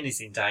the man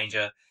is in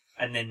danger,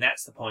 and then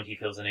that's the point he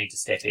feels the need to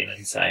step in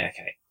and say,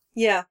 okay.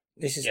 Yeah.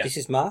 This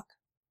is Mark?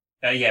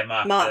 Yeah,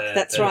 Mark. Mark,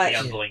 that's right. The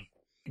underling.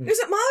 Is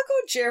it Mark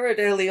or Jared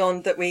early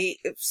on that we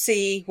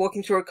see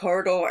walking through a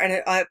corridor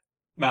and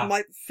Mark.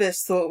 my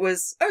first thought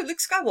was, oh, Luke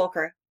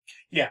Skywalker.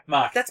 Yeah,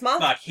 Mark. That's Mark?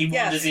 Mark. He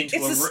wanders into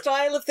it's a the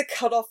style of the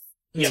cut-off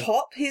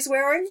top he's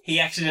wearing. He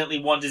accidentally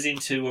wanders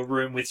into a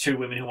room with 2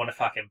 women who want to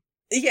fuck him.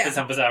 Yeah. For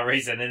some bizarre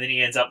reason, and then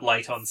he ends up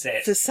late on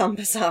set. For some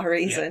bizarre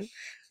reason.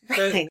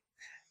 So, Right.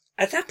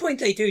 at that point,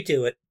 they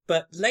do it,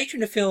 but later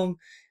in the film,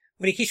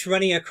 when he keeps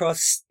running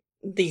across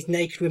these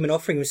naked women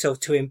offering themselves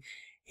to him,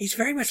 he's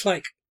very much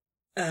like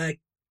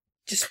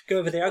just go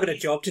over there. I've got a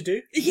job to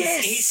do.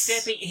 Yes!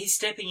 He's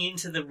stepping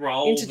into the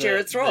role. Into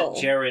Jared's role.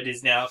 That Jared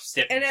is now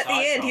stepping And at the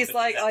aside end, from, he's because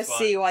like, I that's why-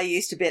 see why you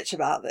used to bitch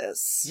about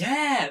this.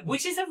 Yeah,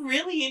 which is a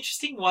really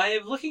interesting way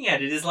of looking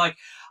at it. Is like,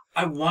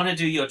 I want to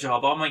do your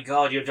job. Oh my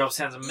god, your job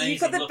sounds amazing.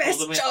 You've got the Look,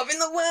 best all the job in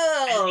the And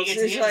world. you get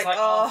to It's hear, it's like,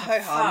 oh, ho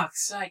for hum.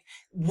 fuck's sake.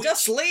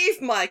 Just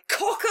leave my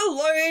cock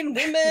alone,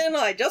 women.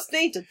 I just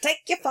need to take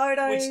your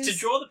photos. Which, to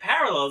draw the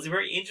parallel, is a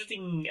very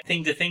interesting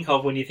thing to think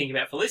of when you think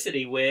about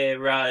Felicity,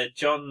 where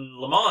John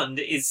Lamond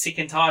is sick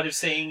and tired of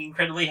seeing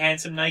incredibly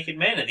handsome naked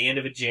men at the end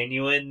of a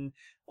genuine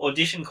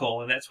audition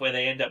call, and that's where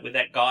they end up with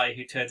that guy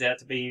who turns out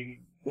to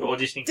be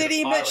auditioning for Did the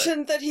he pilot.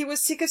 mention that he was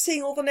sick of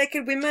seeing all the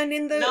naked women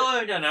in the...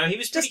 No. He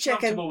was pretty Just checking.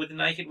 comfortable with the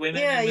naked women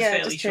Yeah, and was yeah,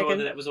 fairly just sure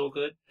checking. that was all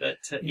good. But,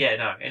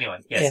 anyway,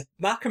 yes. Yeah,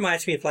 Mark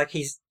reminds me of like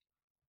he's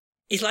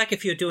like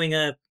if you're doing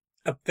a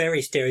very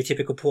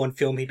stereotypical porn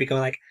film, he'd be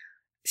going like,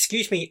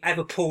 "Excuse me, I have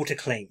a pool to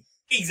clean."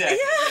 Exactly.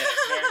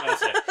 Yeah, very much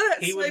so.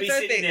 He would so be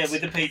perfect. sitting there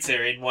with the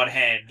pizza in one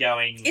hand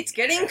going... It's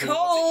getting "Who wants it?"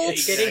 cold. Yeah,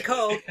 It's getting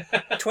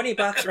cold.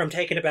 $20 or I'm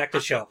taking it back to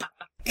shop.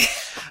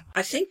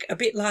 I think a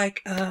bit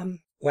like,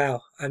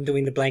 wow, I'm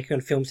doing the blanking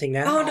on film thing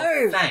now. Oh,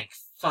 no. Thank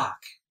fuck.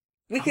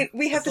 We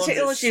have as the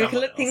long as technology. We can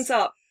someone look things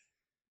up.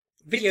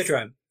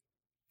 Videodrome.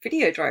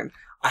 Videodrome.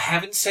 I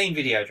haven't seen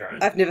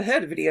Videodrome. I've never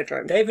heard of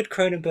Videodrome. David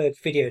Cronenberg's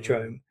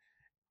Videodrome.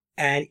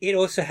 And it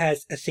also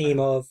has a theme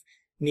of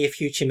near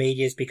future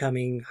medias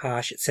becoming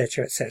harsh,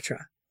 etc.,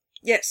 etc.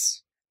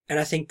 Yes. And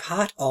I think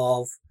part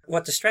of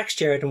what distracts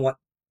Jared and what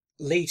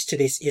leads to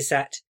this is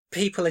that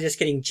people are just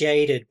getting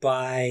jaded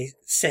by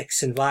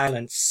sex and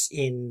violence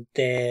in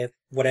their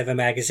whatever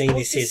magazine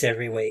this is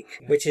every week,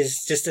 which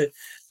is just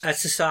a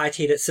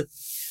society that's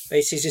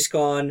basically just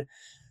gone,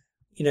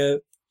 you know,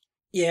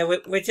 yeah,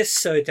 we're just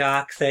so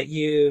dark that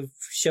you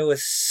show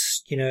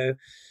us, you know,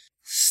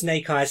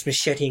 Snake Eyes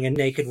macheting a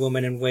naked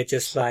woman and we're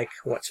just like,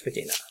 what's for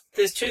dinner?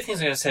 There's two things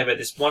I'm going to say about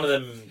this. One of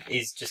them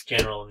is just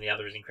general and the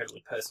other is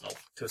incredibly personal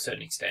to a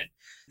certain extent.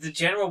 The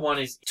general one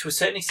is, to a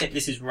certain extent,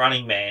 this is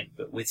Running Man,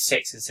 but with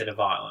sex instead of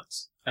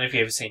violence. I don't know if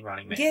you've ever seen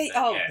Running Man.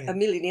 A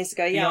million years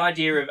ago, yeah. The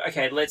idea of,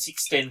 okay, let's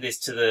extend this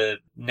to the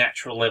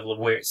natural level of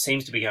where it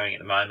seems to be going at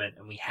the moment,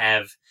 and we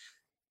have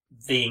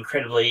the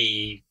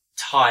incredibly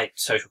tight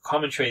social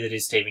commentary that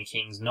is Stephen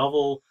King's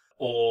novel,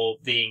 or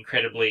the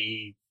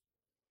incredibly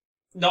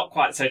not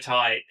quite so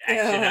tight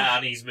action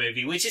Arnie's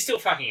movie, which is still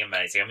fucking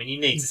amazing. I mean, you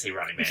need to see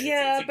Running Man.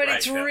 Yeah, it's a but great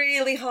it's film.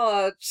 really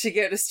hard to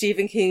get a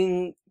Stephen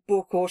King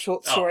book or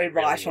short story it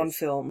really right on is.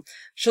 film.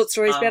 Short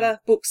stories better,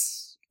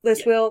 books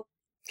less well.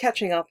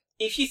 Catching up.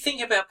 If you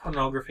think about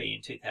pornography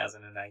in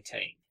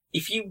 2018,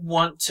 if you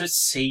want to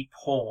see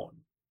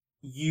porn,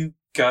 you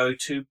go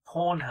to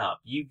Pornhub.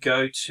 You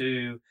go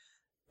to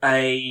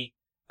a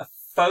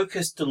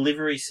focused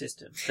delivery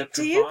system that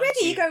Where do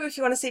provides you go if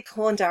you want to see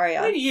porn,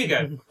 Daria? Where do you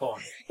go for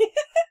porn?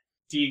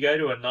 Do you go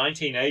to a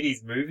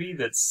 1980s movie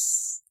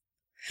that's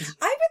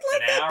I would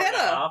like an that hour and a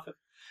better. half?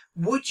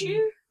 Would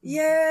you?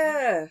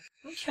 Yeah.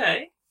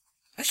 Okay.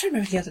 I don't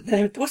remember the other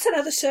name. What's that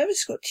other service?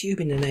 It's got tube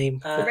in the name.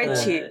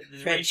 RedTube.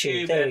 There's RedTube,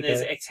 RedTube there and we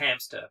there's go.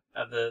 X-Hamster.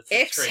 The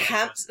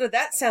X-Hamster.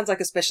 That sounds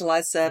like a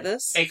specialised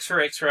service. X for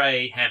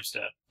X-ray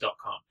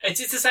hamster.com.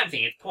 It's the same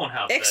thing. It's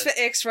Pornhub. X but- for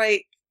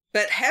X-ray,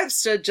 but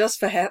hamster just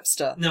for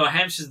hamster. No,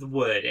 hamster's the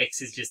word.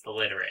 X is just the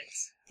letter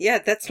X. Yeah,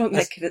 that's not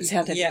making it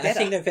sound any Yeah, better.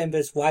 I think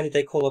November's Why Did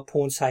They Call a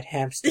Porn Site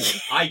Hamster?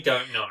 I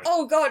don't know.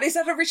 Oh God, is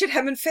that a Richard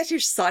Hammond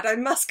fetish site? I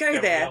must go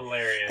there.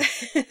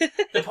 Hilarious.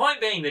 The point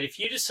being that if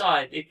you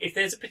decide, if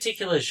there's a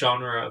particular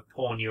genre of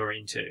porn you're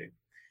into,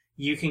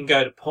 you can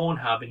go to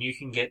Pornhub and you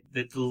can get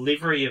the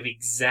delivery of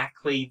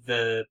exactly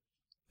the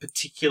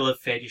particular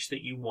fetish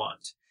that you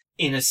want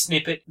in a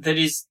snippet that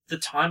is the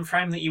time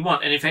frame that you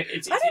want. And in fact,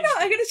 it's I don't know.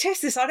 I'm going to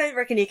test this. I don't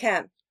reckon you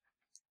can.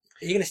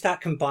 You're going to start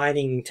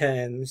combining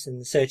terms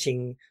and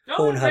searching No, I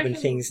Pornhub reckon- and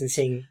things and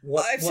seeing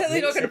what. I'm certainly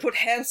not makes going to it. put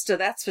hamster.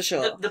 That's for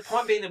sure. The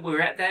point being that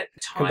we're at that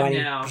time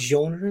Combining now.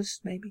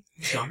 genres, maybe.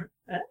 Genre?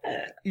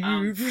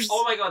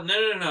 Oh my god!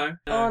 No.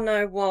 Oh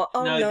no! What?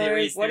 Oh no! There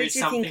is, What there did is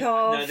you something, think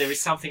of? No, there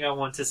is something I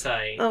want to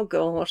say. Oh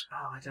God!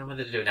 Oh, I don't know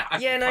whether to do it now.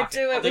 Okay, Yeah, no, fuck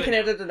do I'll it. We can now.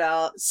 edit it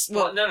out.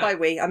 Well, no. by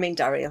we, I mean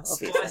Daria,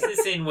 obviously. Splice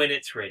this in when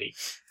it's ready.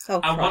 Oh,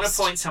 I want to Christ.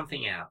 point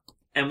something out.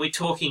 And we're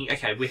talking,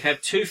 okay, we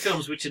have two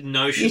films which are You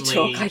talk,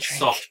 notionally I drink.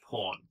 soft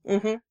porn.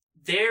 Mm-hmm.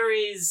 There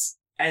is,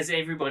 as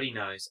everybody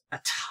knows, a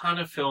ton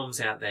of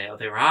films out there, or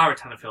there are a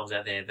ton of films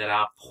out there that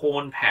are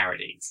porn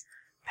parodies.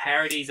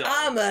 Parodies of...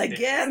 I'm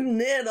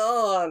getting it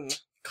on.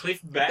 Cliff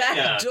Banger.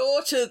 Back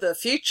Door to the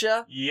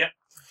Future. Yep.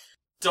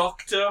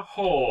 Dr.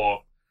 Whore.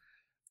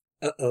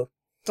 Uh-oh.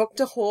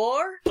 Dr.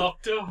 Whore?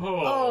 Dr.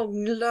 Whore. Oh,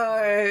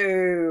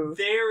 no.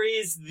 There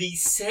is the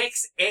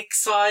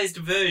sex-excised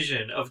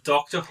version of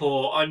Dr.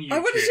 Whore on YouTube. I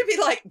wanted to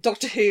be like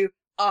Doctor Who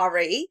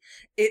RE.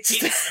 It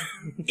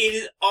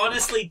is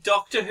honestly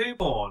Doctor Who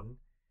porn,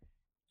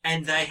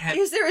 and they have...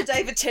 Is there a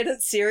David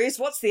Tennant series?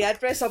 What's the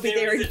address? I'll be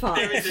there in 5.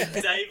 There is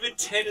a David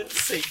Tennant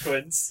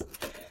sequence.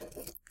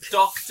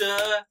 Dr.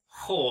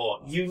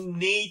 Whore. You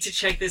need to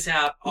check this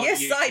out on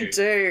Yes, YouTube. I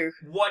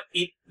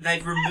do.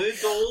 They've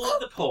removed all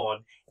of the porn.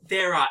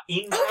 There are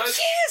inroads. Oh,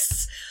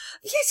 yes!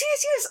 Yes.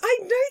 I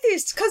know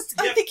this because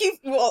I think you've.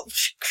 Well,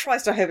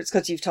 Christ, I hope it's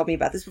because you've told me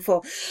about this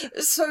before.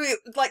 So,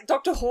 like,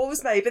 Dr. Who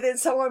was made, but then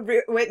someone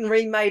went and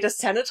remade a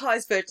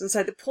sanitised version,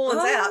 so the porn's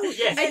out,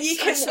 yes. and you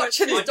can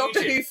watch it as Doctor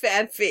YouTube. Who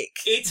fanfic.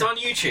 It's on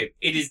YouTube.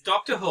 It is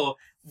Doctor Who.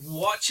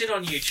 Watch it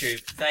on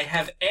YouTube. They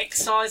have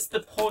excised the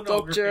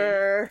pornography.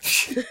 Doctor.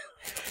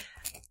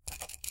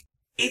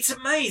 It's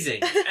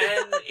amazing,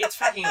 and it's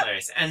fucking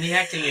hilarious, and the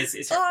acting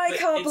is. I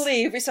can't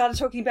believe we started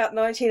talking about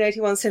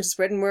 1981 Centre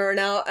Spread and we're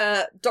now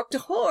Doctor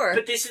Who.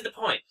 But this is the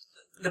point.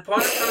 The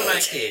point I'm trying to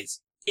make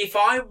is, if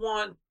I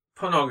want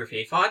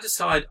pornography, if I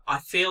decide I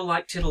feel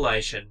like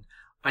titillation,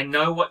 I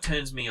know what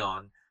turns me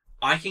on,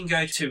 I can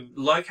go to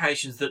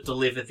locations that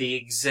deliver the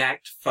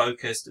exact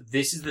focused,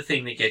 this is the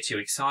thing that gets you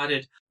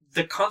excited.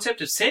 The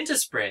concept of Centre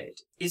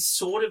Spread is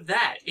sort of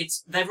that.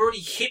 They've already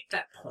hit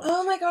that point.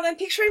 Oh my God, I'm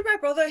picturing my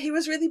brother. He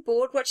was really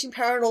bored watching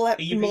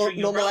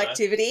Paranormal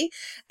Activity,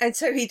 and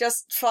so he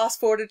just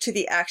fast-forwarded to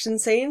the action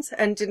scenes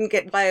and didn't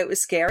get why it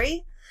was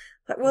scary.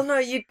 Like, well, no,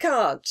 you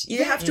can't.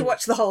 You have to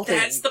watch the whole thing.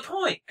 That's the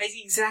point. That's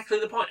exactly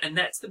the point. And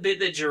that's the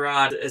bit that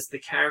Gerard, as the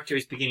character,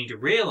 is beginning to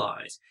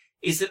realise,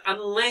 is that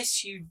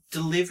unless you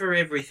deliver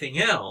everything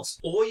else,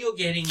 all you're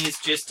getting is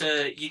just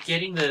you're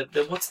getting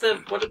what was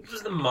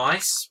the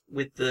mice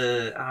with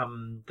the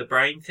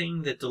brain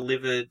thing that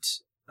delivered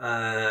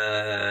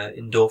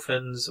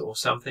endorphins or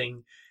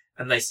something,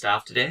 and they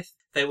starved to death.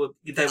 They were.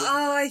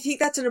 I think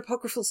that's an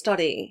apocryphal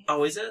study.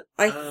 Oh, is it?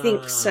 I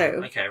think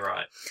so. Okay,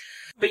 right.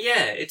 But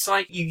yeah, it's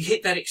like you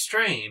hit that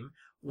extreme.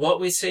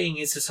 What we're seeing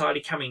is society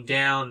coming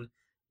down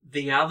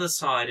the other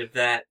side of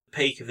that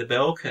peak of the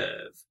bell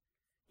curve.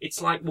 It's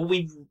like, well,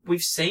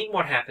 we've seen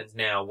what happens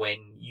now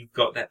when you've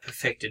got that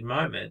perfected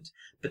moment,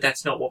 but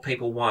that's not what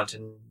people want,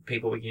 and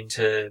people begin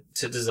to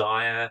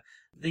desire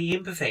the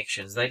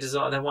imperfections. They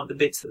want the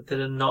bits that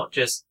are not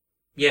just,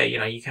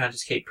 you can't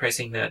just keep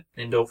pressing that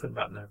endorphin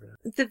button over and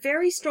over. The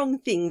very strong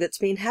thing that's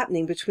been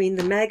happening between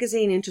the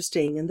magazine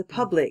industry and the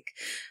public,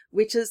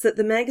 which is that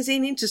the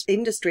magazine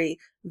industry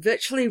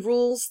virtually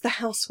rules the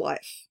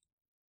housewife.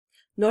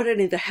 Not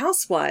only the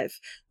housewife,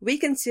 we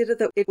consider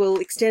that it will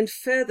extend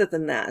further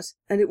than that,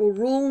 and it will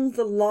rule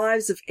the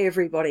lives of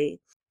everybody.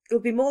 It'll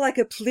be more like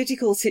a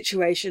political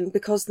situation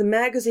because the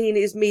magazine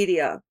is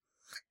media,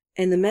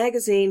 and the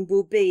magazine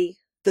will be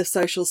the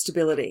social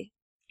stability.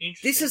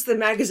 This is the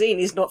magazine,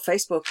 is not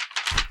Facebook.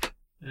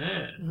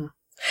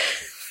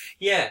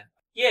 Yeah,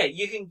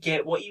 you can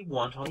get what you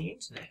want on the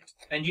internet,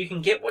 and you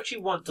can get what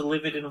you want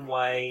delivered in a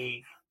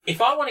way.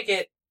 If I want to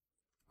get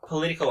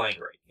political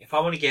angry, if I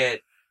want to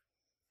get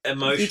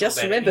emotional, you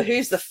just remember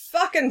who's the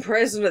fucking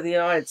president of the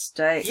United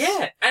States.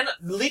 Yeah, and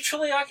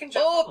literally I can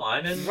jump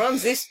online and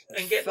runs this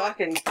and get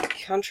fucking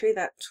country,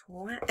 that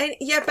twat. And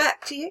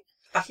back to you.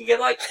 I can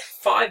get like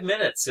 5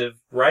 minutes of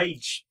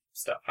rage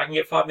stuff. I can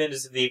get 5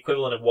 minutes of the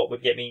equivalent of what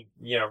would get me,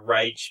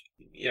 rage,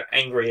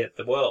 angry at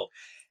the world.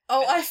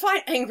 Oh, I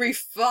find angry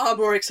far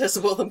more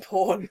accessible than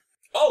porn.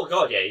 Oh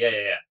God,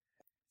 yeah.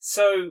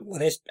 So, well,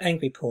 there's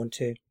angry porn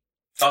too.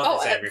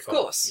 Oh, there's angry porn.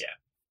 Of course. Yeah.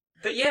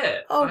 But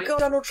yeah. Oh, God,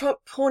 Donald Trump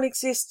porn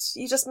exists.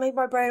 You just made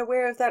my brain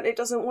aware of that. It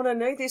doesn't want to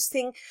know this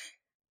thing.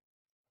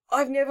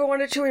 I've never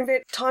wanted to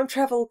invent time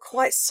travel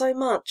quite so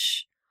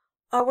much.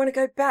 I want to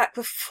go back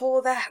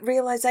before that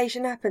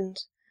realisation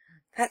happened.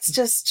 That's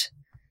just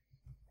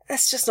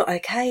not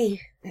okay.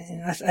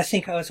 I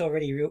think I was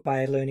already root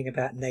by learning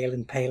about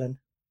Nayland Palin.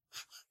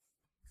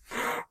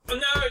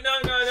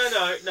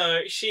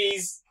 No.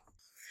 She's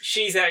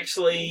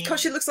actually...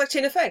 Because she looks like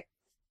Tina Fey.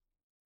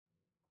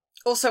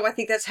 Also, I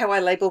think that's how I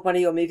labelled one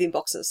of your moving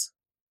boxes.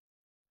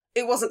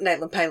 It wasn't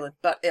Nayland Palin,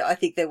 but I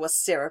think there was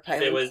Sarah Palin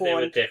There was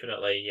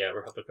definitely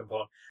Republican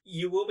porn.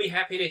 You will be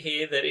happy to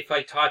hear that if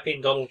I type in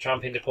Donald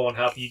Trump into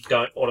Pornhub, you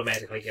don't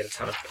automatically get a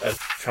ton of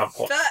Trump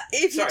porn. But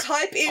if you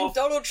type in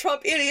Donald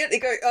Trump idiot, they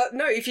go,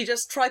 no, if you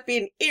just type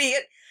in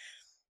idiot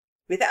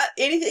without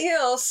anything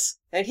else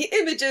and hit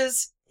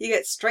images, you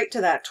get straight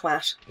to that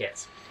twat.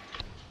 Yes.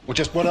 Well,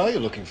 just what are you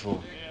looking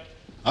for?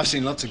 I've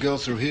seen lots of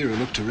girls through here who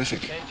look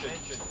terrific.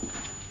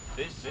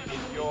 This is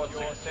your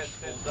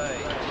successful day.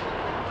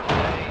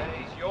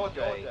 Today is your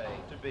day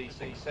to be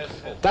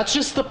successful. That's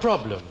just the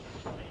problem.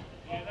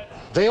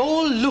 They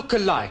all look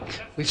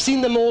alike. We've seen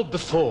them all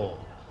before.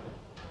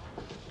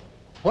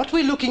 What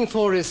we're looking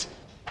for is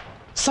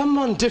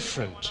someone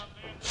different,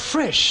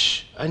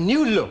 fresh, a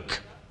new look.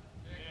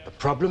 The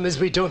problem is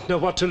we don't know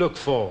what to look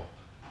for.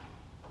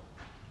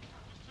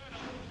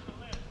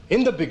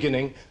 In the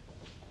beginning,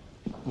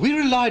 we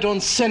relied on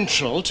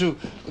Central to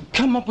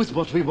come up with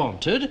what we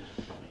wanted,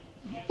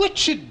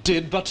 which it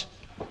did, but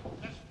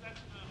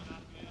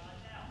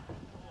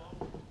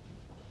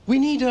we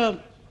need a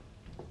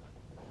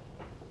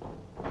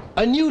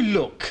new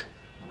look,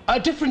 a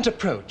different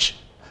approach,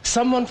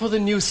 someone for the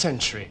new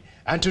century.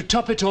 And to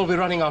top it all, we're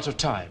running out of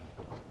time.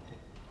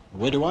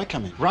 Where do I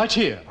come in? Right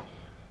here.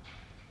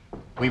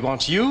 We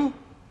want you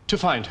to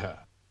find her.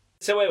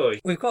 So wait,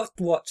 wait. We've got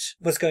what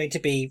was going to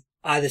be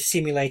either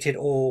simulated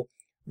or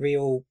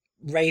real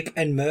rape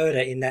and murder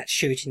in that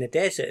shoot in the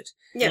desert.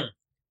 Yeah.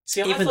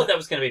 See, I thought that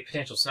was going to be a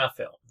potential snuff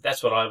film.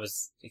 That's what I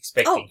was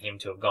expecting him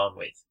to have gone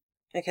with.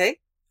 Okay.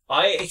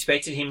 I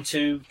expected him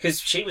to,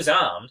 because she was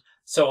armed,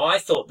 so I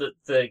thought that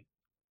the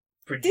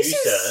producer...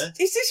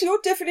 Is this your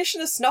definition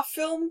of snuff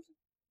film?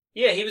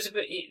 Yeah, he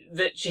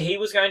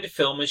was going to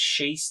film as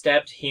she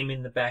stabbed him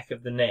in the back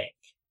of the neck.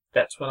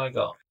 That's what I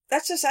got.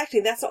 That's just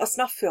acting. That's not a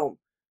snuff film.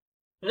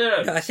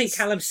 No, I think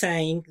Callum's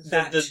saying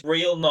that the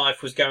real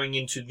knife was going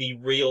into the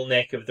real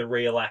neck of the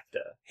real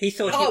actor. He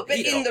thought. But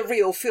in the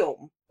real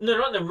film. No,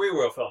 not in the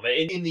real film.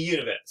 In the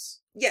universe.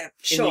 Yeah,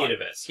 sure. In the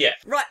universe, yeah.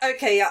 Right.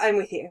 Okay. Yeah, I'm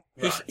with you.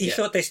 He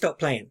thought they stopped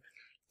playing.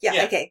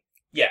 Yeah. Okay.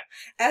 Yeah.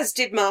 As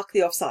did Mark the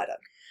Offsider.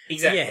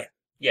 Exactly.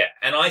 Yeah,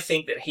 and I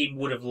think that he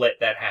would have let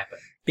that happen.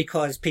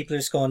 Because people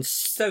have gone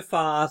so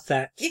far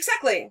that...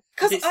 Exactly.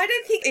 Because I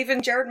don't think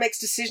even Jared makes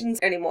decisions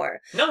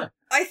anymore. No.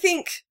 I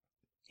think...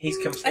 He's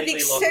completely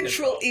lost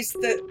Central control. is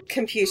the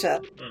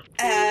computer.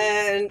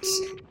 And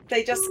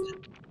they just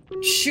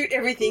shoot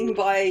everything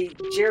by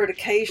Jared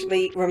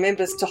occasionally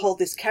remembers to hold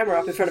this camera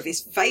up in front of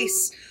his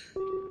face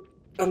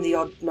on the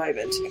odd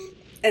moment.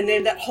 And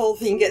then that whole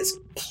thing gets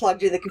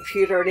plugged in the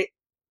computer and it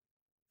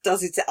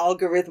does its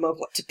algorithm of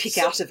what to pick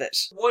out of it.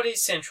 What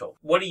is Central?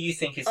 What do you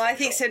think is Central? I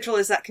think Central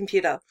is that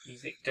computer. You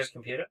think just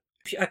computer?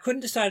 I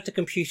couldn't decide if the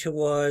computer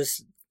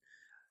was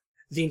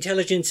the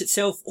intelligence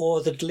itself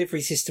or the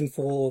delivery system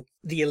for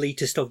the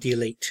elitist of the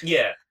elite.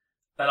 Yeah.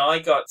 And I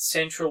got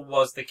Central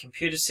was the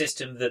computer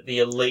system that the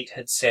elite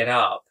had set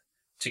up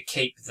to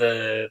keep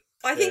the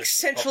I think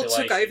Central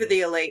took over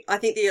the elite. I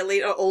think the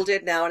elite are all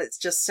dead now and it's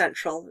just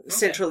Central. Okay.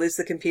 Central is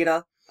the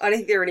computer. I don't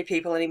think there are any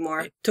people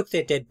anymore. It took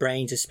their dead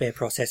brains as spare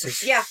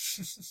processors. Yeah.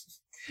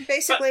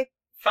 Basically.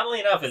 Funnily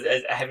enough,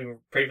 as having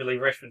previously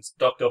referenced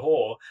Doctor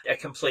Who, a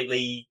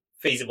completely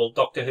feasible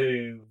Doctor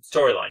Who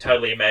storyline.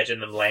 Totally imagine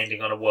them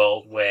landing on a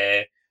world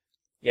where,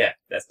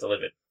 that's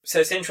delivered.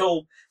 So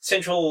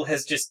Central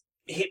has just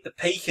hit the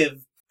peak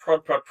of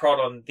prod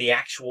on the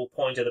actual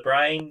point of the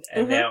brain,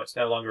 and now it's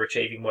no longer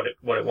achieving what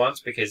it wants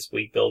because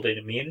we build in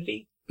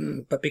immunity.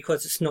 But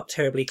because it's not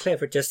terribly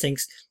clever, it just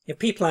thinks if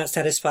people aren't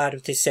satisfied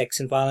with this sex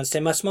and violence,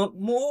 they must want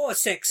more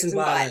sex and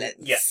violence.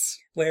 Yes.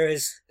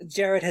 Whereas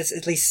Jared has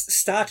at least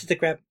started to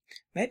grab,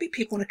 maybe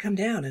people want to come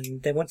down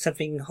and they want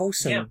something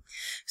wholesome. Yeah.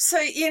 So,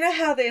 you know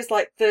how there's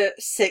like the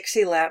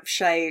sexy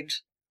lampshade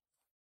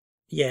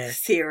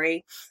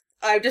theory?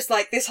 I'm just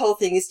like, this whole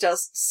thing is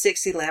just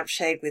sexy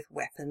lampshade with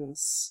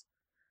weapons.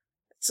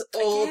 It's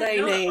all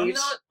they need.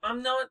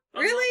 I'm not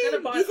really?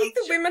 Gonna buy you think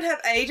the women have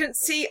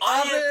agency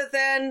other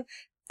than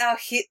our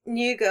hit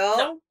new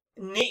girl?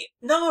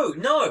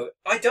 No,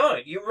 I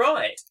don't. You're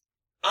right.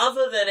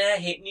 Other than our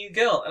hit new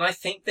girl. And I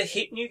think the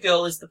hit new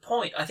girl is the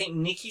point. I think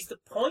Nikki's the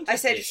point. I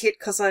said hit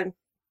because I'm...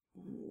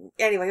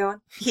 Anyway, go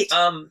on. Hit.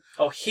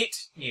 Hit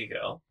new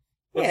girl?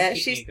 What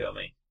does hit new girl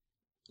mean?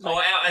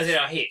 As in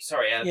our hit.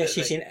 Sorry.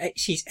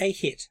 She's a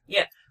hit.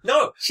 Yeah.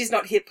 No. She's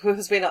not hit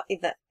because we're not in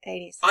the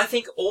 80s. I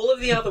think all of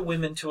the other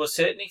women, to a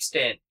certain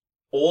extent,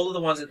 all of the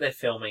ones that they're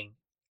filming,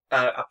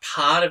 are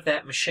part of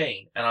that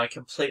machine. And I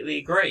completely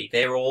agree.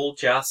 They're all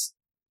just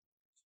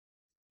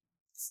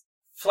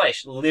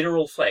flesh,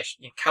 literal flesh.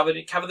 You cover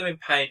them in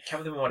paint,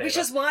 cover them in whatever. Which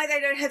is why they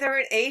don't have their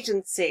own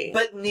agency.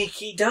 But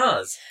Nikki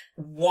does.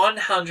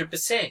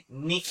 100%.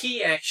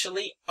 Nikki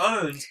actually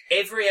owns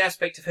every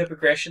aspect of her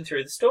progression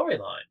through the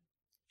storyline.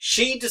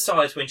 She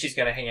decides when she's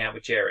going to hang out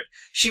with Jared.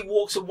 She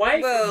walks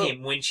away from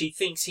him when she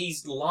thinks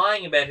he's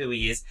lying about who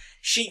he is.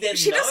 She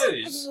knows.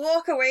 Doesn't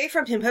walk away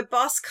from him. Her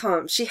bus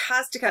comes. She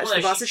has to catch the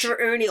bus. It's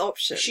her only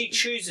option. She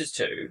chooses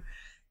to.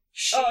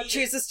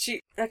 Chooses to.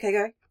 Okay,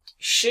 go.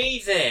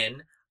 She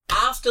then,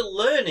 after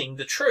learning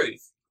the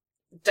truth,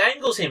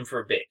 dangles him for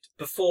a bit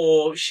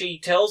before she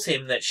tells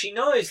him that she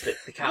knows that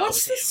the car was him.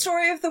 What's the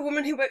story of the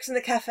woman who works in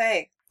the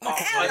cafe?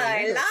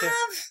 Hello,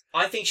 love.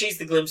 I think she's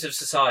the glimpse of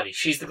society.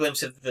 She's the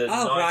glimpse of the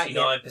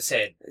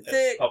 99% of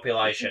the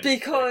population.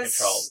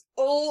 Because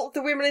all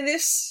the women in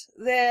this,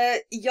 they're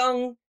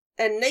young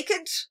and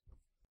naked,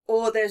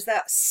 or there's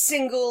that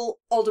single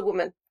older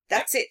woman.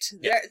 That's it.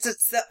 Yep.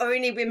 It's the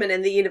only women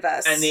in the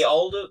universe. And the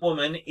older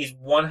woman is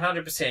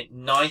 100%,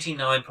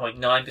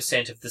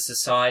 99.9% of the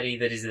society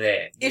that is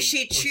there. Is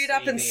she chewed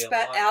up and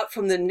spat out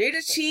from the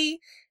nudity?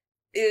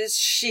 Is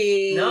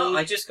she... No,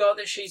 I just got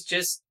that she's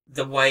just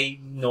the way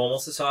normal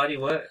society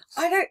works.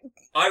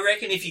 I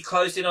reckon if you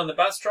closed in on the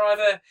bus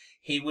driver,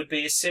 he would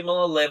be a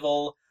similar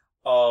level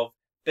of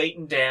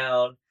beaten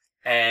down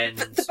and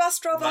the bus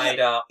driver made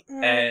up,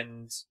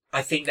 and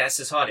I think that's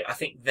society. I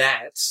think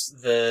that's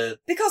the...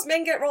 Because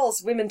men get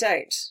roles, women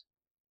don't.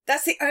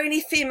 That's the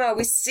only female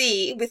we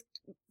see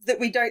that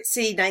we don't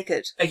see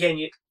naked.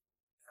 Again,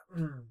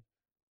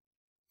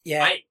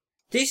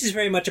 this is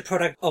very much a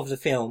product of the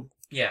film.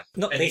 Yeah.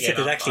 Not least that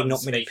there's actually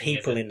not many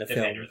people in the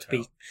film to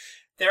be...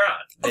 There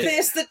aren't.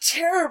 There's the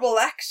terrible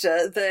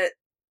actor that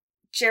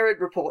Jared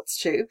reports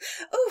to.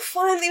 Oh,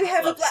 finally we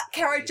have a black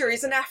character.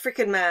 He's an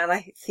African man.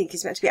 I think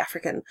he's meant to be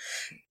African.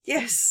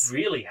 Yes. You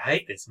really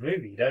hate this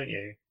movie, don't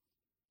you?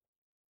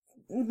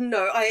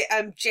 No, I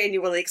am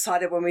genuinely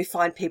excited when we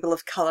find people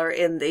of colour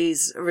in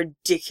these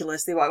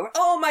ridiculously white.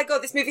 Oh my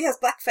god, this movie has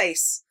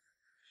blackface.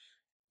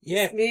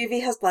 Yeah. This movie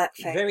has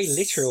blackface. Very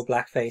literal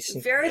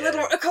blackface. Very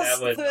literal, because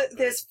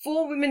there's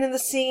 4 women in the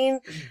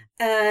scene,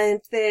 and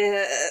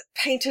they're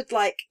painted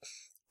like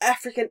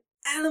African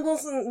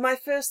animals, and my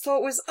first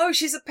thought was, oh,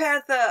 she's a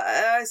panther.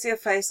 I see her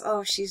face.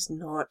 Oh, she's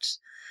not.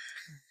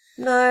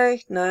 No.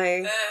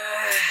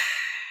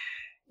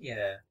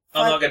 Yeah.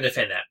 I'm not going to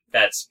defend that.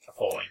 That's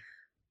appalling.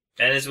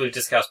 And as we've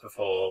discussed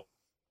before,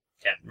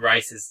 yeah,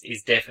 race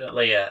is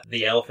definitely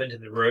the elephant in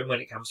the room when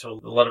it comes to a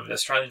lot of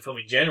Australian film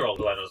in general,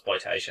 let alone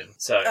exploitation.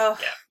 So,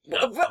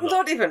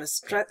 not even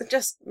Australia,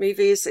 just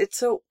movies.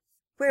 It's all,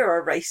 we're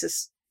a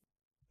racist.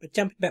 But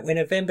jumping back where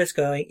November's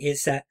going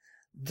is that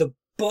the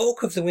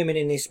bulk of the women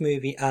in this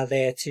movie are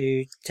there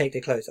to take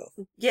their clothes off.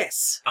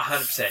 Yes.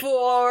 100%.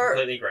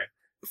 Completely agree.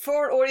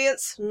 For an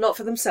audience, not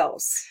for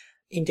themselves.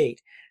 Indeed.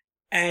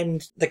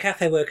 And the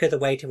cafe worker, the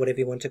waiter, whatever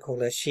you want to call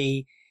her,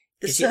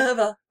 The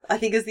server, I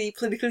think is the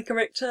politically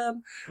correct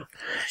term.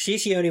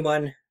 She's the only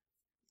one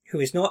who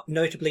is not,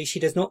 notably, she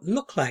does not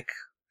look like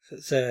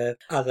the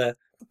other.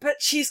 But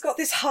she's got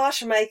this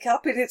harsh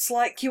makeup, and it's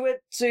like you would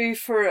do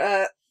for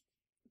a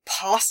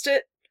past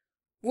it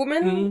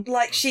woman.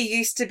 Like she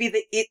used to be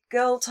the it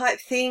girl type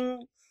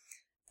thing,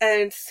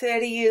 and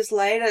 30 years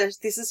later,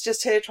 this is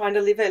just her trying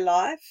to live her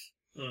life.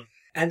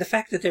 And the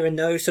fact that there are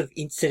no sort of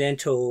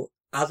incidental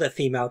other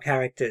female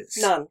characters.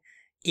 None.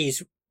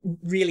 Is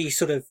really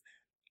sort of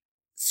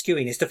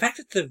skewing this. The fact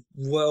that the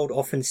world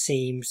often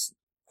seems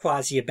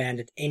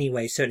quasi-abandoned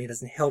anyway certainly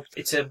doesn't help.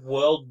 It's a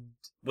world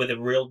with a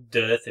real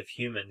dearth of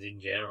humans in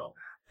general.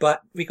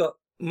 But we got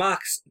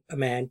Mark's a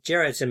man,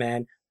 Gerard's a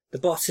man, the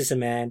boss is a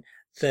man,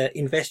 the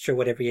investor or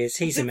whatever he is,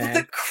 he's a man.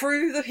 The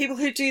crew, the people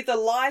who do the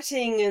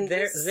lighting and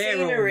the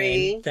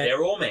scenery.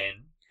 They're all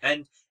men.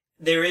 And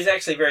there is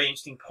actually a very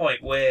interesting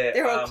point where...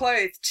 They're all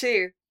clothed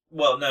too.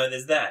 Well, no,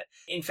 there's that.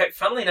 In fact,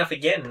 funnily enough,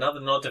 again, another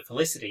nod to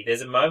Felicity.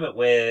 There's a moment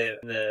where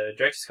in the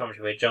director's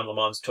commentary where John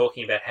Lamont's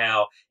talking about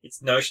how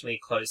it's notionally a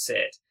closed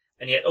set,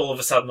 and yet all of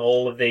a sudden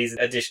all of these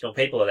additional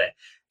people are there.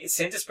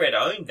 Centrespread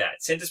owned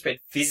that. Centrespread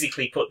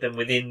physically put them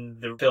within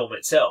the film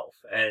itself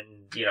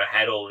and,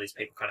 had all of these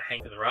people kind of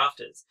hang from the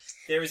rafters.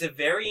 There is a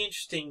very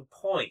interesting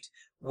point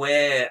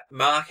where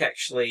Mark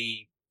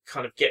actually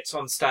kind of gets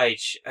on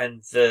stage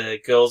and the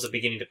girls are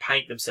beginning to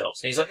paint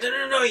themselves. And he's like,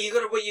 no, you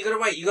gotta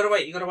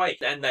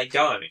wait. And they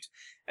don't.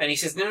 And he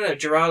says, no,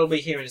 Gerard will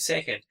be here in a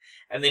second.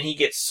 And then he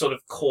gets sort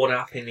of caught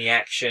up in the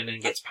action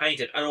and gets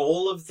painted. And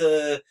all of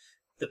the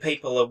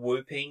people are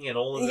whooping and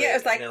all of yeah,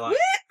 it's like,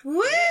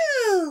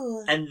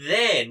 woo! And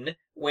then,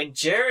 when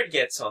Gerard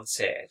gets on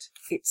set...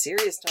 It's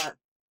serious time.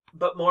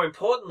 But more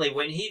importantly,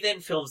 when he then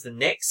films the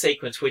next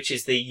sequence, which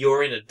is the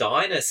you're in a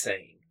diner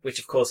scene, which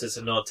of course is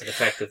a nod to the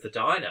fact of the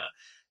diner,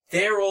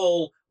 they're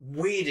all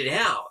weirded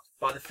out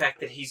by the fact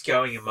that he's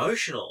going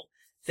emotional.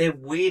 They're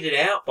weirded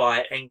out by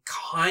it and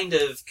kind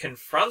of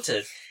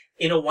confronted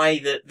in a way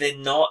that they're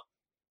not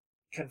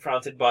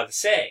confronted by the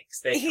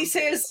sex. He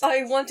says,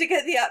 I want to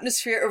get the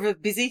atmosphere of a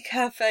busy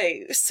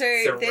cafe.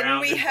 So then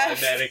we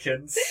have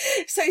mannequins.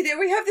 So then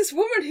we have this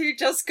woman who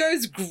just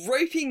goes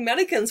groping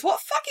mannequins.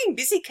 What fucking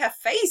busy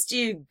cafes do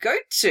you go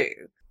to?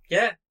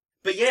 Yeah.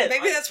 But yeah.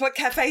 Maybe that's what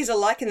cafes are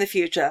like in the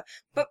future.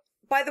 But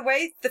by the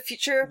way, the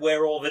future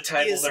where all the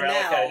tables are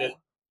allocated.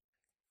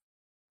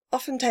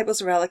 Often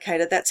tables are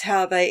allocated. That's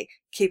how they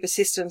keep a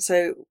system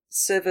so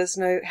servers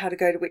know how to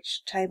go to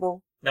which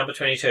table. Number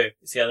 22.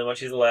 It's the only one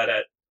she's allowed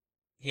at.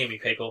 Hear me,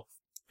 people.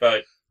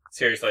 Vote.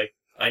 Seriously.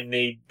 I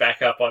need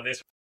backup on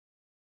this.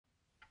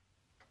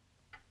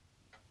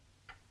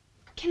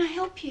 Can I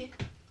help you?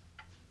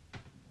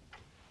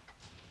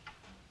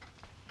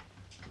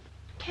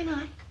 Can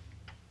I?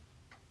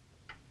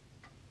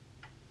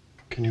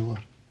 Can you what?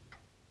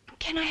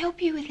 Can I help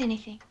you with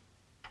anything?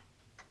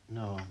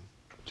 No, I'm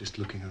just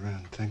looking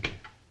around. Thank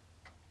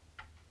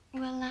you.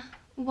 Well,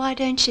 why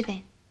don't you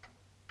then?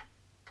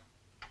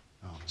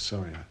 Oh, I'm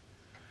sorry.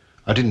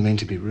 I didn't mean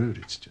to be rude.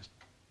 It's just...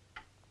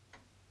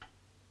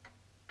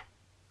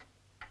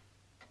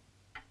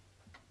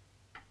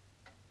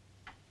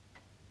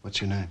 What's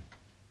your name?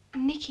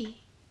 Nikki.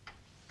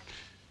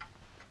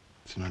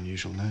 It's an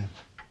unusual name.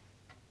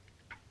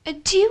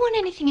 Do you want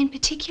anything in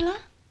particular?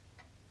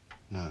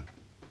 No.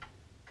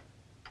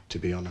 To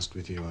be honest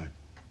with you, I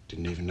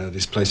didn't even know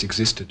this place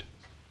existed.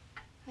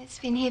 It's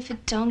been here for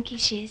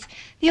donkey's years.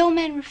 The old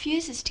man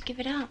refuses to give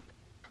it up.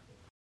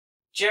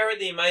 Gerard,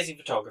 the amazing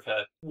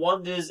photographer,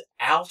 wanders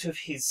out of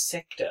his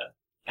sector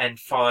and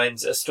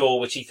finds a store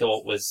which he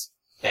thought was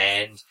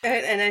banned.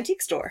 An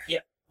antique store.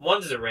 Yep.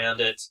 Wanders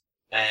around it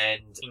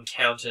and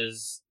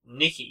encounters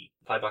Nikki,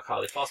 played by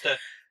Kylie Foster.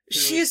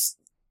 She's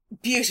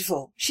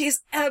beautiful. She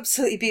is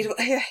absolutely beautiful.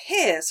 Her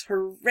hair's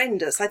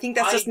horrendous. I think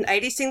that's just an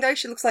 80s thing, though.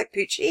 She looks like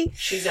Poochie.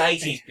 She's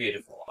 80s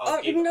beautiful.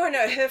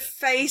 No. Her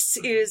face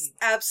is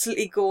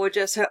absolutely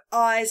gorgeous. Her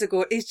eyes are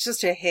gorgeous. It's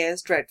just her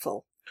hair's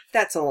dreadful.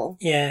 That's all.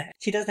 Yeah,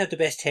 she doesn't have the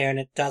best hair, and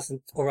it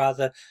doesn't, or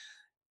rather,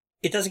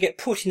 it doesn't get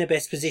put in the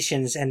best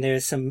positions, and there are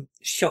some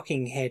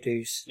shocking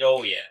hairdos.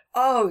 Oh, yeah.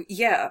 Oh,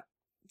 yeah.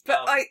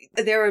 But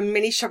there are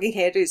many shocking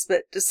hairdos,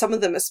 but some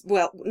of them as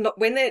well, not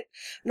when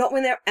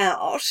they're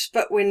out,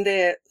 but when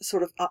they're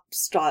sort of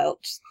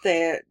up-styled,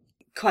 they're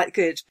quite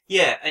good.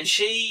 Yeah, and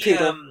she,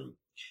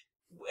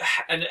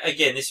 and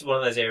again, this is one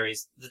of those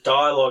areas, the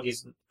dialogue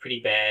is pretty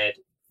bad,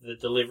 the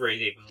delivery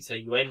is even, so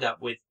you end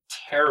up with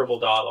terrible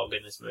dialogue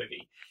in this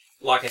movie.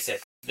 Like I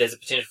said, there's a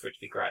potential for it to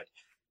be great.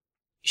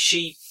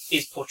 She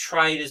is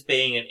portrayed as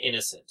being an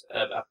innocent,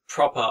 a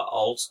proper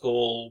old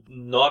school,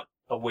 not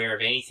aware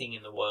of anything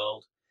in the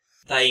world.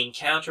 They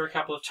encounter a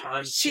couple of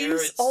times.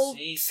 She's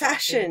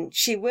old-fashioned.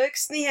 She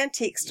works in the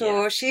antique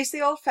store. Yeah. She's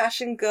the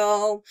old-fashioned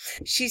girl.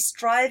 She's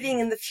striving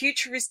in the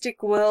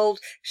futuristic world.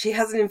 She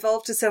hasn't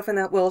involved herself in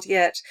that world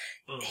yet.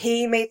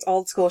 He meets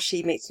old school.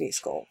 She meets new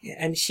school. Yeah,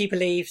 and she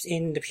believes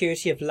in the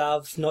purity of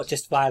love, not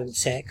just violent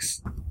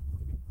sex.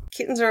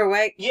 Kittens are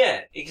awake.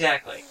 Yeah,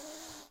 exactly.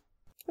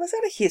 Was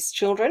that a hiss,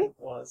 children? It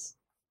was.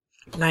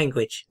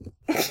 Language.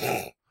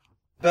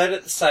 But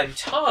at the same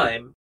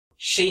time,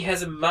 she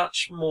has a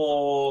much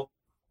more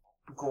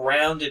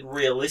grounded,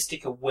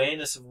 realistic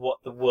awareness of what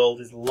the world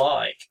is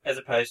like, as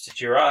opposed to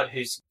Gerard,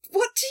 who's...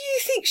 What do you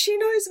think she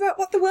knows about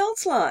what the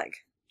world's like?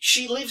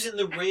 She lives in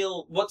the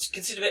real... What's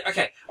considered...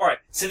 Okay, alright,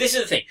 so this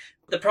is the thing.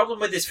 The problem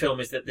with this film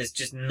is that there's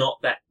just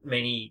not that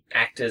many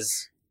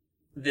actors...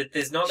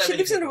 There's not that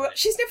many people.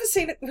 She's never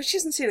seen it. She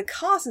hasn't seen a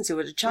car since she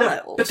was a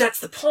child. No, but that's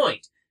the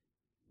point.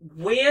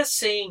 We're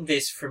seeing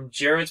this from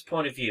Gerard's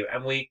point of view,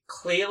 and we're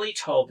clearly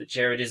told that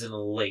Gerard is an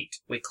elite.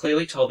 We're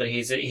clearly told that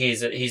he's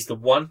the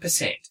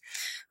 1%.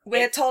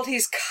 We're told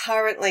he's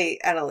currently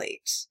an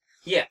elite.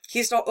 Yeah.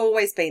 He's not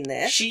always been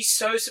there. She's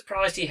so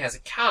surprised he has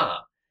a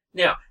car.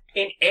 Now,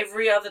 in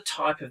every other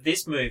type of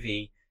this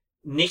movie,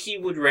 Nikki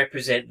would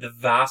represent the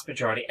vast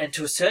majority, and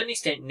to a certain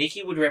extent,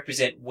 Nikki would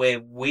represent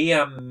where we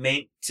are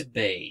meant to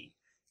be.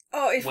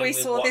 Oh, if we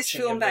saw this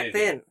film back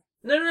then.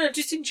 No,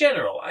 just in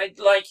general.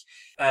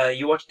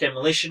 You watch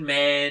Demolition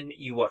Man,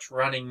 you watch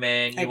Running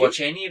Man, you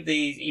watch any of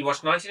these, you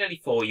watch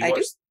 1984,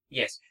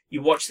 yes,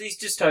 you watch these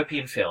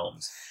dystopian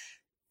films.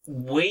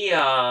 We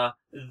are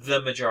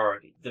the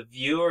majority. The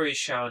viewer is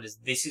shown as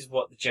this is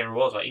what the general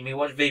world is like. You mean,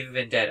 watch Viva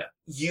Vendetta.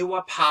 You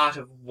are part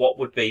of what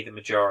would be the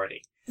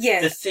majority.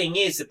 Yeah. The thing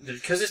is that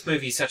because this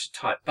movie is such a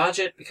tight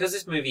budget, because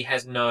this movie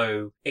has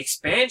no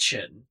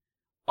expansion,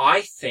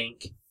 I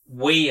think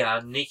we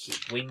are Nikki.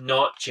 We're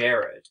not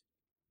Gerard.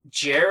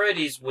 Gerard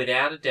is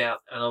without a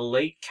doubt an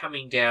elite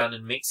coming down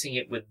and mixing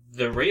it with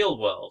the real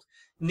world.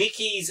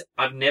 Nikki's,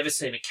 I've never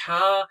seen a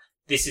car.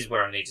 This is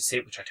where I need to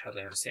sit, which I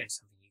totally understand.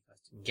 Something you guys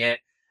didn't get.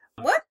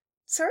 What?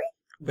 Sorry?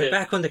 We're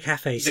back on the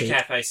cafe sequence. The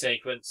cafe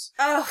sequence.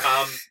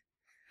 Oh.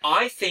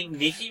 I think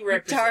Nikki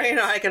represents... Dari and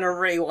I are going to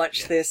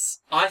rewatch this.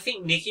 I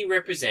think Nikki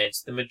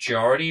represents the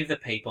majority of the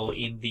people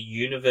in the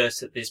universe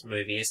that this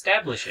movie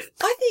establishes.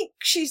 I think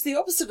she's the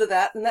opposite of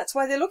that, and that's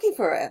why they're looking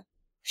for her.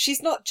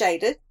 She's not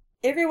jaded.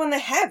 Everyone they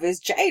have is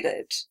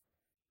jaded.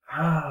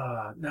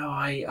 No,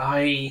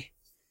 I...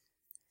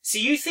 So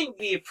you think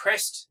the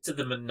oppressed to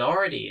the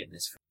minority in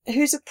this film?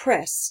 Who's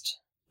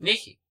oppressed?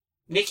 Nikki.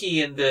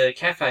 Nikki and the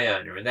cafe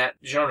owner and that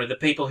genre, the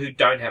people who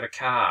don't have a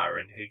car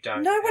and who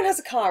don't... No one has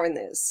a car in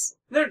this.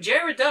 No,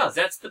 Gerard does.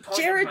 That's the point.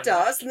 Gerard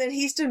does, and then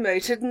he's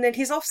demoted, and then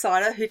his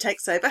offsider who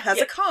takes over has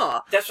a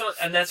car. That's what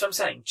I'm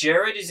saying.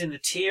 Gerard is in the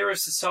tier of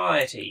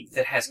society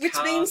that has cars and big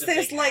houses. Which means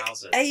there's like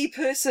a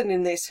person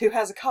in this who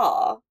has a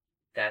car.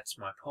 That's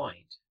my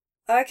point.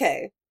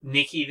 Okay.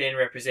 Nikki then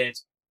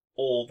represents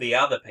all the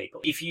other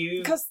people.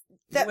 Because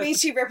that means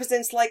she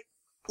represents like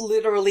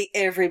literally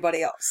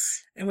everybody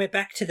else. And we're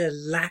back to the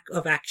lack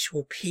of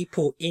actual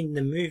people in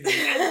the movie.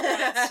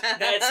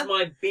 That's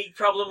my big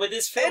problem with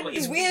this film.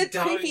 And weird,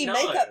 creepy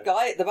makeup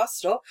guy at the bus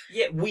stop.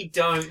 Yeah, we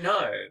don't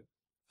know.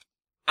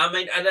 I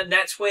mean, and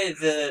that's where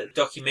the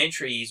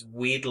documentary is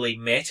weirdly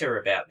meta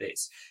about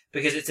this,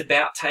 because it's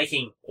about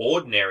taking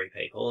ordinary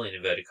people, in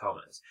inverted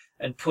commas,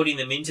 and putting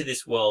them into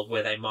this world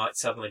where they might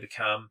suddenly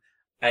become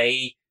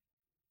a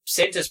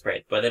centre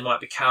spread, where they might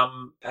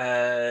become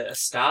a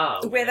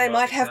star. Where they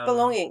might have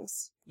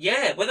belongings.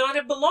 Yeah, where they might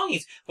have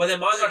belongings. Where they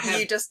might not have...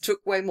 You just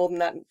took way more than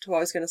that to what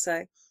I was going to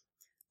say.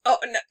 Oh,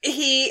 no,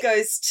 he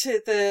goes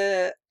to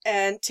the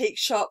antique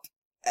shop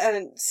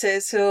and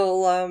says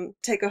he'll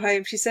take her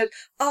home. She said,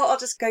 I'll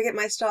just go get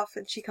my stuff.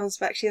 And she comes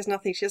back. She has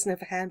nothing. She doesn't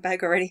have a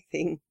handbag or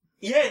anything.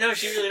 Yeah, no,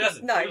 she really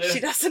doesn't. No,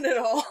 she doesn't at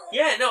all.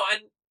 Yeah, no,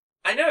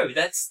 I know.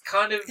 That's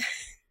kind of...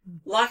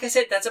 Like I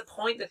said, that's a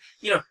point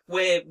that,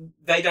 where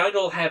they don't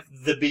all have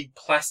the big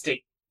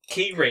plastic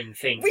keyring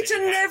thing. Which are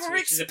never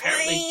which explained. Is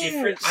apparently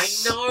different.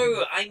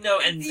 I know.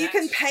 And you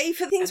can pay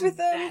for things with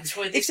them.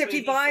 Except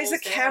he buys a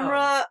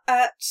camera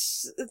at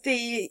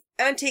the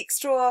antique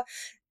store,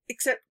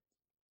 except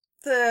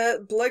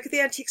the bloke at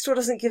the antique store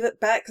doesn't give it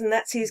back, and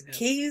that's his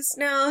keys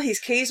now. His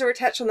keys are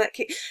attached on that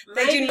key.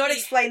 They do not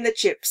explain the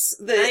chips,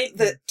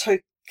 the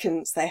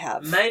tokens they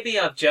have. Maybe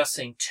I've just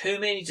seen too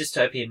many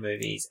dystopian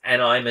movies,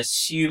 and I'm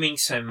assuming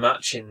so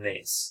much in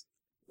this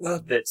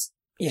that's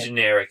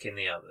generic in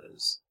the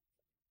others.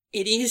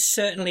 It is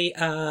certainly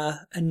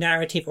a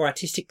narrative or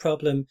artistic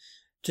problem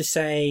to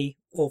say,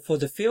 or for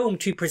the film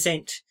to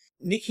present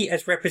Nikki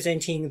as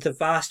representing the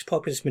vast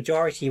populist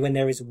majority when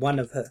there is one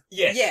of her.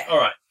 Yes. Yeah. All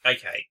right.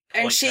 Okay.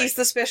 And Point she's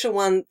taken. the special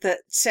one that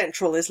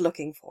Central is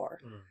looking for.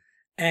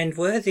 And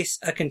were this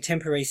a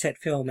contemporary set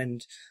film,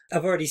 and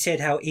I've already said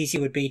how easy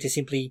it would be to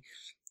simply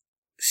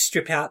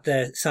strip out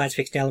the science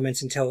fiction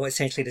elements and tell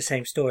essentially the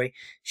same story,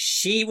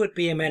 she would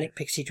be a manic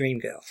pixie dream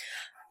girl.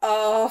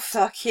 Oh,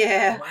 fuck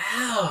yeah.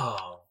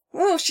 Wow.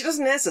 Well, she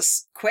doesn't ask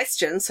a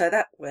question, so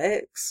that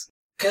works.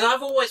 Because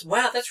I've always...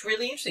 Wow, that's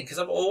really interesting. Because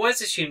I've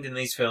always assumed in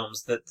these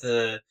films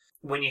that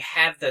when you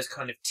have those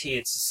kind of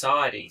tiered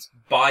societies,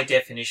 by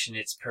definition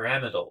it's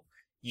pyramidal.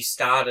 You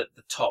start at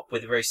the top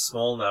with a very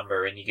small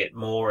number and you get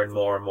more and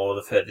more and more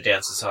the further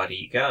down society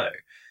you go.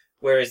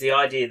 Whereas the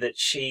idea that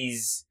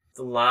she's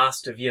the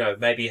last of,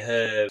 maybe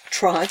her...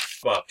 Tribe.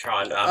 Well,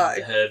 tribe.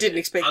 I her didn't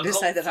expect you to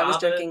say that. I was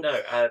father? joking.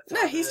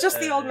 No, he's just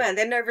the old man.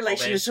 They're no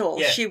relation man. at all.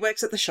 Yeah. She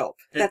works at the shop.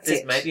 That's There's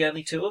it. maybe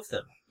only two of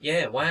them.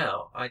 Yeah,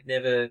 wow. I'd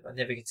never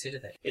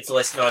considered that. It's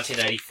less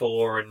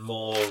 1984 and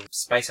more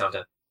Space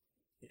Hunter.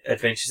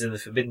 Adventures in the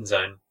Forbidden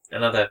Zone.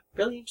 Another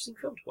really interesting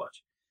film to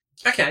watch.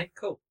 Okay,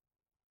 cool.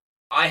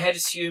 I had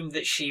assumed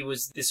that she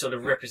was this sort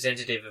of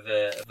representative of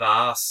a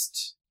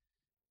vast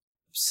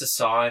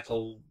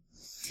societal,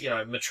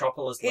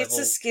 metropolis level. It's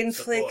a skin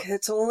support. flick.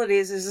 That's all it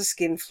is a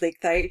skin flick.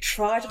 They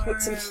try to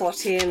put some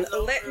plot in.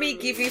 Let me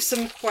give you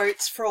some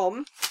quotes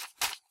from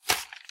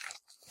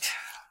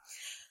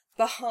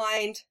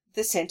behind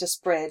the centre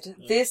spread.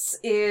 This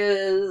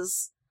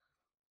is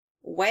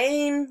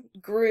Wayne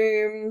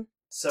Groom.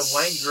 So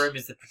Wayne Groom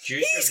is the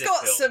producer of this He's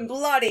got film. some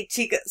bloody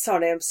tickets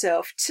on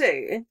himself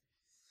too.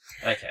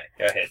 Okay,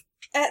 go ahead.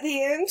 At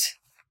the end,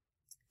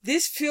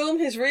 this film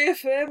has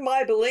reaffirmed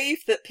my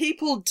belief that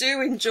people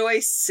do enjoy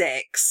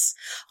sex.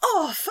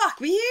 Oh, fuck,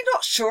 were you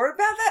not sure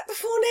about that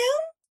before now?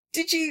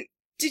 Did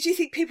you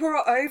think people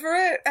are over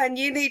it and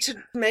you need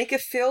to make a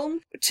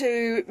film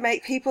to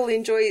make people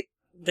enjoy...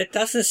 That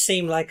doesn't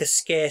seem like a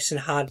scarce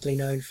and hardly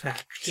known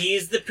fact. He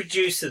is the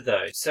producer,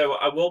 though, so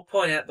I will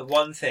point out the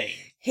one thing.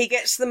 He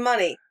gets the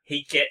money.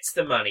 He gets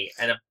the money,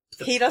 and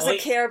he doesn't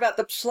care about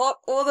the plot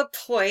or the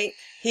point.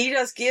 He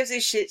just gives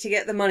his shit to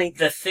get the money.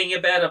 The thing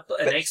about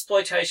an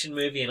exploitation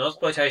movie and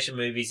exploitation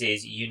movies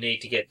is you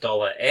need to get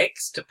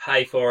 $X to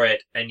pay for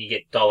it, and you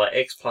get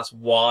 $X plus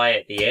Y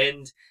at the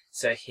end.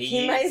 So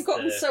he may have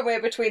gotten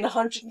somewhere between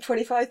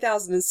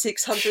 $125,000 and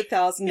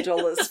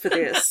 $600,000 for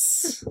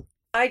this.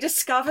 I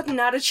discovered an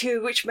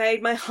attitude which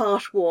made my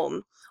heart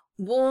warm.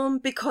 Warm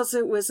because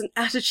it was an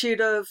attitude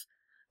of,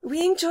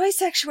 we enjoy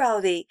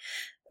sexuality.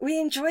 We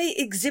enjoy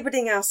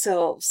exhibiting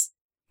ourselves.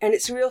 And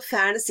it's a real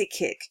fantasy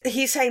kick.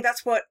 He's saying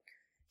that's what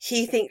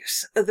he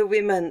thinks the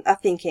women are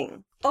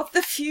thinking. Of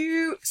the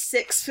few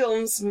sex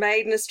films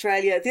made in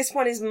Australia, this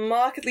one is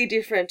markedly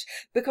different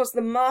because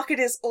the market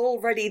is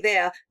already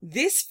there.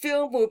 This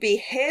film will be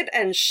head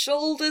and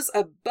shoulders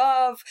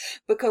above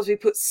because we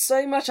put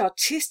so much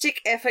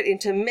artistic effort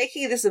into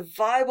making this a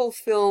viable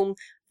film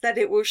that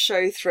it will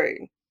show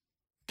through.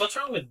 What's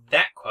wrong with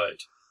that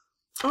quote?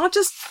 Oh,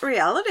 just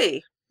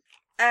reality.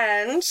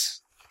 And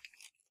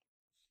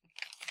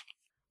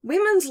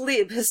women's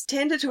lib has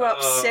tended to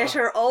upset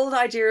her old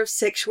idea of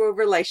sexual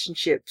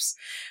relationships.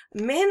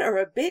 Men are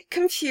a bit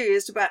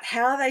confused about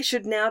how they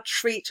should now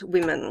treat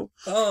women.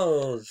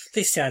 Oh,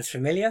 this sounds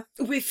familiar.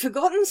 We've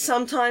forgotten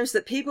sometimes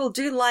that people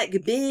do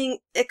like being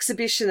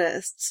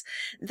exhibitionists.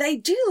 They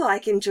do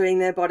like enjoying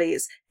their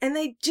bodies, and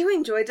they do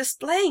enjoy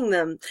displaying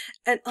them.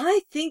 And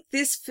I think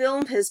this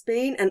film has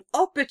been an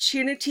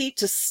opportunity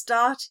to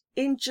start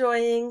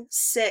enjoying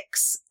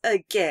sex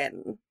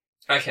again.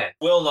 Okay,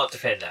 will not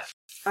defend that.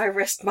 I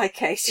rest my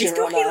case, He's Your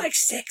talking Honour. like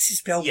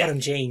sexist bell-bottom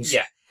jeans.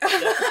 Yeah.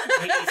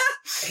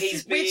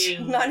 He's Which,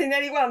 being...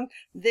 1981,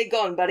 they're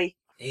gone, buddy.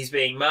 He's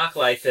being Mark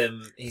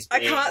Latham. I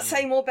can't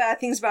say more bad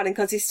things about him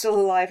because he's still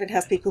alive and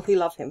has people who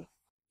love him.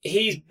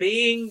 He's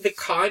being the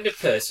kind of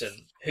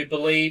person who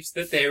believes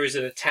that there is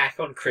an attack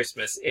on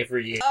Christmas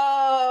every year.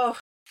 Oh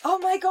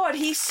my God,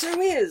 he so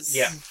is.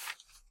 Yeah.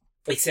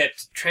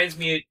 Except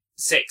transmute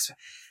sex.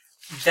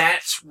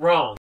 That's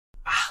wrong.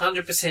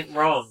 100%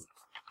 wrong.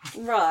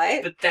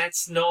 Right. But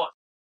that's not...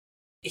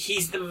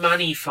 He's the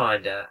money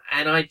finder,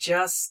 and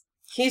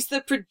He's the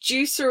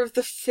producer of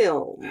the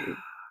film.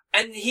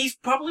 And he's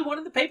probably one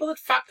of the people that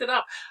fucked it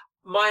up.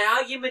 My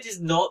argument is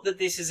not that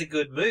this is a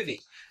good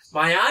movie.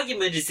 My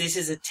argument is this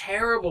is a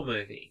terrible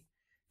movie.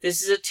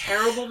 This is a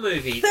terrible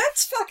movie.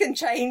 That's fucking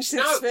changed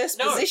since first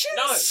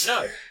positions.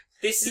 No.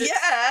 This is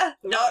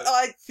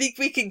I think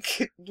we can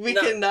check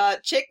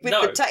with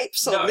the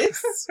tapes on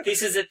this.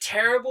 This is a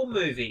terrible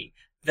movie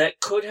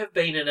that could have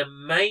been an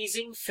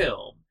amazing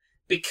film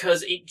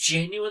because it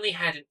genuinely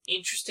had an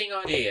interesting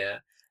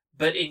idea,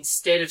 but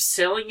instead of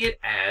selling it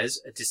as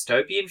a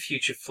dystopian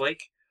future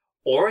flick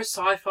or a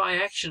sci-fi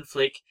action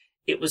flick,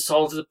 it was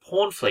sold as a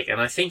porn flick. And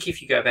I think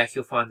if you go back,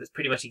 you'll find that's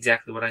pretty much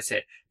exactly what I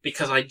said.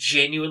 Because I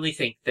genuinely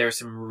think there are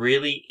some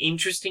really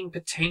interesting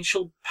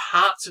potential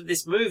parts of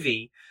this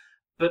movie,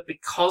 but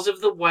because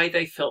of the way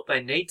they felt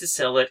they need to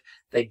sell it,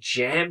 they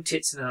jammed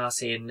tits and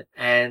ass in,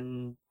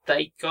 and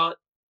they got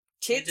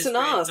tits and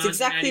ass,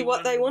 exactly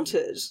what they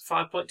wanted.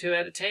 5.2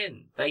 out of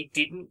 10. They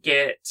didn't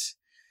get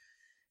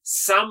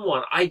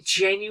someone. We've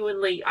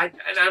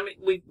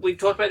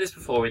talked about this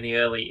before in the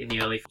early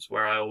films,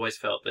 where I always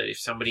felt that if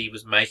somebody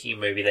was making a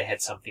movie, they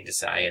had something to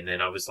say, and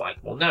then I was like,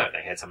 well, no,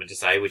 they had something to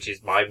say, which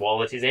is my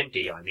wallet is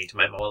empty. I need to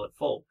make my wallet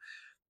full.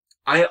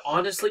 I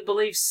honestly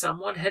believe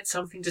someone had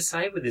something to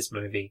say with this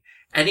movie,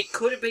 and it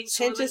could have been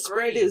Soylent Center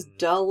Spread Green. is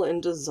dull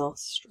and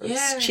disastrous,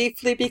 Yeah.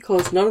 chiefly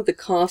because none of the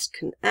cast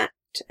can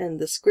act and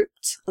the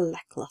script's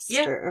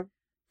lackluster.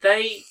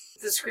 The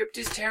script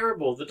is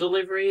terrible. The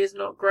delivery is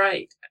not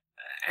great.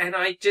 And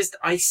I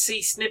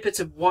see snippets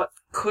of what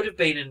could have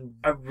been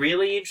a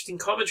really interesting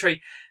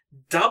commentary,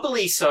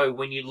 doubly so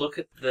when you look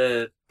at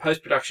the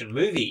post-production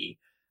movie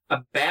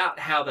about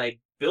how they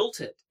built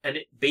it, and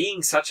it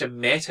being such a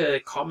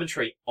meta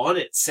commentary on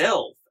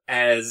itself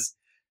as...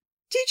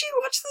 Did you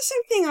watch the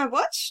same thing I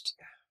watched?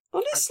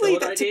 Honestly,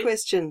 that's a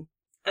question.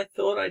 I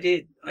thought I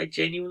did. I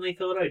genuinely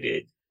thought I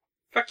did.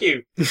 Fuck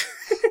you.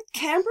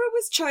 Canberra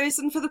was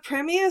chosen for the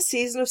premiere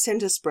season of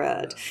Centre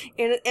Spread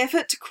in an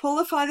effort to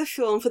qualify the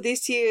film for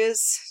this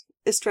year's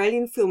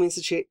Australian Film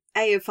Institute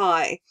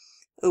AFI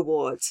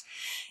Awards.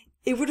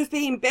 It would have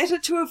been better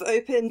to have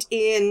opened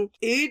in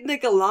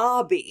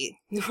Udnagalabi,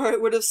 where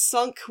it would have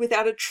sunk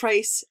without a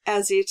trace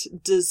as it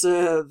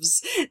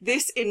deserves.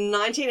 This, in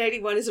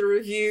 1981, is a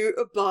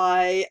review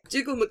by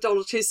Dougal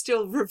MacDonald, who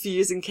still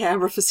reviews in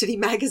Canberra for City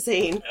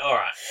Magazine. All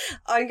right.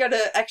 I'm going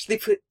to actually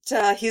put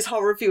his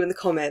whole review in the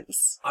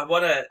comments. I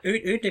want to...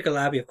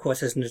 Udnagalabi, of course,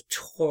 has a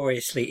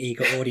notoriously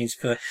eager audience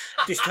for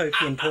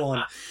dystopian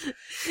porn.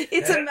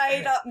 It's a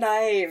made-up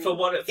name. For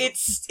what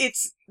it's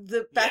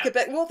the back of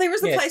back. Well, there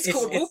is a place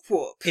called Whoop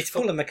Whoop. It's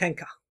full of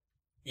Makanka.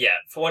 Yeah,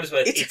 for what it's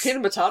worth, It's a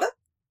Hakuna Matata?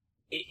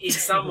 In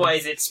some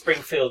ways, it's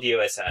Springfield,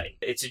 USA.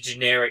 It's a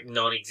generic,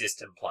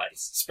 non-existent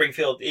place.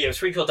 Springfield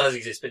does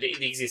exist, but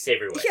it exists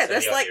everywhere. Yeah, so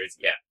that's the like... idea is,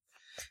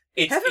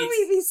 yeah. Haven't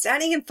we been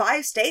standing in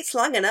 5 states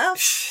long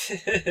enough?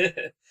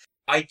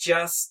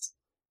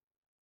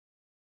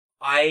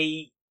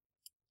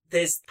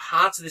 There's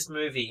parts of this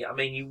movie, I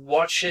mean, you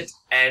watch it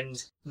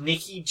and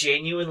Nikki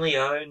genuinely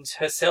owns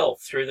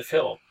herself through the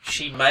film.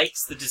 She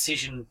makes the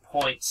decision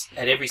points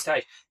at every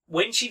stage.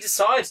 When she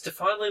decides to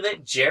finally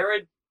let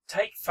Jared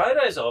take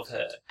photos of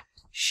her,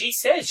 she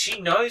says she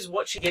knows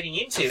what she's getting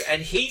into,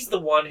 and he's the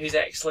one who's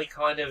actually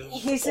kind of...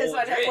 He says,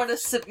 I don't want to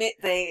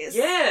submit these.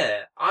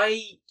 Yeah,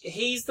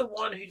 he's the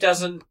one who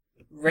doesn't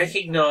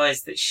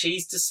recognise that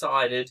she's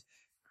decided...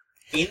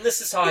 In the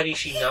society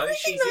she knows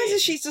she's in. He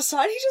recognises she's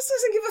decided. He just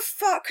doesn't give a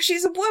fuck because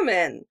she's a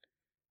woman.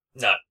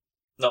 No,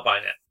 not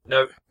buying that.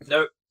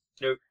 No.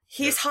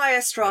 He's higher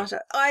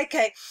strata.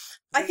 Okay.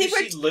 I think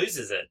she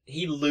loses it.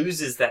 He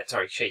loses that.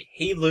 Sorry,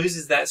 he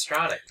loses that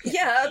strata.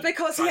 Yeah,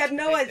 because he had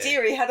no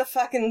idea he had a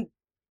fucking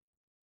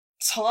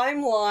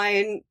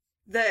timeline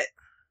that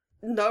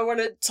no one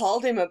had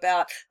told him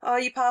about. Oh,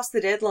 you passed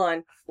the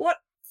deadline. What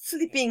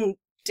flipping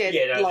deadline?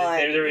 Yeah,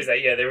 no, there is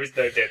that. Yeah, there is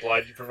no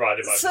deadline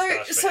provided by the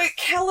So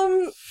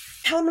Callum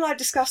and I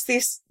discussed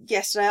this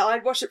yesterday.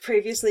 I'd watched it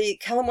previously.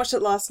 Callum watched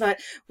it last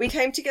night. We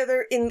came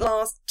together in the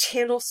last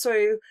 10 or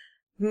so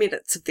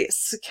minutes of this.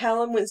 So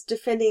Callum was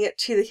defending it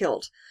to the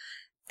hilt.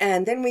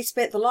 And then we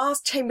spent the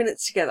last 10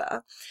 minutes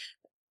together.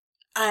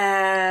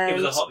 And it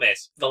was a hot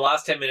mess. The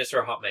last 10 minutes are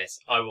a hot mess.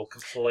 I will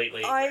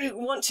completely agree. I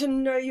want to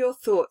know your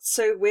thoughts.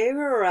 So where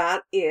we're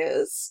at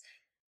is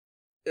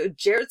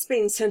Jared's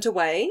been sent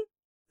away.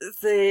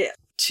 The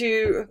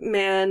two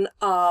men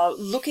are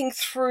looking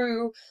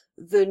through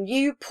the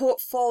new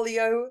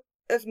portfolio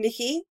of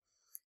Nikki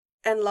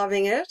and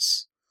loving it.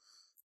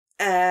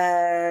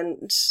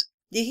 And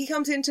Nikki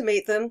comes in to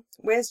meet them.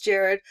 Where's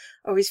Jared?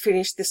 Oh, he's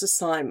finished this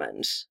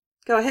assignment.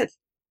 Go ahead.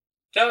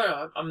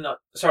 No, I'm not.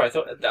 Sorry, I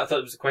thought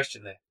it was a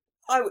question there.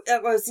 I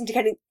was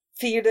indicating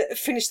for you to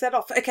finish that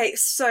off. Okay,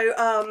 so...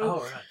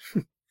 Oh,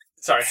 right.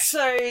 Sorry.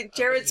 So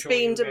Jared's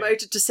been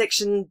demoted to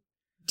Section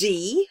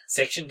D.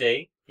 Section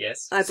D.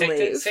 Yes. I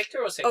believe. Sector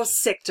or section? Oh,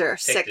 Sector.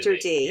 Sector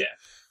D. Yeah.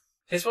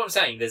 Here's what I'm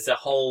saying. There's a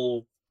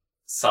whole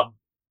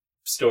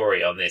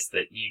sub-story on this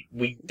that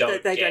we don't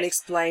that they get. don't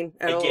explain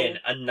at all. Again,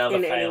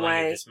 another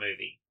failing of this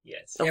movie.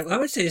 Yes. Yeah, well, I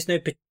would say there's no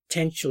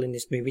potential in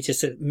this movie,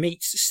 just that it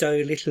meets so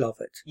little of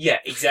it. Yeah,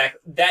 exactly.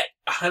 That,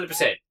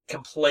 100%.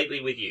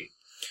 Completely with you.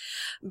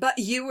 But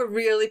you were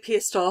really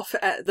pissed off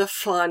at the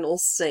final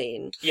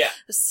scene. Yeah.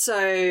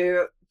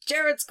 So,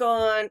 Jared's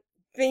gone,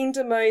 been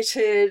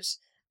demoted,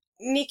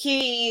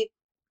 Nikki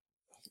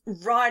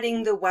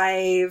riding the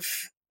wave,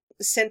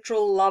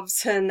 Central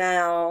loves her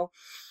now,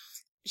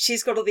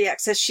 she's got all the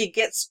access, she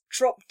gets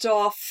dropped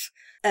off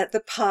at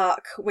the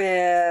park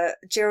where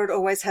Jared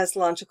always has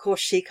lunch. Of course,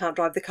 she can't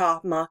drive the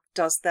car. Mark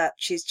does that.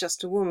 She's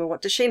just a woman.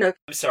 What does she know?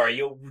 I'm sorry,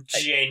 you're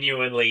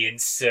genuinely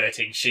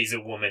inserting she's a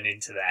woman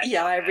into that.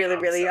 Yeah, I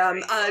really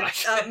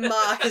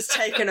Mark has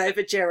taken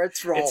over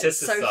Jared's role. It's a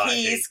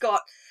society. So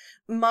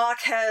Mark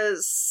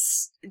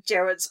has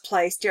Jared's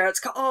place. Jared's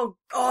oh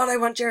God, I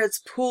want Jared's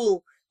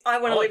pool. I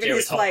want to live in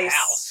his Jared's whole place.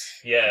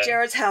 house. Yeah.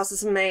 Jared's house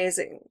is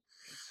amazing.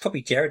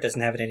 Probably Jared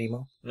doesn't have it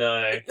anymore.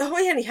 No. Oh,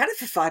 he only had it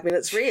for 5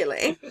 minutes,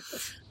 really.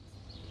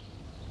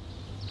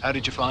 How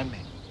did you find me?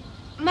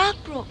 Mark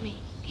brought me.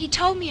 He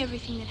told me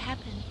everything that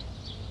happened.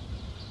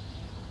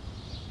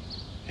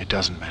 It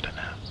doesn't matter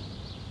now.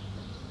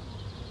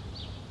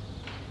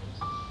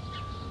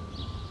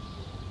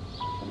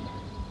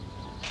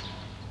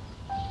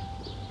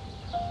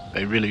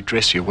 They really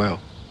dress you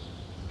well.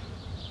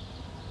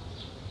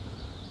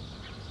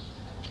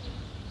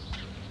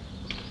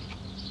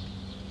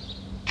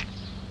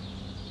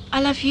 I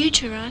love you,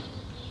 Gerard.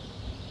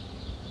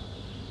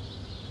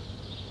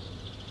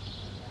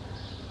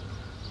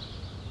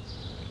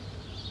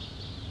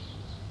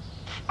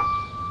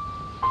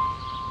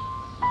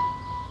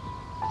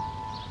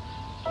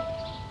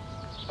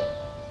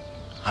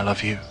 I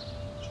love you.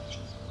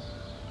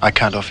 I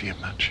can't offer you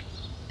much.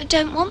 I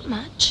don't want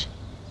much.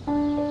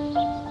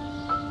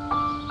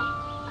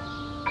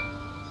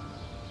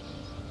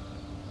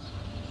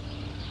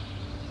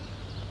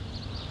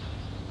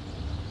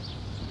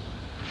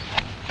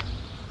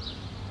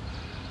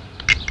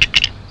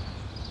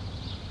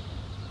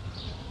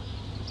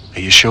 Are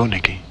you sure,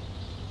 Nikki?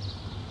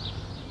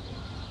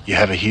 You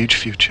have a huge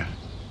future.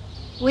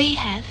 We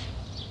have.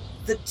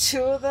 The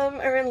two of them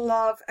are in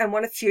love and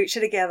want a future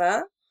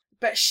together,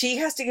 but she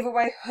has to give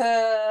away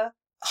her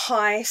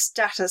high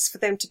status for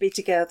them to be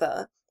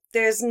together.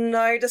 There's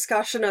no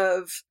discussion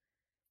of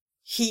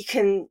he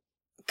can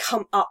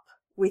come up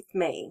with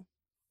me.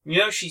 You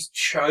know, she's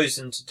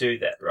chosen to do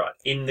that, right?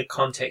 In the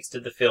context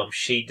of the film,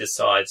 she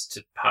decides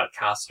to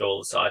cast it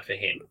all aside for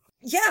him.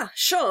 Yeah,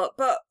 sure,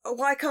 but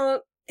why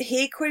can't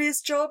he quit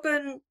his job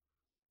and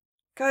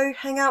go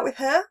hang out with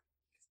her?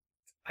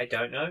 I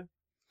don't know.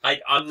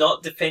 I'm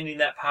not defending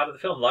that part of the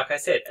film. Like I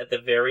said, at the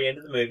very end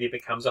of the movie, it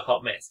becomes a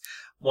hot mess.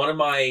 One of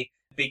my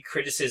big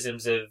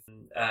criticisms of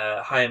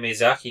Hayao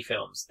Miyazaki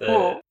films,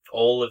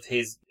 all of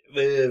his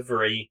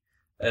oeuvre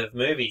of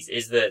movies,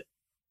 is that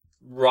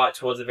right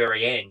towards the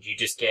very end, you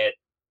just get...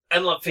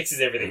 And Love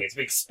Fixes Everything. It's a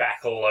big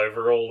spackle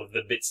over all of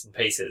the bits and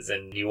pieces,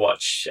 and you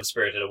watch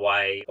Spirited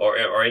Away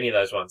or any of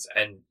those ones,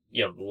 and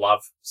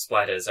love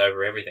splatters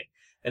over everything.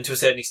 And to a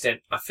certain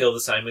extent, I feel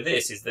the same with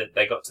this, is that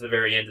they got to the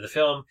very end of the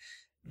film,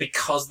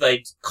 because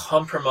they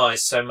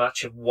compromised so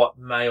much of what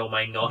may or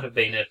may not have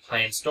been a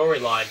planned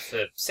storyline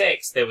for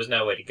sex, there was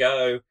nowhere to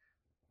go.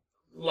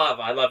 Love,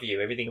 I love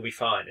you, everything will be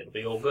fine, it'll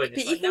be all good.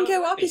 But you can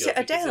go up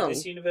or down.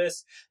 This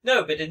universe,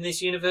 no, but in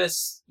this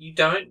universe, you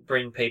don't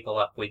bring people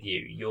up with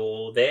you.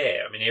 You're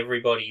there. I mean,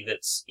 everybody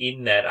that's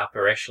in that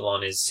upper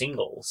echelon is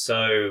single,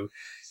 so...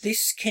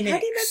 This How do you know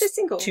they're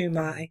single? connects to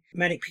my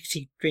Manic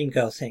Pixie Dream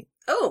Girl thing.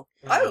 Oh,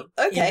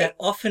 okay. In that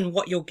often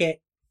what you'll get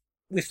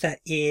with that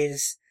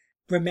is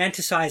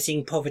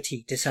romanticizing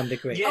poverty to some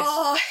degree. Yes.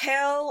 Oh,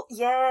 hell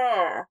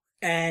yeah.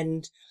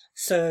 And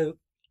so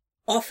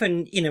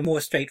often in a more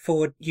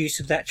straightforward use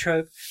of that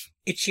trope,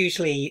 it's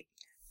usually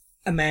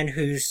a man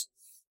who's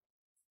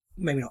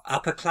maybe not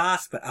upper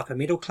class, but upper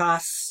middle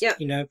class,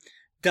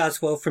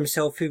 does well for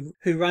himself,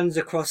 who runs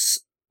across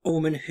a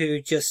woman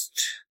who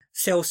just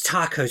sells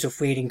tacos of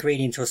weird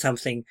ingredients or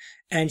something,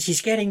 and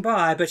she's getting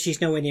by, but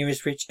she's nowhere near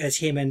as rich as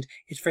him, and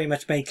it's very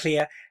much made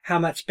clear how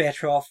much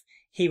better off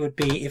he would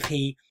be if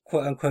he,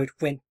 quote-unquote,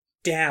 went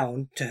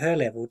down to her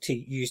level, to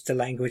use the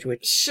language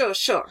which... Sure,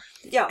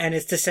 yeah. And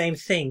it's the same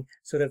thing,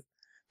 sort of,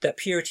 that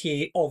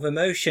purity of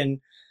emotion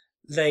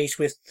lays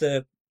with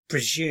the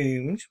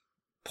presumed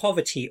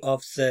poverty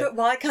of the... But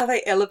why can't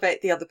they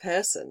elevate the other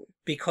person?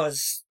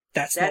 Because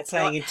that's not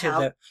playing into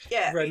the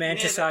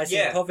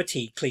romanticising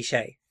poverty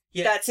cliche.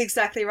 Yeah. That's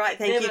exactly right.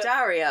 Thank you,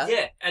 Daria.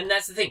 Yeah, and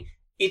that's the thing.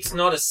 It's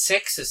not a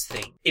sexist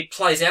thing. It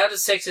plays out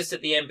as sexist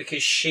at the end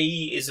because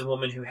she is a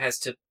woman who has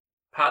to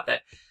part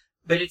that.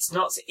 But it's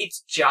not.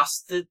 It's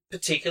just the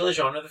particular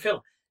genre of the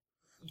film.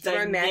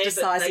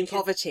 Romanticising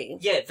poverty.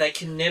 Yeah, they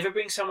can never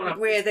bring someone up...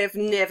 Where they've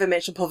never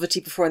mentioned poverty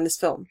before in this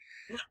film.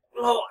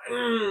 Well,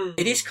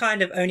 It is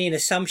kind of only an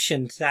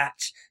assumption that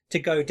to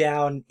go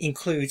down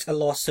includes a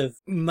loss of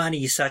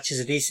money such as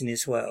it is in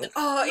this world.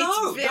 Oh,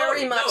 it's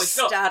very much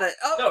static.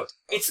 No,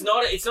 it's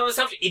not. It's not an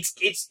assumption.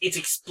 It's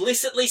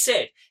explicitly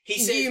said. He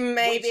says you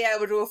may be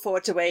able to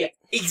afford to eat.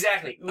 Yeah,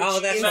 exactly.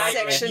 That's right.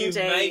 Section You D.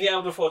 may be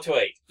able to afford to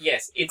eat.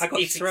 Yes, I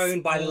got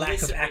thrown by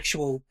lack of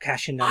actual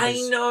cash and numbers.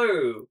 I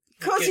know.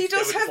 Because he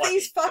does have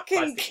these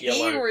fucking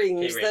key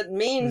rings that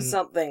mean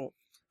something.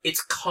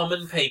 It's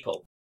common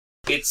people.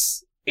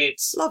 It's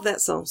love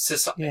that song.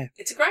 Yeah.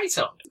 It's a great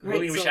song.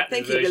 William Shatner's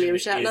Thank you, version William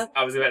Shatner.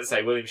 I was about to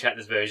say William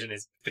Shatner's version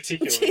is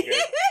particularly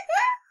good.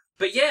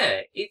 But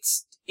yeah,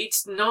 it's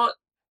not...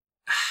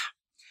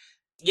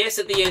 Yes,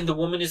 at the end, the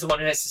woman is the one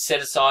who has to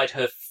set aside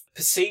her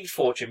perceived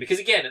fortune. Because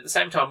again, at the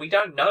same time, we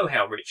don't know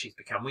how rich she's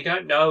become. We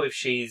don't know if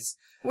she's...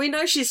 We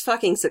know she's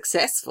fucking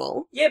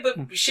successful. Yeah,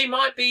 but she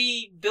might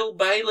be Bill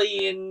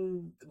Bailey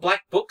in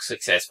Black Book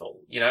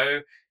successful,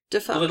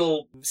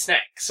 little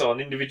snacks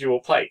on individual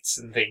plates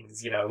and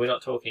things, we're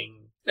not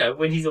talking,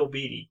 when he's all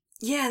beady.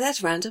 Yeah,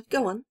 that's random.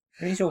 Go on.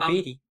 When he's all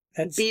beady.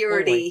 That's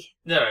beardy.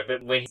 No,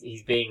 but when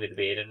he's being with the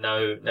beard and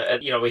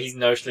where he's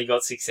notionally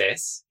got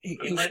success.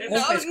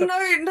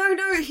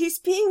 No, he's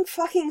being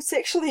fucking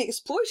sexually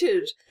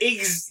exploited.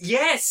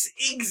 Yes,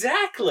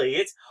 exactly.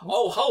 It's,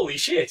 holy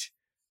shit.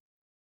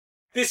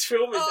 This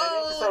film is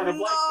that episode of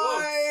Black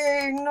Book.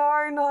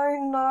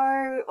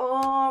 No.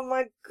 Oh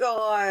my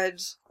god.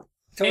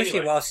 It's obviously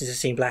a while since I've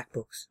seen Black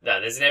Books.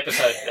 No, there's an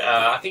episode,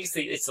 I think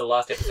it's the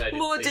last episode.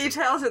 More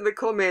details in the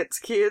comments,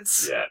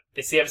 kids. Yeah,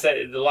 it's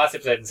the last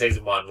episode in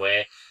season 1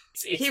 where...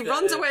 He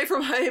runs away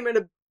from home and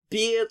a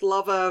beard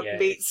lover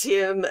meets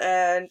him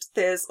and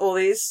there's all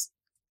these...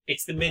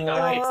 It's the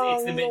Midnight,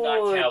 it's the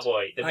Midnight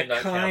Cowboy. I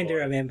kind of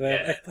remember.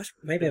 Yeah.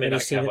 Maybe I've only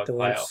seen it the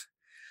once.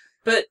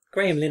 But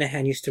Graham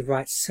Linehan used to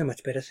write so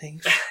much better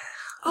things.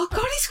 Oh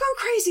god, he's gone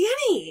crazy, hasn't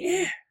he?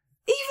 Yeah.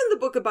 Even the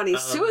Book of Bunny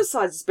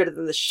Suicides is better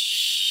than the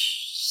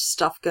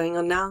stuff going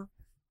on now.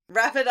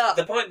 Wrap it up.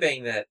 The point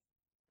being that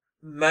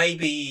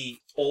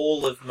maybe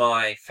all of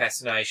my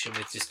fascination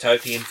with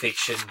dystopian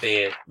fiction, be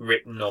it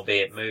written or be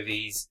it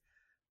movies,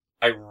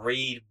 I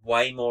read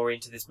way more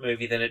into this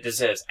movie than it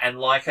deserves. And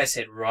like I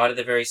said right at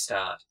the very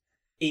start,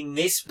 in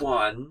this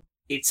one,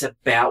 it's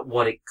about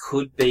what it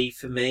could be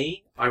for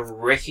me. I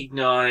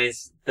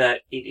recognise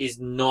that it is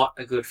not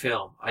a good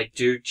film. I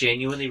do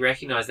genuinely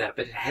recognise that,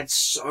 but it had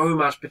so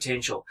much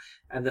potential.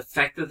 And the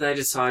fact that they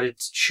decided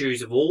to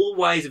choose, of all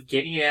the ways of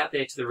getting it out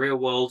there to the real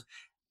world,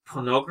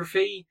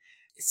 pornography,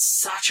 it's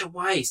such a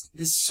waste.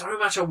 There's so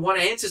much I want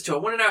answers to. I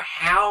want to know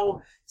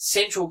how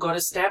Central got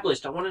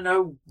established. I want to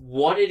know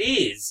what it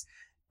is.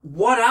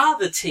 What are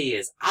the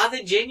tiers? Are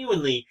there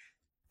genuinely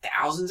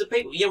thousands of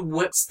people?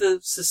 What's the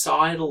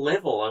societal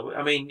level?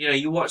 I mean,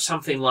 you watch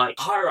something like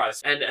High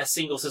Rise and a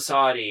single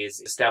society is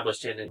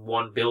established in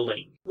one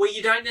building where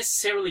you don't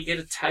necessarily get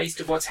a taste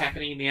of what's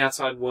happening in the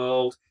outside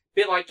world. A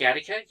bit like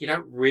Gattaca, you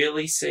don't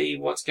really see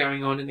what's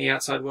going on in the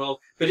outside world,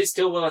 but it's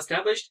still well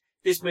established.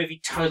 This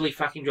movie totally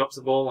fucking drops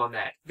the ball on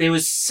that. There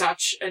was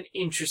such an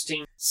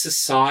interesting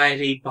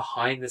society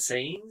behind the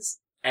scenes,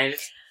 and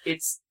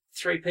it's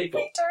 3 people.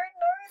 We don't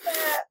know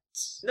that.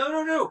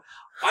 No.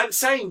 I'm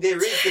saying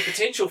there is the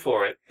potential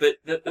for it, but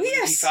the movie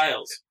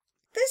fails.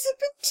 There's a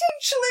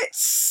potential it's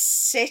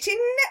set in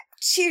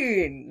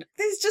Neptune.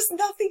 There's just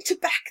nothing to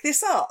back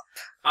this up.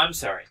 I'm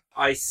sorry.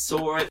 I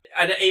saw it,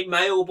 and it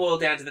may all boil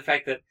down to the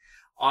fact that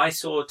I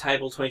saw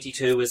Table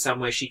 22 as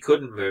somewhere she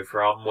couldn't move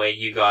from, where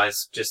you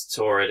guys just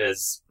saw it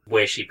as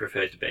where she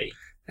preferred to be.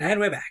 And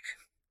we're back.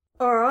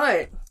 All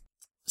right.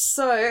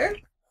 So,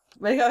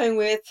 we're going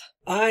with...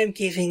 I'm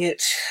giving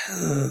it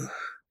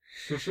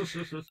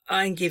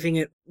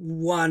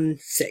 1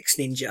 sex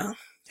ninja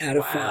out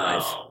of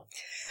 5.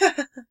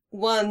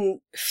 1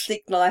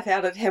 flick knife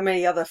out of how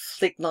many other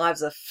flick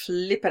knives are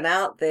flipping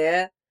out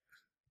there,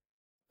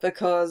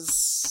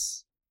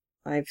 because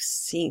I've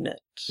seen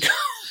it.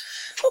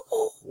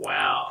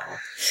 Wow.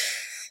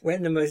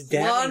 When the most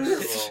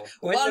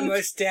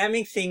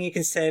damning thing you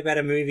can say about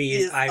a movie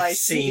is I've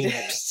seen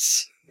it.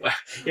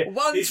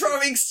 One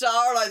throwing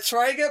star and I'm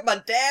throwing it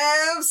my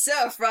damn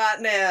self right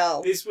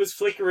now. This was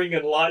flickering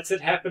and lights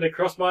that happened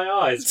across my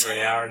eyes for an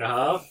hour and a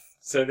half,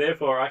 so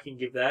therefore I can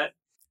give that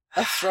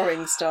a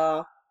throwing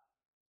star.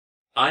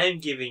 I am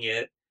giving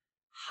it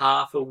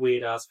half a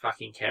weird ass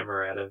fucking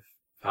camera out of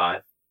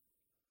 5.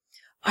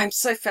 I'm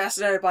so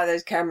fascinated by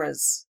those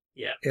cameras.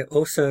 Yeah.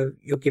 Also,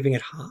 you're giving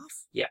it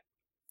half? Yeah.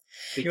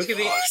 You're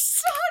giving You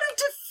started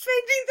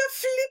defending the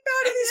flip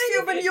out of this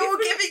film and you're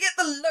giving it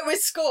the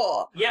lowest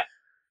score. Yep.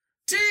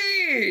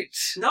 Dude!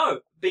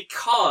 No,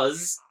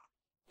 because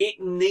it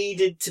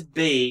needed to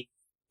be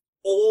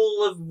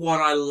all of what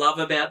I love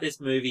about this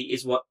movie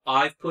is what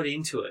I've put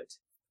into it.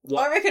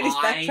 I reckon it's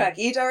backtrack.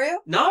 You, Dario?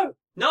 No.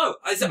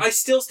 I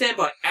still stand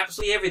by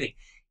absolutely everything.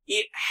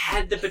 It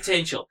had the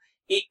potential.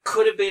 It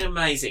could have been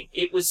amazing.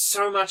 It was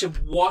so much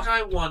of what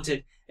I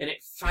wanted, and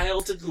it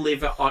failed to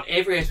deliver on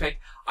every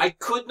aspect. I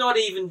could not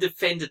even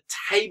defend a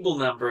table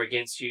number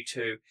against you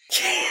two.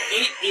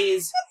 It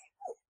is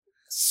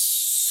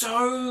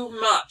so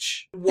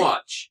much to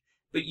watch,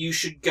 but you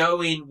should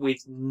go in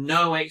with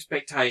no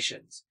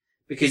expectations.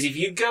 Because if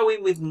you go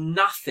in with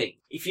nothing,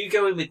 if you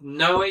go in with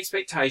no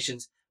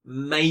expectations,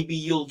 maybe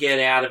you'll get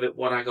out of it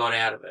what I got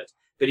out of it.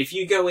 But if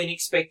you go in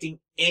expecting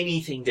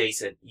anything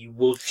decent, you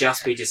will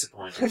just be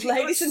disappointed.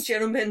 Ladies and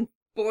gentlemen,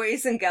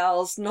 boys and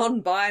girls,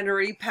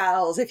 non-binary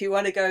pals, if you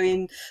want to go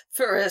in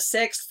for a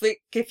sex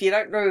flick, if you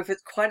don't know if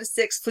it's quite a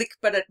sex flick,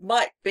 but it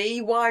might be,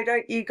 why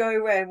don't you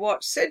go and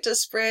watch Centre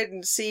Spread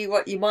and see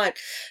what you might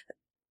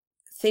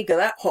think of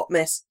that hot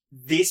mess?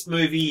 This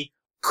movie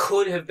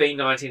could have been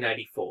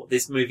 1984.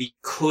 This movie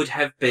could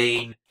have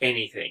been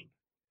anything.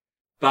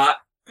 But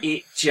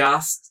it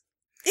just...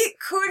 It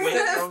could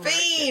have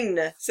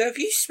been. So have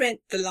you spent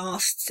the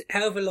last,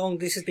 however long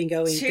this has been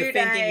going, 2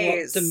 defending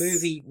days. what the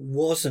movie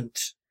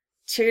wasn't?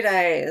 2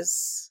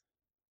 days.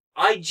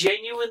 I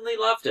genuinely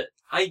loved it.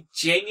 I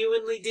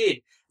genuinely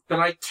did. But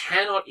I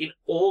cannot, in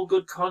all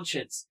good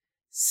conscience,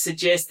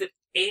 suggest that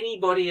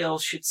anybody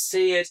else should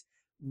see it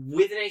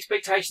with an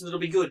expectation that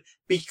it'll be good.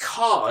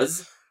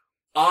 Because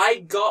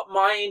I got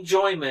my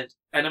enjoyment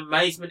and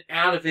amazement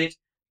out of it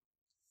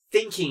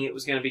thinking it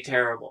was going to be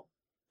terrible.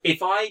 If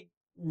I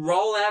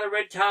roll out a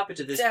red carpet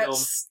to this film,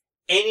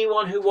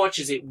 anyone who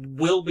watches it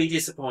will be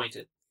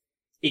disappointed.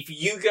 If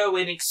you go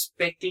in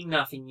expecting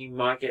nothing, you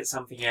might get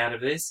something out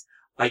of this.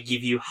 I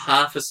give you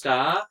half a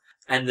star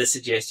and the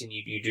suggestion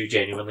you do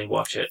genuinely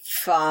watch it.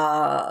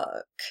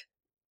 Fuck.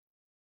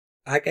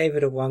 I gave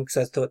it a 1 because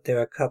I thought there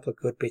were a couple of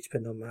good bits,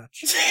 but not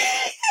much.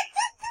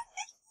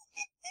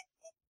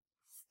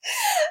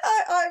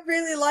 I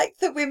really like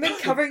the women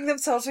covering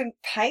themselves in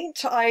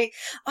paint. I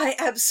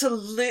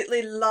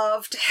absolutely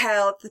loved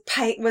how the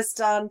paint was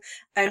done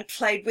and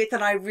played with,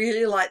 and I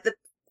really like the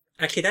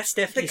Actually, that's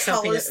definitely the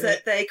something colours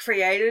that they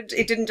created.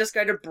 It didn't just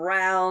go to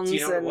browns. Do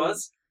you know what it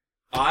was?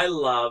 I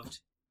loved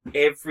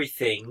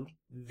everything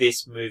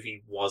this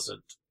movie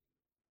wasn't.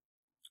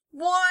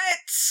 What?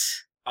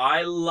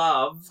 I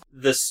loved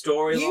the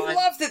storyline. You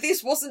love that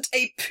this wasn't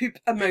a poop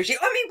emoji.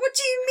 I mean, what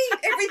do you mean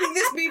everything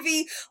this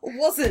movie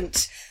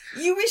wasn't?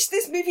 You wish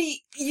this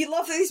movie... You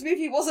love that this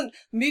movie wasn't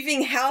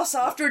moving house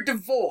after a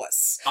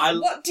divorce.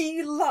 What do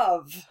you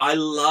love? I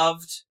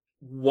loved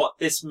what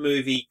this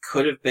movie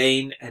could have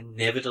been and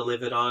never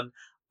delivered on.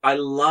 I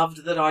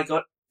loved that I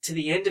got to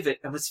the end of it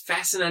and was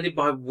fascinated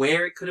by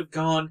where it could have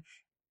gone,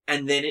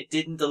 and then it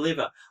didn't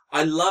deliver.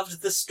 I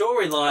loved the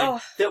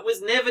storyline that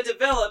was never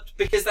developed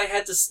because they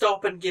had to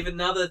stop and give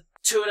another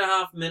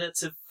 2.5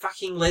 minutes of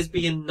fucking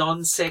lesbian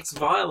non-sex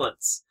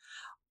violence.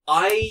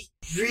 I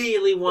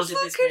really wanted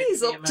this movie to be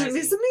amazing.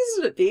 Optimism,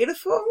 isn't it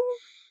beautiful?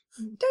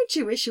 Don't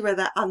you wish you were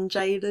that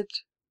unjaded?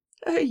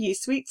 Oh, you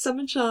sweet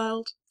summer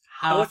child.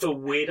 Half a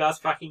weird-ass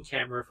fucking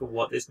camera for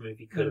what this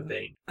movie could have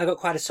been. I got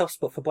quite a soft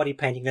spot for body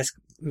painting. That's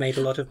made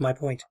a lot of my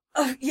point.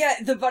 Oh, yeah,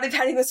 the body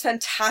painting was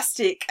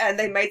fantastic, and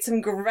they made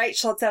some great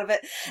shots out of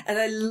it, and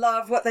I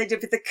love what they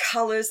did with the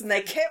colours, and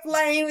they kept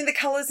layering the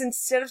colours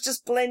instead of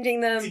just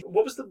blending them.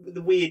 What was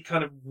the weird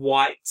kind of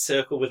white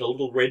circle with a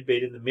little red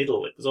bit in the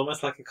middle? It was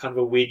almost like a kind of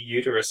a weird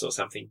uterus or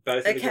something.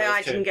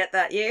 I can get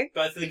that, you.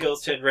 Both of the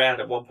girls turned around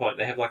at one point.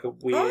 They have like a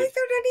weird... Oh, I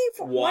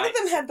thought one of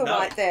them had the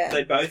white there.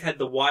 They both had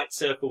the white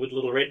circle with a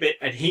little red bit,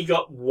 and he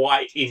got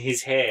white in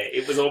his hair.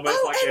 It was almost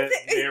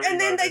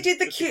and then they did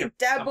the cute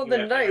dab on the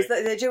nose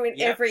that they do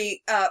in every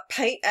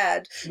paint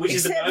ad. Which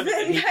is the moment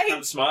that he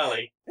becomes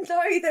smiley.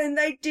 No, then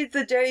they did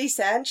the dirty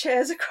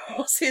Sanchez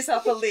across his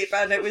upper lip,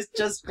 and it was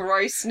just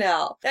gross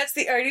now. That's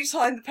the only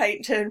time the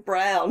paint turned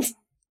brown.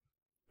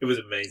 It was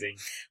amazing.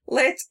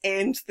 Let's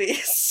end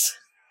this.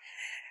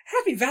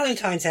 Happy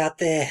Valentine's out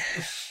there.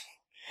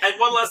 And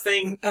one last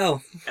thing.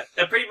 Oh.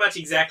 Pretty much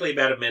exactly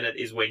about a minute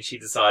is when she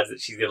decides that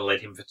she's going to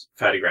let him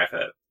photograph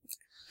her.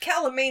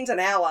 Callum means an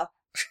hour.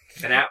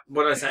 An hour?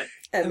 What did I say?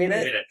 A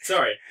minute.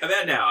 Sorry.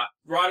 About an hour.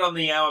 Right on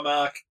the hour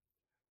mark.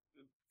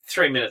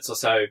 3 minutes or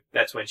so.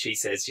 That's when she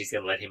says she's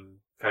going to let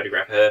him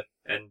photograph her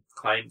and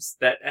claims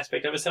that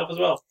aspect of herself as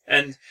well.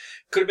 And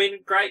could have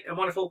been great and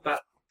wonderful,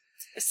 but...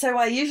 So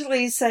I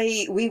usually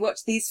say we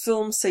watch these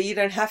films so you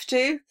don't have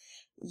to.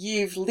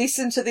 You've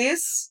listened to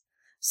this.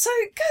 So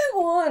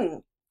go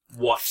on.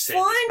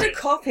 Find a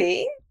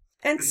copy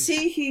and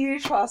see who you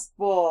trust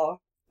more.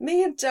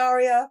 Me and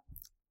Daria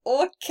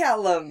or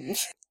Callum.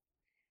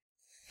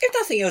 If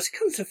nothing else, it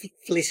comes to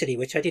Felicity,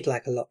 which I did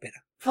like a lot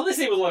better.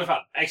 Felicity was a lot of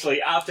fun. Actually,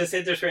 after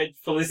Centre Shred,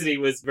 Felicity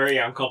was very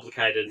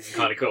uncomplicated and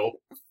kind of cool.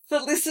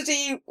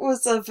 Felicity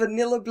was a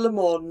vanilla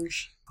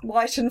blancmange.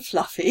 White and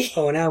fluffy.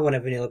 Oh, now I want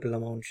a vanilla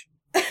blancmange.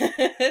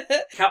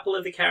 A couple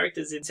of the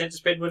characters in Centre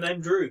Spread were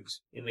named Droogs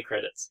in the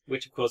credits,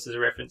 which of course is a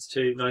reference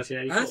to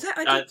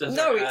 1984.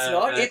 No, it's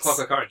not. It's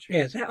Clockwork Orange.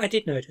 Yeah, that I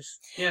did notice.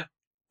 Yeah.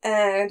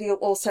 And you'll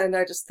also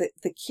notice that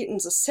the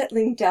kittens are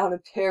settling down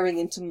and purring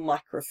into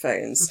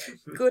microphones.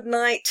 Good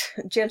night,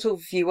 gentle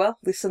viewer,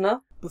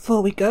 listener.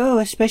 Before we go,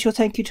 a special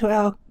thank you to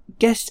our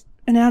guest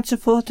announcer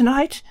for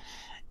tonight,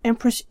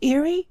 Empress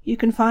Eerie. You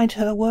can find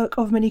her work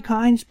of many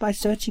kinds by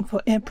searching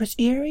for Empress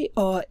Eerie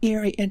or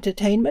Eerie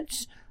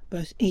Entertainments,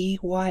 both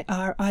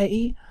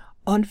EYRIE,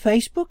 on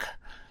Facebook.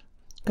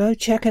 Go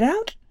check it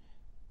out.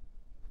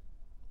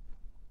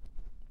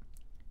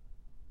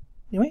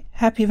 Anyway,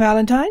 happy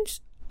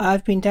Valentine's.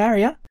 I've been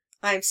Daria.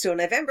 I'm still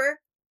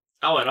November.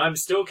 Oh, and I'm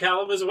still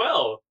Callum as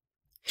well.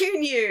 Who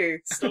knew?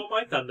 Stole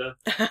my thunder.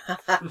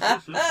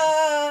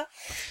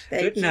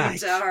 Thank you,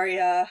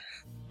 Daria.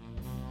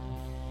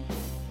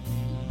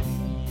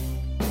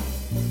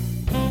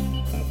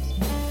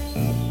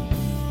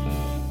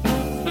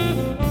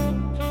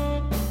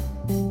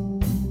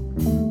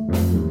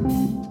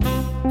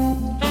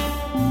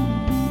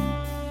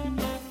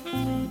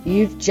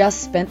 You've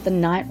just spent the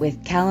night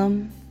with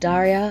Callum,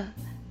 Daria,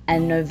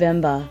 and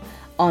November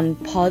on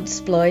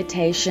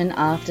Podsploitation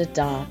After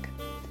Dark.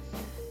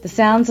 The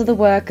sounds are the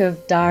work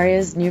of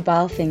Daria's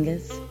Nubile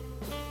Fingers.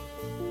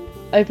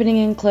 Opening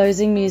and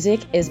closing music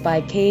is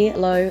by Key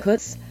Lo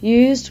Kuts,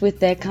 used with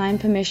their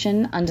kind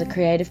permission under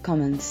Creative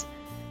Commons.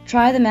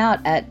 Try them out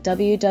at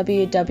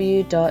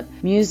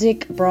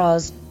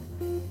www.musicbros.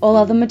 All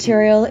other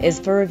material is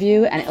for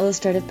review and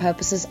illustrative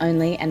purposes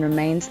only and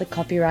remains the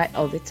copyright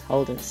of its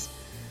holders.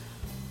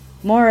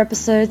 More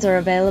episodes are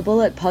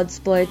available at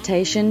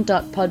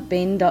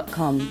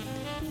podsploitation.podbean.com.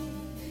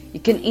 You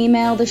can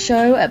email the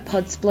show at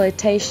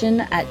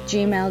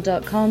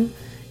podsploitation@gmail.com,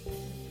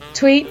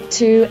 tweet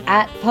to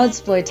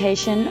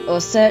 @podsploitation, or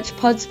search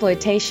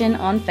Podsploitation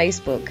on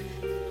Facebook.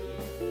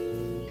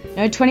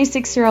 No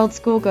 26-year-old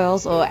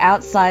schoolgirls or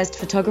outsized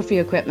photography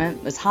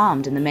equipment was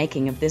harmed in the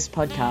making of this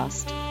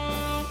podcast.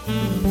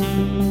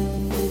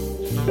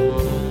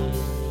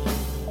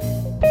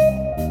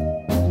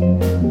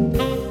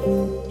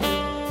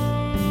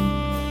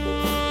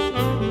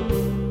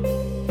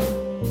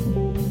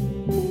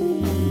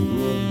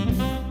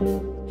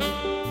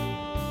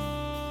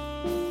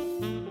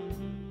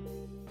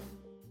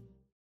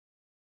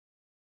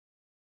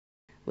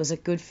 Was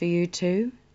it good for you too?